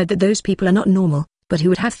 I heard that those people are not normal, but who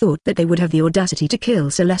would have thought that they would have the audacity to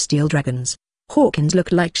kill celestial dragons? Hawkins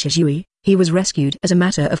looked like Shizui. He was rescued as a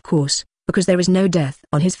matter of course, because there is no death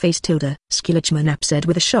on his face. Skillichmanap said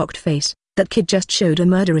with a shocked face. That kid just showed a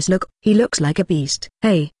murderous look. He looks like a beast.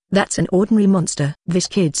 Hey, that's an ordinary monster. This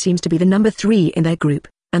kid seems to be the number 3 in their group,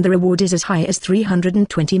 and the reward is as high as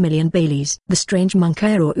 320 million Baileys. The strange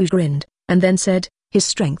Monkero grinned, and then said, his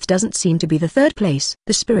strength doesn't seem to be the 3rd place.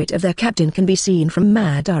 The spirit of their captain can be seen from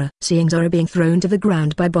Madara. Seeing Zoro being thrown to the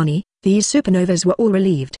ground by Bonnie, these supernovas were all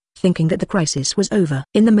relieved, thinking that the crisis was over.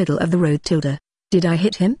 In the middle of the road. Did I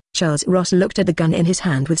hit him? Charles Ross looked at the gun in his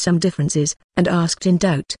hand with some differences, and asked in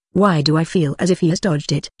doubt, why do I feel as if he has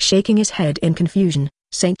dodged it? Shaking his head in confusion,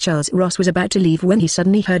 St. Charles Ross was about to leave when he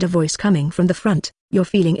suddenly heard a voice coming from the front. Your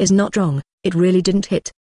feeling is not wrong, it really didn't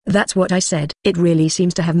hit. That's what I said. It really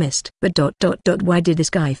seems to have missed. But why did this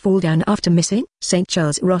guy fall down after missing? St.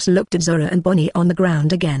 Charles Ross looked at Zoro and Bonnie on the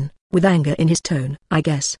ground again, with anger in his tone. I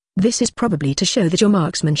guess this is probably to show that your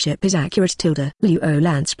marksmanship is accurate. Liu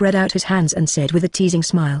Lan spread out his hands and said with a teasing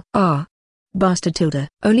smile, ah, bastard.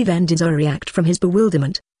 Only then did Zoro react from his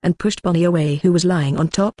bewilderment, and pushed Bonnie away, who was lying on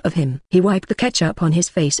top of him. He wiped the ketchup on his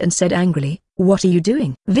face and said angrily, what are you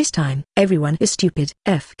doing? This time, everyone is stupid.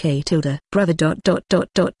 FK. Brother.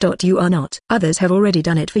 You are not. Others have already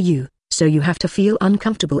done it for you, so you have to feel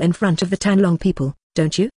uncomfortable in front of the Tanlong people,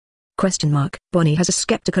 don't you? Bonnie has a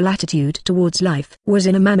skeptical attitude towards life. Was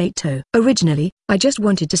in a Mameto. Originally, I just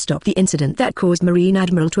wanted to stop the incident that caused Marine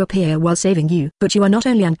Admiral to appear while saving you. But you are not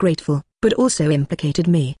only ungrateful, but also implicated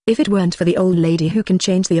me. If it weren't for the old lady who can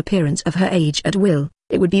change the appearance of her age at will,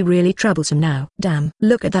 it would be really troublesome now. Damn.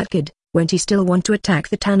 Look at that kid. Won't he still want to attack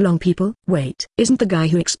the Tanlong people? Wait, isn't the guy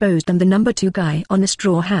who exposed them the number 2 guy on the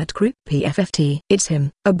Straw Hat Crew? PFFT. It's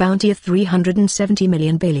him. A bounty of 370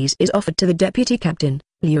 million Baileys is offered to the deputy captain,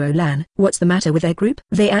 Liu Lan. What's the matter with their group?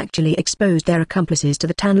 They actually exposed their accomplices to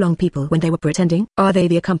the Tanlong people when they were pretending. Are they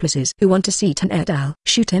the accomplices who want to see Tan et al.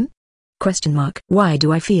 Shoot him? Why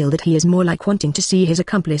do I feel that he is more like wanting to see his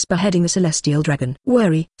accomplice beheading the celestial dragon?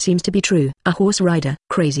 Worry seems to be true. A horse rider.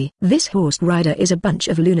 Crazy. This horse rider is a bunch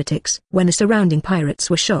of lunatics. When the surrounding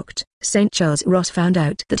pirates were shocked, St. Charles Ross found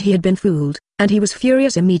out that he had been fooled, and he was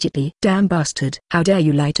furious immediately. Damn bastard. How dare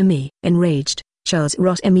you lie to me? Enraged, Charles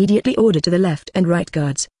Ross immediately ordered to the left and right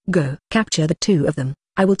guards, go. Capture the 2 of them.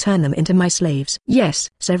 I will turn them into my slaves. Yes.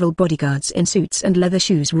 Several bodyguards in suits and leather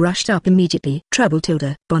shoes rushed up immediately. Trouble.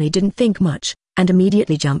 Bonnie didn't think much, and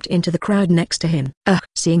immediately jumped into the crowd next to him.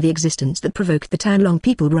 Seeing the existence that provoked the Tanlong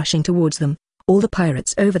people rushing towards them, all the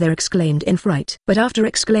pirates over there exclaimed in fright. But after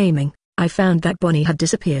exclaiming, I found that Bonnie had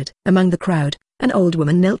disappeared. Among the crowd, an old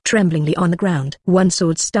woman knelt tremblingly on the ground. One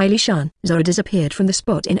sword stylish on. Zoro disappeared from the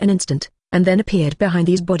spot in an instant, and then appeared behind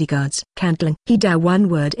these bodyguards. Cantling. He dow one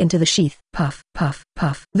word into the sheath. Puff, puff,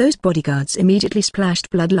 puff. Those bodyguards immediately splashed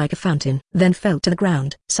blood like a fountain, then fell to the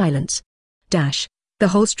ground. Silence. Dash. The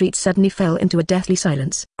whole street suddenly fell into a deathly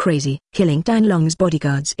silence. Crazy. Killing Tanlong's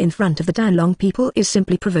bodyguards in front of the Tanlong people is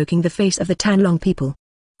simply provoking the face of the Tanlong people.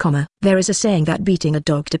 There is a saying that beating a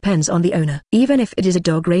dog depends on the owner. Even if it is a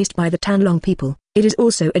dog raised by the Tanlong people, it is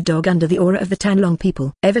also a dog under the aura of the Tanlong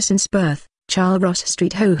people. Ever since birth, Charles Ross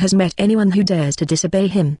Street Ho has met anyone who dares to disobey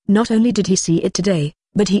him. Not only did he see it today,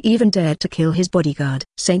 but he even dared to kill his bodyguard.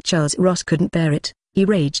 St. Charles Ross couldn't bear it. He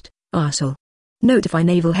raged, arsehole. Notify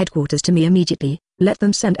Naval Headquarters to me immediately. Let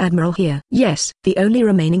them send Admiral here. Yes. The only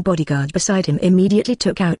remaining bodyguard beside him immediately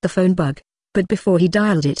took out the phone bug. But before he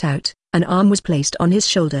dialed it out, an arm was placed on his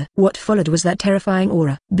shoulder. What followed was that terrifying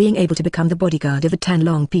aura. Being able to become the bodyguard of the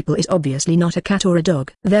Tanlong people is obviously not a cat or a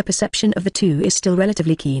dog. Their perception of the two is still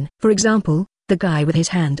relatively keen. For example, the guy with his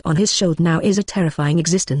hand on his shoulder now is a terrifying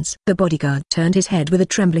existence. The bodyguard turned his head with a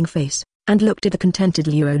trembling face, and looked at the contented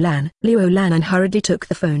Liu Lan. Liu Lan hurriedly took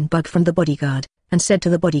the phone bug from the bodyguard, and said to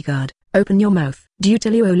the bodyguard, open your mouth. Due to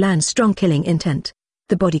Liu Lan's strong killing intent,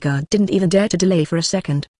 the bodyguard didn't even dare to delay for a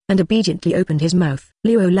second, and obediently opened his mouth.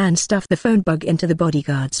 Liu Lan stuffed the phone bug into the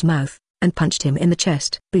bodyguard's mouth, and punched him in the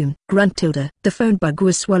chest. Boom. Grunt. The phone bug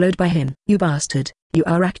was swallowed by him. You bastard, you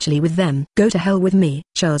are actually with them. Go to hell with me.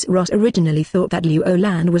 Charles Ross originally thought that Liu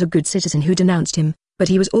Lan was a good citizen who denounced him, but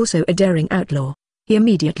he was also a daring outlaw. He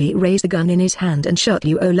immediately raised the gun in his hand and shot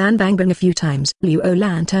Liu Lan bang bang a few times. Liu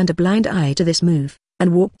Lan turned a blind eye to this move,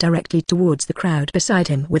 and walked directly towards the crowd beside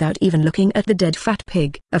him without even looking at the dead fat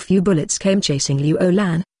pig. A few bullets came chasing Liu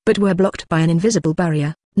Lan, but were blocked by an invisible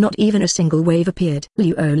barrier. Not even a single wave appeared.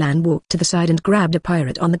 Liu Lan walked to the side and grabbed a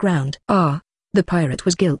pirate on the ground. Ah! The pirate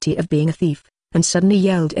was guilty of being a thief, and suddenly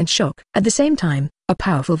yelled in shock. At the same time, a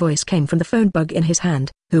powerful voice came from the phone bug in his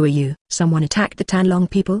hand. Who are you? Someone attacked the Tanlong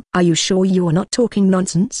people? Are you sure you are not talking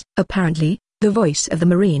nonsense? Apparently, the voice of the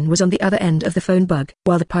Marine was on the other end of the phone bug.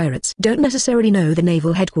 While the pirates don't necessarily know the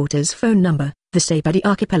naval headquarters phone number, the Saibadi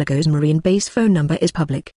Archipelago's Marine base phone number is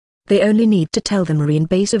public. They only need to tell the Marine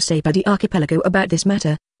base of Saibadi Archipelago about this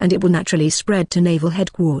matter, and it will naturally spread to naval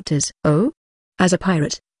headquarters. Oh? As a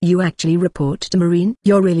pirate, you actually report to Marine?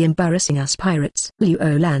 You're really embarrassing us pirates. Liu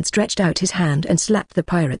Lan stretched out his hand and slapped the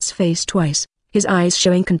pirate's face twice, his eyes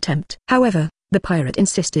showing contempt. However, the pirate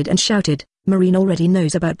insisted and shouted, Marine already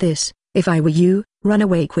knows about this. If I were you, run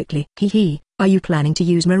away quickly. Hee. Are you planning to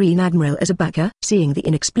use Marine Admiral as a backer? Seeing the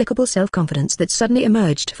inexplicable self-confidence that suddenly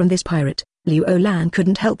emerged from this pirate, Liu Lan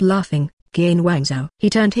couldn't help laughing. Qian Wangzhou. He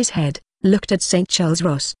turned his head, looked at St. Charles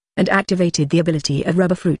Ross, and activated the ability of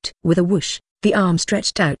Rubber Fruit. With a whoosh, the arm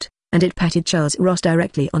stretched out, and it patted Charles Ross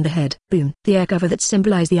directly on the head. Boom! The air cover that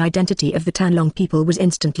symbolized the identity of the Tanlong people was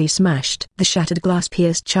instantly smashed. The shattered glass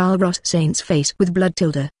pierced Charles Ross Saint's face with blood.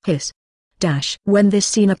 Hiss. Dash. When this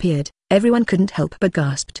scene appeared, everyone couldn't help but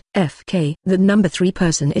gasped. FK. The number 3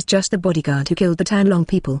 person is just the bodyguard who killed the Tanlong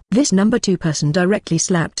people. This number 2 person directly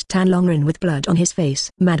slapped Tanlongren with blood on his face.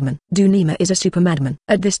 Madman. Dunima is a super madman.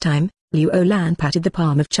 At this time, Liu Lan patted the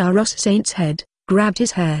palm of Charles Ross Saint's head, grabbed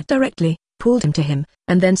his hair directly, pulled him to him,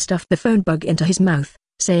 and then stuffed the phone bug into his mouth,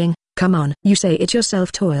 saying, come on. You say it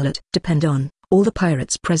yourself toilet. Depend on. All the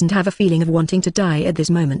pirates present have a feeling of wanting to die at this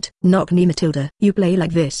moment. Knock me Matilda. You play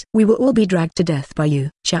like this, we will all be dragged to death by you.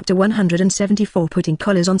 Chapter 174 Putting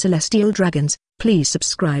Collars on Celestial Dragons. Please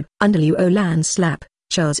subscribe. Under Liu Lan's slap,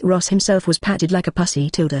 Charles Ross himself was patted like a pussy.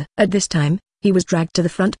 At this time, he was dragged to the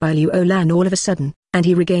front by Liu Lan all of a sudden, and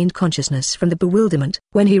he regained consciousness from the bewilderment.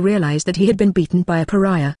 When he realized that he had been beaten by a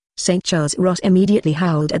pariah, St. Charles Ross immediately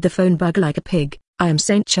howled at the phone bug like a pig. I am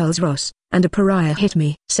St. Charles Ross, and a pariah hit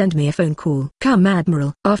me. Send me a phone call. Come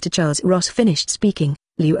Admiral. After Charles Ross finished speaking,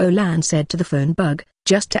 Liu Lan said to the phone bug,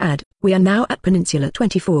 just to add, we are now at Peninsula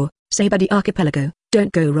 24, Saibadi Archipelago,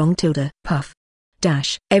 don't go wrong. Puff.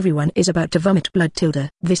 Dash. Everyone is about to vomit blood.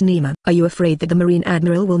 This Nima. Are you afraid that the Marine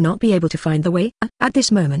Admiral will not be able to find the way? At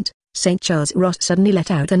this moment, St. Charles Ross suddenly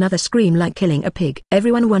let out another scream like killing a pig.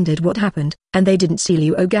 Everyone wondered what happened, and they didn't see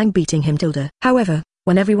Liu Gang beating him. However,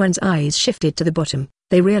 when everyone's eyes shifted to the bottom,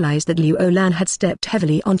 they realized that Liu Lan had stepped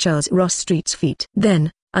heavily on Charles Ross Street's feet.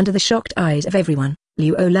 Then, under the shocked eyes of everyone,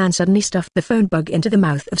 Liu Lan suddenly stuffed the phone bug into the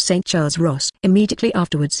mouth of St. Charles Ross. Immediately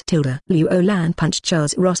afterwards, Liu Lan punched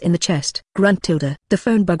Charles Ross in the chest. Grunt. The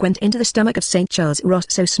phone bug went into the stomach of St. Charles Ross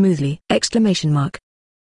so smoothly!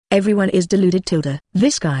 Everyone is deluded.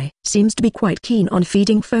 This guy seems to be quite keen on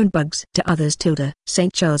feeding phone bugs to others.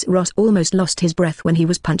 St. Charles Ross almost lost his breath when he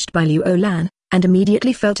was punched by Liu Lan, and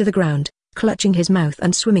immediately fell to the ground, clutching his mouth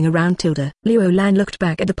and swimming around. Liu Lan looked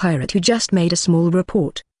back at the pirate who just made a small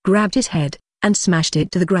report, grabbed his head, and smashed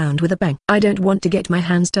it to the ground with a bang. I don't want to get my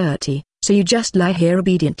hands dirty, so you just lie here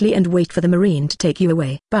obediently and wait for the Marine to take you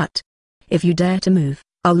away. But if you dare to move,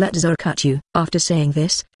 I'll let Zora cut you. After saying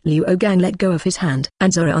this, Liu Gang let go of his hand,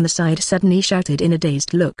 and Zora on the side suddenly shouted in a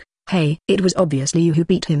dazed look, hey, it was obviously you who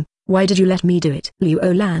beat him. Why did you let me do it? Liu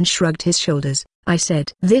Lan shrugged his shoulders. I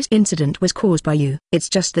said, this incident was caused by you. It's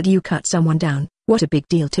just that you cut someone down. What a big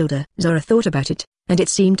deal. Zora thought about it, and it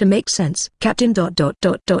seemed to make sense. Captain ... help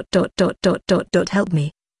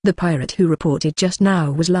me. The pirate who reported just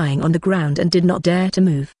now was lying on the ground and did not dare to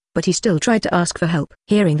move, but he still tried to ask for help.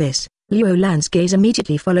 Hearing this, Liu Lan's gaze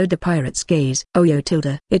immediately followed the pirate's gaze. Oh yo.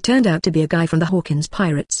 It turned out to be a guy from the Hawkins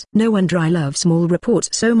Pirates. No wonder I love small reports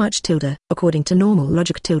so much. According to normal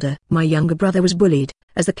logic. My younger brother was bullied.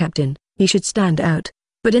 As the captain, he should stand out.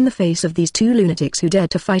 But in the face of these two lunatics who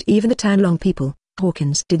dared to fight even the Tanlong people,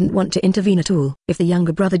 Hawkins didn't want to intervene at all. If the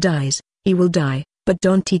younger brother dies, he will die, but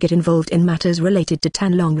don't he get involved in matters related to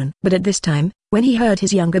Tanlongren. But at this time, when he heard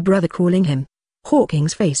his younger brother calling him,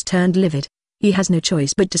 Hawkins' face turned livid. He has no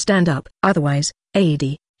choice but to stand up. Otherwise, he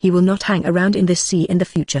will not hang around in this sea in the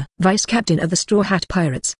future. Vice Captain of the Straw Hat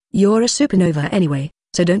Pirates, you're a supernova anyway,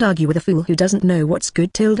 so don't argue with a fool who doesn't know what's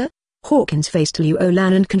good. Hawkins faced Liu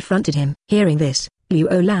Lan and confronted him. Hearing this, Liu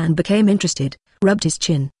Lan became interested, rubbed his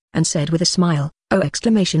chin, and said with a smile, oh!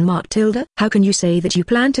 How can you say that you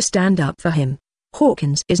plan to stand up for him?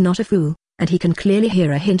 Hawkins is not a fool, and he can clearly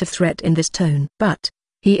hear a hint of threat in this tone. But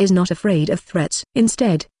he is not afraid of threats.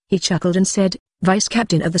 Instead, he chuckled and said, Vice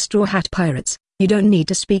Captain of the Straw Hat Pirates, You don't need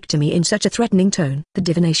to speak to me in such a threatening tone. The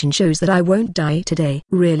divination shows that I won't die today.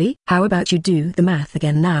 Really? How about you do the math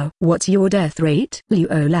again now? What's your death rate? Liu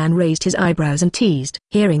Lan raised his eyebrows and teased.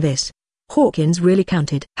 Hearing this, Hawkins really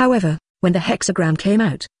counted. However, when the hexagram came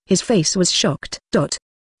out, his face was shocked.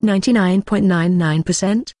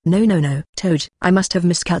 99.99%? No, Toad, I must have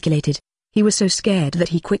miscalculated. He was so scared that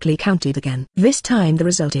he quickly counted again. This time the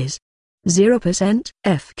result is 0%.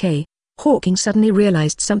 FK. Hawkins suddenly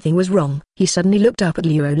realized something was wrong. He suddenly looked up at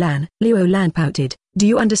Liu Lan. Liu Lan pouted. Do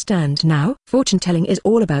you understand now? Fortune-telling is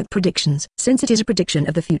all about predictions. Since it is a prediction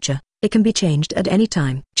of the future, it can be changed at any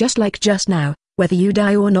time. Just like just now, whether you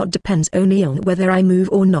die or not depends only on whether I move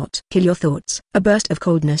or not. Kill your thoughts. A burst of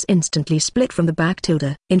coldness instantly split from the back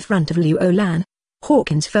tilde. In front of Liu Lan,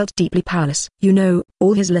 Hawkins felt deeply powerless. You know,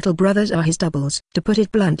 all his little brothers are his doubles. To put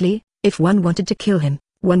it bluntly, if one wanted to kill him,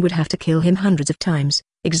 one would have to kill him hundreds of times,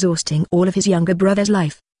 exhausting all of his younger brother's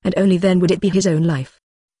life, and only then would it be his own life.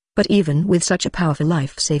 But even with such a powerful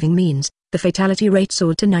life-saving means, the fatality rate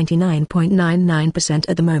soared to 99.99%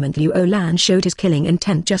 at the moment Liu Lan showed his killing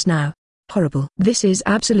intent just now. Horrible. This is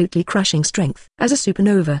absolutely crushing strength. As a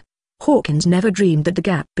supernova, Hawkins never dreamed that the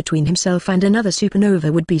gap between himself and another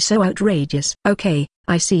supernova would be so outrageous. Okay,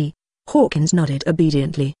 I see. Hawkins nodded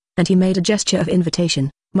obediently, and he made a gesture of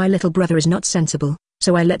invitation. My little brother is not sensible,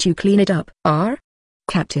 so I let you clean it up.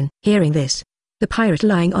 Captain. Hearing this, the pirate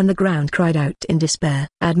lying on the ground cried out in despair.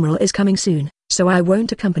 Admiral is coming soon, so I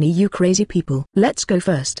won't accompany you crazy people. Let's go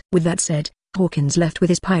first. With that said, Hawkins left with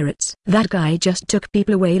his pirates. That guy just took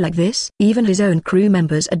people away like this? Even his own crew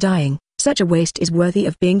members are dying. Such a waste is worthy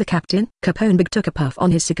of being the captain? Caponebig took a puff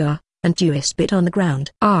on his cigar, and Dewey spit on the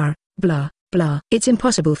ground. Blah, blah. It's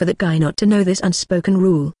impossible for that guy not to know this unspoken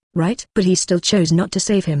rule, right? But he still chose not to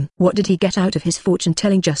save him. What did he get out of his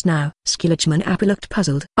fortune-telling just now? Skillachman Apple looked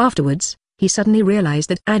puzzled. Afterwards, he suddenly realized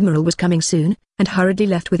that Admiral was coming soon, and hurriedly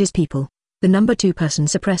left with his people. The number 2 person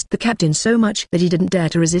suppressed the captain so much that he didn't dare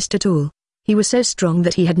to resist at all. He was so strong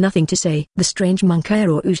that he had nothing to say. The strange monk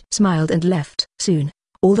Rouge smiled and left. Soon,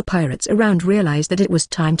 all the pirates around realized that it was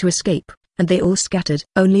time to escape, and they all scattered.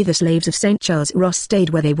 Only the slaves of St. Charles Ross stayed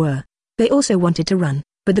where they were. They also wanted to run,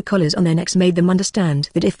 but the collars on their necks made them understand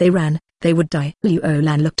that if they ran, they would die. Liu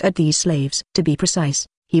Lan looked at these slaves. To be precise,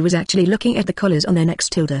 he was actually looking at the collars on their necks.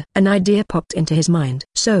 An idea popped into his mind.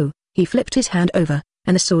 So, he flipped his hand over,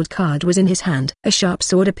 and the sword card was in his hand. A sharp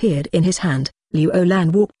sword appeared in his hand. Liu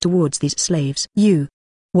Lan walked towards these slaves.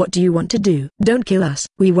 What do you want to do? Don't kill us.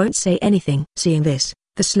 We won't say anything. Seeing this,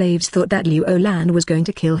 the slaves thought that Liu Lan was going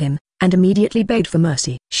to kill him, and immediately begged for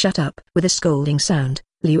mercy. Shut up. With a scolding sound,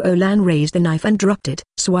 Liu Lan raised the knife and dropped it.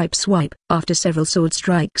 Swipe swipe. After several sword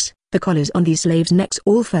strikes, the collars on these slaves' necks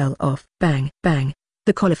all fell off. Bang, bang.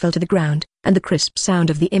 The collar fell to the ground, and the crisp sound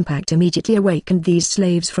of the impact immediately awakened these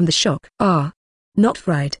slaves from the shock. Not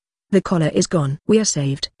fried. The collar is gone. We are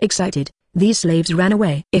saved. Excited, these slaves ran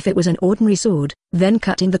away. If it was an ordinary sword, then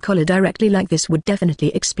cutting the collar directly like this would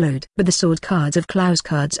definitely explode. But the sword cards of Klaus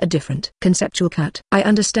cards are different. Conceptual cut. I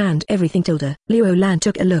understand everything. Liu Lan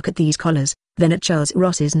took a look at these collars, then at Charles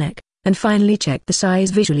Ross's neck, and finally checked the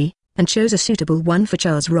size visually, and chose a suitable one for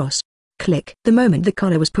Charles Ross. Click. The moment the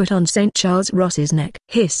collar was put on St. Charles Ross's neck.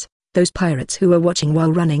 Hiss. Those pirates who were watching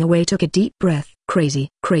while running away took a deep breath. Crazy,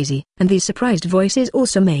 crazy. And these surprised voices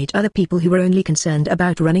also made other people who were only concerned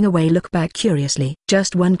about running away look back curiously.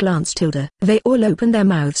 Just one glance. They all opened their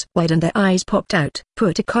mouths wide and their eyes popped out.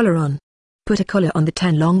 Put a collar on. Put a collar on the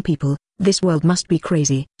 10 long people. This world must be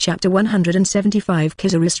crazy. Chapter 175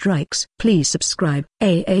 Kizaru Strikes. Please subscribe.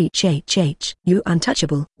 AHHH. You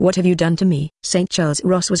untouchable. What have you done to me? St. Charles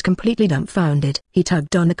Ross was completely dumbfounded. He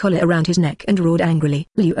tugged on the collar around his neck and roared angrily.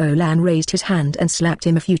 Liu Lan raised his hand and slapped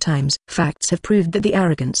him a few times. Facts have proved that the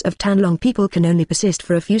arrogance of Tanlong people can only persist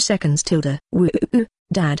for a few seconds. Woo,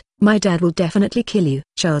 Dad, my dad will definitely kill you.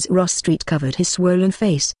 Charles Ross Street covered his swollen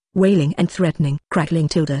face, wailing and threatening. Crackling.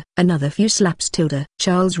 Another few slaps.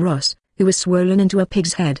 Charles Ross, who was swollen into a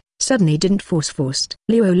pig's head, suddenly didn't forced.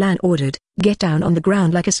 Liu Lan ordered, get down on the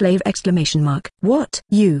ground like a slave! What?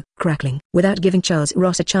 You! Crackling. Without giving Charles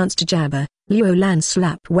Ross a chance to jabber, Liu Lan's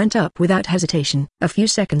slap went up without hesitation. A few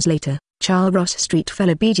seconds later, Charles Ross Street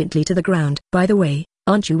fell obediently to the ground. By the way,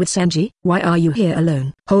 aren't you with Sanji? Why are you here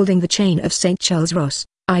alone? Holding the chain of St. Charles Ross,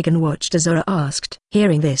 Aigen watched as Zora asked.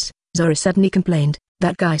 Hearing this, Zora suddenly complained,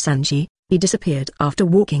 that guy Sanji, he disappeared after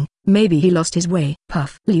walking, maybe he lost his way.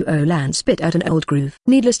 Puff. Liu Lan spit out an old groove.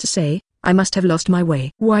 Needless to say, I must have lost my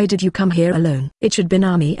way. Why did you come here alone? It should be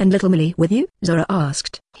Nami and little Melly with you? Zora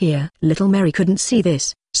asked. Here. Little Mary couldn't see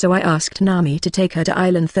this, so I asked Nami to take her to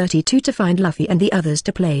Island 32 to find Luffy and the others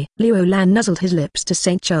to play. Liu Lan nuzzled his lips to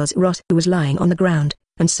St. Charles Ross who was lying on the ground,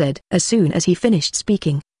 and said. As soon as he finished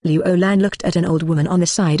speaking, Liu Lan looked at an old woman on the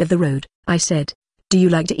side of the road. I said, "Do you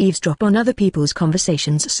like to eavesdrop on other people's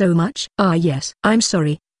conversations so much?" "Ah yes. I'm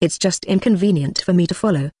sorry, it's just inconvenient for me to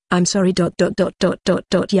follow. I'm sorry.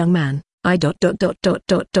 Young man,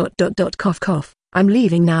 cough cough. I'm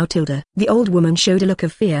leaving now tilde." The old woman showed a look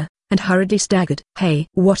of fear, and hurriedly staggered. "Hey,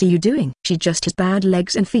 what are you doing?" "She just has bad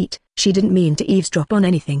legs and feet. She didn't mean to eavesdrop on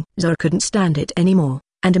anything." Zora couldn't stand it anymore,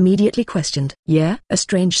 and immediately questioned. "Yeah?" A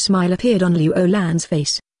strange smile appeared on Liu Lan's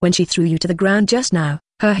face. "When she threw you to the ground just now,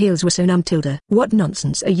 her heels were so numb tilde." "What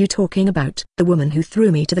nonsense are you talking about?" "The woman who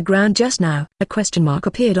threw me to the ground just now." A question mark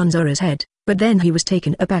appeared on Zora's head, but then he was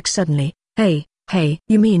taken aback suddenly. Hey,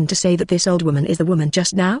 you mean to say that this old woman is the woman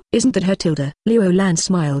just now?" "Isn't that her tilde?" Liu Lan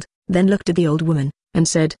smiled, then looked at the old woman, and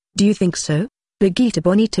said, "Do you think so?" Vegeta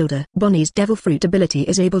Bonnie tilde. Bonnie's devil fruit ability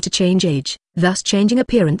is able to change age, thus changing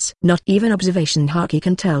appearance. Not even observation haki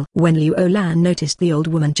can tell. When Liu Lan noticed the old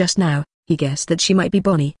woman just now, he guessed that she might be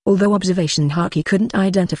Bonnie. Although observation haki couldn't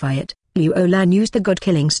identify it, Liu Lan used the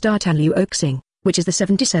god-killing star Tan Liu Oxing, which is the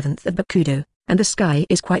 77th of Bakudo, and the sky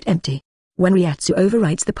is quite empty. When Ryatsu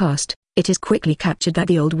overwrites the past, it is quickly captured that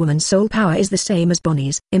the old woman's soul power is the same as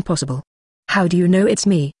Bonnie's. Impossible. "How do you know it's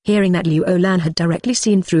me?" Hearing that Liu Lan had directly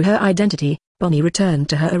seen through her identity, Bonnie returned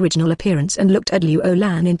to her original appearance and looked at Liu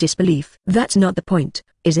Lan in disbelief. "That's not the point,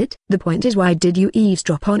 is it?" "The point is, why did you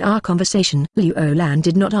eavesdrop on our conversation?" Liu Lan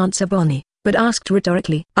did not answer Bonnie, but asked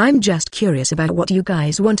rhetorically. "I'm just curious about what you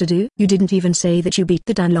guys want to do." "You didn't even say that you beat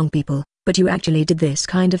the Danlong people, but you actually did this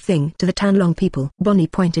kind of thing to the Tanlong people." Bonnie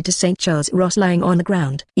pointed to St. Charles Ross lying on the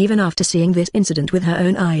ground. Even after seeing this incident with her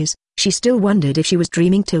own eyes, she still wondered if she was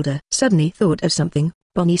dreaming tilde. Suddenly thought of something,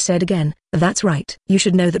 Bonnie said again, "That's right. You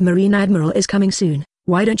should know that Marine Admiral is coming soon.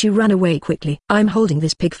 Why don't you run away quickly?" "I'm holding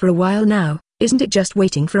this pig for a while now. Isn't it just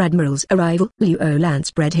waiting for Admiral's arrival?" Liu Lan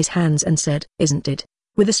spread his hands and said, "Isn't it?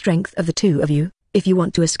 With the strength of the two of you, if you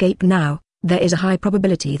want to escape now, there is a high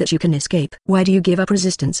probability that you can escape. Why do you give up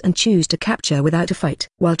resistance and choose to capture without a fight?"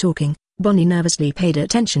 While talking, Bonnie nervously paid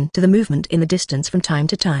attention to the movement in the distance from time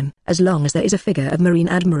to time. As long as there is a figure of Marine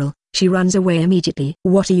Admiral, she runs away immediately.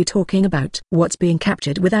 "What are you talking about? What's being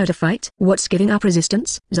captured without a fight? What's giving up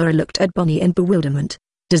resistance?" Zora looked at Bonnie in bewilderment.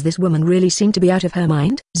 Does this woman really seem to be out of her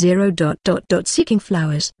mind? Seeking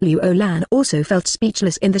flowers. Liu Lan also felt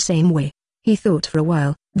speechless in the same way. He thought for a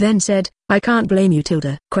while, then said, "I can't blame you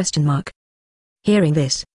tilde?" Hearing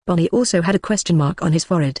this, Bonnie also had a question mark on his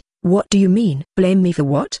forehead. "What do you mean?" "Blame me for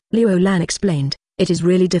what?" Liu Lan explained. "It is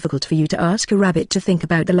really difficult for you to ask a rabbit to think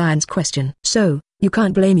about the lion's question. So, you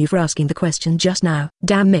can't blame you for asking the question just now."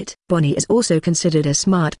 Damn it. Bonnie is also considered a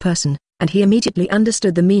smart person, and he immediately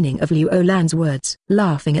understood the meaning of Liu Lan's words.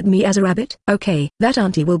 "Laughing at me as a rabbit? Okay, that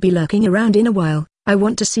auntie will be lurking around in a while. I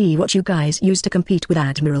want to see what you guys use to compete with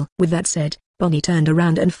Admiral." With that said, Bonnie turned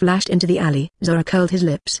around and flashed into the alley. Zora curled his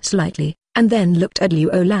lips slightly, and then looked at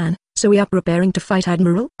Liu Lan. "So we are preparing to fight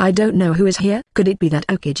Admiral? I don't know who is here. Could it be that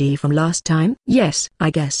Okiji from last time?" "Yes,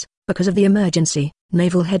 I guess, because of the emergency,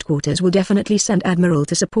 Naval Headquarters will definitely send Admiral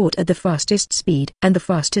to support at the fastest speed. And the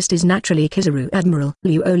fastest is naturally Kizaru Admiral."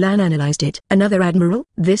 Liu Lan analyzed it. "Another Admiral?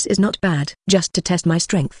 This is not bad. Just to test my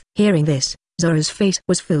strength." Hearing this, Zora's face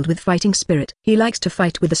was filled with fighting spirit. He likes to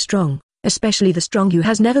fight with the strong, especially the strong who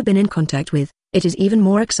has never been in contact with. It is even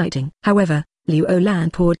more exciting. However, Liu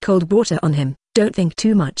Lan poured cold water on him. "Don't think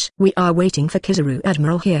too much. We are waiting for Kizaru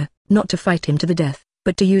Admiral here, not to fight him to the death,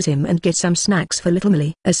 but to use him and get some snacks for little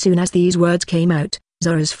Melly." As soon as these words came out,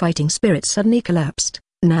 Zora's fighting spirit suddenly collapsed.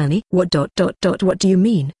 "Nani? What do you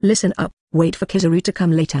mean?" "Listen up, wait for Kizaru to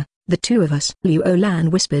come later, the two of us," Liu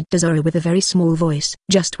Lan whispered to Zora with a very small voice.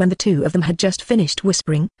 Just when the two of them had just finished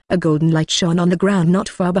whispering, a golden light shone on the ground not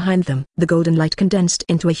far behind them. The golden light condensed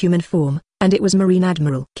into a human form, and it was Marine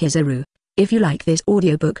Admiral Kizaru. If you like this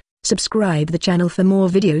audiobook, subscribe the channel for more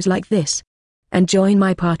videos like this. And join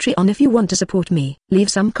my Patreon if you want to support me. Leave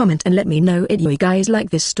some comment and let me know if you guys like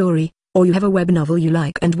this story, or you have a web novel you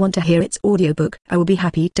like and want to hear its audiobook. I will be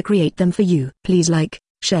happy to create them for you. Please like,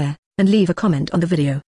 share, and leave a comment on the video.